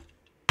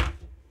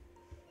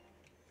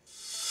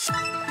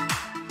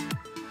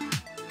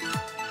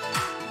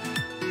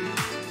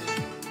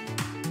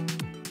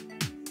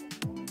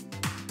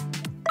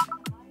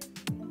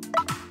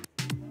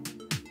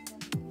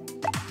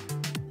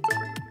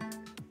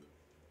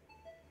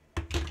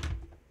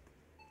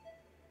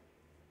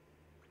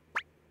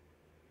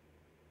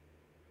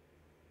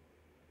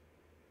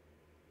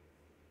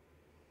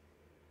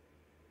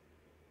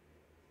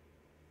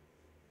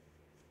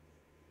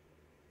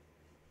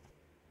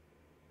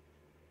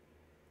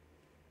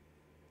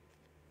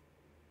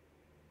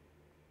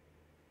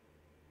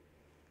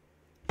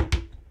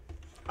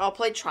 I'll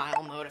play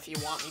trial mode if you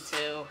want me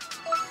to.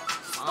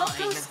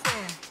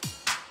 Fine.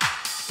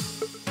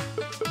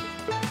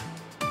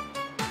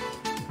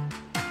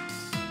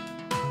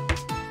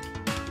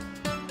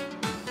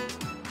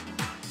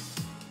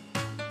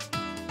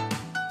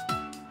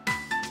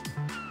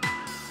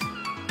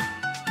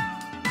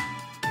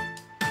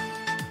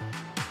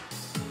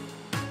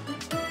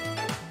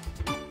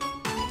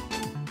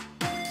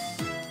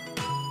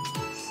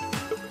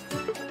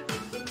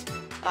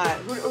 Alright,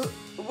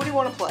 what do you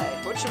want to play?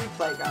 What should we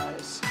play,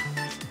 guys?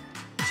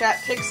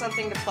 Chat, pick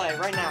something to play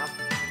right now.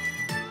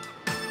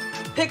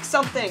 Pick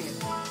something!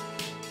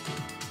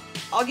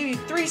 I'll give you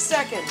 3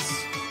 seconds.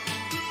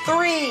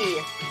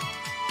 3.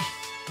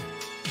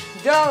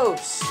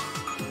 Dos.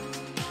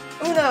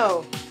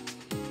 Uno.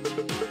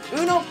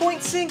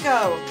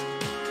 1.5.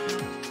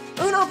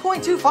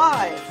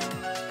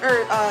 1.25.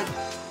 Or,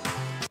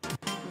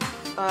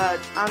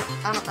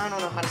 I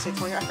don't know how to say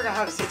 20. I forgot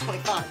how to say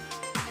 25.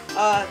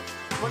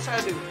 What should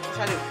I do? What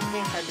should I do? What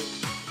game should I do?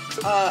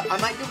 I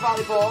might do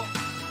volleyball.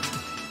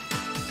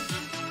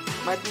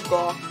 Might do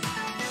golf.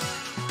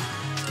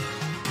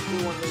 Do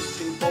one of those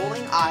two.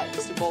 Bowling? Alright,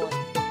 let's do bowling.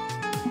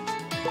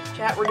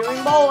 Chat, we're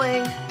doing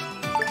bowling.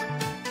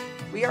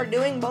 We are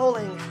doing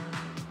bowling.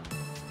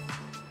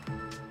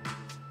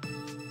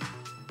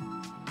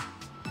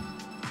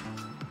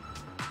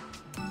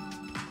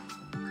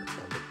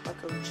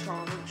 Like a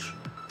charge.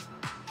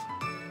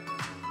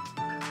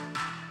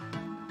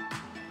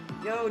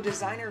 Yo,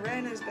 Designer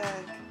Ren is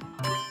back.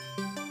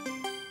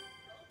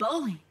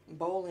 Bowling.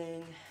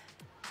 Bowling.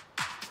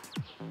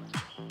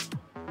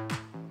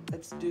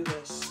 Let's do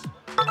this.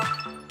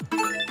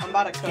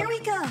 about to cook. Here we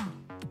go.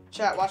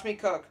 Chat, watch me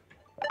cook.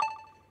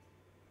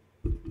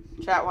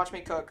 Chat, watch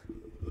me cook.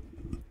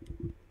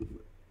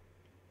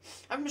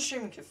 I've been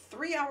streaming for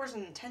 3 hours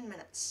and 10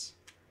 minutes.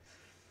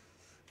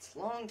 It's a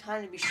long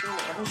time to be streaming.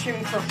 I've been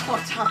streaming for a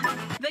long time.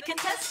 The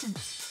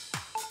contestants.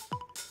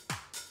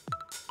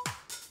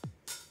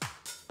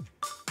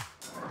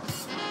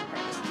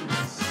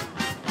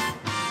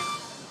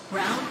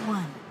 Round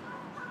 1.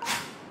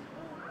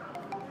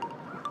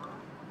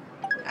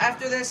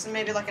 After this and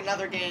maybe like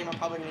another game, I'm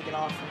probably gonna get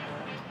off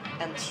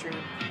and end the stream.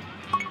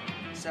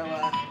 So,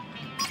 I'm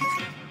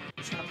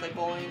just gonna play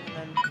bowling and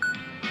then...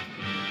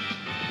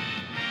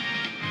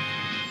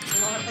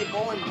 You know how to play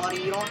bowling,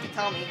 buddy. You don't have to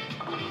tell me.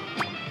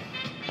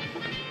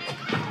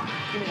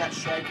 Give me that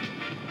strike.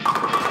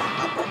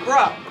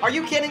 Bro, are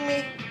you kidding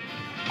me?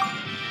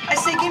 I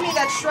say give me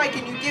that strike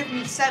and you give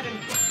me 7.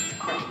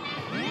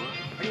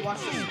 Are you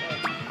watching this?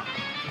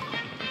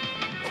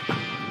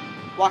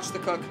 Watch the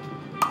cook.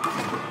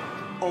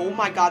 Oh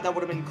my god, that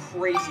would have been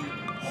crazy.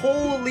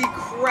 Holy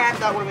crap,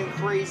 that would have been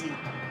crazy.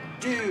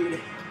 Dude.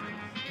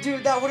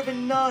 Dude, that would have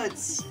been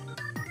nuts.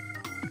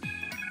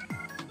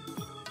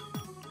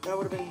 That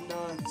would have been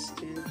nuts,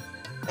 dude.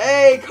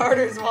 Hey,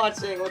 Carter's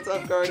watching. What's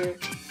up, Carter?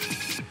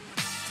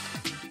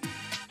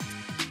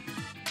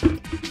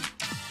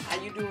 How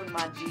you doing,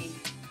 my G?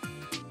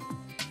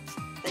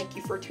 Thank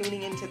you for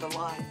tuning into the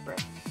live, bro.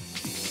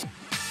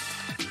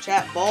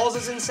 Chat, Balls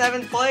is in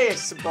 7th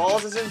place.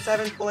 Balls is in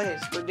 7th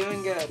place. We're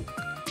doing good.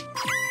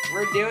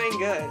 We're doing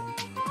good.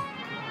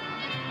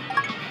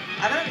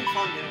 I'm having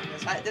fun doing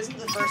this. This isn't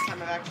the first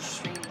time I've actually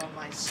streamed on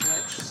my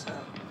Switch, so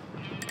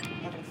I'm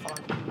having fun.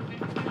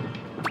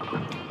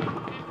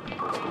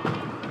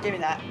 Give me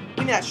that.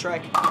 Give me that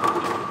strike.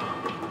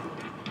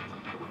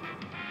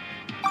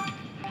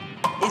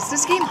 Is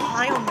this game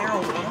high on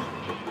marijuana?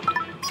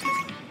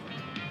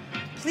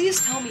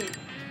 Please tell me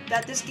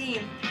that this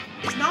game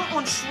is not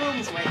on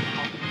shrooms right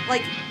now.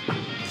 Like,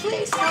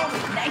 please tell me.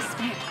 Nice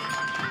pick.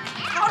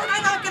 How did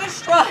I not get a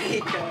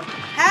strike?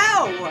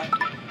 How?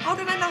 How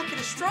did I not get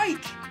a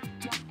strike?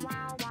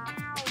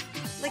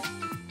 Like,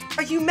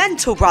 are you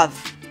mental, bruv?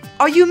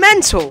 Are you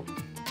mental?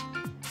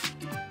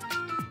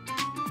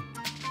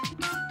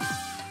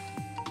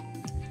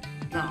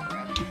 No,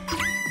 bruh.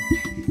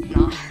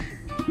 No.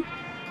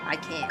 I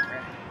can't,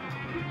 bruh.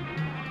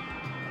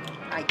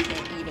 I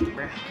can't even,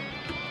 bruh.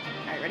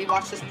 Alright, ready?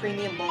 Watch this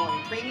premium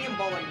bowling. Premium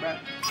bowling, bruh.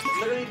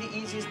 Literally the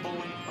easiest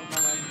bowling of my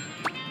life.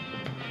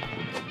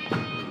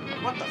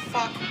 What the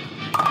fuck?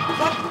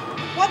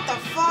 What the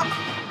fuck?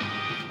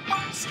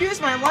 Excuse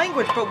my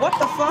language, but what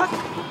the fuck?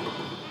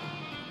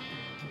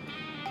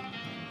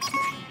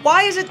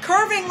 Why is it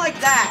curving like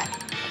that?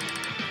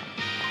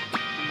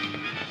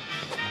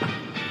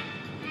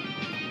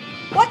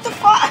 What the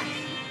fuck?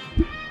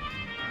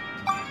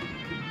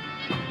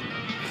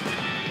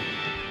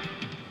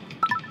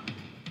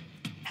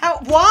 How?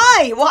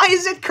 Why? Why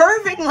is it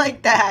curving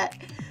like that?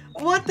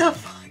 What the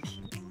fuck?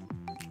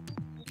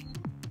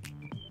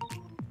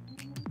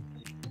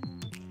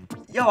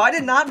 Yo, I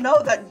did not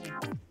know that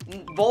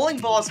bowling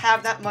balls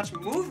have that much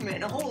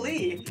movement.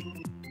 Holy.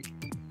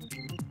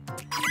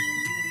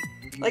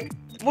 Like,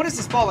 what is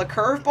this ball? A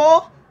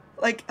curveball?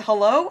 Like,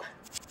 hello?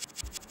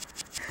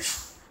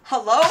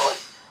 Hello?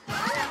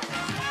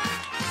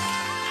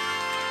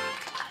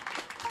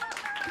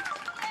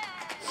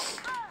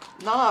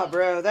 Nah,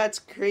 bro, that's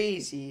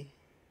crazy.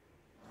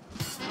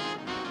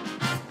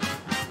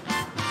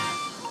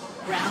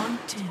 Round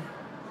 2.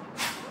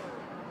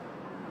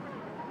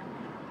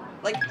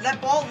 Like, that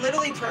ball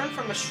literally turned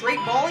from a straight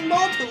bowling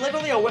ball to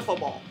literally a wiffle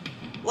ball.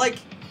 Like,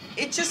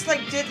 it just,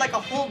 like, did, like, a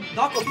whole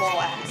knuckleball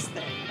ass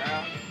thing,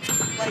 bro.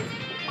 Like,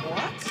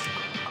 what?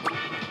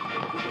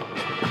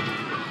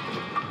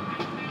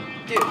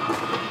 Dude,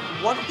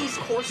 what are these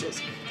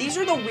courses? These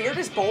are the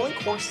weirdest bowling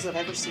courses I've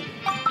ever seen.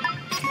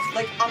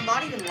 Like, I'm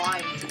not even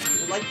lying to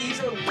you. Like, these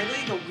are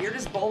literally the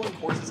weirdest bowling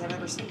courses I've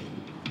ever seen.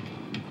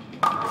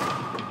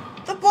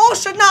 The ball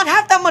should not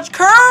have that much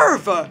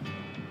curve!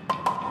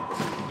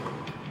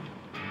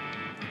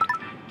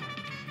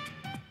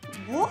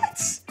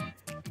 What?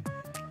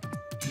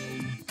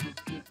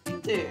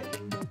 Dude.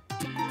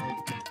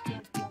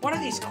 What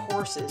are these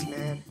courses,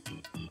 man?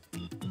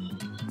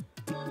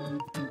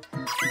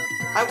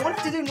 I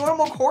wanted to do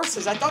normal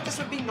courses. I thought this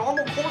would be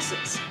normal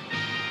courses.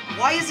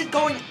 Why is it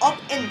going up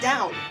and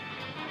down?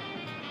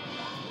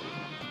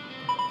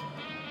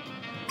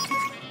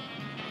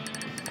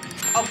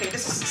 Okay,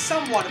 this is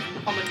somewhat of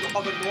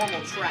a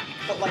normal track,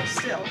 but like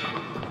still.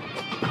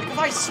 Like if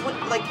I swing,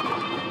 like,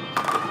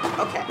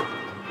 okay.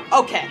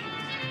 Okay.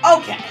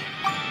 Okay.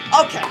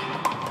 Okay.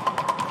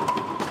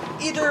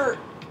 Either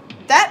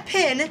that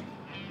pin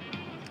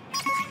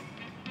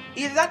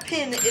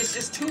is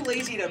just too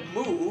lazy to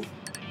move,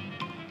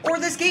 or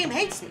this game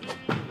hates me.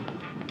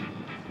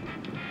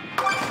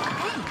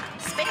 Hey,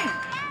 spare.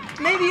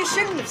 Maybe you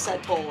shouldn't have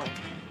said bowling.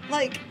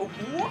 Like,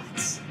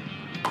 what?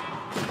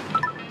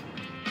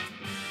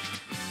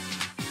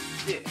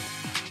 Dude.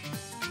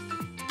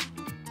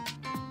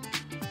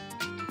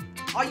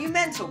 Are you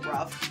mental,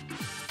 bruv?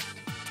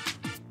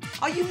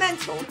 Are you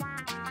mental?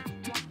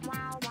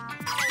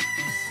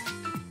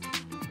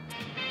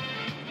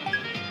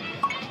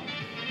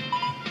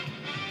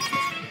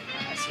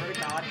 I swear to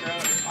God, bro,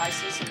 if I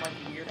see some like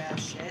weird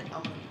ass shit,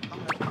 I'm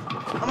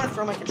gonna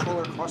throw my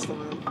controller across the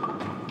room.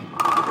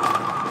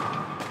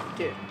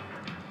 Dude.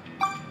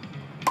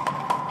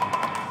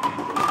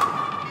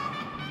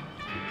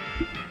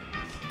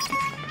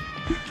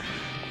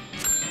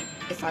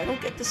 If I don't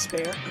get the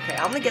spare, okay,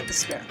 I'm gonna get the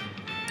spare.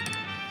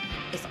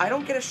 If I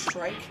don't get a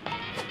strike,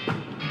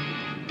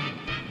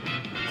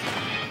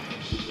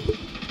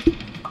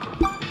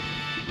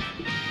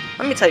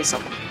 let me tell you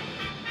something.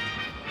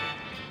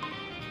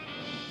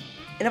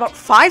 In about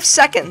 5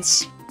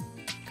 seconds,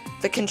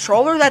 the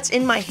controller that's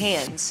in my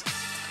hands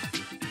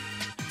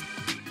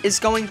is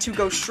going to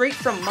go straight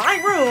from my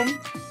room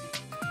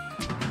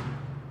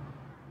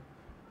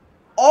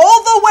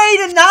all the way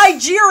to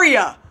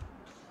Nigeria.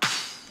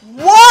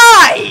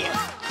 Why?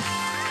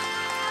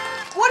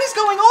 What is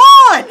going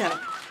on?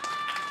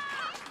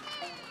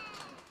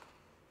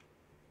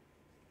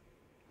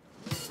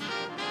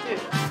 Dude.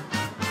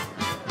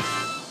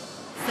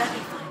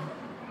 Semifinal.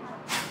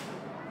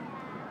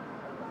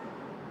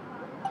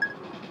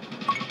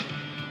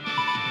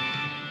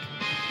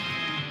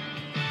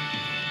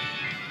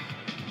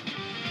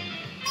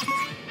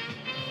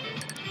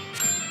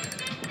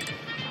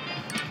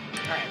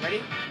 Alright,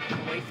 ready?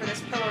 Wait for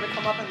this pillar to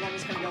come up and then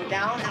it's gonna go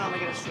down and I'm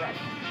gonna get a strike.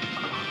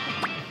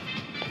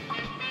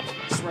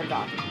 Swear to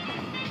God.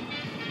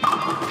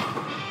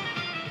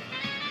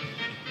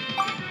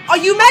 Are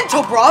you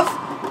mental, bruv?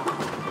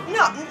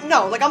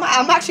 No, like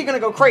I'm actually gonna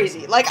go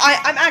crazy. Like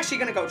I'm actually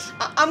gonna go.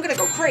 I'm gonna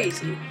go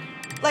crazy.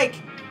 Like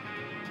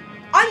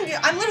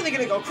I'm literally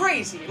gonna go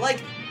crazy.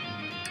 Like,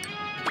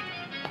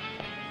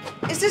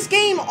 is this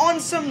game on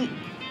some?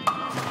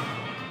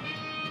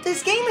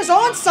 This game is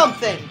on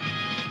something.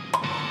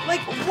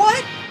 Like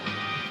what?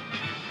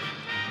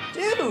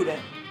 Dude,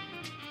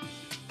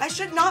 I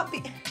should not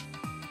be.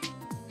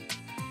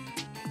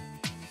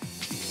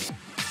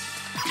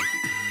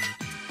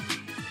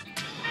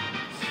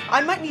 I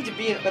might need to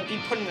be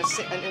put in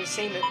an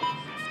insane.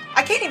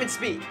 I can't even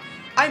speak.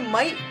 I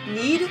might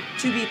need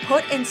to be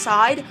put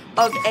inside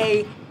of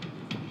a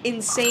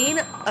insane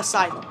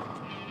asylum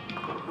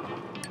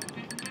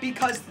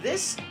because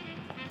this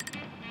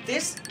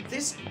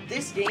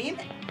game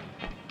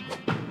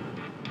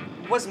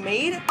was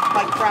made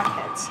by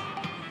crackheads.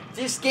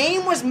 This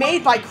game was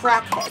made by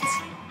crackheads.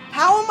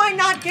 How am I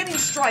not getting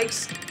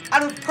strikes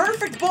out of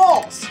perfect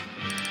balls?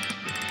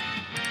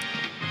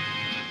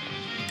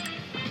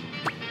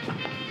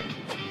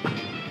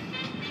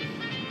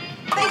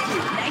 Thank you.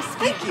 Nice.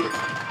 Thank you.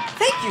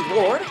 Thank you,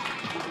 Lord.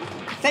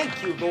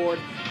 Thank you, Lord.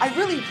 I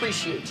really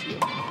appreciate you.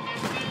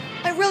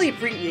 I really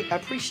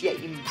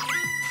appreciate you.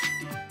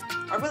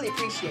 I really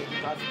appreciate you,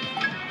 brother.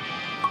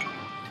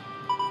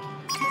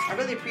 I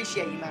really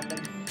appreciate you, man.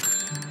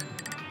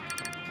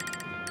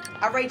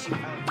 I rate you,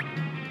 man.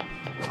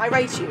 I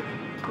rate you.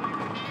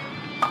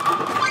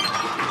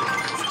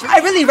 I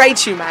really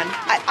rate you, man.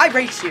 I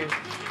rate you.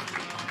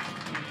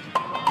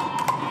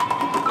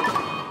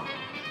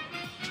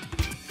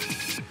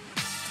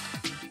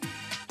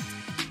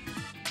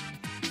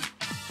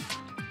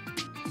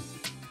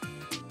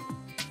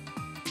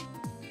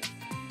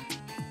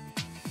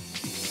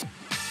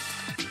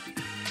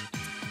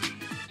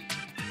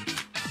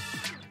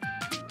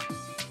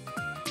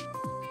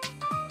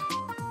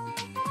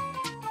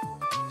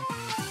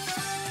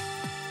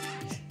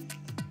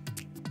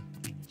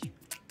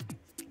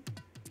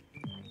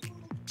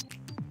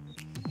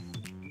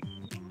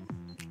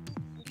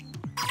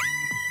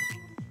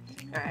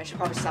 Alright, I should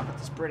probably stop with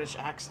this British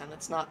accent.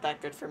 It's not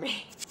that good for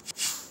me.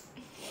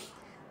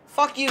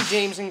 Fuck you,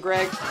 James and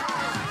Greg.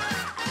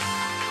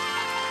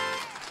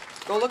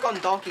 Go look on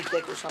Donkey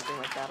Dick or something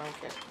like that. I don't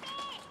care.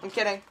 I'm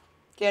kidding.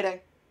 Kidding.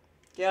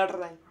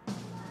 Kidding.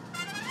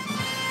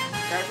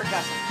 Sorry for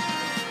cussing.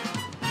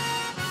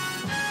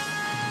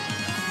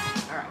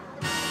 Alright.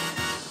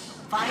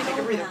 Final Take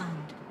a breather.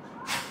 round.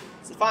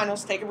 It's the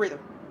finals. Take a breather.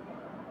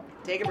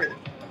 Take a breather.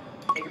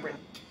 Take a breather.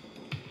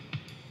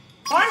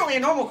 Finally, a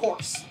normal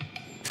course.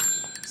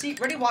 See,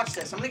 ready? Watch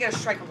this. I'm gonna get a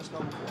strike on this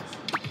normal course.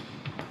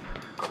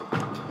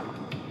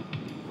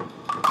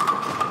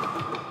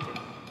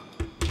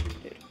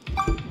 Dude.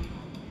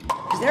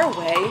 Is there a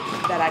way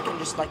that I can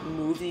just, like,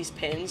 move these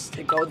pins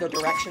to go the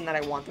direction that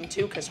I want them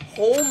to? Because,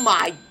 oh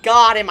my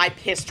god, am I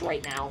pissed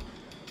right now.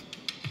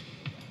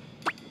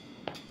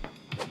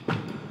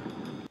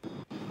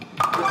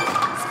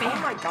 Oh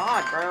my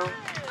god, bro.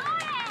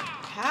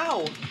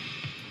 How?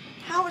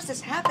 How is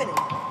this happening?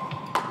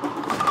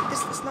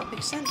 This does not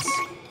make sense.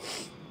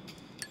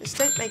 This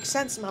don't make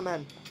sense, my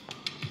man.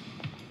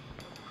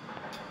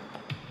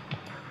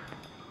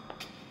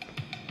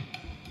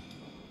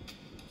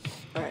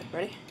 Alright,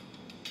 ready?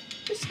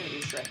 This is gonna be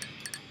a strike.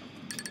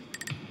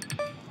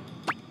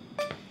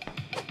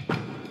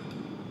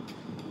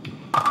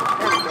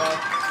 There we go.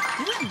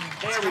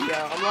 There we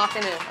go. I'm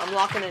locking in. I'm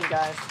locking in,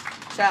 guys.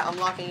 Chat, I'm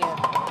locking in.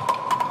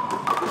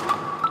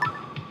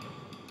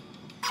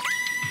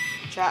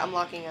 Chat, I'm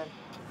locking in.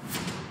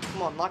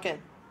 Come on, lock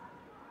in.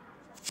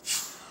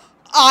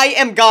 I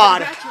am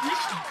God.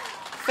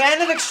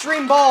 Fan of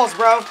extreme balls,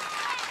 bro.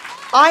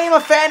 I am a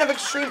fan of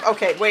extreme.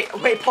 Okay, wait,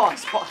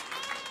 pause.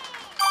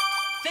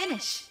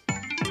 Finish.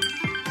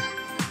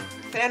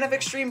 Fan of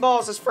extreme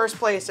balls is first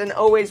place and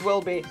always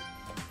will be.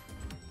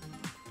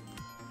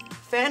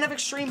 Fan of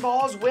extreme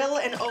balls will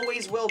and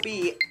always will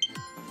be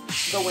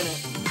the winner.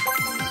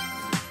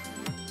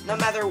 No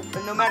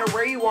matter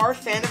where you are,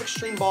 fan of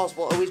extreme balls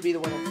will always be the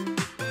winner.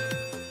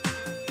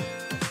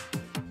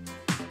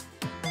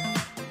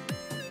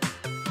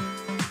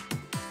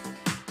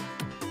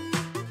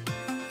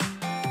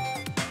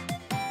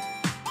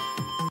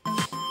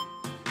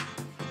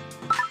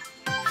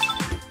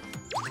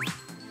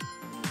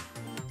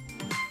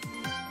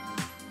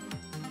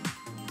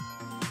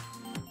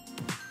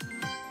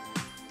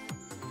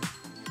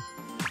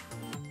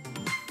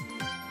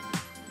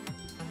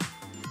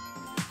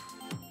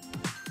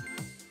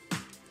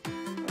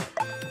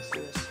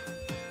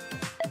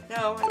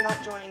 No, I'm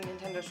not joining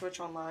Nintendo Switch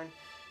Online,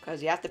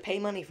 because you have to pay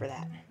money for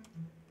that.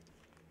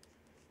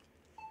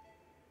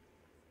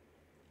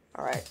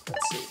 Alright,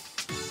 let's see.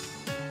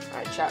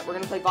 Alright, chat, we're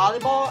gonna play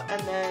volleyball, and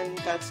then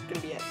that's gonna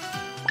be it.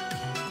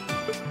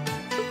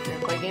 We're gonna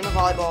play a game of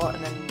volleyball,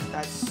 and then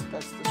that's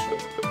the stream.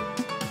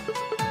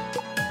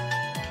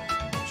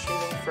 I'm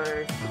streaming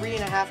for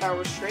 3.5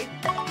 hours straight.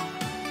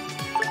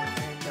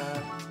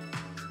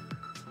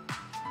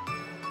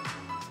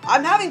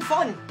 I'm having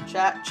fun,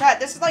 chat. Chat,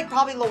 this is like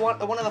probably one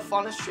of the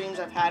funnest streams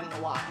I've had in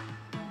a while.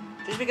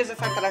 Just because of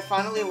the fact that I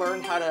finally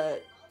learned how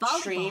to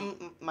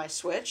stream my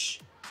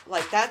Switch.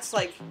 Like, that's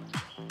like...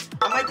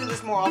 I might do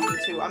this more often,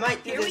 too. I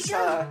might do this,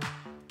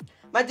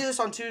 might do this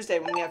on Tuesday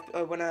when we have,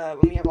 when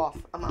we have off.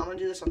 I'm gonna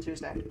do this on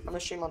Tuesday. I'm gonna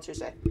stream on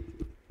Tuesday.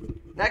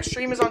 Next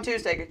stream is on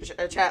Tuesday,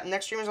 chat.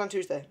 Next stream is on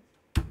Tuesday.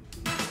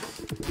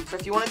 So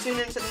if you want to tune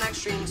into the next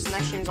streams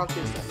on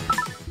Tuesday.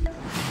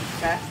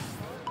 Okay?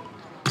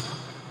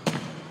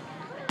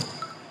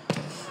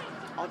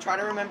 I'll try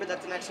to remember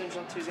that the next game's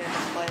on Tuesday and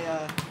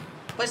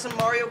play some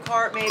Mario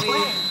Kart maybe.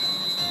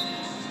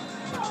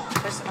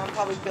 I'll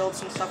probably build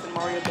some stuff in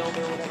Mario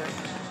Builder or whatever.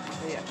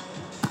 But yeah.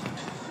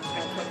 I'm just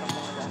gonna click on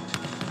volleyball.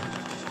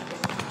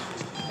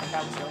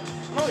 That was early.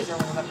 I'm always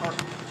early on that part.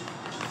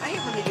 I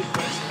hate when they do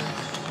quick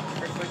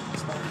or quick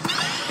starts.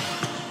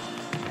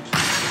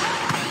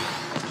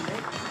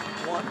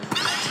 One,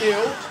 two,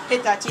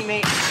 hit that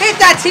teammate. Hit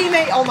that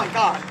teammate! Oh my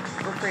god.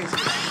 We're crazy.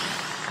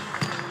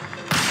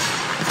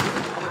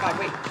 God,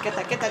 wait, get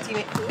that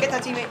teammate, get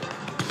that teammate.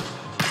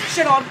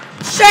 Shit on!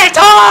 Shit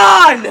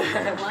on!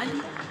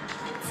 1-0.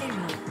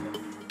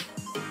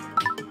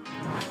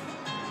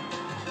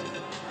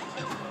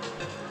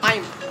 I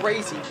am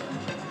crazy.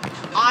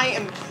 I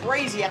am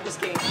crazy at this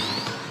game.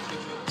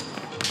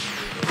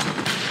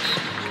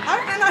 How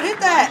did I not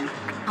hit that?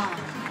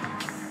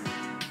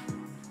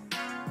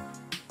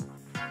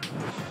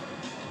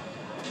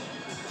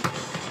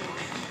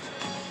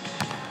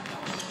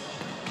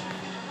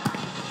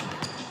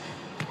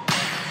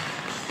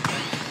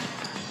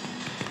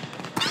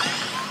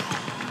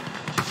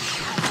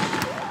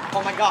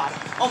 Oh my god.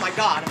 Oh my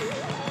god.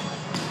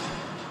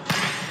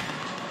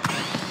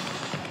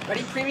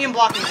 Ready? Premium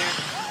blocking here.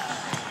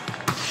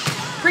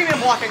 Premium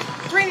blocking.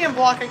 Premium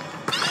blocking.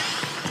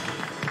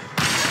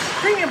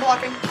 Premium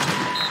blocking.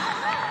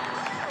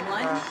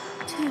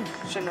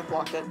 1-2. Shouldn't have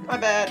blocked it. My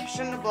bad.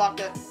 Shouldn't have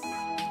blocked it.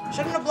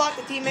 Shouldn't have blocked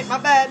the teammate. My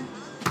bad.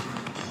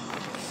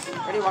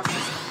 Ready? Watch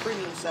this.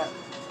 Premium set.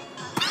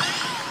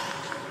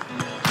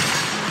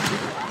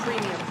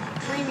 Premium.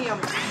 Premium.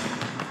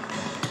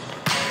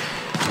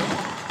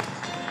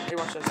 Hey,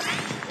 watch this.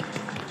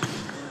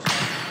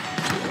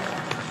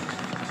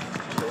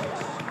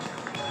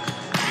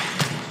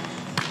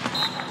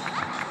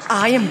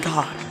 I am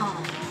God.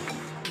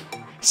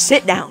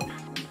 Sit down.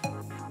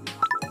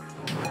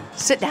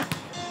 Sit down.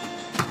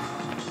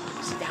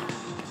 Sit down.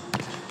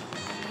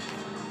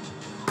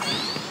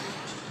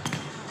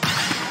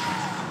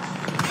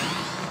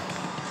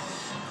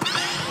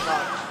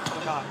 Oh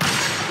my God.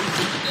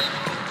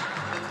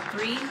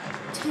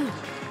 3-2.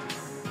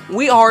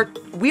 We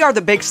are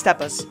the big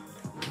steppers.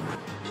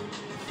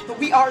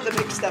 We are the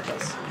big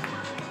steppers.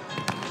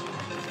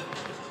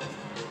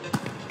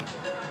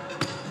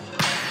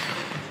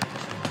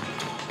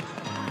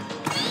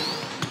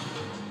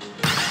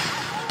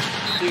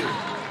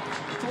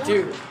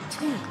 Dude.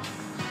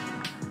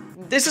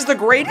 This is the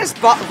greatest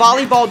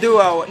volleyball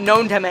duo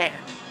known to man.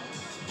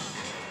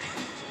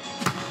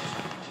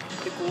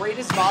 The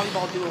greatest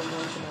volleyball duo known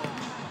to man.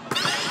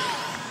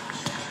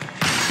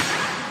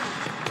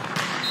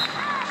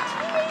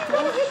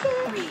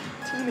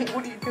 Teammate,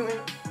 what are you doing?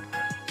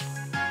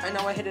 I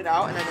know I hit it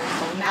out and I know it's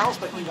going out,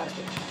 but you gotta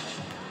hit it.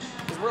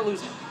 Because we're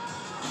losing.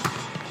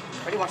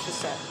 Ready? Watch this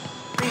set.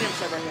 Premium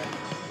set right here.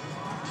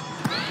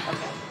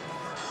 Okay.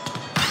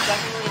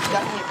 It's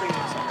definitely a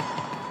premium set.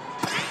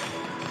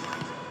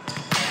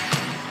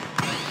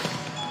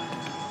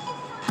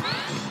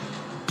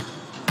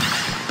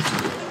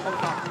 Oh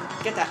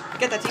god. Get that.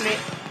 Get that,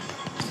 teammate.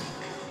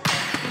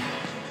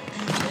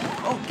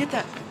 Get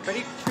that.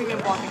 Ready? Premium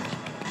blocking.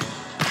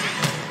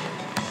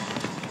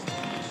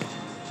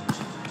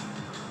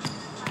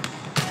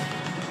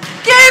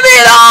 Give me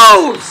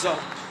those!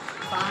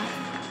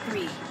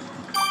 5-3.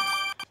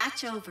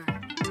 Match over.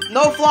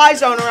 No fly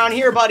zone around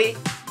here, buddy.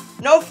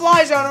 No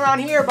fly zone around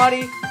here,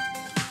 buddy.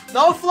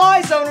 No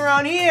fly zone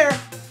around here.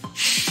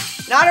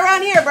 Not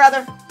around here,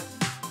 brother.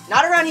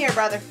 Not around here,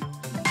 brother.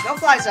 No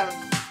fly zone.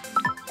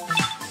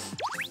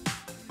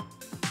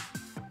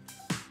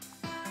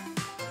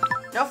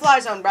 No fly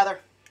zone, brother.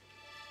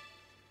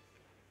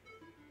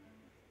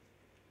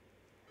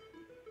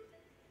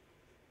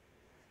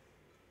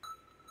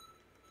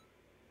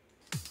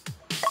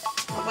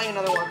 I'm playing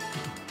another one.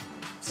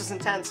 This is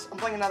intense. I'm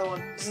playing another one.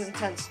 This is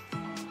intense.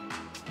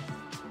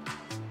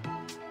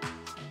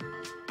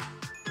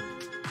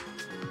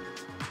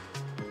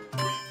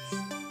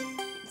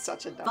 It's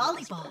such a dumb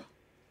Volleyball.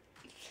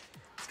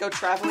 Let's go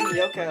traveling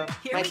Yoko.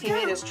 Here My we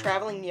teammate go. is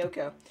traveling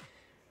Yoko.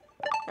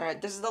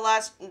 Alright, this is the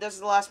last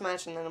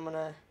match, and then I'm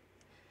gonna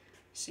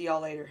see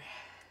y'all later.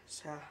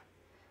 So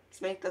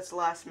let's make this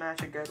last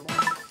match a good one.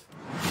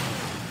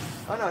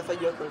 Oh no, I thought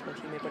Yoko was my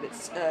teammate, but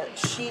it's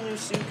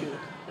Shinusuku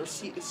or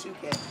Suke.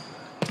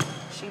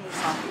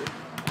 Shinusaku.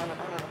 I don't know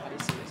how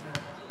to say his name.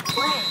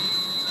 Play.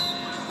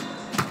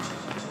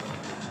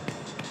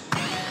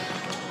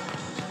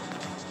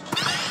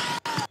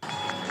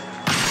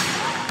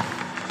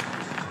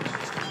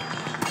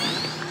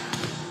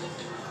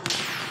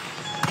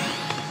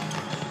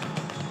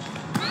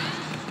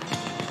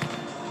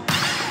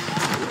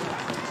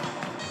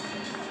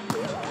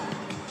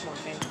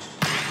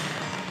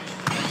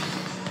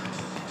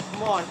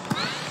 Come on.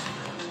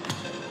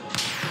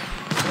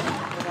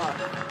 Come on.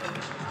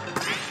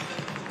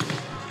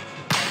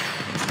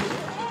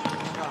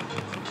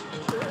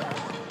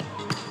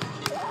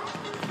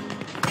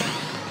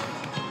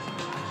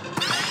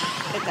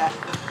 Hit that.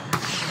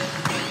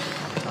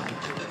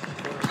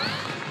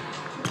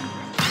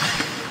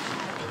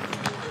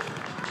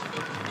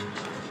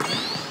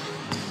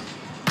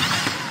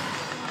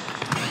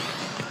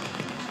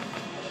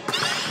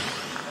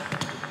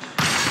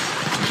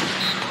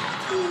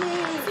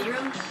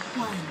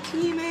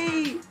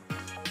 Teammate!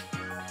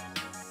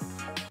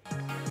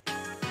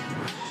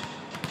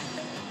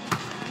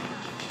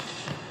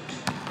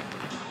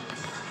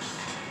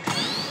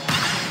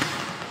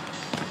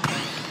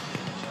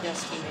 Yes,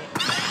 teammate.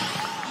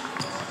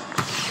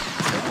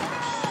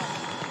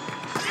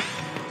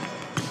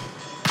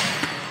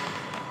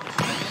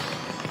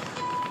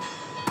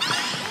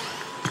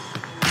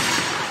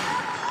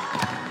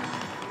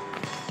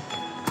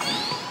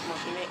 Come on,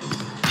 teammate.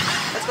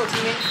 Let's go,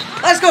 teammate.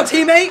 Let's go,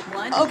 teammate!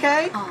 One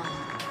Okay. on.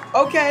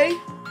 Okay.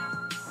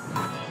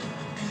 My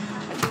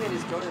teammate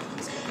is going for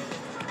this game.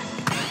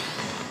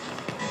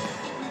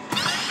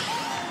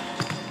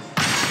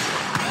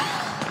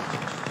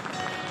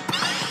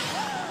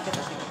 Get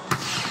that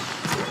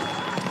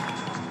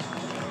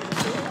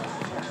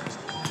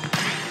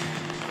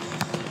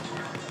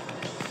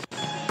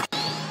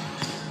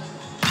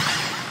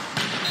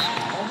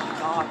Oh my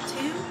god.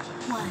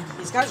 2-1.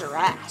 These guys are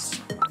ass.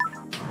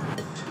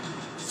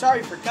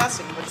 Sorry for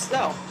cussing, but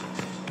still.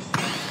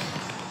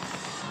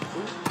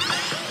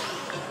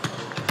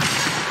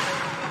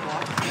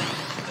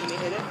 Teammate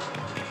hit it.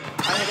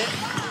 I hit it.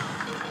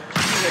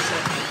 He hits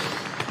it.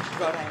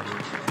 Go ahead.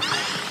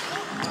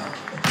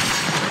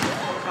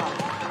 Oh my god.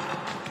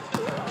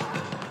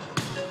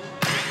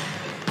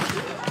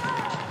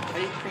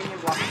 Ready? Premium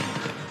blocking.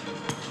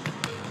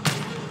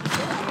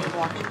 Premium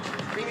blocking.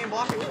 Premium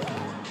blocking.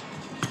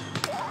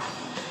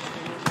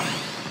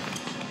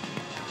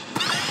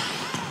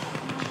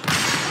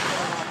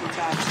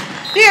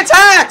 The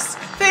attacks!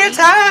 The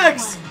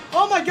attacks!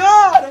 Oh my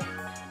god!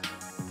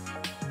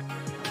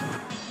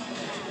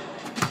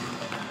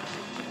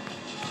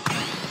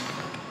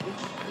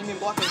 Premium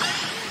blocking.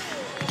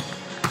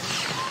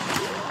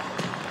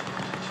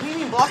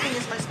 Premium blocking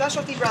is my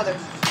specialty, brother.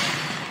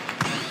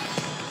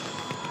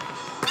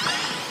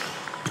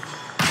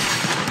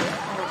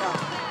 Oh my god.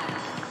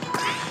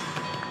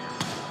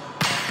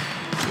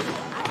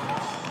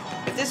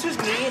 If this was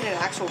me in an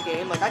actual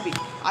game, like I'd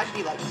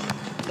be like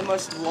the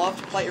most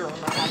loved player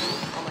on my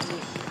team.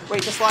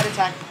 Wait, the slide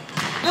attack.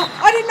 No,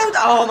 I didn't know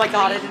that. Oh my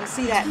god, I didn't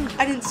see that.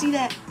 I didn't see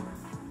that.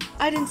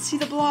 I didn't see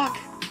the block.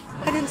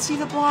 I didn't see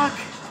the block.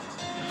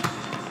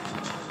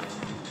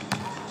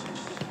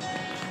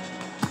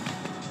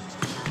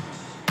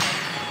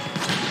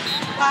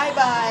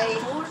 Bye-bye.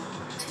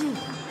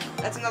 4-2.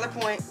 That's another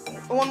point.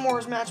 One more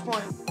is match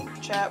point.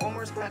 Chat, one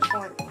more is match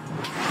point. Come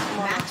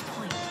on. Match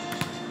point.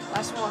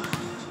 Last one.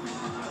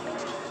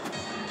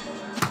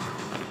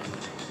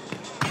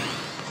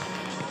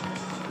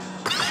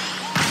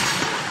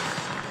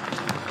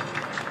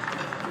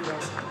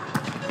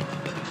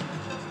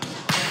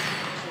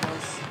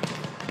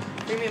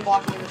 Premium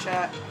blocking in the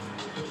chat.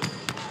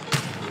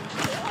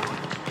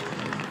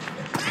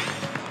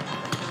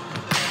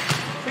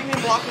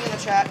 Premium blocking in the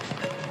chat.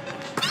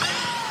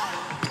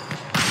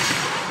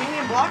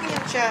 Premium blocking in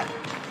the chat.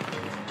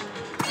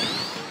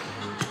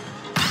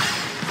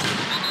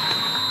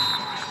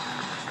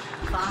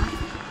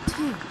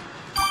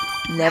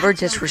 Never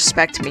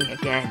disrespect me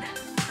again.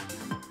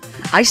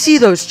 I see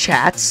those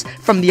chats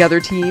from the other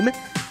team.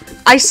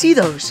 I see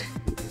those.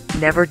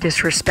 Never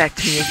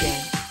disrespect me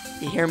again.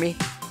 You hear me?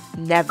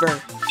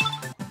 Never.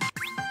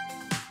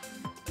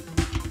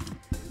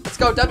 Let's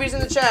go. W's in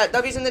the chat.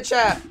 W's in the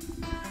chat.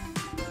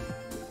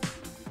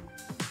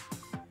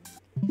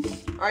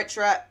 Alright,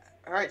 chat.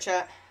 Alright,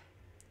 chat.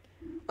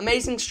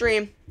 Amazing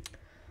stream.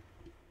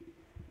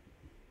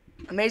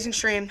 Amazing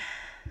stream.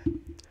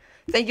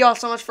 Thank you all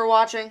so much for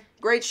watching.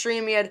 Great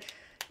stream. We had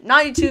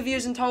 92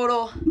 views in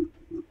total.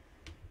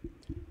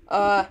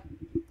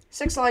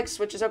 6 likes,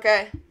 which is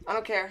okay. I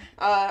don't care.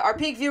 Our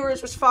peak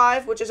viewers was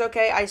 5, which is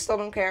okay. I still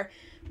don't care.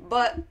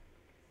 But,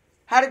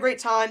 had a great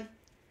time.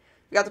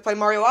 We got to play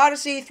Mario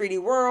Odyssey,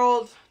 3D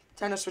World,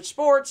 Nintendo Switch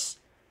Sports.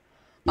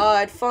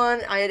 I had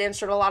fun. I had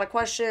answered a lot of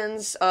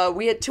questions.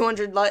 We had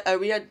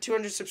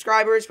 200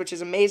 subscribers, which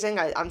is amazing.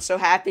 I'm so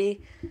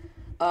happy.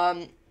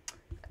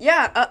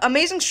 Yeah,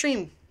 amazing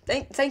stream.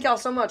 Thank y'all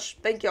so much.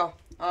 Thank y'all.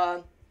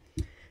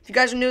 If you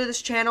guys are new to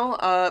this channel,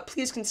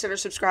 please consider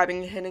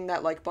subscribing and hitting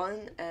that like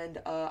button.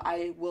 And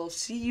I will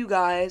see you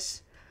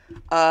guys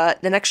the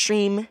next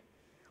stream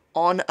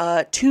on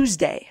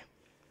Tuesday.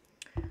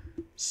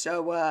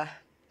 So,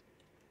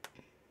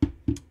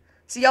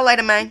 see y'all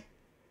later, man.